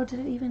that. Oh, did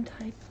it even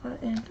type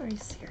lot end? Are you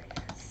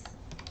serious?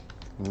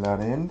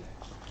 Lot end.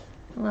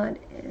 Lot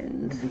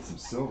end. Get some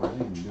silver. I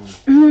didn't do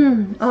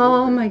it.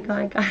 Oh my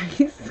god,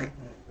 guys.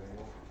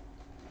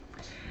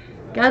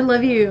 God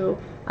love you.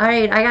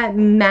 Alright, I got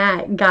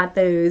Matt got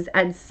those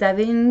at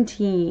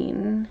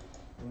 17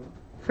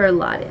 for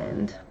lot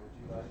end.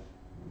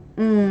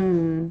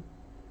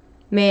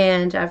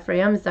 Man,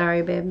 Jeffrey, I'm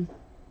sorry, babe.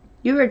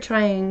 You were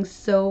trying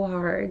so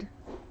hard.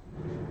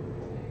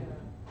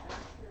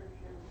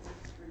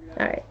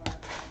 Alright.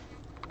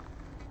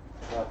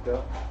 Clapped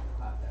out.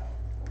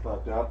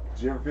 Clapped out.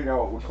 Did you ever figure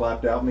out what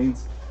clapped out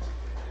means?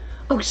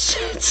 Oh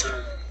shit.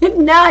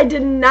 No, I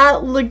did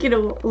not look at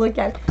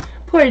it.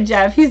 Poor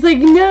Jeff. He's like,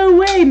 no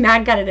way.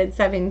 Matt got it at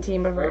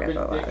 17 before I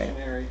got the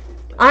 11.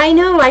 I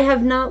know. I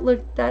have not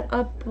looked that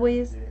up,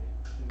 boys.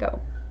 Go.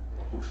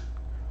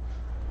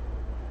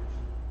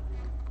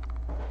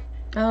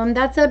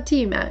 That's up to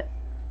you, Matt.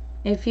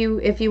 If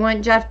you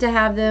want Jeff to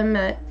have them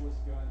at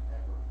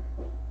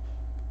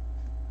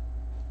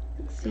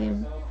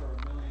Steam.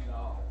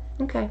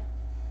 Okay.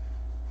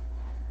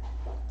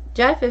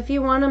 Jeff, if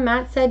you want them,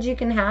 Matt said you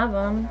can have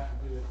them.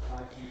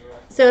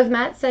 So if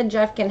Matt said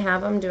Jeff can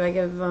have them, do I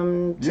give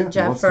them to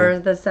Jeff for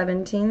the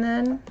 17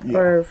 then? Yeah.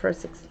 Or for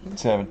 16?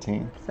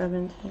 17.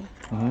 17.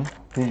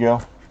 Here you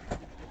go.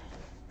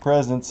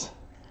 Presents.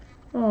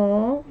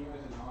 Aww.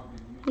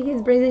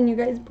 He's bringing you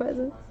guys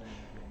presents.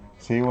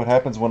 See what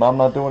happens when I'm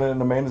not doing it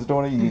and Amanda's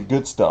doing it? You get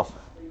good stuff.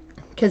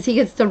 Because he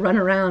gets to run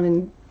around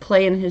and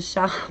play in his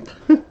shop.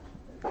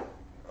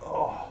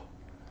 Oh.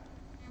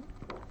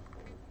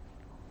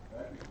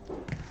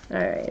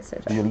 Alright, so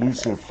The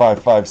elusive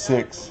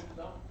 556.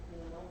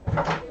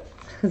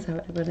 Is that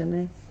what I put in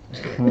there? I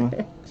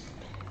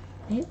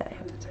hate that I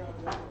have to type.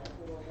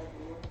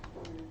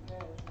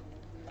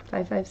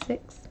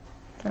 556.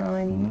 That's all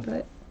I need to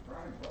put.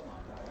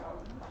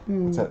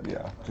 What's that?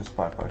 Yeah, just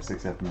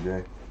 556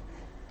 FMJ.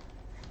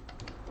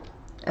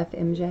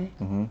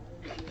 FMJ.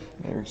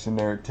 Eric's in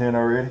there at 10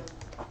 already.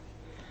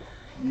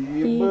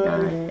 He got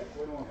it.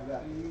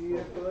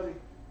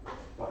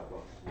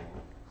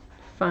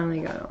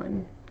 Finally got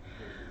on.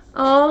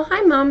 Oh,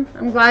 hi, Mom.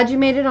 I'm glad you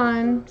made it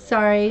on.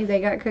 Sorry,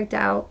 they got cooked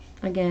out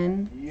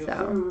again.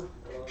 So.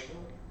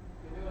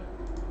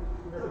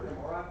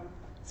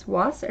 It's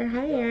Wasser.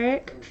 Hi,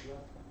 Eric.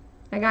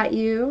 I got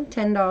you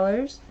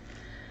 $10.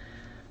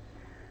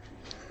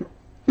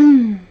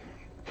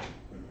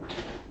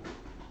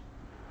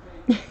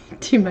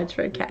 Too much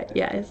for a cat,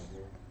 yes.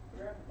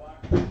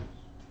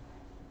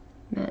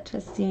 Matt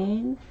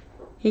Justine.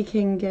 He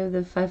can give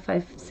the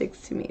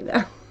 556 to me,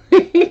 though.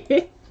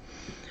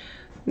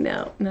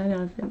 No, not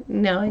often.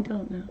 No, I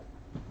don't know.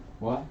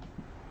 What?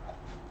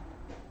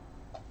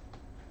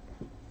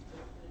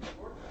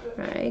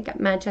 Alright, got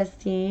Matt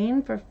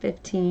Chastain for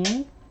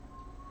 15.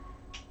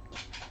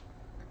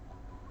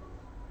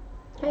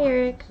 Hi,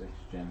 Eric. 6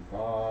 Gen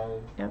 5.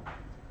 Yep.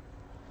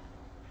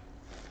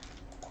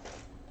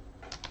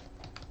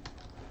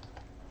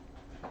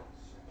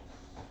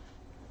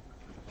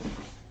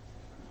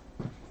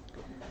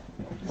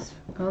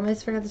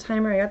 Almost forgot the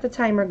timer. I got the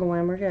timer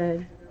going. We're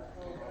good.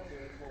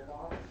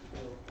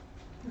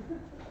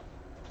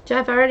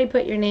 Jeff, I already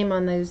put your name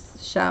on those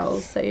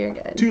shells, so you're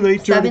good. Too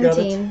late, you already got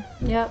it. 17.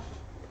 Yep.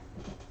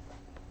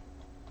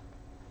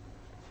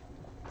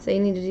 So you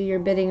need to do your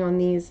bidding on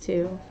these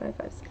too. 5,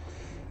 5, 6.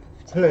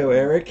 Hello,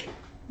 Eric.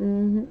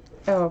 Mm-hmm.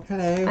 Oh,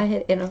 Hello. I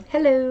hit enter.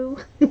 Hello.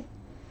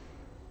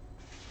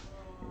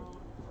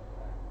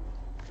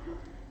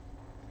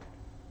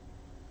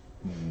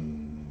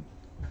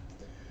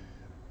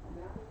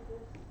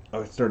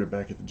 I started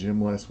back at the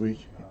gym last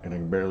week, and I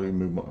can barely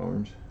move my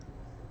arms.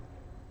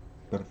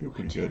 But I feel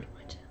pretty good.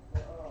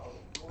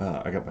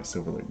 I got my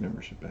Silver Lake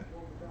membership back.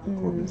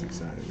 Corbin's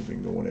excited. We've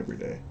been going every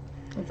day.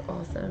 That's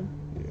awesome.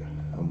 Yeah,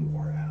 I'm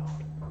wore out.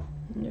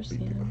 Beat the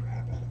Understand.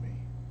 crap out of me.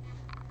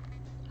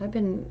 I've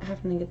been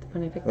having to get the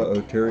when I pick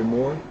Uh-oh, Terry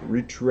Moore,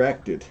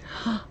 retracted.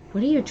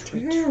 What are you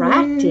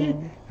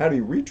retracting? How do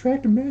you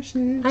retract a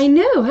message? I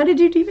know. How did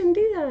you even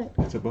do that?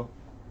 What's up, Bo?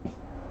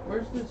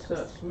 Where's this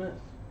Smith?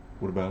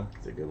 What about it?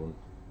 It's a good one.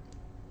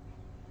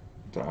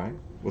 It's alright.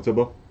 What's up,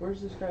 Bo?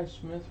 Where's this guy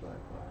Smith right?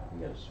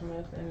 You got a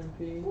Smith,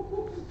 N&P. You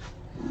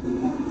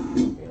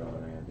don't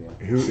have any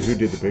idea. Who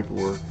did the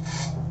paperwork?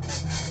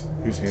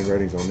 Whose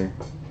handwriting's on there?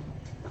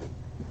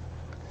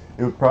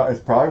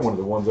 It's probably one of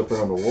the ones up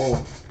there on the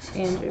wall.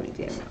 Andrew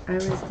did. I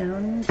was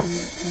down in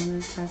June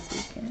this past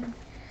weekend.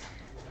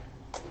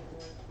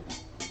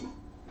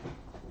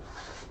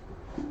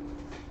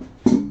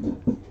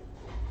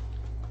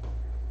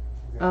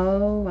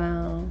 Oh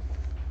wow.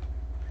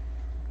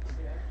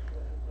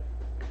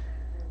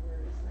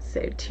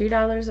 So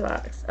 $2 a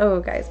box. Oh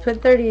guys,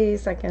 put 30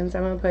 seconds.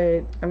 I'm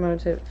gonna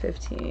put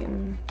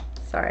 15.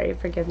 Sorry,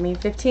 forgive me.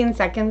 15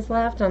 seconds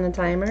left on the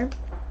timer.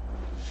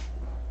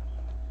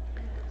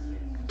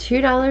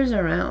 $2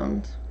 a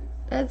round.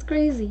 That's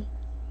crazy.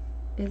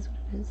 Is what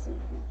it is.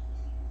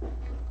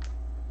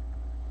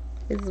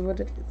 Is what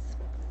it is.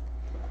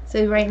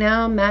 So right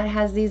now Matt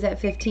has these at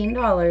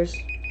 $15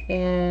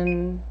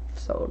 and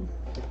sold.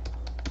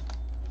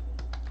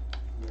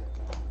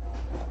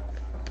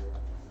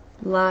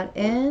 Lot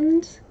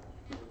end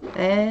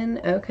and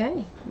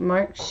okay.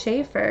 Mark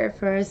Schaefer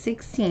for a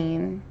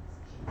 16.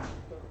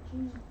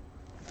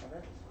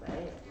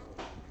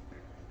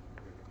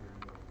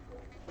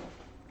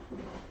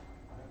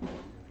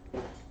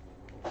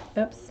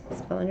 Oops,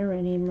 spelling her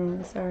name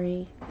wrong,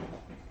 sorry.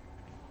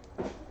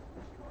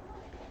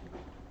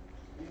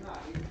 He's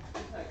not here.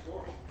 He's next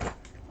door.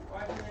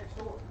 Why is he next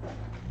door?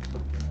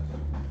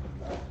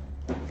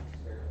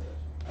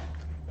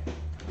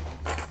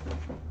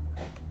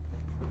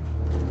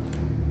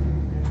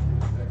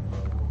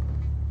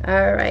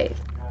 All right.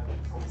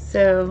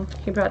 So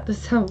he brought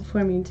this out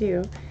for me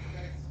too.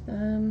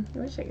 I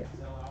wish I could.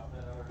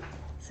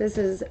 So this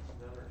is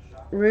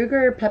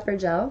Ruger Pepper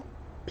Gel,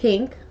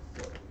 pink,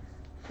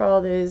 for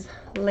all those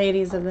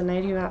ladies of the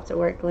night who have to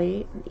work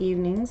late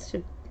evenings.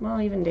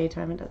 Well, even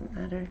daytime, it doesn't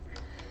matter.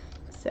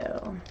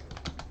 So.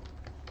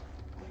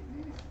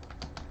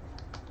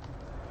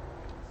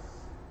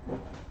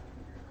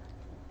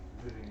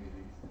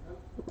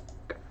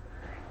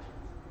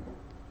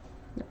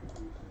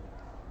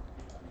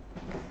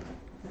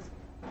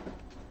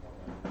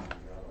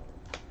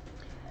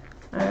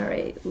 All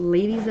right,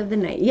 ladies of the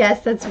night.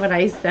 Yes, that's what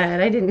I said.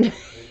 I didn't.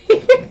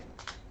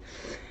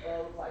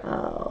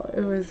 Oh,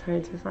 it was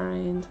hard to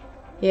find.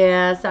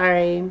 Yeah,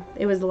 sorry.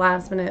 It was the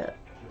last minute,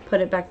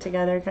 put it back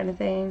together kind of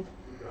thing.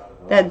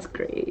 That's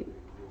great.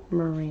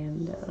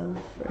 Miranda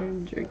for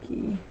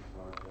jerky.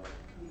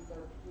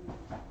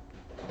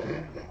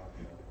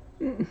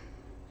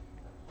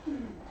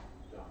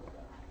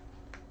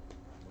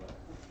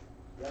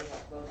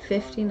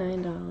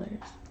 $59.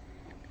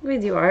 We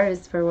do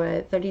ours for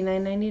what,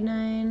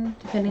 $39.99,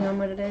 depending on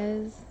what it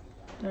is,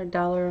 or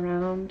 $1 a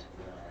round.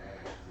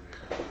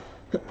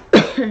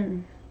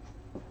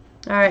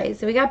 Alright,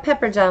 so we got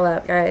pepper gel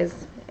up,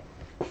 guys.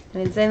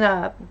 And it's in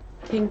a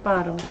pink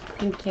bottle,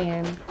 pink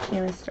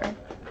canister.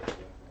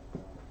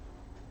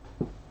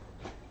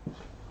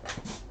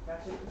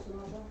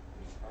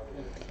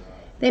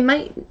 They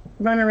might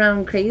run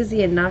around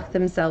crazy and knock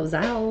themselves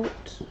out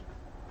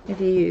if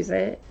you use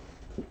it.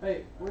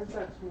 Hey, where's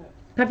that Smith?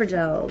 Pepper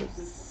gel,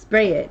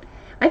 spray it.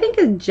 I think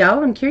a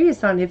gel, I'm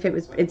curious on if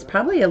it's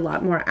probably a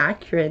lot more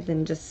accurate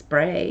than just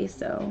spray,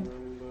 so,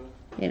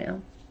 you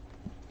know.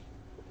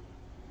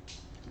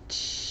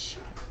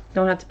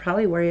 Don't have to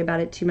probably worry about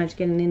it too much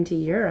getting into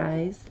your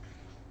eyes.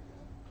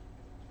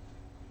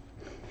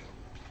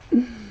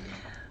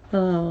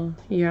 Oh,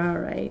 you're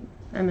alright.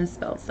 I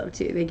misspell stuff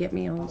too. They get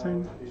me all the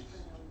time.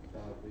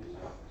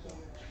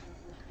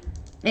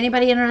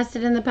 Anybody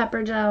interested in the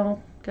pepper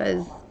gel?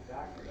 because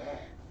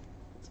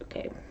it's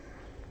okay.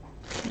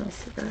 What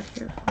else you got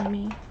here for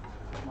me?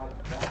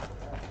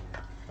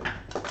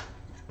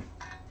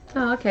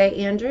 Oh, okay,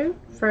 Andrew,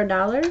 for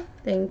 $1.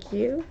 Thank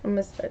you. I'm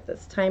gonna start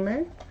this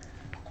timer.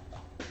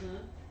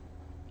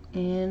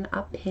 And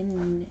I'll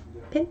pin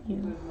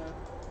you.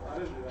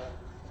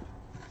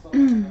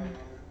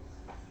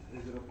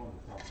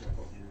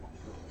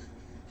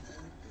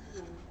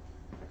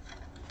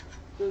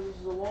 This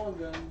is a long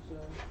gun, so.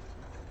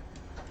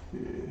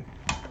 Yeah.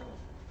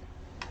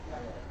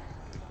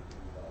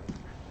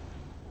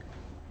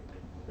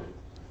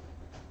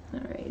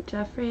 Alright,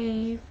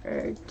 Jeffrey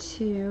for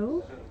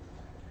 2.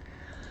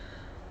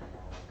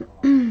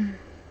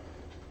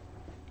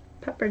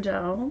 Pepper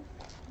gel.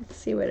 Let's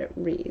see what it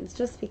reads,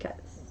 just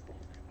because.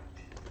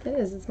 It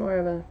is, it's more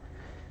of a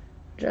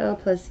gel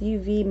plus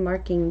UV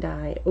marking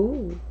dye.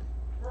 Ooh.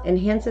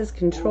 Enhances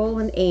control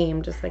and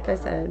aim, just like I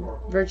said.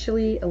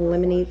 Virtually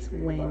eliminates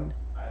wind.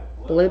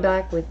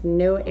 Blowback with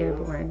no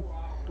airborne.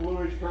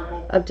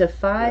 Up to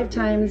 5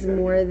 times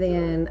more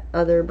than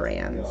other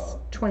brands.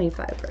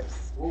 25%.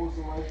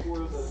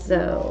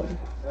 So,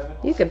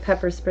 you could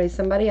pepper spray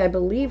somebody, I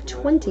believe,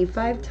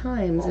 25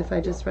 times, if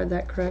I just read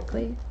that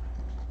correctly.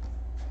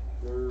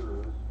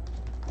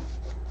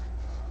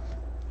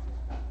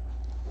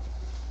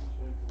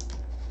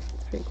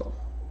 It's pretty cool.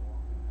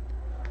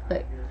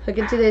 Look, hook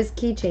it to those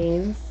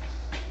keychains.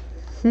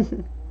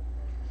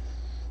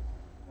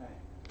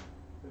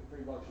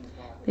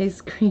 They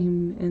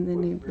scream and the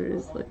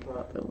neighbors look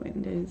out the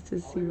windows to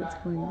see what's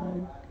going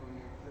on.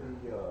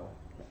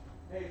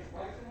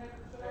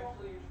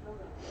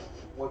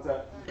 What's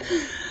that?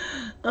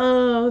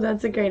 Oh,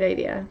 that's a great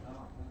idea.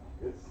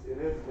 It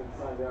hasn't been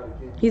signed out.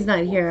 He's not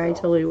here, I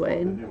totally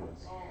would.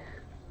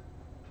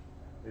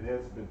 It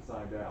hasn't been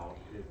signed out.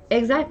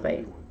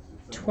 Exactly.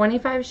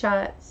 25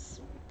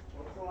 shots,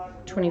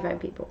 25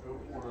 people.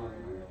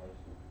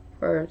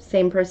 Or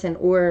same person,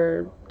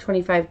 or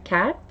 25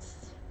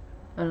 cats?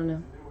 I don't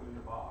know.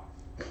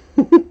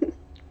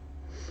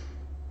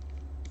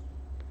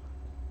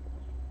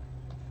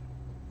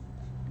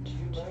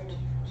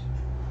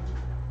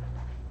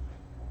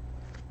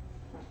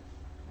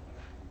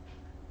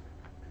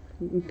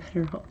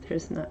 Better hope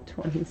there's not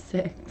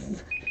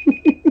 26.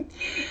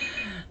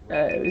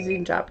 It was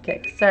in drop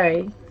kick.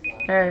 Sorry.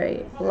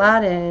 Alright,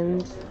 lot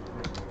end.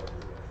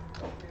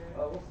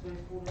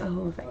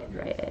 Oh, if I could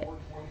write it.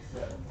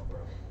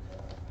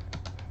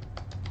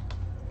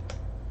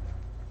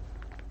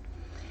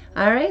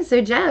 Alright,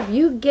 so Jeff,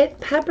 you get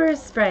pepper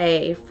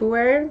spray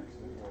for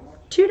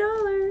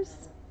 $2.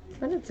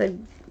 But it's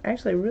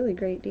actually a really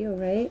great deal,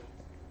 right?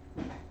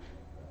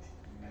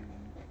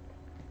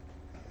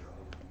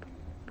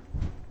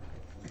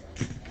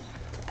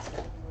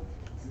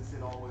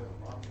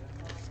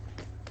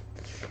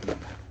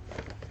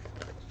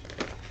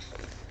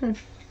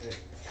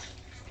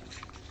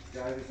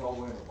 Guys, it's all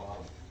the way in the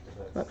bottom.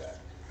 The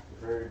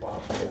very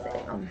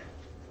bottom.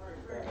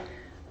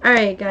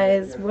 Alright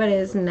guys, what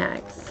is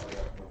next?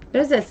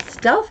 There's a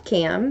stealth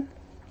cam.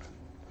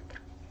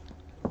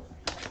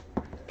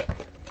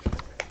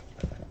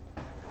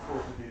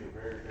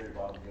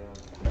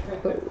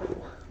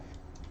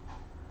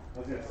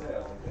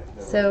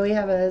 So we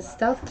have a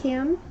stealth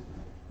cam.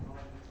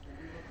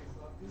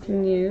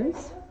 Can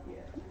use.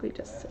 We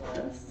just set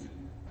this.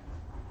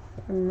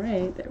 I'm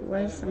right, there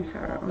was some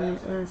power on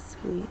it last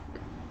week.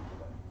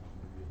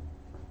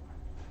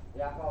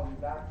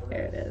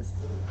 There it is.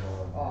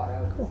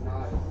 Cool.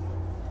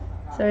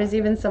 So there's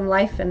even some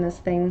life in this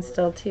thing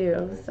still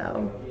too,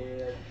 so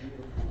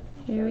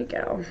here we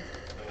go.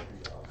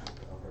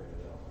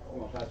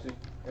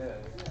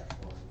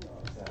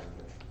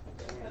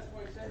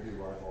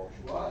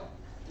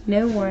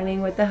 No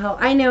warning, what the hell?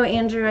 I know,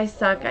 Andrew, I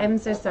suck. I'm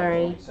so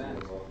sorry.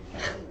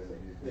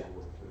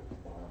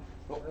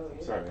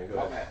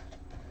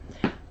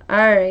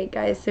 Alright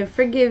guys, so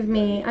forgive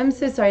me. I'm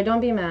so sorry,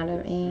 don't be mad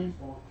at me.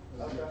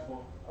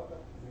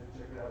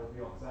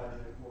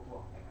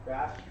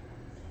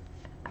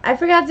 I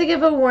forgot to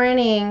give a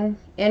warning.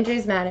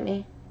 Andrew's mad at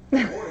me.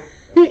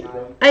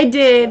 I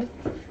did.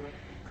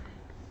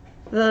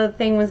 The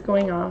thing was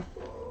going off.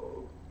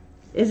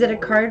 Is it a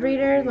card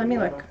reader? Let me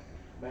look.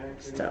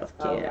 Stealth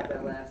cam,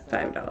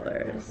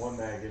 $5. One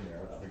mag in there.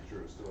 Let's make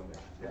sure it's still in there.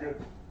 You're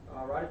good.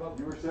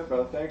 You were set,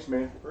 brother. Thanks,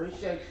 man.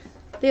 Appreciate it.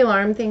 The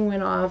alarm thing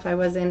went off. I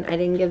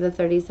didn't give the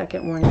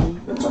 30-second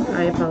warning.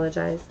 I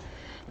apologize.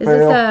 Is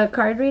this a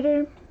card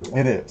reader?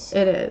 It is.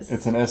 It is.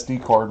 It's an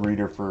SD card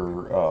reader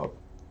for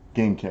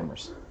game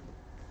cameras.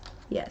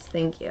 Yes,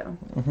 thank you.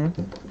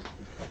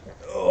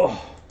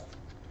 Oh,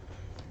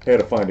 had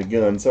to find a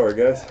gun. Sorry,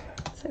 guys.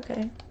 It's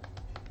okay.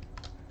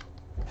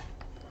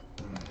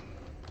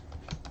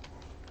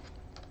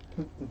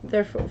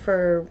 They're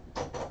for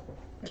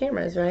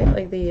cameras, right?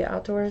 Like the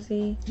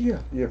outdoorsy.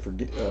 Yeah,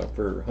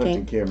 for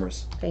hunting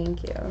cameras.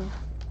 Thank you.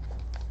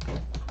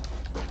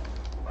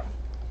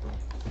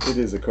 It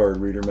is a card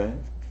reader,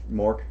 man.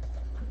 Mark.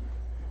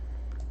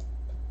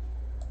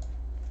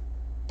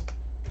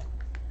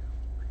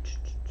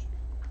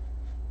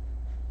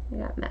 Yeah,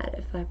 got Matt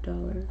at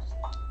 $5.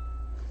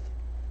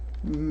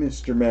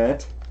 Mr.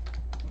 Matt.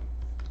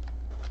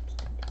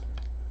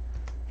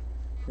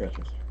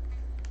 Gotcha.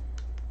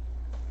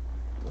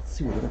 Let's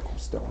see what other cool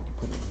stuff we can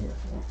put in here.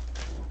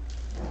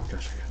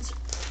 Gosh, I got some.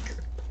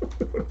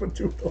 What am I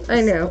doing with all this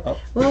I know. stuff?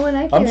 Well, when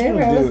I I'm came just over,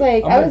 gonna I was do.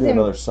 like, I'm I gonna was do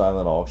another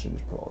silent auction.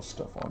 Just put all this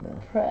stuff on there.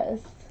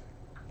 impressed.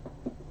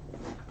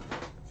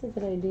 It's a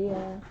good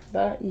idea,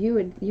 but you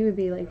would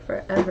be like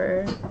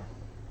forever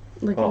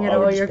looking at I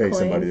would all just your pay coins.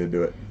 somebody to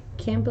do it.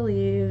 Can't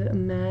believe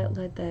Matt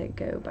let that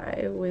go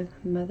by with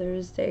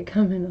Mother's Day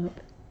coming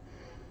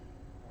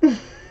up.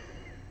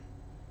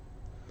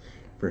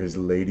 For his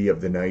lady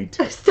of the night.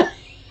 Sorry.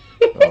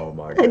 Oh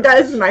my god. That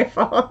is my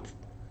fault.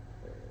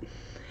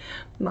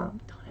 Mom,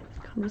 don't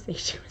have a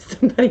conversation with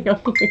somebody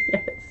on here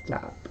yet.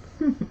 Stop.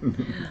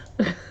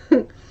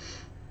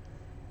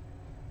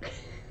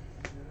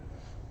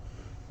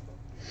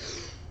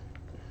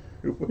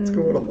 What's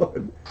going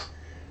on?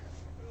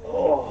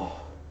 Oh.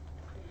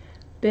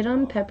 Bit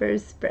on pepper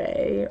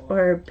spray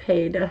or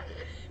pay to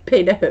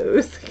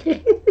hose.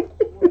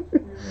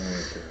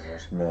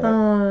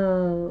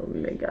 Oh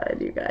my god,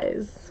 you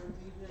guys.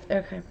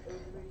 Okay.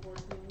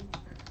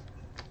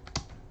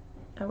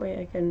 That way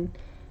I can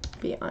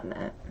be on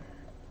that.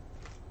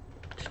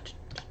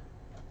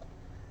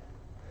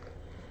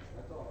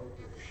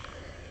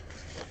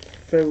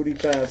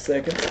 45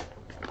 seconds.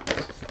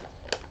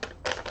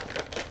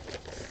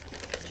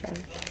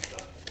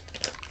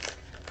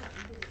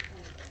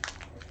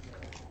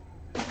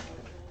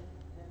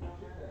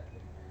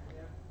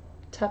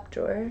 Top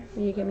drawer.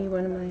 Will you give me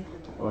one of my...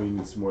 Oh, you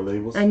need some more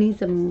labels? I need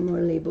some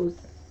more labels.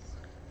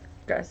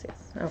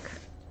 Gracias. Okay.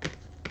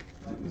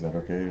 Is that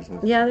okay? Is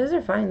that... Yeah, those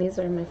are fine. These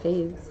are my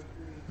faves.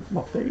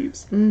 My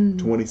faves? Mm.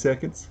 20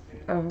 seconds?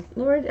 Oh,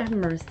 Lord have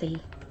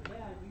mercy.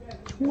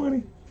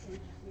 20.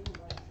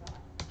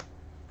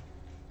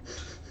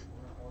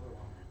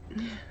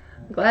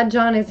 Glad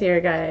John is here,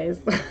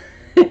 guys.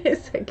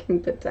 So I can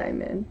put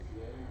time in.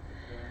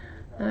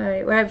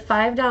 Alright, we're at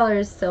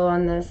 $5 still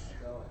on this.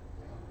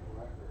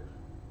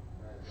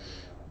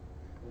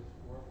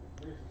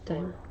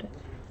 Time.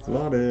 It's a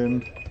lot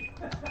in.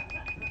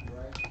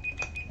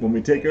 When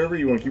we take over,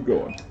 you want to keep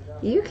going?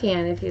 You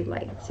can if you'd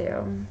like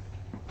to.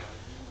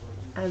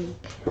 I'm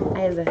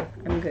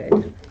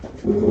good.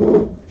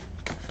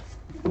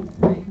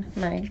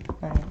 Mine.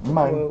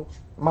 Mine.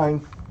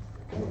 Mine.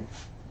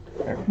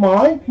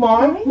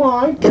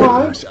 Mine.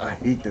 Gosh, I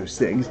hate those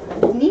things.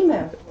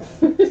 Nemo.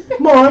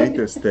 I hate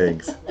those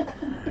things.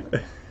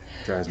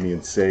 Drives me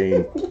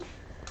insane.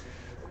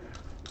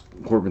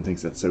 Corbin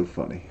thinks that's so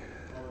funny.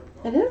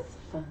 It is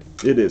fun.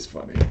 It is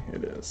funny.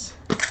 It is.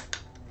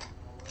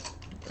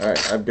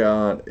 Alright, I've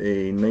got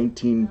a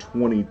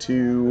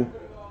 1922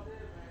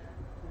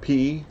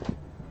 P.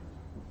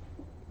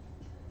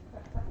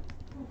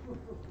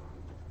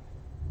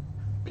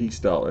 Peace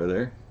dollar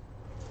there.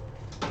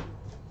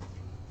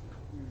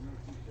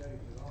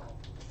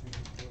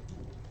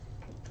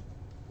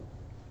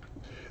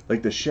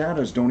 Like the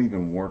shadows don't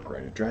even work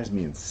right. It drives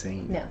me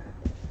insane. No.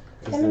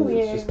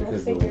 It's just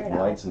because the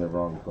light's in the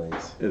wrong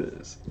place. It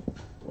is.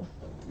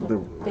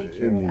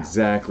 Figure In it out.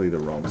 exactly the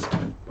wrong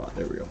spot.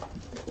 There we go.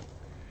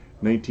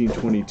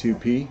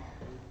 1922p.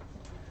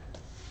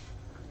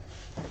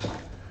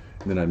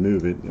 And then I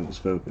move it and it was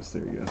focused.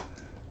 There you go.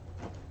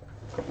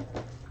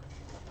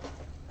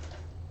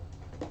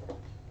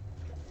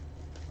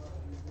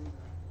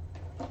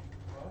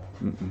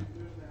 Mm-mm.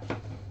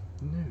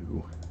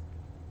 No.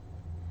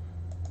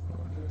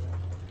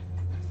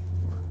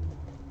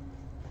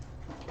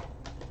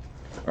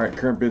 All right,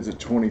 current bid's at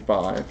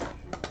 25.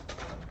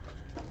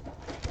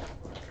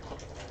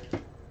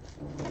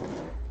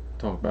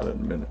 Talk about it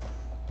in a minute.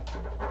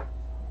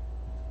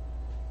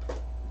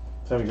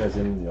 So you guys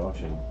in the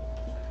auction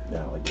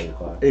now, like 8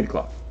 o'clock? 8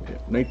 o'clock. Okay.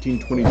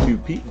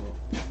 1922p.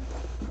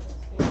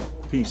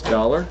 Peace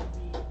dollar.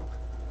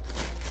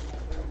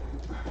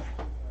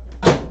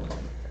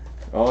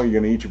 Oh, you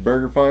gonna eat your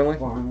burger finally?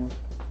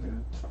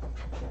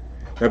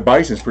 That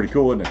bison's pretty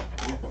cool, isn't it?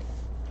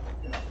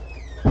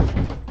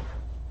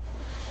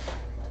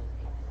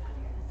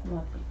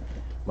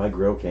 My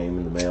grill came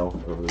in the mail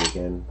over the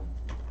weekend.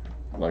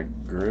 Like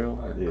grill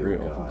or Yeah,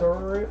 grill? God.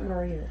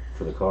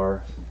 For the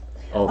car.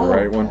 Oh, the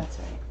right one? That's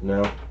right.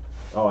 No.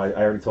 Oh, I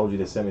already told you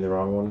they sent me the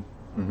wrong one.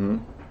 Mm-hmm.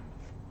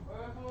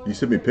 You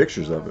sent me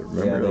pictures of it,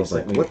 remember? Yeah, I they was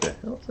like, sent me- what the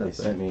hell is They that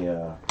sent thing? me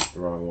the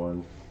wrong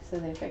one. So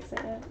they fix it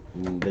yet?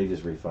 And they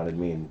just refunded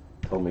me and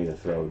told me to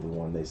throw the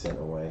one they sent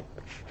away.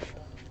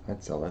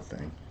 I'd sell that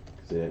thing.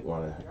 Because they didn't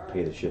want to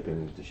pay the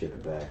shipping to ship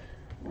it back.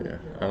 Yeah,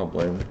 I don't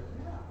blame them.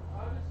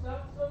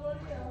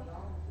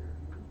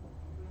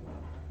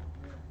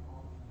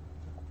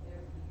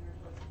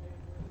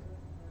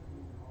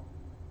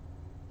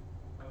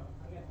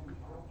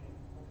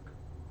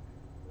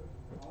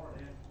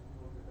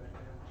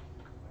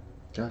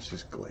 Gosh,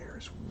 this glare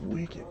is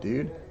wicked,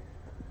 dude.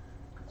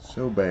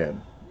 So bad.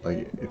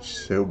 Like, it's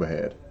so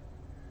bad.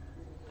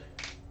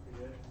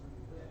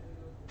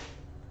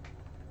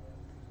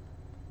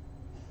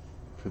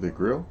 For the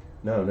grill?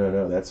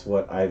 No. That's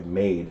what I've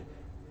made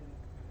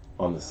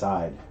on the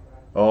side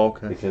Oh,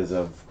 okay. because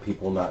of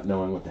people not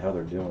knowing what the hell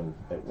they're doing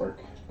at work.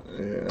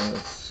 Yeah,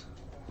 that's,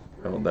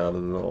 I don't doubt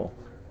it at all.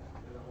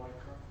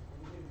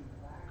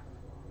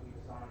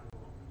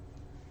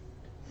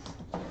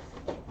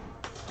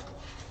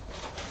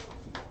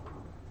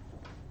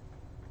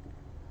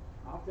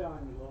 I'll tell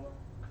him you look.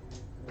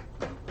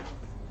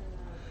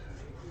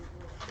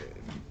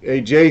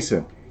 Hey,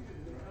 Jason.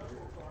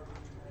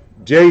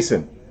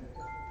 Jason.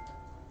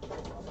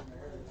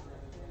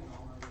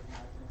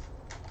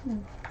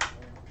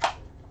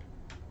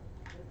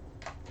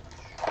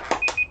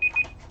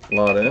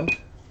 Lot in.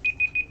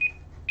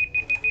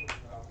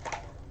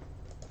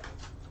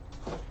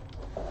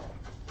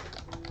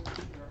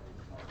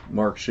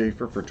 Mark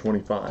Schaefer for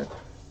 25. Got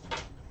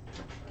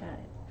it.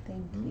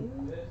 Thank you.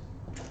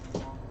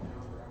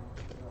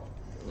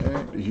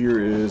 And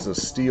here is a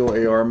Steel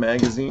AR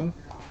magazine.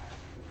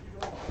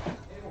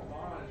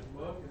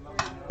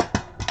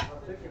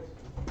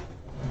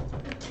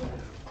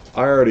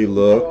 I already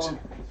looked.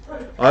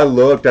 I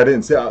looked. I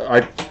didn't see.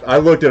 I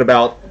looked at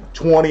about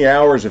 20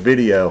 hours of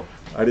video.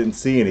 I didn't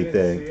see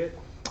anything.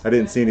 I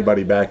didn't see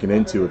anybody backing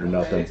into it or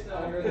nothing.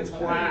 It's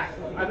black.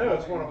 I know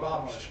it's one of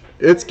Bob's.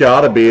 It's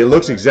gotta be. It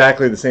looks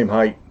exactly the same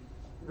height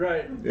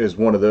Right. as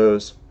one of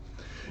those.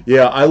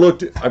 Yeah, I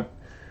looked.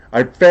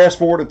 I fast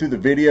forwarded through the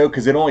video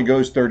because it only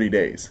goes 30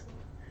 days.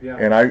 Yeah.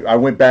 And I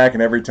went back,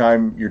 and every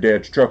time your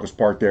dad's truck was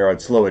parked there, I'd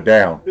slow it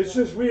down. It's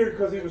just weird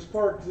because he was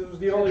parked. It was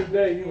the only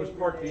day he was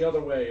parked the other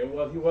way. He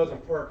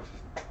wasn't parked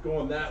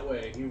going that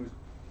way. He was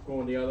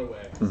going the other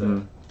way. So.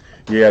 Mhm.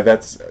 Yeah,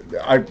 that's.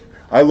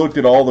 I looked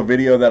at all the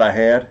video that I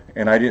had,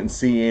 and I didn't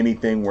see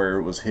anything where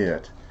it was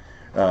hit.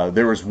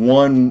 There was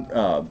one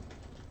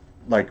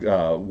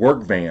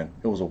work van.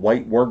 It was a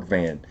white work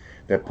van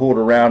that pulled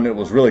around. It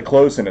was really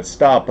close, and it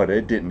stopped, but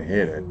it didn't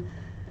hit it.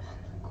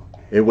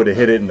 It would have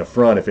hit it in the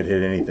front if it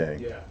hit anything.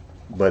 Yeah.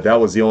 But that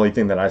was the only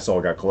thing that I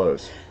saw got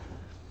close.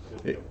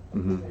 Thanks,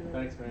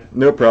 man.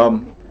 No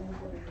problem.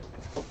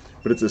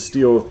 But it's a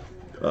Steel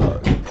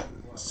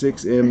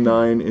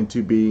 6M9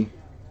 N2B.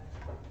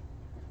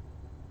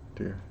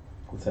 Dear.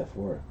 What's that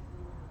for?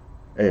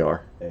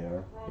 AR.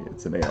 AR?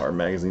 It's an AR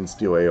magazine,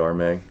 Steel AR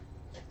mag.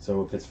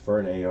 So if it's for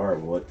an AR,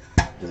 what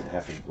does it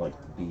have to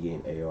be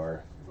an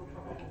AR,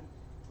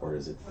 or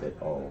does it fit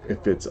all?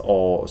 It fits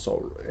all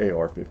assault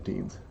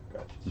AR-15s.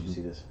 Gotcha. Did you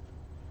see this?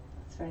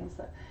 It's funny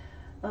stuff.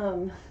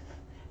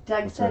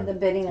 Doug said the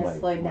bidding has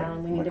slowed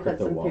down. We need to put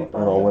some poop It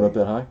all on went it. up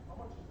that high?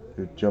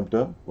 It jumped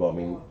up? Well, I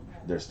mean,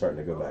 they're starting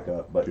to go back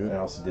up, but Good. I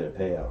also did a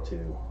payout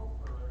too.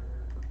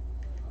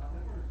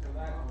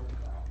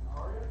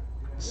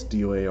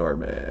 Steel AR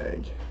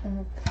mag.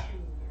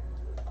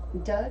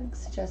 Doug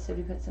suggested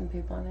we put some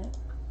poop on it.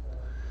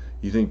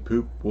 You think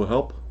poop will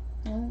help?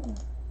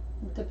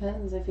 It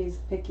depends if he's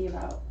picky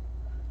about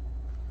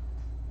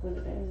what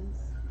it is.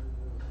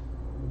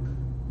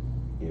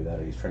 Either that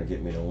or he's trying to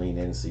get me to lean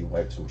in so you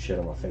wipe some shit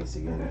on my face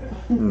again.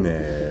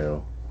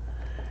 No.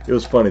 It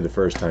was funny the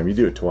first time. You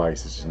do it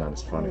twice, it's just not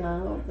as funny.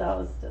 No, that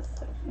was just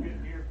so funny.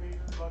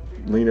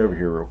 Lean over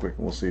here real quick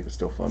and we'll see if it's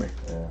still funny.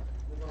 Yeah.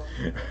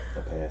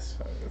 I'll pass.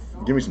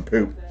 Give me some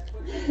poop.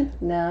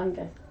 No, I'm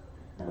good.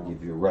 I'll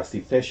give you a rusty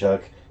fish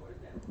hook.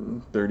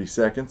 30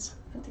 seconds.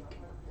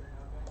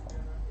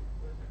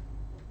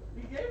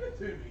 He gave it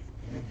to me.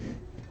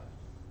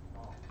 I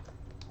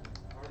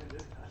already did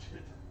touch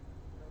it.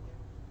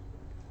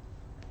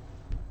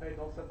 Hey,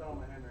 don't set that on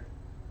my hand right.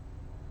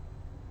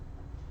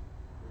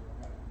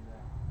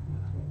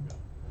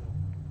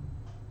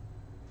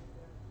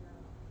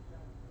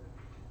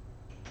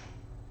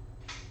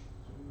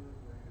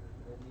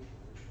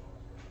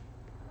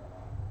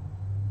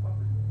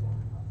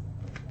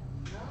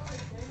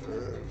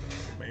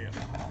 Man.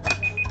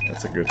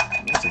 That's a good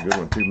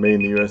one too. Made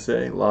in the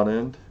USA, lot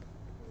end.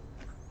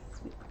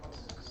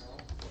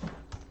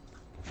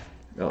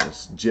 That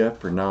was Jeff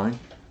for 9.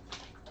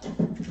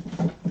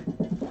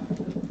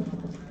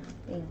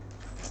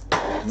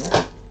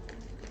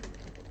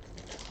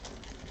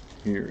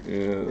 Here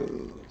is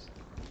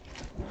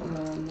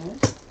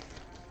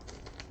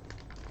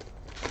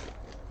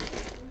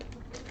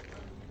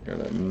got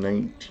a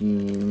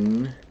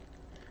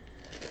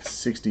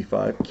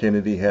 1965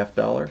 Kennedy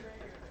 $50.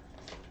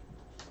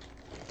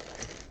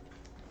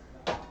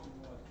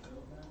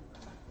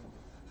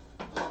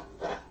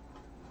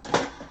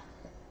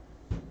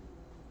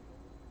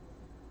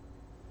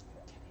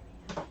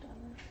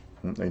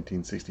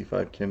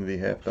 $1965 Kennedy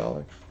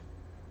 $50.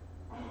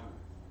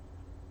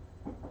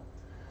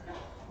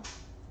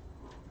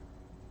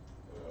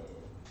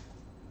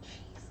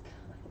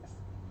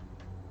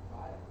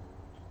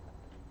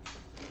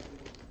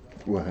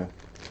 What?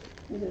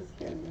 You just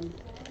scared me.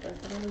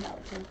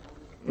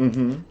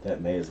 Mm-hmm.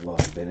 That may as well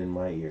have been in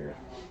my ear.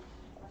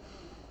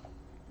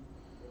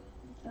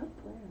 Oh,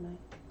 where am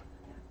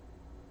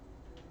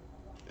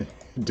I?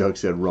 Doug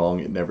said wrong.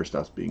 It never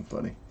stops being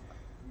funny.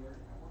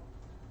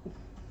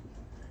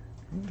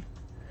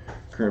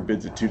 Current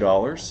bid's at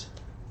 $2.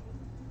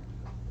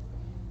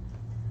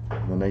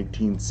 the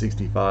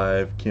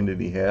 1965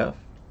 Kennedy half.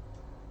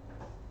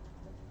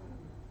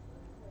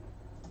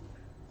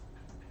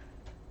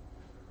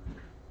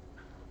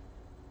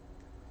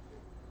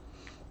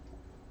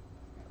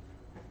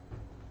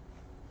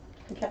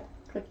 I kept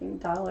clicking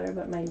dollar,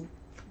 but my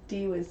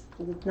D was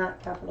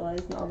not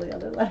capitalized and all the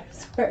other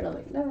letters were. And I'm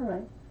like, never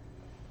mind.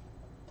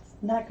 It's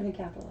not going to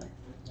capitalize.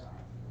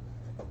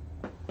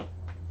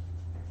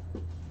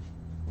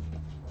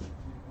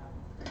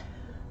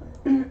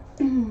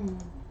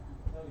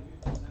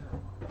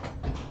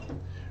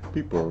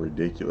 People are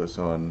ridiculous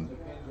on.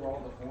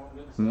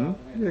 Yeah,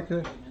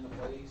 okay.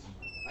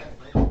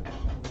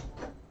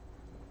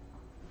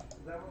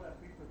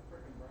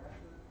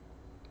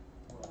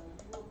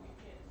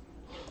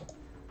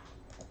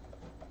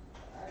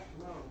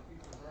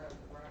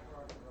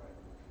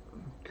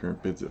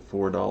 Current bid's at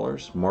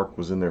 $4. Mark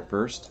was in there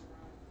first.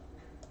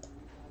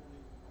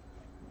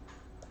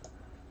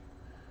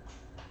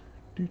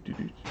 Do, do,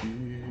 do,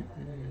 do.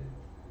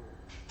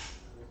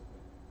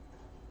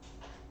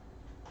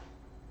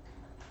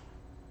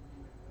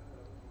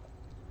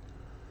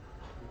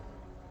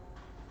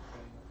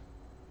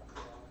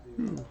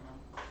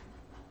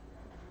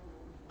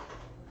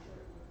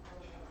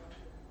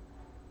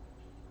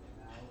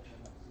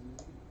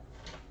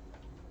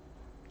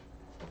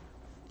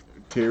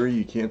 Terry,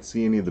 you can't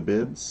see any of the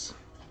bids.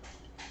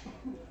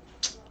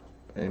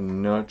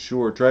 I'm not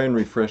sure. Try and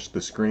refresh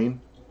the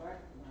screen.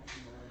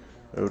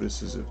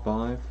 Otis is at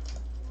 5.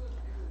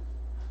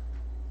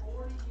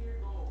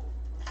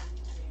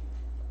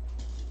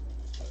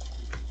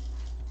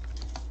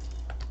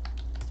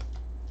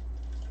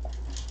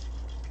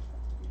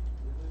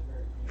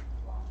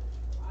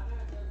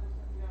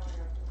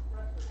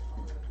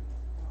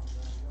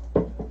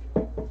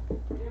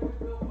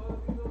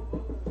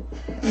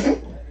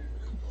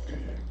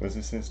 What's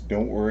it says?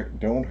 Don't worry,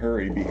 don't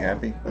hurry, be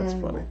happy. That's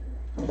funny.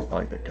 I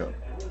like that cup.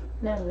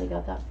 Natalie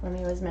got that for me.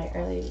 It was my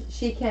early.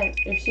 She can't,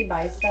 if she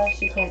buys stuff,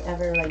 she can't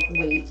ever like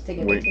wait to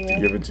give it to you.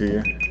 Give it to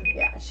you?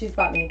 Yeah, she's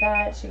bought me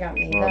that. She got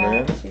me Oh,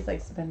 that. man. She's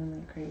like spending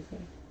like crazy.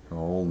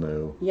 Oh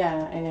no.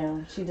 Yeah, I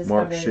know. She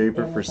discovered Mark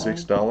Schaefer for Amazon.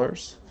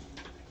 $6.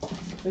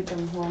 We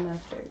come home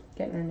after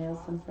getting her nails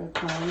done for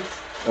clowns.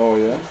 Oh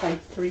yeah? There's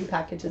like 3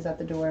 packages at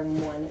the door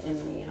and 1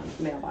 in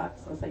the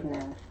mailbox. I was like,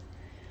 nah.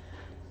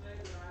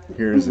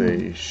 Here's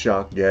a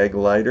shock gag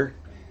lighter.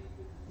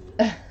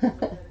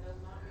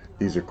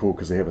 These are cool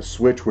because they have a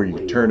switch where you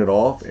can turn it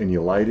off and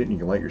you light it and you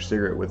can light your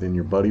cigarette with it and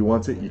your buddy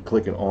wants it. You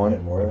click it on.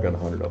 I've got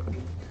 100 of them.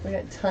 We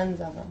got tons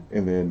of them.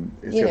 And then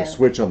it's You got a know.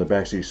 switch on the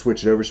back so you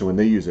switch it over so when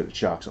they use it, it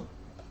shocks them.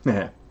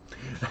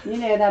 You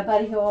know that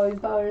buddy who always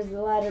borrows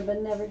the lighter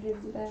but never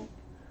gives it back?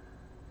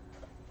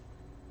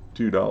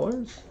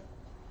 $2.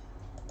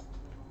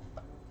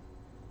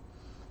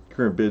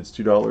 Current bid's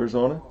 $2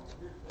 on it.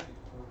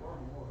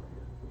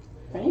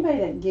 For anybody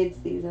that gets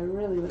these, I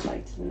really would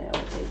like to know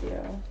what they do.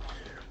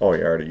 Oh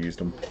yeah, I already used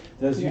them.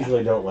 Those Yeah.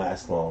 usually don't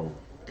last long.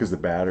 Because the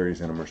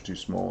batteries in them are too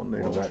small and they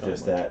Well, don't not shine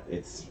just much. that.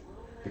 It's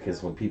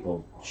because when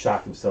people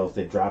shock themselves,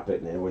 they drop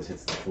it and it always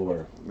hits the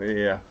floor.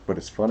 Yeah, but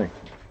it's funny.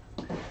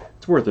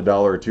 It's worth $1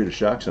 or $2 to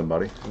shock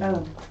somebody.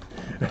 Oh.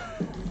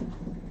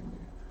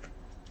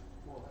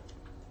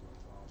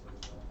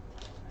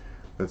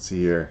 Let's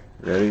see here.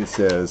 Ready? It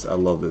says, I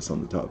love this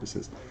on the top. It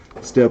says,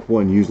 Step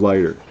 1, use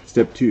lighter.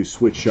 Step 2,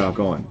 switch shock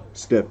on.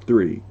 Step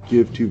 3,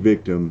 give to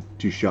victim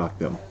to shock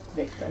them.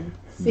 Victim.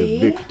 The See?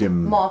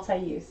 victim.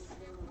 Multi-use.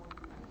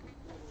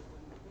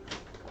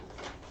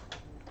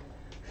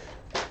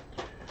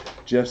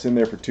 Jeff's in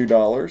there for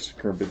 $2.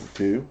 Current bid's at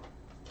 $2.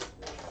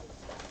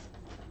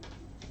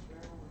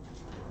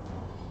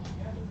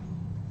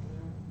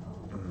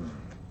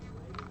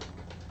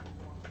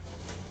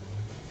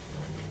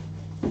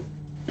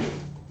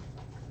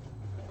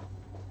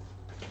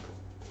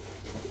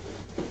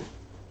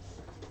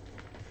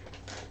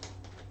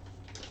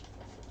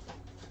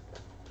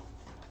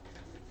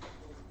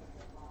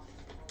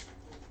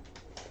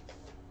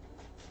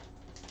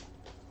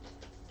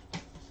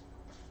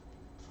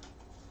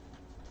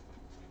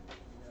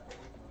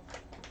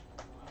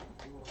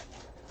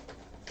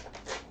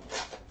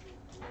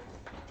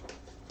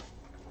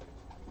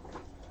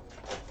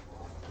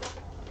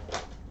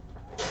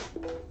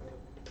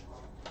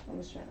 I'm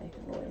just trying to make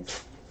a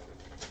noise.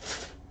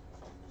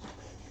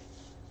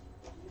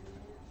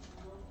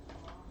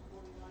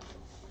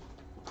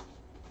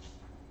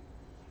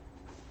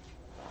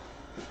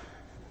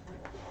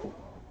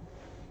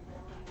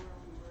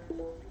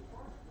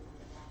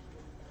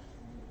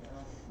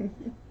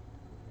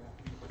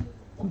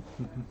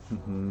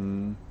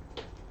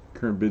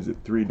 Current bid's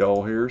at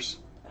 $3 hairs.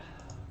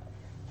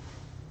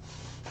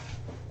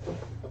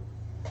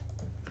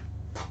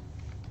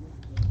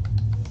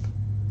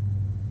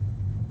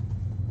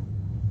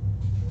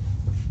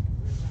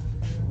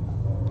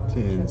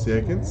 Ten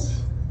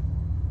seconds.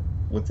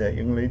 What's that,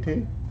 young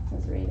lady? I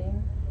was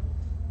reading.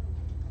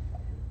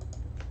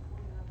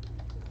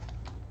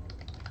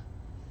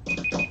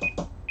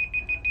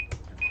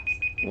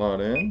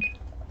 Lot end.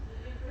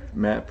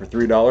 Matt for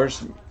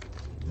 $3.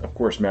 Of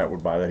course, Matt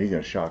would buy that. He's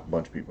gonna shock a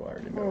bunch of people. I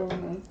already know.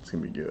 Mhm. It's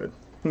gonna be good.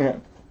 Yeah.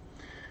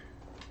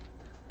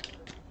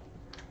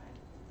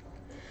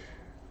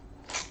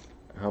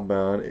 How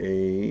about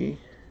a?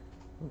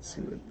 Let's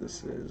see what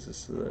this is.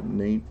 This is a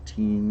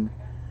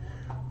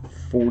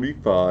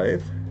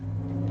 1945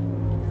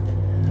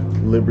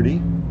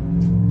 Liberty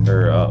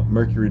or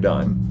Mercury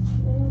dime.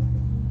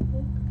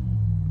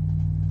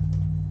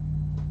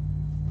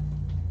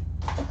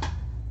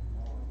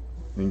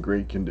 In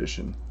great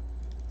condition.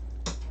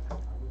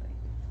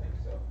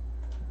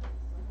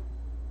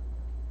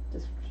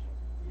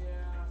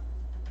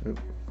 Oop.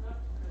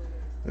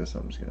 This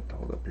I'm just gonna have to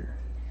hold up here.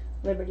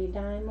 Liberty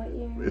dime, what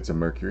year? It's a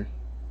Mercury.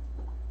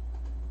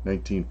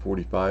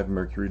 1945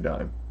 Mercury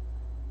dime.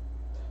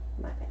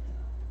 My bad.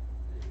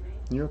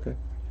 You okay?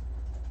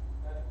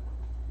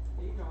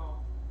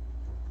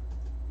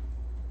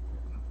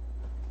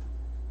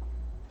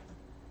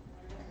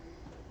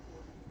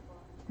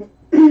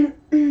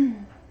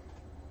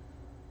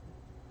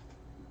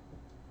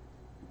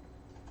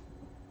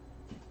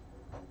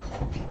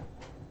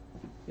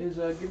 Is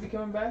Gibby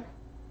coming back?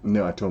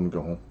 No, I told him to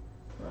go home.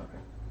 Okay.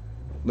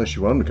 Unless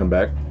you want him to come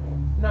back.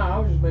 No, I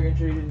was just making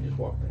sure you didn't just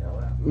walk the hell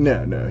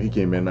out. No, he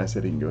came in. I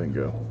said he can go ahead and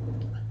go.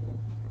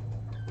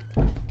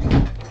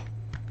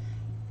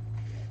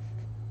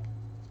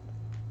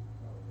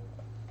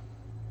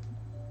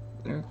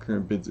 Yeah,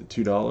 current bid's at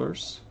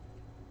 $2.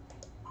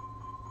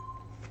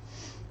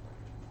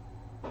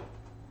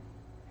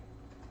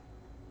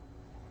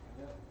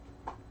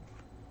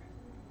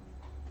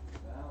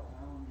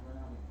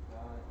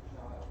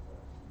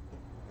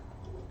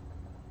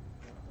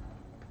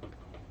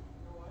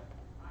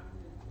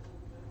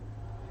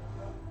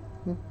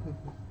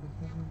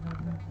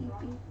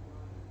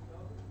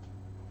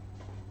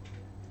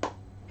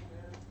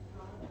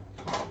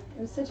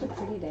 It was such a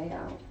pretty day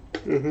out.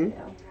 Mm-hmm.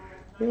 Yeah.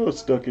 I was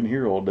stuck in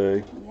here all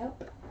day.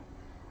 Yep.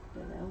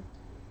 You know.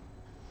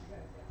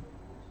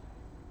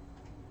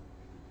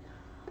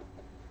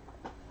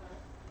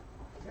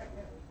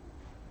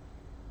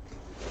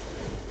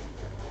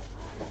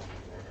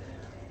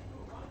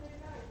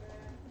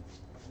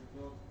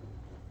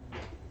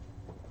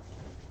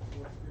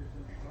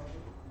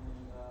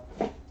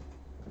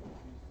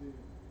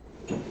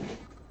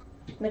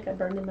 Like I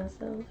burned it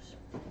myself.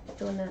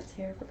 Doing that's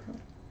hair for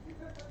prom.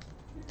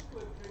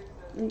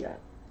 You got.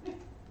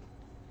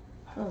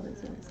 Oh,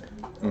 those are the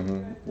seconds.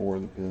 Mm-hmm. Or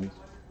the pins.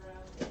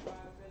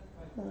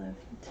 We'll have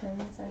 10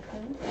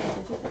 seconds.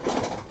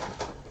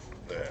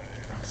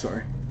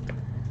 Sorry.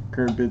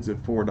 Current bid's at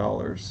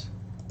 $4.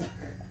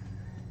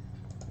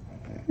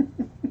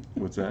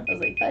 What's that? I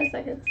was like 5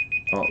 seconds.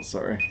 Oh,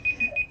 sorry.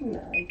 No,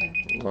 I got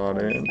it. Lot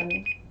That's in.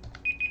 funny.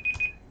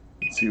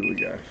 Let's see what we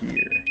got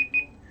here.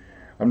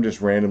 I'm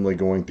just randomly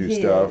going through Yes.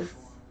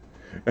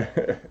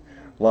 stuff.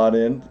 Lot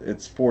in.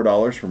 It's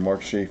 $4 from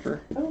Mark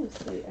Schaefer. Oh,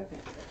 sweet. Okay.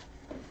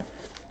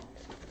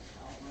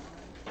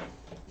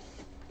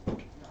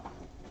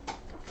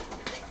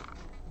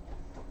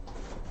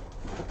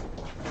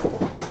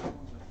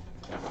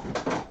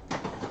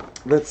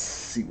 Let's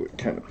see what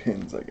kind of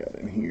pins I got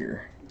in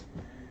here.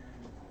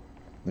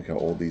 Look how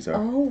old these are.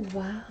 Oh,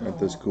 wow. Aren't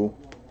those cool?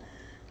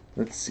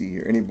 Let's see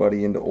here.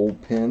 Anybody into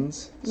old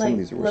pins? Some Like of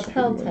these are worth some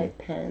lapel good money. type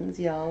pens,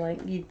 y'all.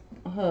 Like you,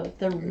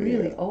 they're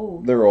really Yeah.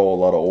 old. They're all a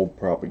lot of old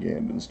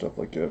propaganda and stuff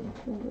like that.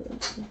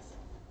 Oh,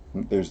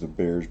 There's the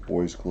Bears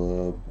Boys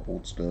Club,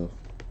 old stuff.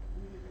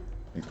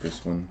 Like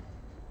this one.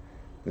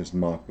 There's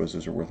Machbas.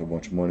 Those are worth a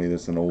bunch of money.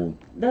 That's an old.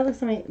 That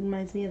looks like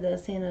reminds me of the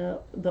Santa,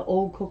 the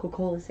old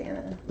Coca-Cola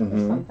Santa or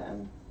Mhm.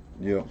 something.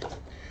 Yep.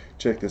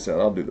 Check this out.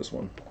 I'll do this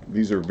one.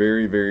 These are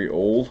very, very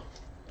old.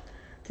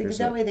 Because There's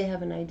that a- way they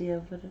have an idea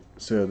of what it.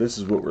 So this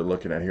is what we're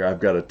looking at here. I've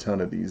got a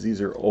ton of these.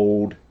 These are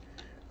old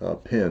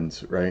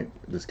pins, right?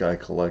 This guy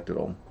collected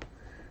them.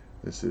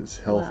 This is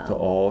Health to Wow.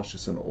 All. It's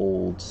just an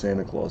old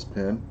Santa Claus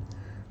pin.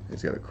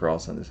 He's got a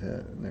cross on his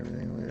head and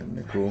everything. Look at it. Isn't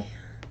it cool?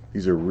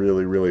 These are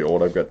really, really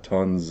old. I've got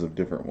tons of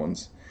different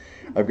ones.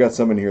 I've got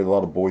some in here, a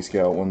lot of Boy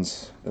Scout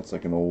ones. That's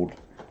like an old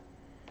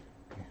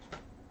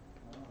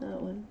That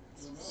one.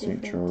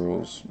 St.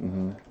 Charles.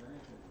 Mm-hmm.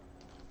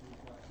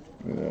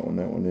 That one.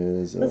 That one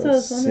is That's what I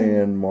was wondering.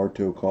 San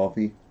Marto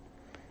Coffee.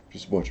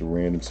 Just a bunch of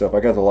random stuff. I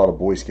got a lot of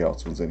Boy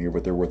Scouts ones in here,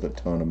 but they're worth a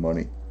ton of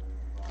money.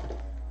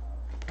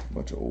 A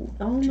bunch of old.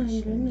 Oh my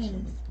juice goodness.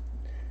 things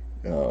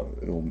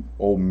and,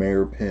 old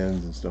mare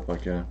pins and stuff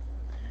like that.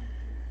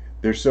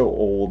 They're so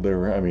old. They're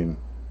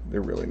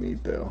really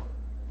neat though.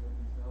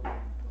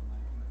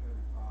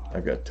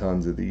 I've got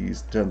tons of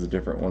these, tons of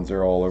different ones.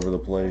 They're all over the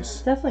place.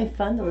 It's definitely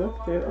fun to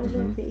look through. Oh, Mhm.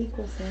 look, the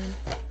equal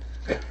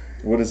sign.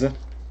 What is it?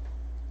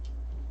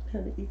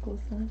 Have the equal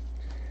sign.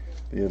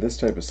 Yeah, this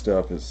type of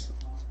stuff is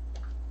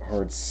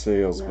hard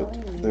sales, but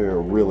Really? they're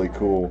really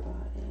cool.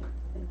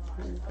 It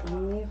says,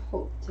 only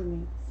hope to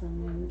meet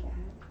someone gag.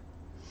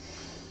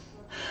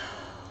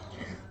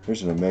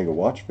 There's an Omega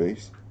watch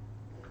face.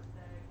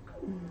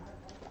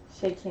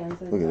 Shake hands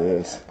with Look at God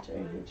this. after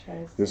he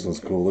tries This to one's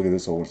do cool. Look at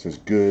this one. It says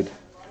good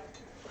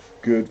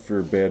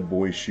for bad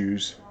boy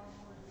shoes.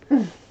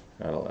 I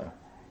don't know.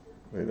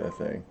 Look at that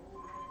thing.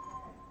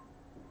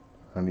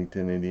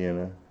 Huntington,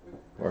 Indiana.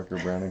 Parker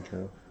Brown and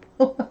Co.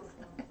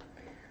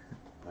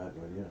 I have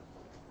no idea.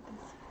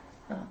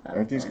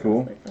 Aren't these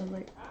cool? I was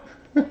like,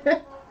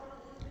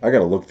 I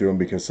gotta look through them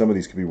because some of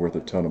these could be worth a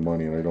ton of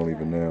money and I don't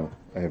even know.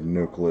 I have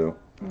no clue.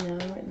 no, I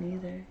wouldn't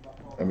either.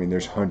 I mean,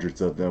 there's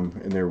hundreds of them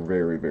and they're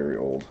very, very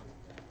old.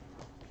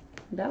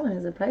 That one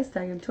has a price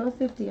tag of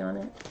 $12.50 on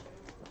it.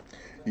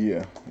 Yeah,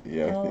 I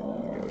think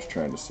Oh. I was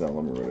trying to sell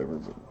them or whatever,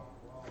 but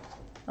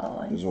Oh,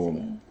 I There's see. old.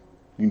 you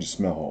can just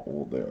smell how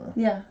old they are.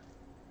 Yeah,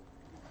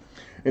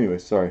 Anyway,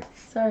 sorry.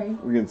 sorry.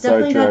 We're getting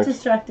Definitely got sidetracked.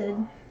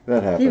 distracted.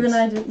 That happens. Even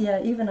I did.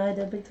 Yeah, even I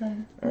did big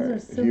time. All Those right,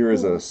 are so here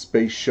is cool. a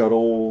Space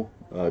Shuttle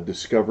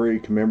Discovery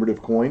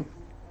commemorative coin.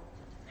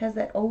 Has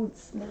that old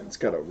smell. It's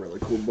got a really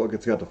cool book.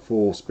 It's got the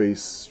full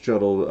Space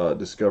Shuttle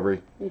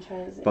Discovery. You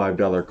try to say-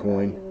 $5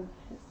 coin.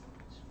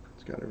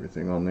 It's got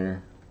everything on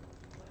there.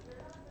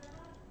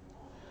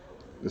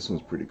 This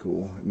one's pretty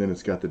cool. And then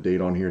it's got the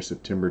date on here,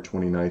 September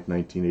 29th,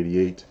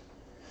 1988.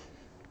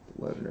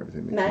 The letter and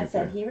everything. they Matt keep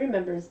said there. he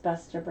remembers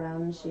Buster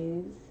Brown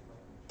shoes.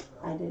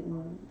 I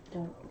didn't.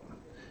 Don't.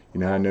 You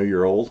know how I know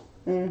you're old?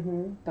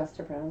 Mm-hmm.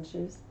 Buster Brown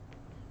shoes.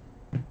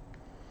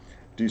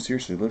 Dude,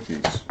 seriously, look at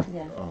these.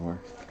 Yeah. Oh,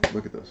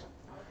 look at this.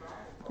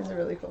 These are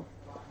really cool.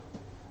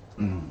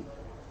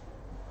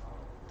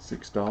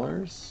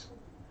 $6.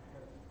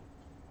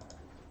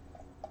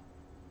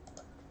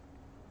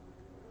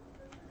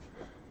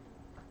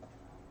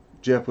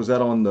 Jeff, was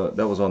that on the?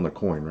 That was on the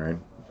coin, right?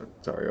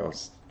 Sorry, I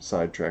was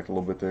sidetracked a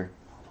little bit there.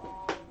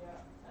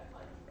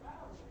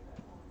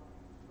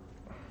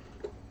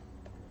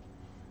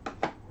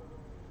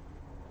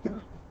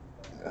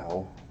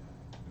 Ow.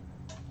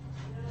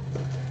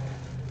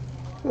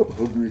 I'm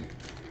hungry.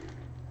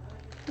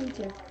 Me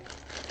too.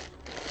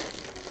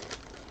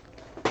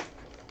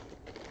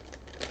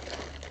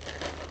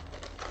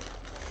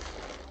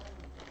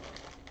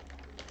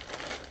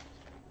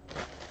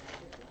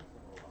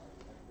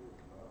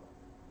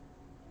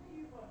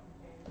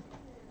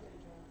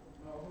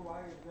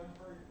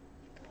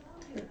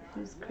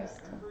 Who's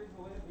Crystal?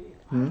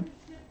 Hmm?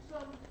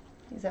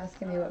 He's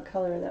asking me what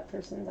color that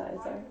person's eyes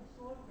are.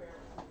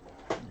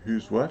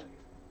 Who's what?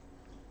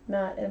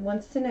 Matt it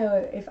wants to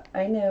know if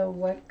I know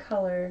what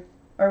color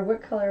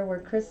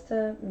were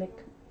Krista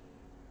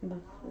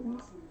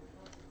McMuffin's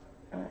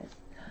eyes.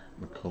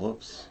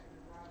 McCullough's.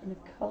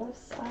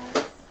 McCullough's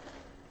eyes?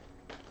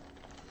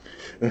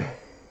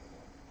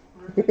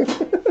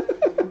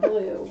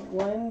 Blue.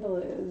 One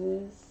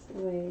blue this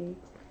way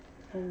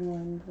and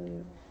one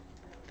blue.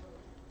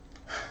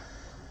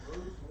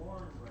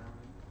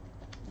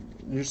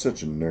 You're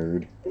such a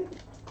nerd.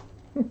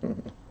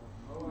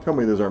 Tell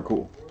me those aren't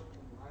cool.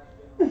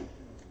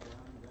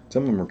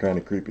 Some of them are kind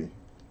of creepy.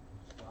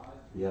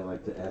 Yeah,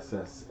 like the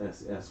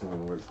SSSS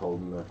one where it's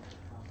holding the.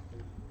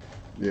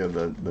 Yeah,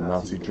 the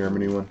Nazi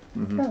Germany one.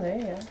 Hmm. Oh, there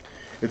you go.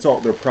 It's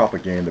all, they're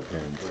propaganda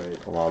pins.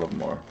 Right. A lot of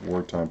them are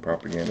wartime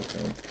propaganda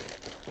pins.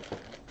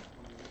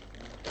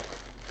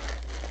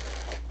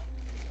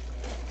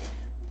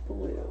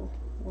 Blue.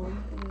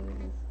 One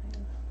blue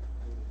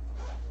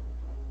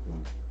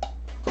this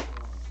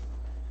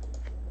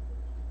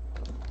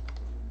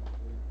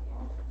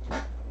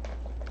way.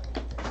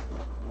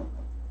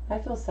 I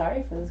feel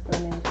sorry for this girl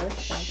named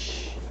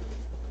Krista.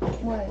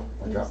 What?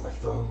 I dropped my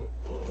phone.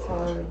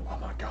 Sorry. Oh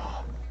my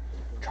god.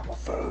 Drop my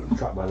phone.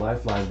 Dropped my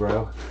lifeline,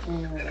 bro.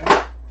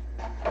 Mm.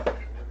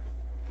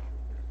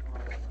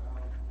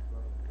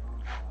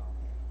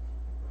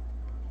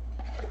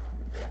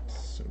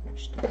 So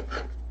much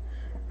stuff.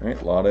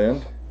 Alright, lot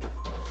end.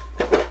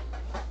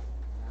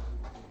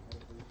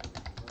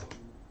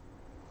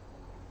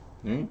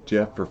 Alright,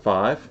 Jeff for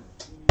 $5.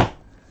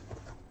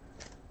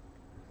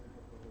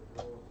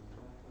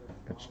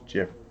 That's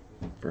Jeff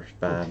for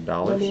 $5.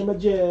 My name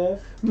is Jeff.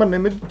 My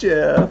name is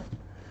Jeff.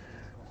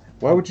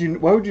 Why would you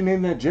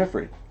name that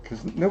Jeffrey?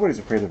 Because nobody's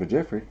afraid of a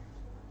Jeffrey.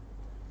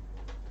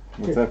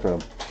 What's that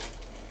from?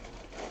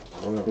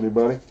 I don't know.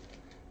 Anybody?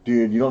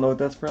 Dude, you don't know what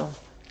that's from?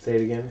 Say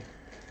it again.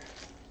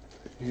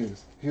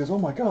 He goes, oh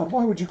my god,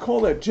 why would you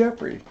call that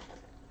Jeffrey?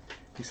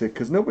 He said,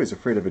 because nobody's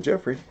afraid of a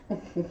Jeffrey.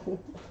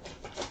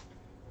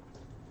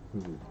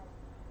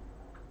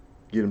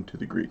 Get him to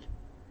the Greek.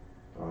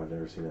 Oh, I've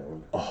never seen that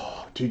one.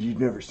 Oh, dude, you've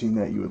never seen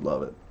that. You would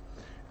love it.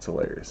 It's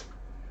hilarious.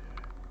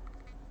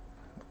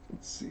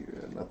 Let's see.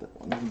 Not that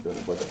one. We've done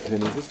a bunch of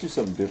pennies. Let's do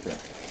something different.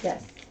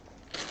 Yes.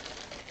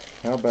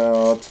 How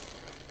about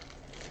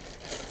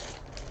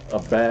a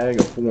bag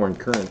of foreign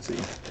currency?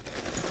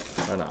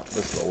 Why not?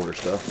 This is the older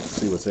stuff. Let's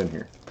see what's in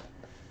here.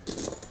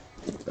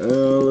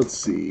 Let's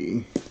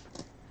see.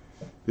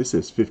 This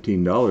says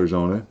 $15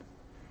 on it.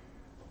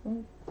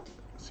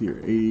 Let's see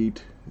here.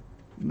 8,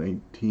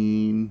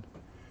 19.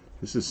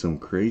 This is some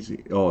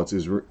crazy. Oh, it's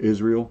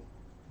Israel.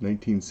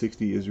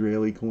 1960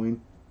 Israeli coin.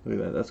 Look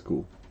at that. That's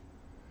cool.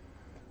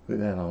 Look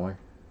at that on there.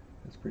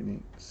 That's pretty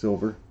neat.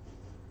 Silver.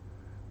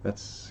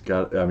 That's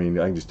got, I mean,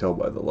 I can just tell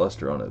by the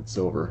luster on it. It's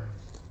silver.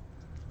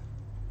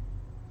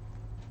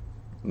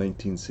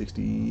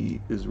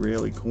 1960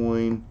 Israeli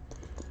coin.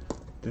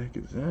 The heck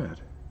is that?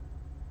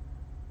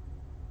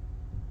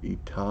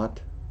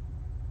 Etat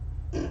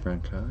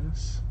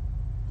Francais?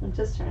 I'm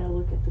just trying to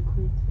look at the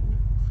coins.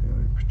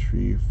 Family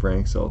Patrie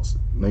francs. Oh, it's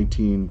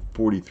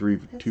 1943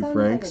 That 2 sounds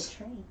francs. like a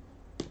train.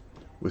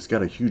 Well, it's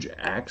got a huge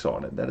axe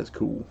on it. That is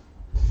cool.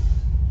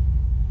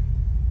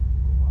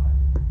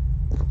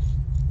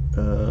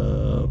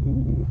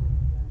 Ooh.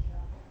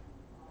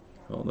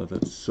 I don't know if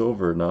that's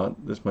silver or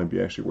not. This might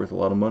be actually worth a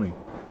lot of money.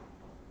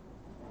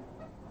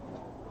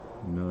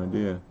 No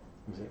idea.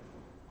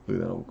 Look at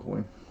that old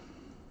coin.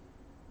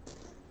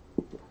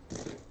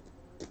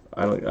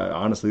 I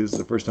honestly, this is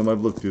the first time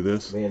I've looked through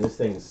this. Man, this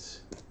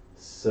thing's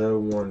so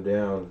worn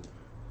down.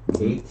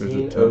 Mhm. There's a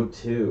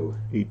 1802.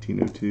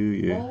 1802,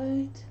 yeah.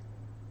 What?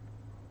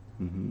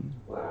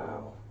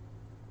 Wow.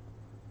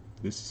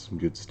 This is some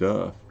good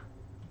stuff.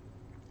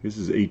 This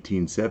is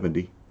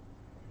 1870.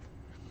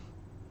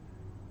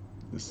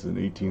 This is an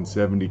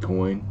 1870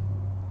 coin.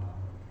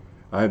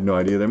 I have no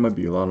idea. There might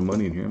be a lot of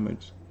money in here. I might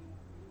just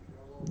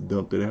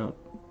dump it out.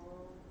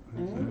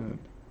 What's that?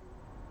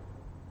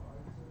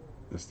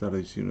 That's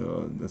not, you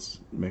know, that's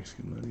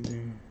Mexican money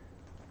there.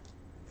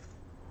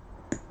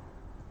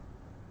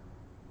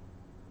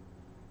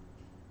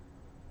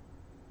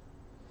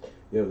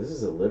 Yo, this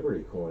is a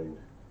Liberty coin.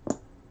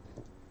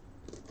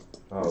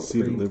 Oh,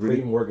 See the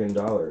Liberty? Pre-Morgan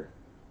dollar.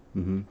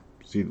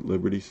 Seated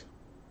Liberties.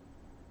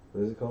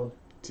 What is it called?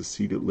 It's a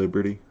Seated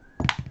Liberty.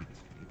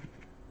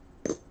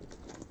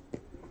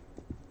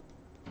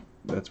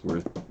 That's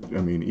worth,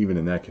 I mean, even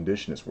in that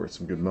condition, it's worth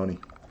some good money.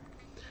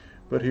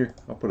 But here,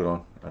 I'll put it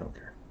on. I don't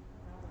care.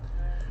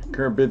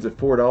 Current bid's at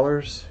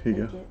 $4. Here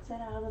you go. Gets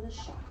it out of the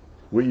shop.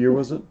 What year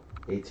was it?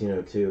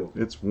 1802.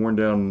 It's worn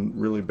down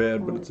really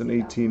bad, but it's an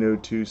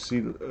 1802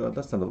 seated.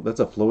 That's not.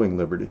 That's a flowing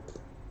Liberty.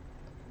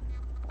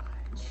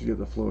 She got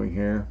the flowing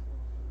hair.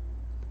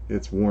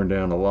 It's worn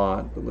down a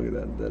lot, but look at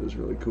that. That is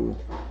really cool.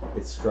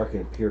 It's struck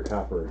in pure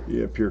copper.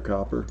 Yeah, pure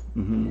copper.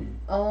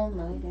 Oh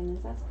my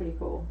goodness, that's pretty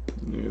cool.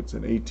 Yeah, it's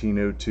an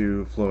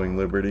 1802 flowing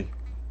Liberty.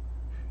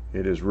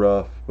 It is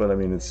rough, but I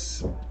mean,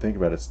 it's, think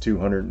about it, it's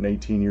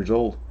 218 years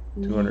old.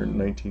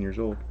 219 years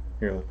old.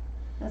 Here, look.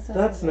 That's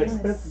an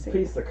expensive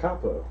piece of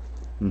copper.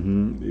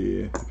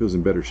 Yeah, if it was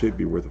in better shape, it'd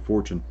be worth a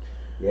fortune.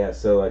 Yeah,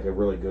 so like a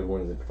really good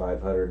one is at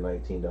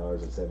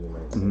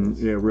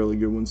 $519.79. Yeah, really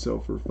good ones sell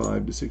for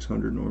 $500 to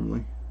 $600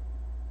 normally.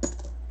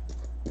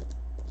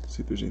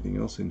 See if there's anything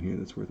else in here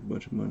that's worth a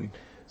bunch of money.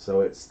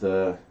 So it's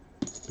the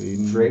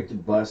Baden.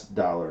 draped bust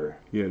dollar.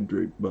 Yeah,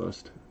 draped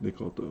bust. They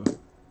call it the.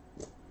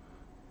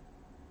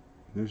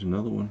 There's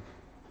another one.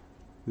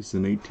 This is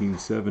an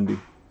 1870.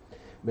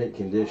 Mint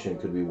condition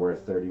could be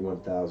worth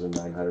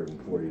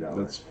 $31,940.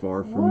 That's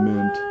far from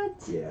mint.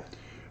 Yeah.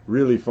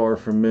 Really far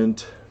from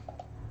mint.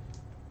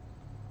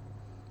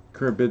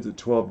 Current bid's at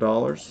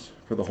 $12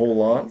 for the whole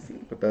lot,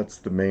 but that's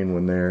the main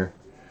one there.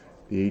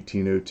 The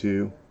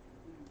 1802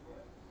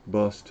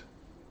 bust.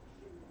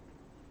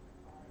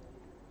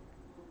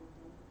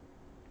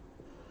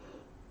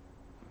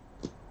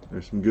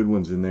 There's some good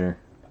ones in there.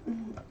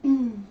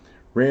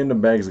 Random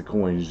bags of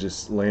coins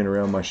just laying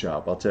around my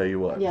shop, I'll tell you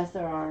what. Yes,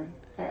 there are.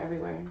 They're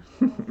everywhere.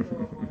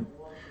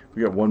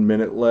 We got 1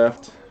 minute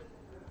left.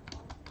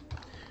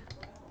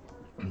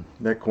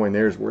 That coin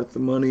there is worth the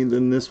money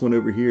than this one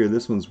over here.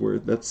 This one's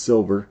worth, that's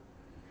silver.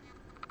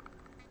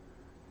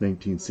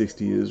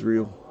 1960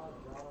 Israel.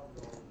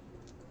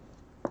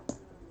 I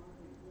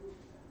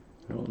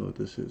don't know what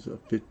this is. A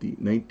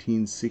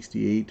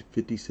 1968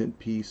 50-cent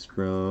piece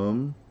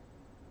from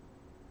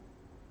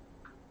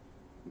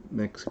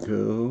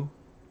Mexico.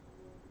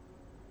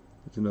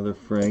 That's another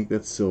franc.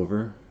 That's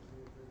silver.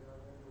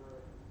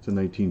 It's a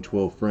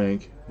 1912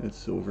 franc. That's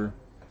silver.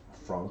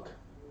 Franc.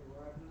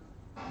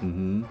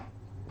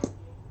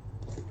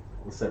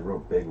 What's that real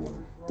big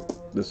one?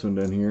 This one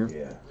down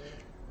here.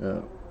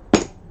 Yeah.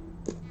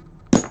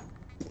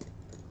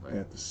 I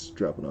have to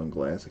drop it on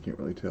glass. I can't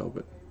really tell,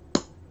 but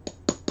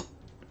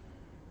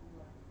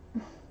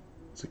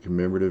it's a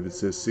commemorative. It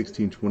says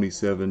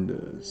 1627 to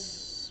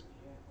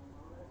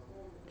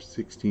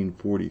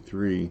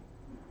 1643.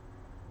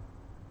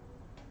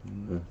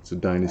 It's a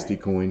dynasty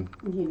coin.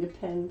 You need a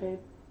pen, babe?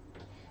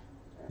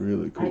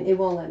 Really cool. It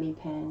won't let me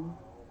pen.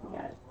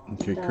 Yeah.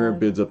 Okay, current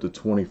bid's up to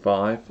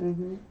 25.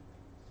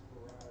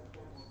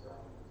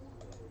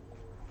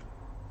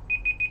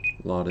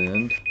 Lot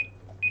end.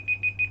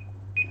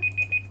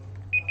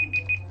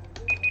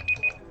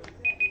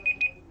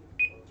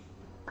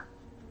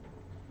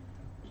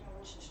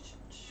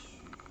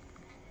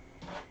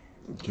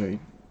 Okay,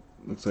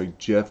 looks like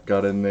Jeff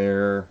got in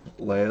there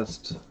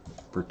last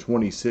for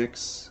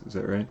 26. Is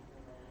that right?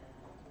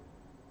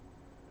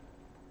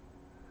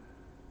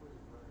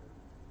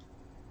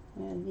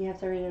 And you have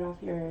to read it off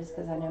yours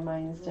because I know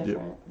mine is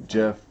different. Yep.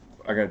 Jeff,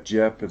 I got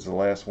Jeff as the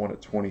last one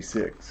at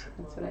 26.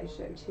 That's what I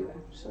showed you,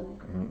 actually.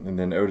 And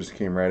then Otis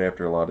came right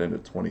after a lot in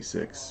at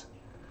 26.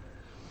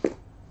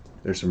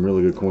 There's some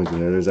really good coins in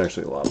there. There's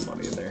actually a lot of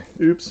money in there.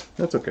 Oops,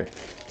 that's okay.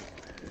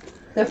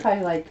 They're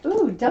probably like,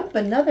 ooh, dump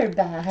another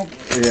bag.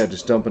 Yeah,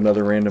 just dump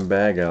another random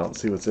bag out and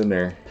see what's in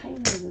there.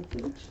 Pioneers of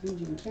food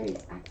Legion carries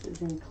axes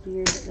and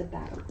clears the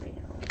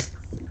battlegrounds.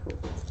 Cool.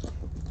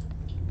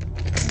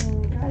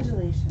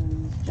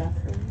 Congratulations,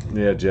 Jeffrey.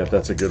 Yeah, Jeff,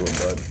 that's a good one,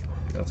 bud.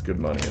 That's good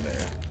money in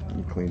there.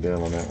 You cleaned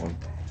down on that one.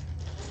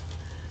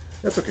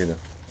 That's okay though.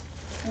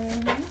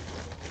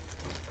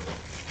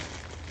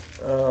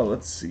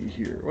 Let's see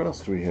here. What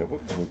else do we have?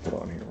 What can we put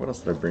on here? What else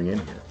did I bring in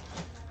here?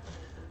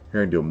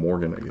 Here I do a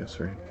Morgan, I guess,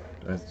 right?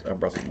 I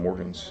brought some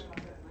Morgans.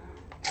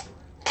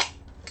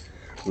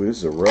 Ooh, this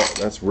is a rough.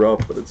 That's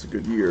rough, but it's a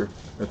good year.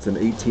 That's an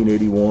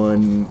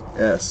 1881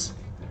 S.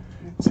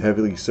 It's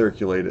heavily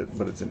circulated,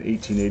 but it's an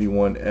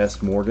 1881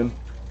 S Morgan.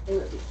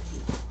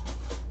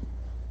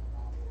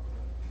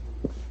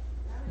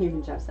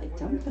 Even Jeff's like,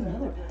 dump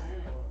another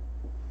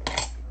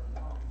bag.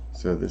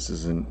 So this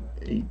is an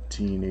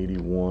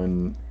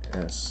 1881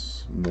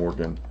 S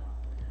Morgan.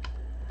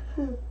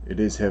 It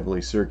is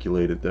heavily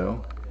circulated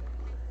though.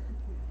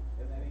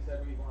 And then he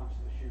said we launched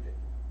to shoot it.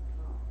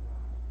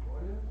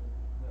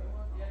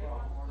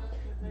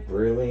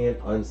 Brilliant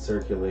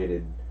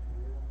uncirculated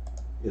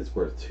is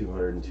worth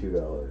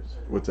 $202.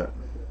 What's that?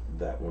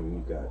 That one you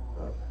got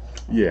up.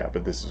 Yeah,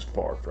 but this is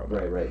far from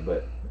it. Right,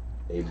 but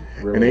a An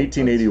brilliant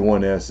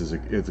 1881 S is a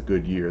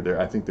good year. There,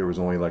 I think there was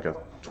only like a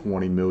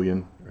 20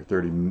 million or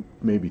 30,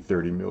 maybe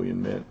 30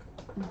 million mint.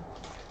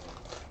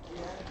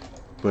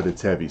 But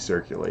it's heavy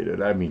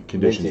circulated. I mean,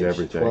 conditions vintage,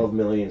 everything.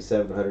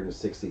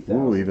 12,760,000.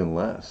 Ooh, even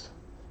less.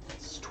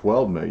 It's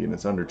 12 million.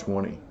 It's under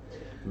 20.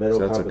 Metal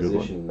So that's a good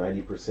composition,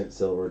 90%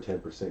 silver,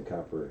 10%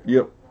 copper.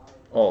 Yep,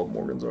 all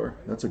Morgans are.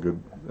 That's a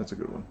good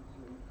one.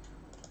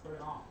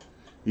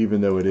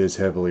 Even though it is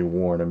heavily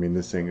worn, I mean,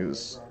 this thing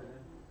is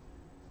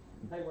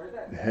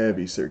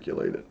heavy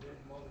circulated.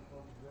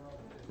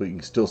 But you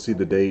can still see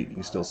the date. You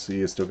can still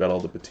see it's still got all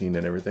the patina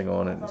and everything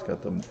on it. It's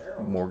got the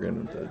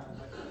Morgan with the.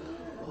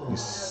 You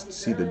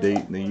see the date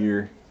and the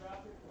year.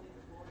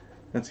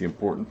 That's the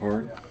important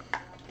part.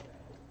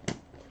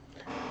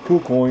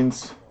 Cool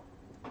coins.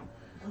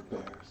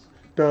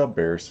 The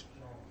Bears.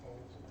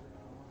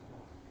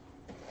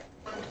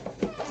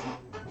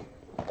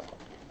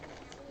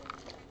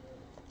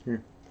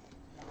 Here.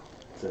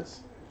 What's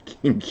this?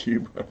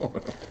 GameCube. I don't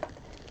know.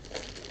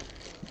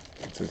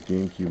 It says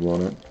GameCube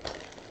on it.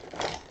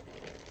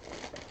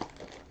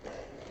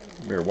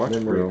 Better watch it,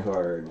 Memory bro.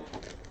 card.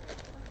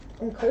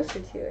 I'm closer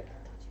to it.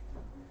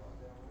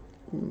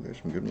 Ooh,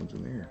 there's some good ones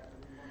in there.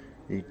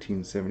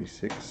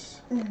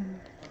 1876.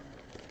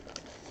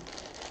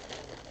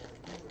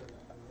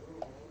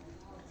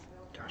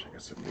 Gosh, I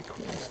got some big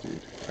coins,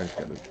 dude. I just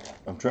gotta.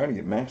 I'm trying to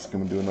get Max to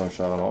come and do another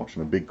shot on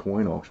auction, a big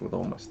coin auction with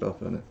all my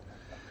stuff in it.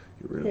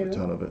 Get rid of a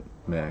ton of it.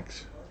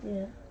 Max.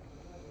 Yeah.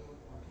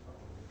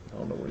 I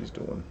don't know what he's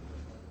doing.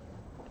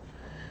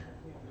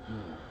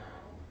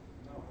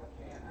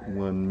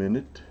 1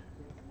 minute.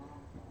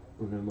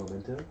 Uno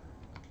momento.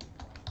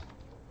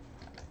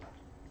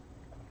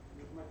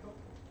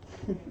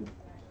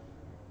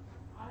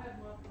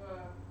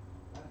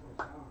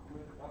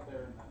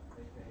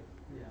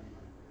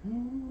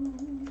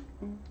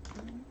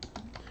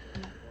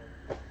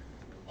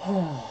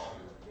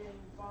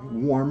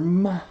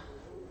 Warm.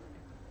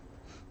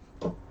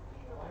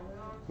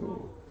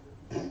 Ooh.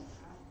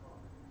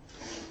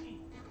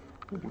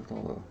 With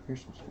all the,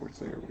 here's some sports.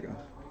 There we go.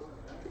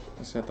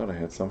 See, I thought I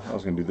had some. I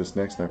was gonna do this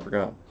next and I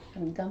forgot.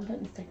 I'm done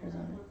putting stickers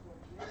on it.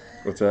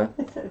 What's that?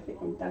 I said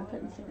I'm done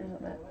putting stickers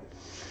on that.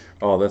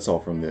 Oh, that's all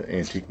from the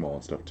antique mall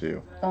and stuff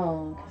too.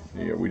 Oh,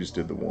 okay. Yeah, we just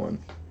did the one.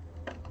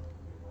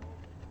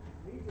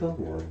 The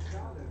one.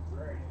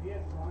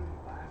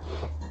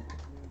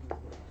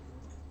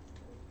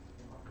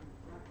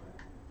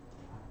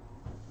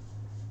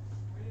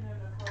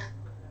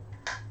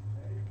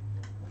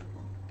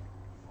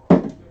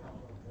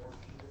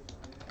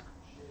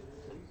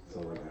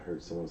 Sounds like I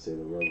heard someone say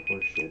the wrong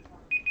horse shit.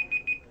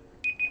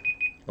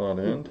 On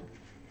end.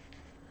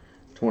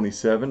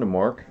 27 to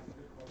mark.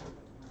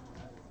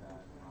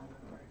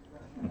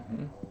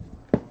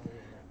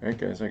 Alright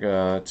guys, I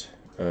got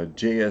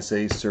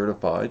JSA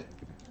certified.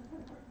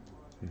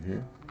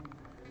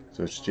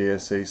 So it's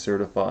JSA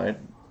certified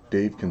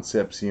Dave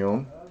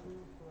Concepcion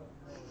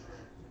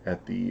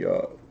at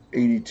the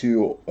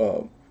 82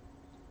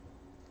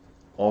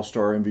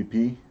 All-Star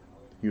MVP.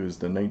 He was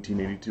the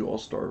 1982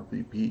 All-Star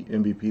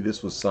MVP.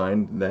 This was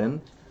signed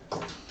then.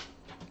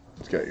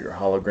 It's got your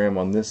hologram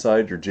on this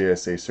side, your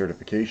JSA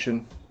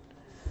certification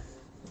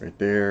right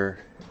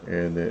there,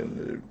 and then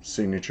the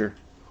signature.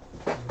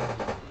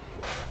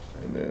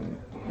 And then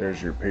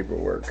there's your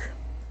paperwork.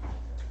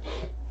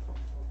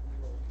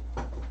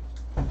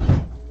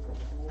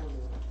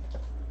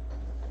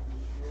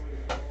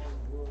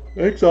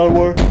 Thanks,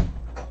 Onward. I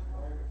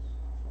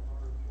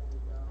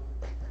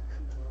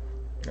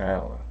don't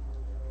know.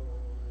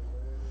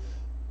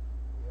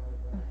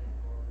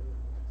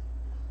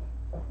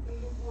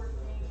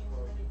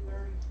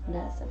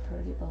 That's a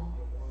pretty ball.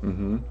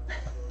 Mm-hmm.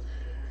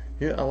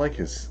 Yeah, I like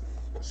his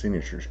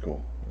signature's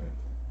cool.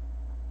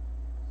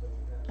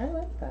 I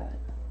like that.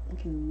 I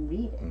can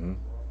read it. Mm-hmm.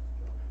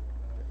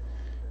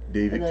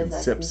 David For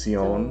those that can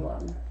still,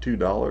 Concepcion,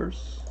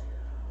 $2.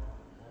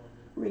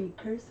 read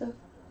cursive.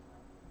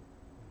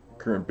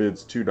 Current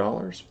bid's $2,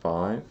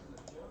 $5.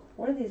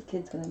 What are these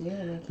kids gonna do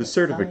when they The can't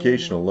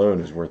certification sign? alone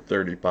is worth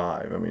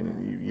 $35. I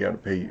mean, you got to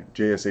pay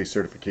JSA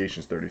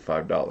certification is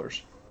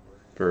 $35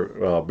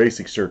 for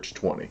basic search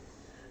 $20.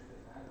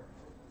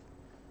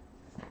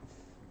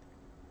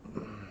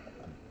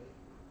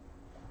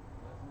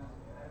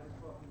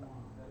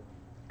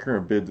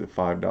 Current bid's at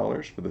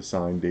 $5 for the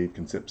signed Dave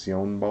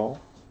Concepcion ball.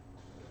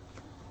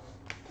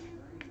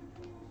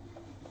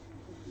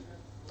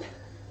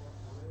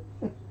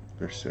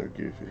 They're so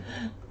goofy.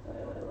 I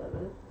love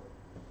it.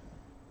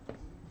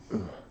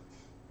 Ugh.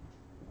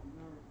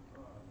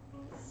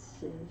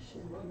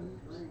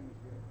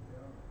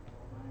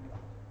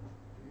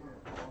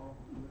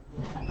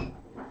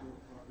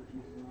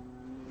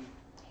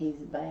 He's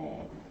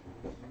back.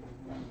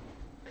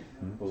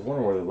 I was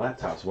wondering where the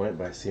laptops went,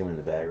 but I see them in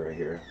the bag right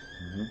here.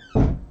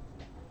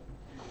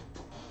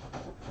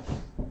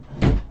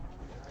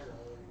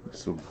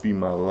 This will be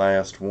my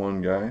last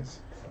one, guys.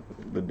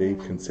 The Dave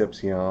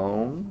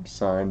Concepcion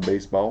signed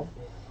baseball.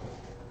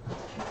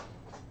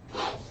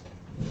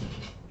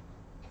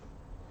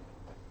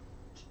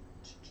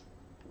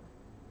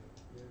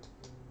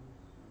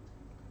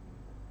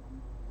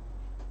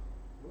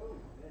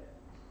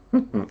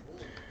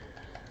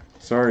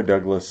 Sorry,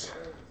 Douglas.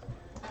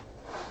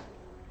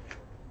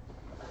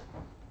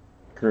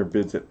 Current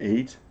bid's at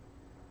 $8.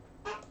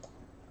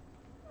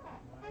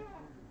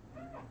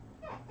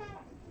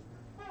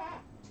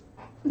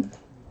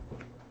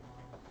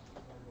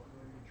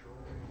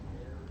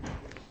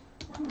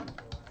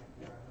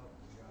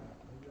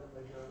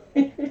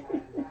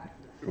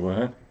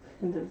 What?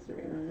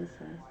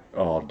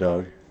 Oh,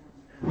 Doug.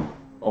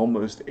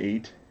 Almost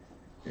 8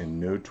 and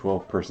no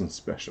 12-person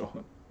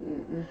special.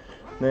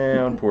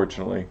 Nah,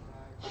 unfortunately.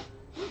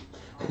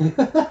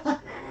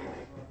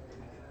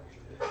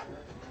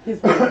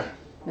 He's like,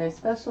 no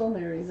special, no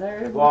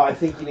reserve. Well, I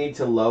think you need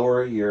to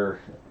lower your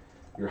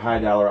high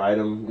dollar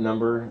item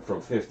number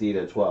from 50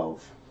 to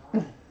 12.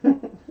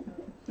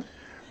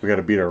 We got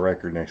to beat our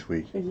record next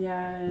week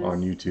Yes.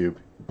 on YouTube.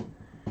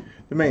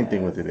 The main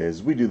thing with it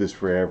is we do this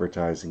for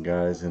advertising,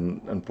 guys,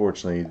 and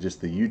unfortunately,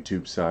 just the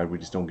YouTube side, we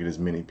just don't get as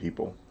many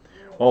people.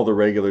 All the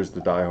regulars,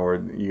 the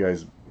diehard, you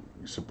guys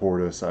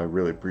support us. I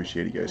really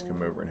appreciate you guys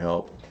come over and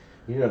help.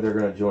 You know they're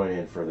going to join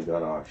in for the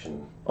gun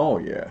auction. Oh,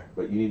 yeah.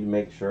 But you need to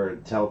make sure to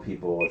tell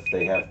people if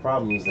they have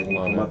problems, they can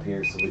come up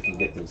here so we can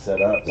get them set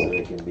up so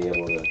they can be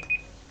able to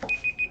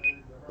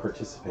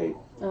participate.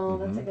 Oh,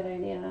 that's a good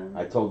idea.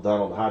 I told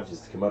Donald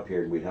Hodges to come up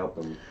here and we'd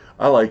help him.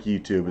 I like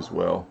YouTube as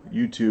well.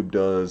 YouTube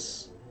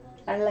does...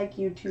 I like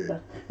YouTube.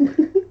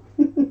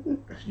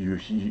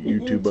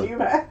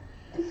 YouTuber.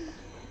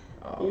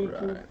 All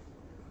right.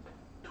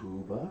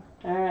 Tuba.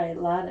 All right,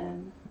 lot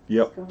in.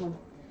 Yep,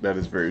 that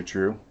is very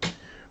true.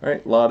 All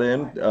right, lot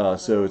in.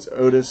 So it's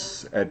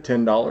Otis at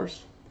 $10.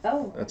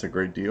 Oh. That's a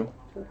great deal.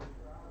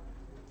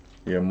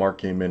 Yeah, Mark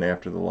came in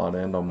after the lot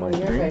end on my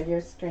You're screen. good.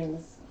 Your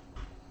strings.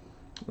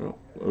 Well,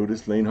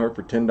 Otis Lanehart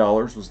for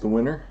 $10 was the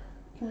winner.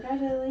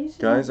 Congratulations.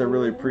 Guys, I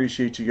really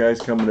appreciate you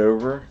guys coming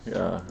over.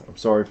 I'm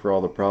sorry for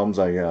all the problems.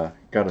 I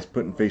got us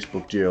put in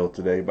Facebook jail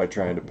today by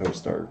trying to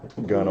post our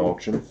gun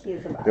auction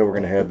that we're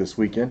going to have this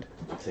weekend.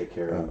 We'll take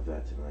care of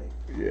that tonight.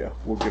 Yeah,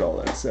 we'll get all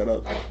that set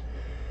up.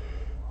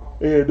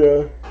 And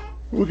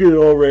we'll get it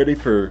all ready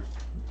for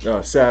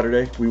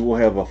Saturday. We will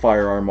have a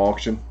firearm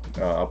auction.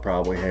 I'll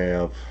probably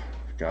have,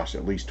 gosh,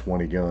 at least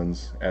 20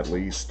 guns, at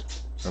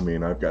least. I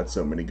mean, I've got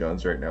so many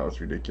guns right now,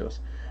 it's ridiculous.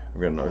 I've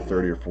got another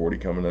 30 or 40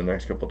 coming in the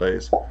next couple of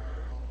days.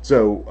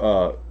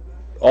 So,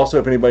 also,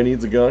 if anybody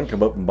needs a gun,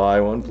 come up and buy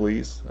one,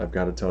 please. I've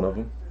got a ton of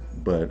them.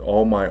 But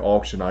all my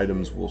auction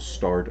items will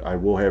start. I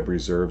will have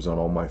reserves on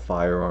all my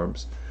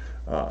firearms.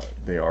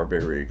 They are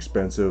very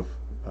expensive.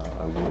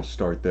 I will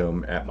start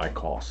them at my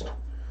cost.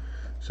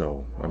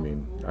 So, I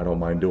mean, I don't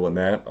mind doing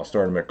that. I'll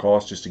start them at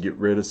cost just to get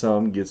rid of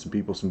some, get some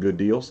people some good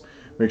deals.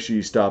 Make sure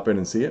you stop in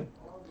and see it.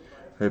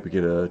 I hope you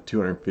get a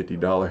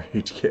 $250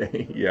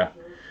 HK.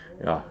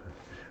 Yeah.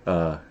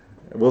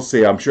 We'll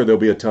see. I'm sure there'll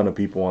be a ton of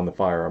people on the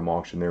firearm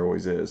auction. There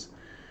always is.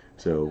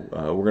 So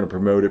we're going to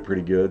promote it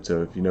pretty good.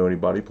 So if you know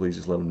anybody, please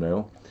just let them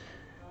know.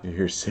 You're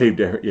here saved.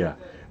 Yeah,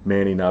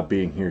 Manny not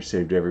being here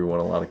saved everyone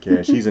a lot of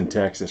cash. He's in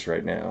Texas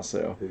right now.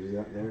 So Who's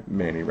out there?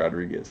 Manny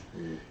Rodriguez.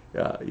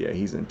 Yeah,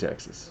 he's in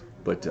Texas.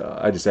 But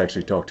I just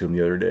actually talked to him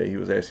the other day. He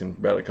was asking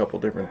about a couple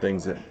different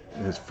things that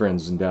his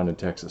friends down in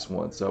Texas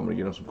want. So I'm going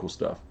to get him some cool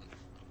stuff.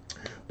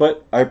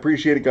 But I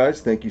appreciate it,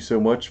 guys. Thank you so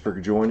much for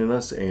joining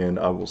us, and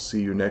I will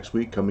see you next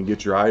week. Come and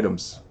get your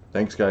items.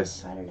 Thanks, guys.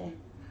 Saturday.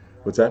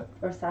 What's that?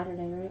 Or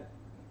Saturday, right?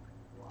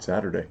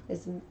 Saturday.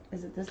 Is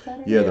it this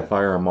Saturday? Yeah, the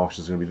firearm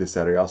auction is going to be this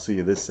Saturday. I'll see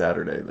you this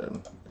Saturday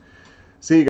then. See you guys.